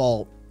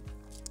default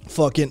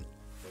fucking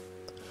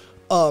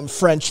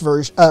French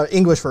version,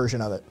 English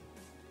version of it.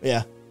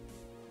 Yeah.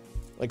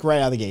 Like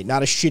right out of the gate,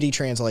 not a shitty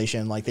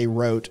translation. Like they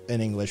wrote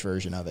an English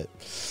version of it,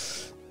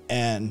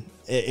 and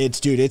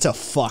dude, it's a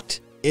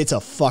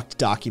fucked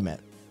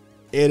document.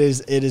 It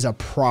is a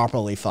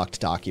properly fucked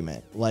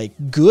document. Like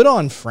good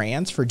on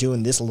France for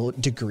doing this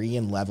degree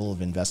and level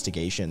of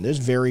investigation. There's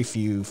very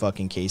few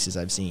fucking cases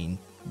I've seen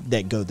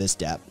that go this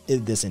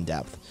in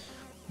depth.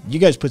 You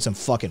guys put some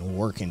fucking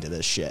work into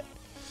this shit.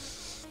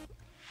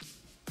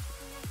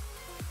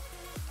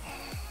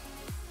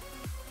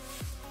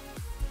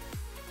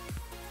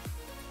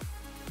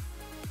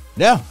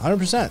 Yeah,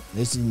 100%.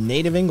 This is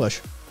native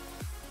English.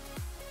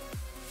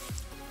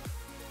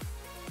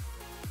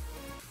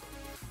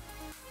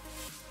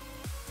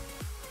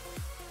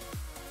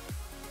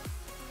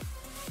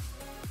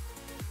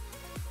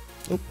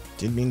 Oh,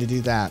 didn't mean to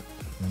do that.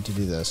 I meant to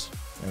do this.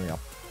 There we go.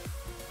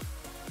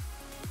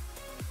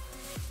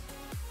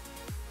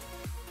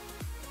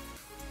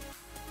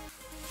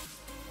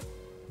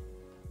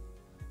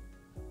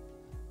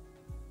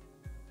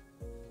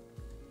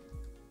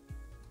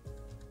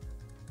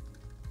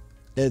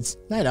 It's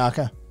night,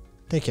 Aka.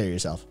 Take care of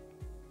yourself.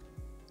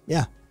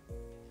 Yeah.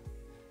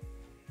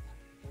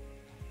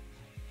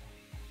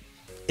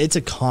 It's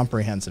a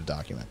comprehensive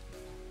document.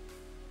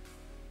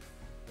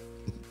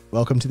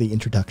 Welcome to the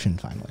introduction,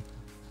 finally.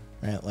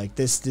 Right? Like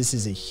this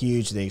is a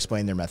huge, they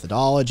explain their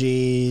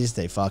methodologies.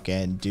 They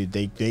fucking, dude,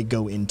 they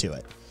go into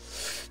it.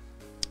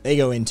 They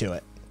go into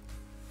it.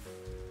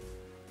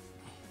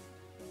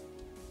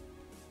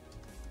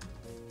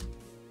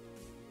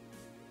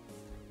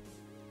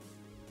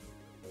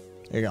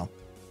 There you go.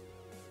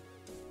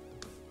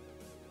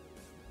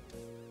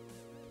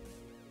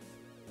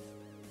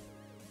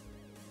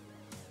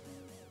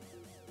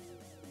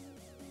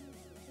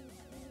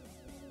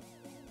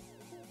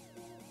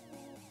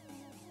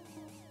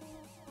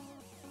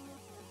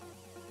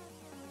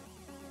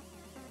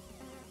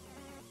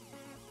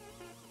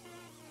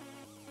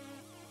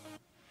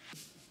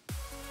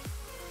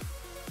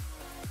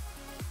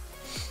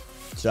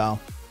 So.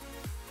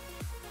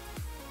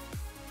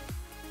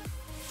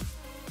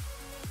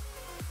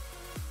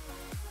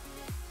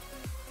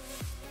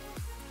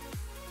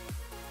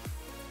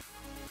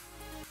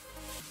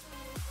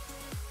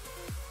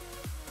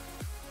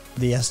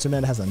 The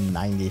estimate has a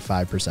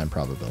 95%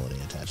 probability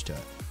attached to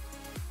it.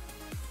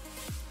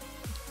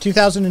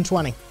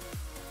 2020.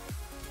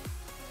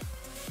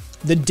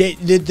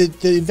 The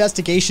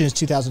investigation is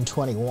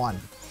 2021.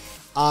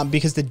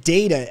 Because the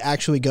data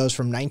actually goes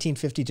from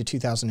 1950 to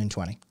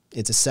 2020.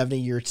 It's a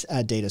 70-year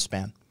data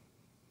span.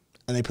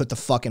 And they put the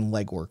fucking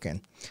legwork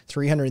in.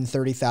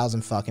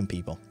 330,000 fucking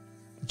people.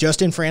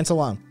 Just in France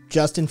alone.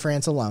 Just in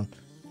France alone.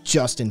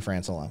 Just in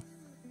France alone.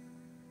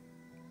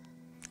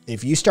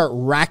 If you start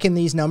racking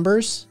these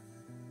numbers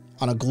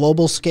on a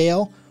global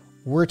scale,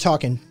 we're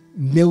talking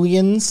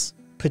millions,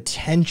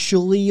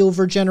 potentially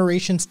over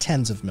generations,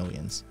 tens of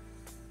millions.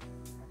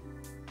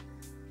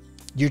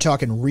 You're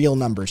talking real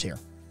numbers here.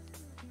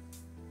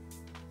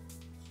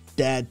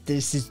 That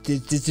this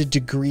is a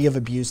degree of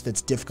abuse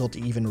that's difficult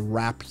to even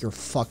wrap your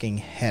fucking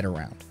head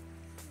around.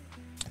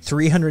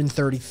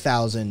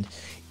 330,000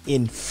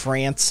 in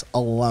France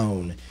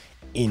alone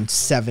in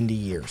 70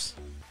 years.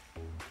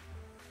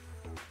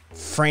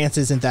 France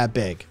isn't that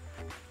big.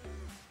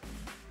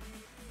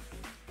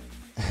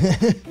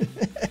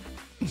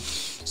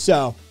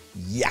 So,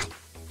 yeah.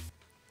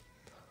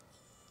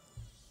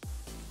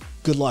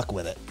 Good luck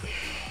with it.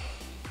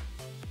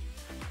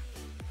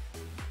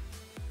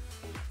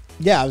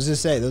 Yeah, I was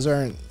just saying,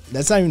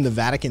 that's not even the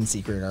Vatican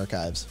secret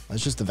archives.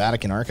 That's just the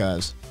Vatican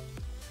archives.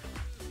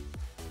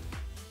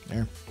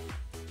 There.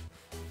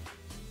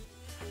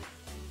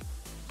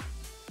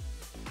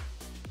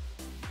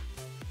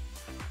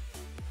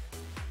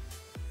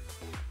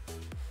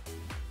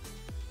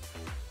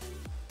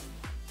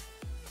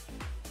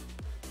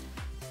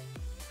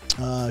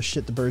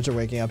 Shit, the birds are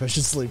waking up. I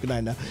should sleep. Good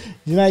night now.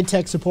 Good night,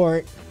 tech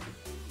support.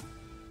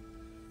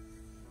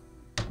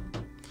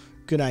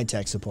 Good night,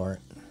 tech support.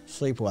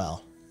 Sleep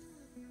well.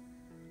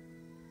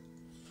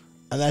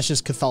 And that's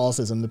just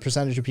Catholicism. The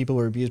percentage of people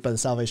who were abused by the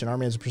Salvation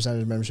Army as a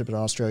percentage of membership in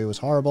Australia was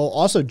horrible.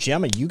 Also,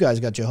 Gemma, you guys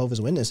got Jehovah's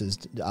Witnesses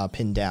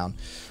pinned down.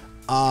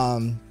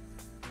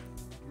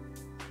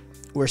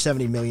 We're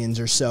 70 millions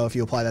or so if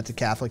you apply that to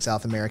Catholic,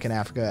 South American,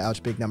 Africa.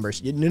 Ouch, big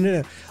numbers.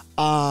 No.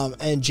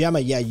 And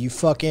Gemma, yeah, you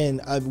fucking...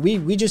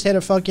 we just had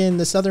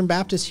the Southern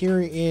Baptist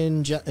here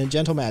in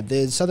Gentleman.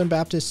 The Southern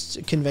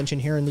Baptist Convention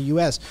here in the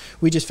U.S.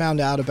 We just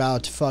found out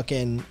about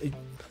fucking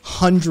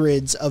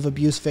hundreds of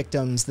abuse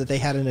victims that they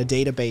had in a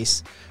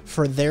database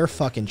for their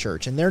fucking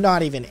church. And they're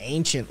not even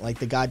ancient like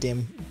the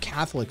goddamn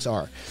Catholics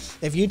are.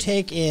 If you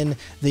take in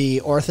the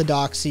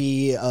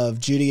orthodoxy of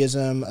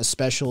Judaism,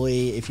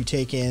 especially if you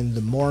take in the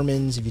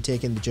Mormons, if you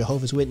take in the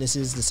Jehovah's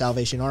Witnesses, the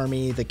Salvation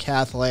Army, the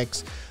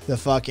Catholics, the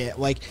fucking...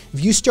 Like,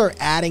 if you start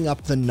adding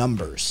up the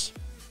numbers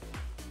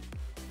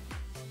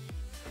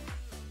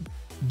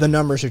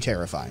are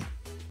terrifying.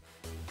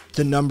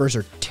 The numbers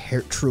are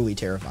truly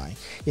terrifying.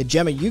 Yeah,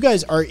 Gemma, you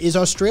guys are... Is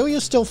Australia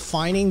still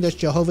fining the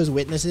Jehovah's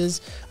Witnesses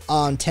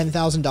on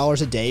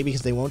 $10,000 a day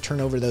because they won't turn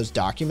over those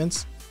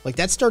documents? Like,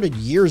 that started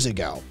years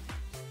ago.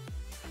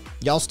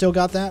 Y'all still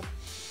got that?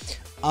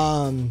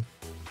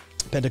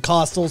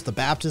 Pentecostals, the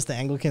Baptists, the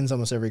Anglicans,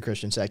 almost every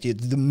Christian sect.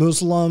 The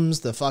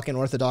Muslims, the fucking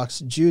Orthodox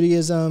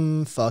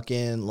Judaism,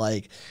 fucking,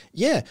 like...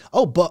 Yeah.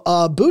 Oh, but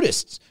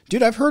Buddhists.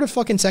 Dude, I've heard of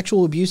fucking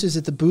sexual abuses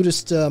at the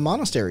Buddhist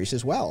monasteries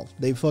as well.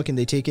 They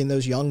take in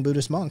those young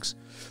Buddhist monks.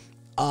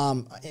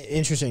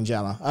 Interesting,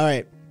 Gemma. All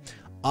right.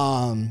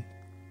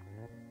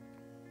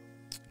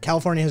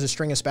 California has a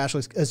string of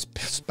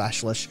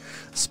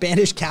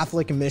Spanish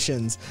Catholic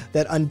missions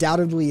that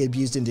undoubtedly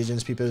abused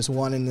indigenous people. There's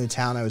one in the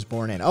town I was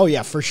born in. Oh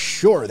yeah, for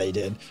sure they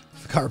did.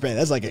 Carpe,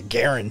 that's like a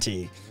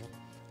guarantee.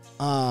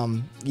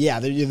 Yeah,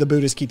 the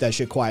Buddhists keep that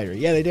shit quieter.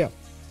 Yeah, they do.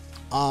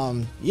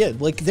 Yeah,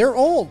 like they're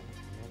all...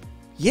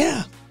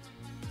 Yeah.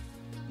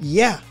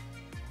 Yeah.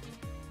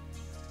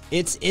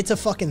 It's a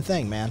fucking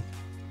thing, man.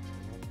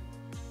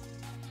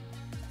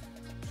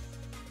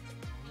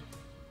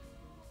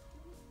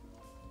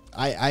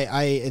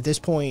 I at this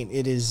point,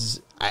 it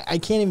is... I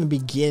can't even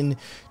begin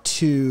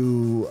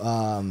to...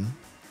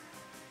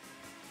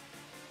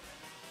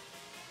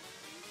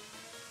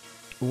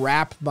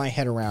 wrap my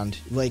head around,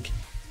 like...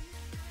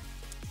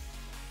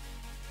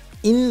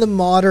 In the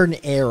modern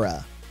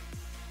era,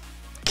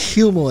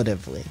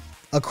 cumulatively,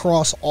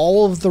 across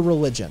all of the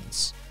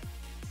religions,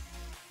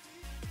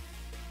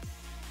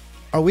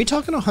 are we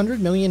talking 100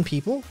 million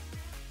people?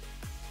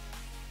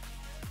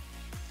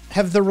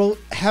 Have the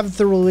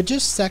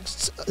religious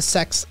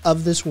sects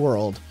of this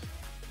world,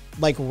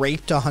 like,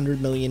 raped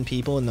 100 million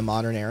people in the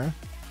modern era?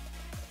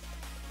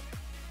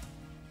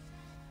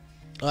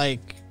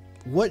 Like,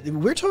 what?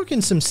 We're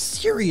talking some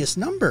serious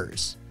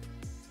numbers.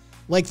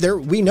 Like,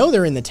 we know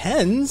they're in the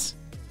tens.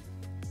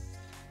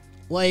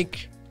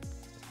 Like...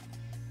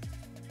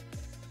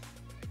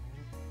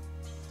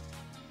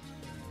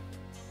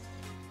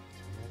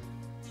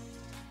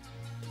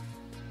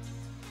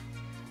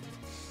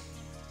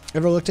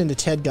 Ever looked into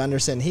Ted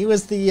Gunderson? He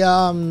was the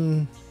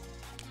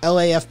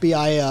LA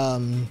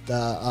FBI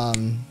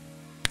the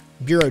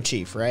bureau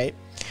chief, right?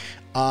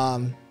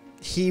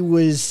 He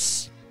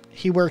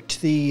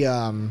worked the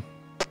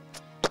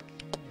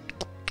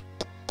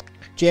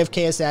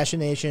JFK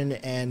assassination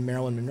and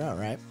Marilyn Monroe,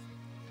 right?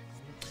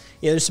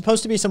 Yeah, there's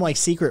supposed to be some like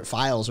secret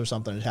files or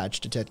something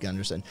attached to Ted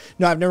Gunderson.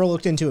 No, I've never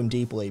looked into him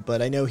deeply, but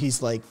I know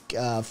he's like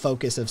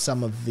focus of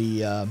some of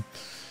the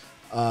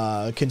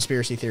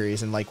conspiracy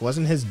theories, and like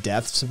wasn't his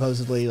death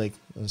supposedly like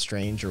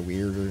strange or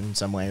weird or in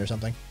some way or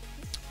something?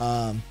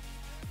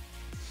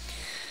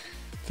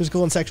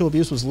 Physical and sexual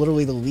abuse was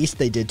literally the least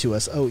they did to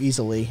us. Oh,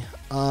 easily.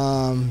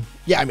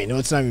 Yeah, I mean,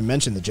 let's not even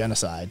mention the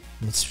genocide.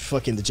 It's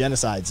fucking, the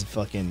genocide's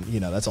fucking, you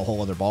know, that's a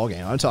whole other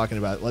ballgame. I'm talking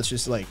about, let's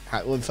just like,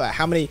 how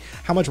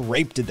much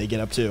rape did they get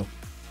up to?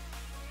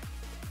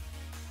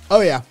 Oh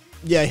yeah.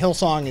 Yeah,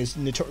 Hillsong is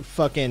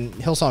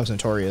Hillsong's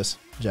notorious,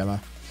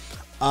 Gemma.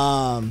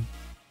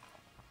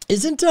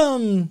 Isn't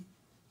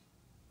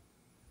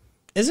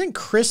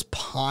Chris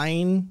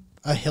Pine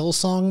a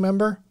Hillsong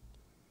member?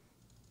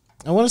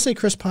 I want to say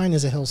Chris Pine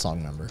is a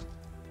Hillsong member.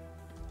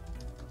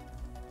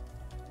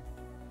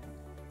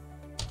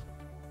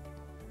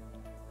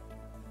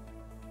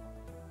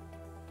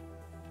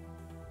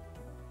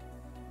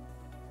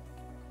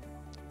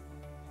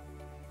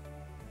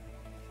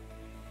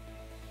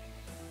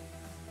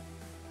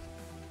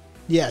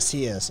 Yes,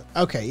 he is.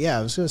 Okay, yeah,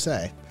 I was going to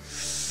say.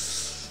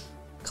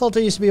 Cult I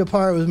used to be a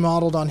part was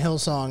modeled on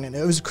Hillsong, and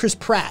it was Chris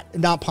Pratt,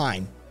 not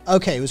Pine.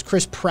 Okay, it was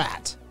Chris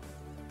Pratt.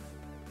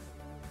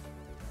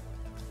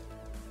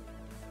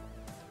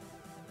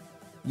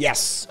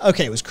 Yes.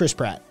 Okay, it was Chris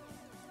Pratt.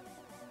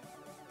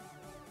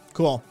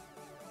 Cool.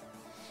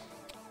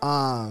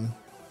 I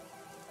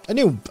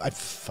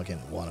fucking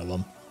one of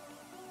them.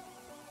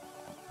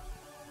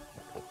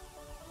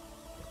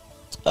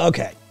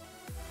 Okay.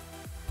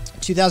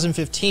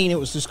 2015, it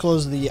was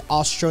disclosed the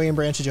Australian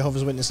branch of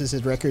Jehovah's Witnesses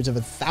had records of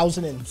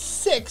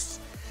 1,006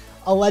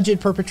 alleged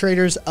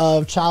perpetrators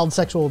of child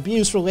sexual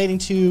abuse relating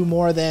to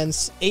more than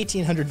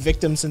 1,800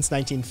 victims since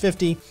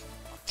 1950,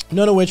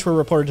 none of which were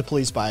reported to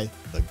police by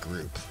the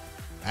group.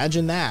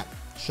 Imagine that.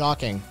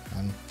 Shocking.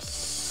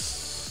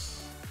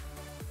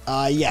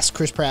 Yes,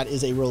 Chris Pratt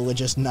is a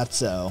religious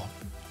nutso.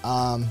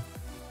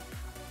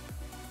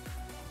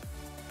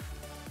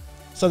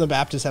 Southern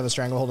Baptists have a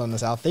stranglehold on the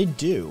South. They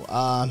do.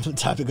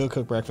 Time to go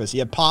cook breakfast.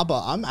 Yeah,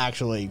 Papa, I'm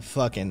actually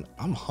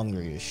I'm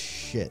hungry as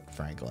shit,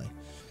 frankly.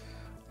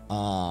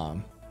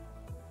 What's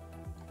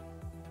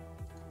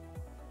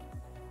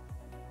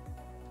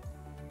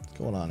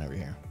going on over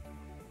here?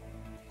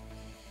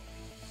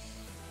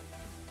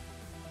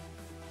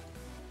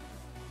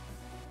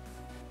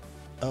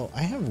 Oh,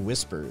 I have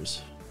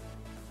whispers.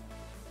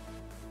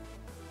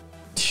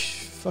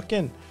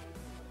 Fucking.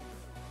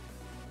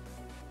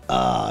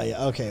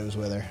 Yeah, okay, it was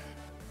Wither.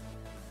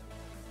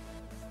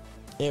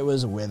 It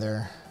was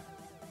Wither.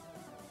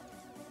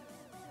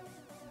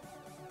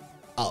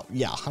 Oh,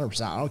 yeah,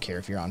 100%. I don't care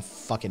if you're on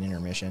fucking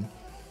intermission.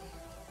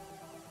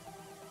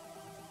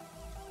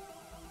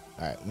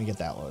 Alright, let me get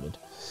that loaded.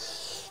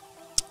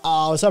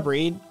 What's up,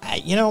 Reed?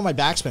 You know, my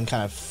back's been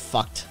kind of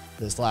fucked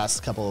this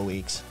last couple of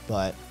weeks,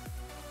 but...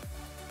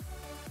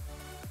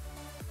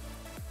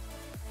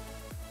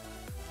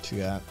 What you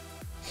got?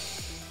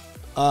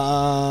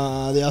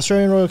 The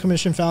Australian Royal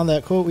Commission found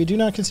that, quote, we do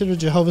not consider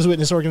Jehovah's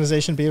Witness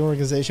organization to be an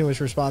organization which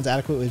responds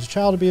adequately to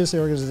child abuse. The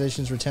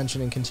organization's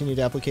retention and continued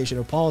application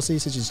of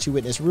policies such as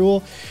two-witness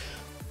rule.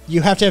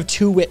 You have to have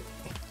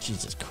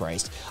Jesus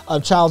Christ.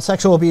 Of child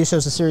sexual abuse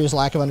shows a serious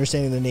lack of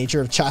understanding of the nature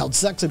of child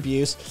sex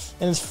abuse.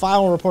 In its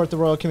final report, the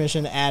Royal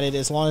Commission added,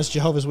 as long as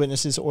Jehovah's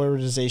Witnesses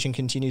organization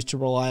continues to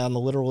rely on the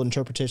literal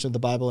interpretation of the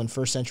Bible and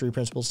first century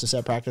principles to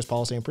set practice,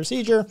 policy, and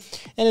procedure,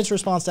 and its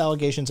response to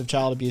allegations of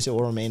child abuse, it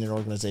will remain an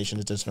organization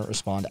that does not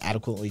respond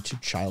adequately to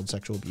child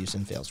sexual abuse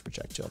and fails to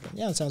protect children.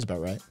 Yeah, that sounds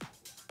about right.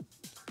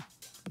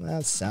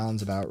 That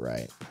sounds about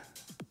right.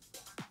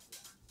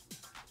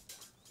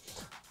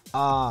 You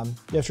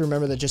have to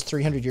remember that just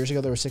 300 years ago,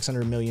 there were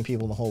 600 million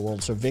people in the whole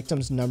world. So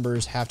victims'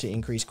 numbers have to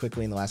increase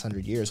quickly in the last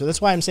 100 years. So that's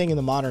why I'm saying in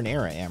the modern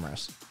era,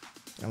 Amorous.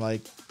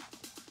 I'm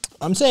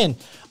saying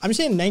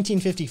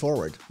 1950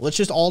 forward. Let's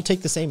just all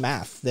take the same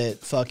math that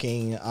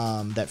fucking,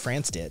 that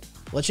France did.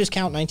 Let's just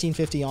count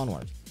 1950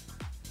 onward.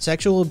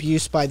 Sexual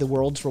abuse by the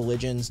world's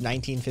religions,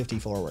 1950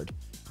 forward.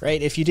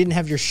 Right? If you didn't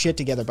have your shit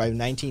together by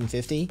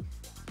 1950,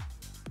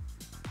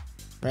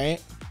 right?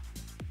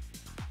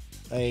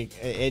 Like,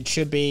 it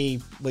should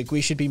be, like,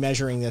 we should be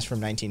measuring this from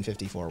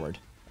 1950 forward.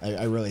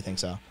 I really think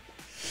so.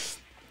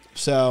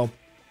 So,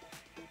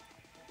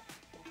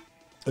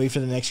 wait for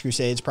the next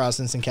Crusades,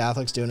 Protestants and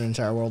Catholics doing an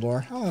entire world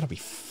war. Oh, that'll be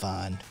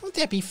fun. Won't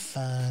that be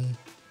fun?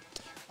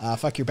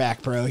 Fuck your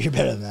back, bro. You're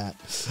better than that.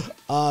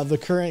 The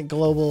current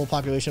global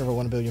population of over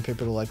 1 billion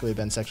people will likely have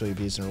been sexually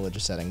abused in a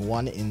religious setting.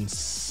 1 in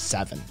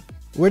 7.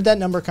 Where'd that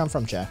number come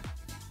from, Chad?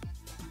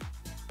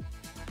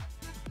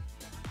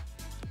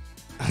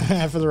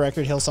 For the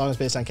record, Hillsong is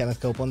based on Kenneth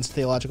Copeland's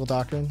theological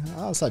doctrine,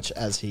 such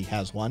as he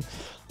has one.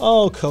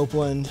 Oh,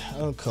 Copeland.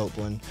 Oh,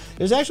 Copeland.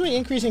 There's actually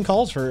increasing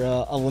calls for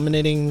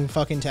eliminating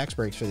fucking tax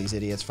breaks for these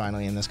idiots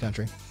finally in this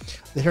country.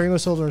 The hearing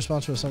was held in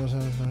response to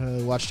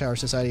the Watchtower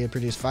Society had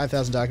produced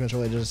 5,000 documents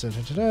related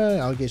to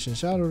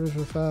allegations of child orders.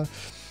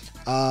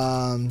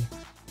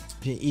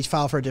 Each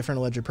file for a different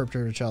alleged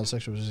perpetrator of child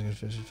sexual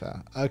abuse.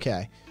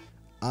 Okay.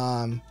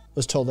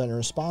 Was told that in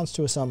response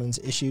to a summons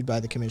issued by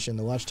the commission,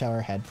 the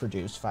Watchtower had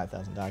produced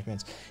 5,000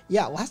 documents.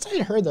 Yeah, last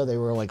I heard, though, they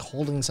were, like,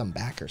 holding some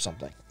back or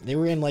something. They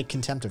were in, like,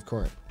 contempt of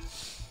court.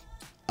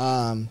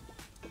 And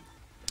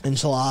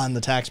Shalon,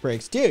 the tax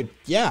breaks. Dude,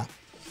 yeah.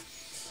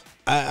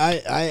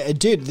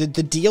 Dude,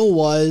 the deal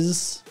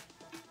was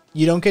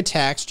you don't get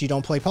taxed, you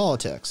don't play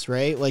politics,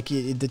 right? Like,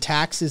 the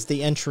tax is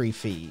the entry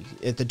fee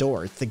at the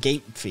door. It's the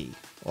gate fee.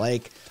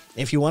 Like,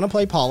 if you want to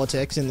play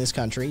politics in this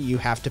country, you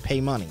have to pay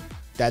money.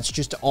 That's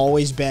just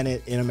always been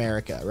it in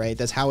America, right?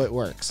 That's how it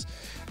works.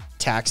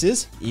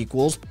 Taxes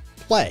equals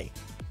play.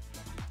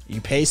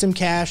 You pay some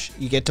cash,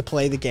 you get to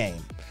play the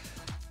game.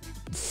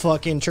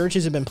 Fucking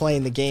churches have been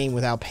playing the game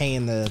without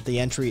paying the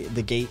entry,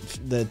 the gate,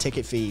 the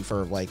ticket fee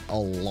for like a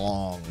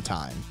long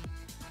time.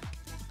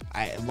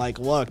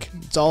 Look,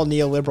 it's all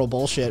neoliberal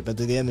bullshit, but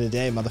at the end of the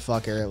day,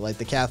 motherfucker, like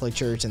the Catholic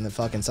Church and the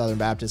fucking Southern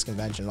Baptist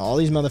Convention, all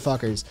these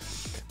motherfuckers,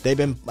 they've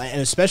been,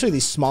 and especially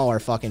these smaller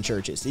fucking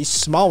churches, these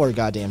smaller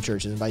goddamn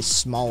churches, and by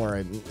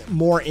smaller,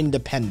 more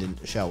independent,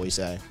 shall we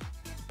say.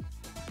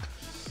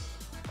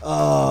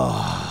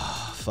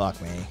 Oh, fuck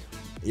me.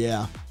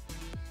 Yeah.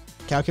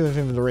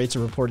 Calculating the rates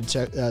of reported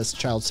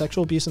child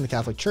sexual abuse in the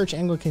Catholic Church,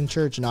 Anglican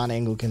Church,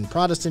 non-Anglican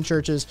Protestant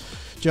churches,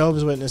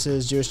 Jehovah's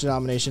Witnesses, Jewish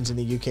denominations in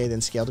the UK,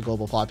 then scale to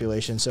global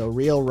population. So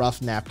real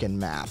rough napkin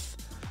math.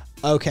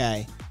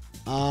 Okay.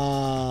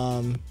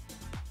 All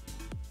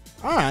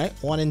right.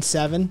 1 in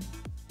 7.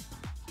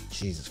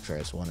 Jesus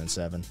Christ. 1 in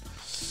 7.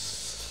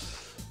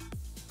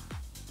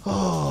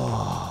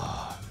 Oh.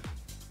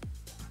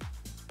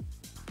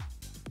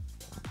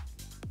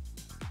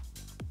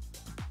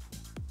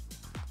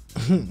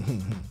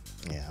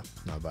 Yeah,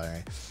 not about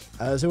right.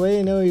 Is there a way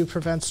to know you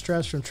prevent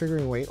stress from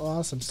triggering weight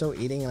loss? I'm still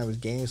eating and I was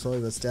gaining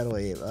slowly but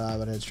steadily,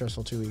 but I had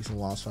stressful 2 weeks and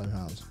lost 5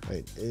 pounds.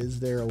 Wait,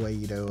 is there a way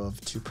you know of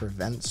to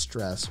prevent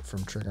stress from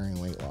triggering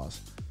weight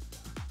loss?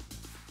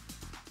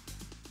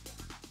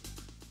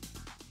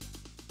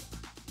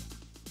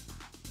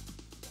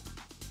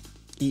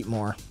 Eat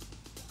more.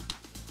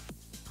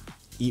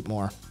 Eat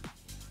more.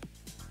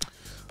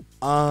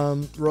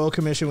 Royal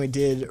Commission, we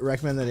did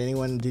recommend that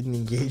anyone who didn't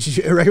engage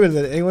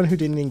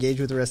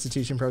with the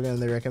restitution program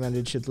they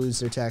recommended should lose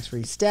their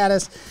tax-free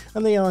status.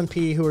 And the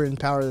LNP who were in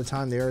power at the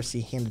time, the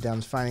RC handed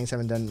down findings,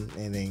 haven't done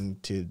anything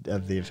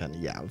of the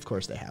offended. Yeah, of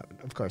course they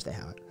haven't. Of course they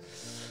haven't.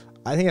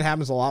 I think it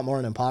happens a lot more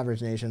in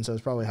impoverished nations, so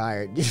it's probably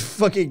higher. You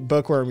fucking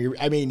bookworm.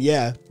 I mean,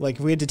 yeah. Like,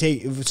 if we had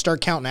to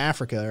start counting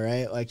Africa,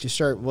 right? Like, just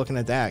start looking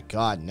at that.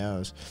 God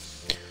knows.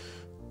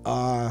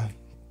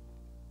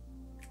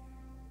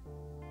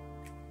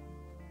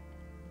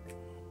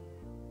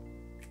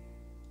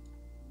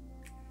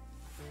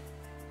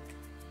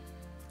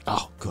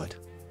 Oh, good.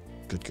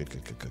 Good.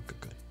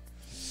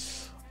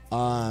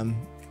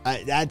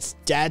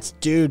 That's,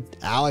 dude,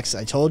 Alex,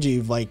 I told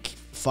you, like,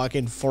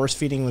 fucking force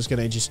feeding was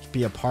gonna just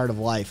be a part of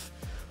life.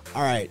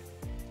 All right.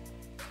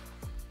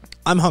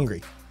 I'm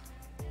hungry.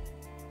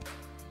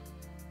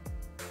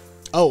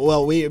 Oh,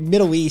 well,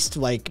 Middle East,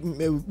 like,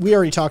 we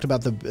already talked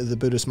about the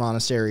Buddhist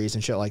monasteries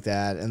and shit like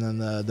that, and then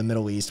the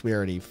Middle East, we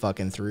already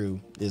fucking threw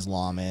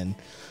Islam in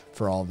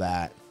for all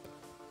that.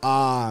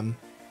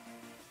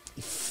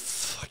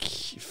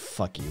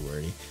 Fuck you,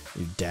 Wordy.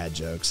 You dad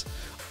jokes.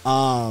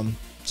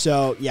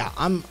 So yeah,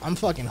 I'm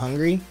fucking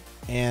hungry,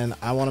 and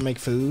I want to make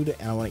food,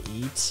 and I want to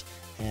eat,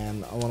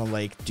 and I want to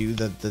like do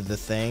the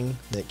thing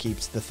that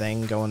keeps the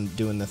thing going,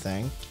 doing the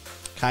thing.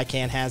 Kai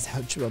Can has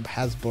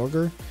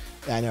burger.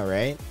 I know,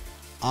 right?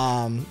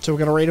 So we're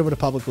gonna raid over to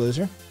Public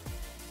Loser.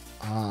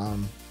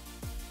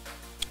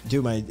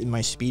 Do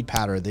my speed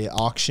patter, the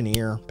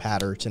auctioneer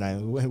patter tonight.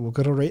 We're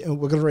gonna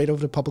raid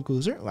over to Public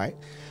Loser, right?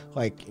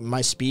 Like,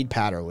 my speed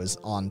patter was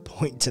on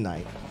point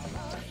tonight.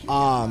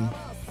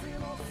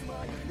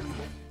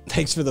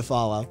 Thanks for the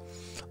follow.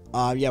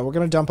 Yeah, we're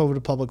gonna dump over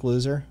to Public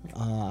Loser.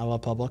 I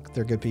love Public.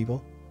 They're good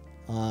people.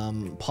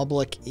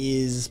 Public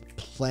is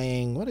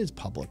playing... What is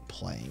Public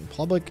playing?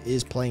 Public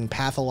is playing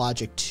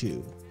Pathologic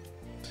 2.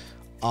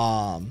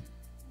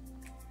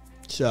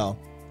 So,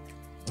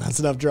 that's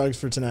enough drugs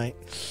for tonight.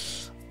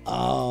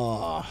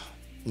 Now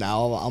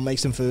I'll make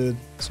some food,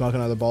 smoke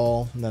another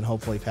bowl, and then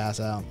hopefully pass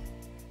out.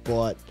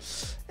 But,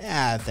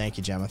 thank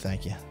you, Gemma.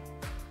 Thank you.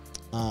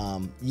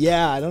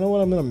 Yeah, I don't know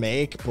what I'm gonna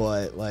make,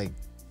 but like,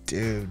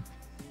 dude,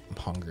 I'm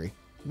hungry.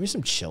 Give me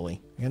some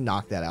chili. I'm gonna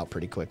knock that out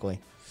pretty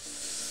quickly.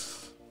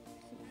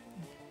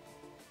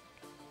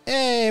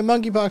 Hey,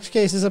 monkeypox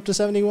cases up to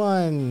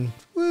 71.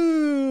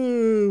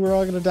 Woo! We're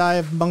all gonna die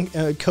of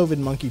COVID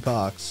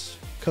monkeypox.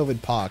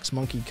 COVID pox,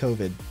 monkey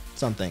COVID,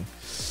 something.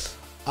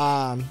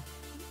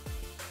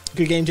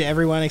 Good game to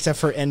everyone except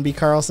for NB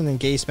Carlson and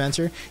Gay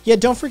Spencer. Yeah,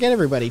 don't forget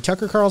everybody.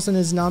 Tucker Carlson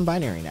is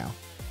non-binary now.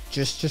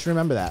 Just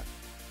remember that.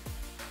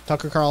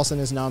 Tucker Carlson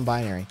is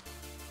non-binary.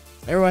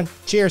 Everyone,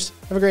 cheers.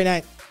 Have a great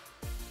night.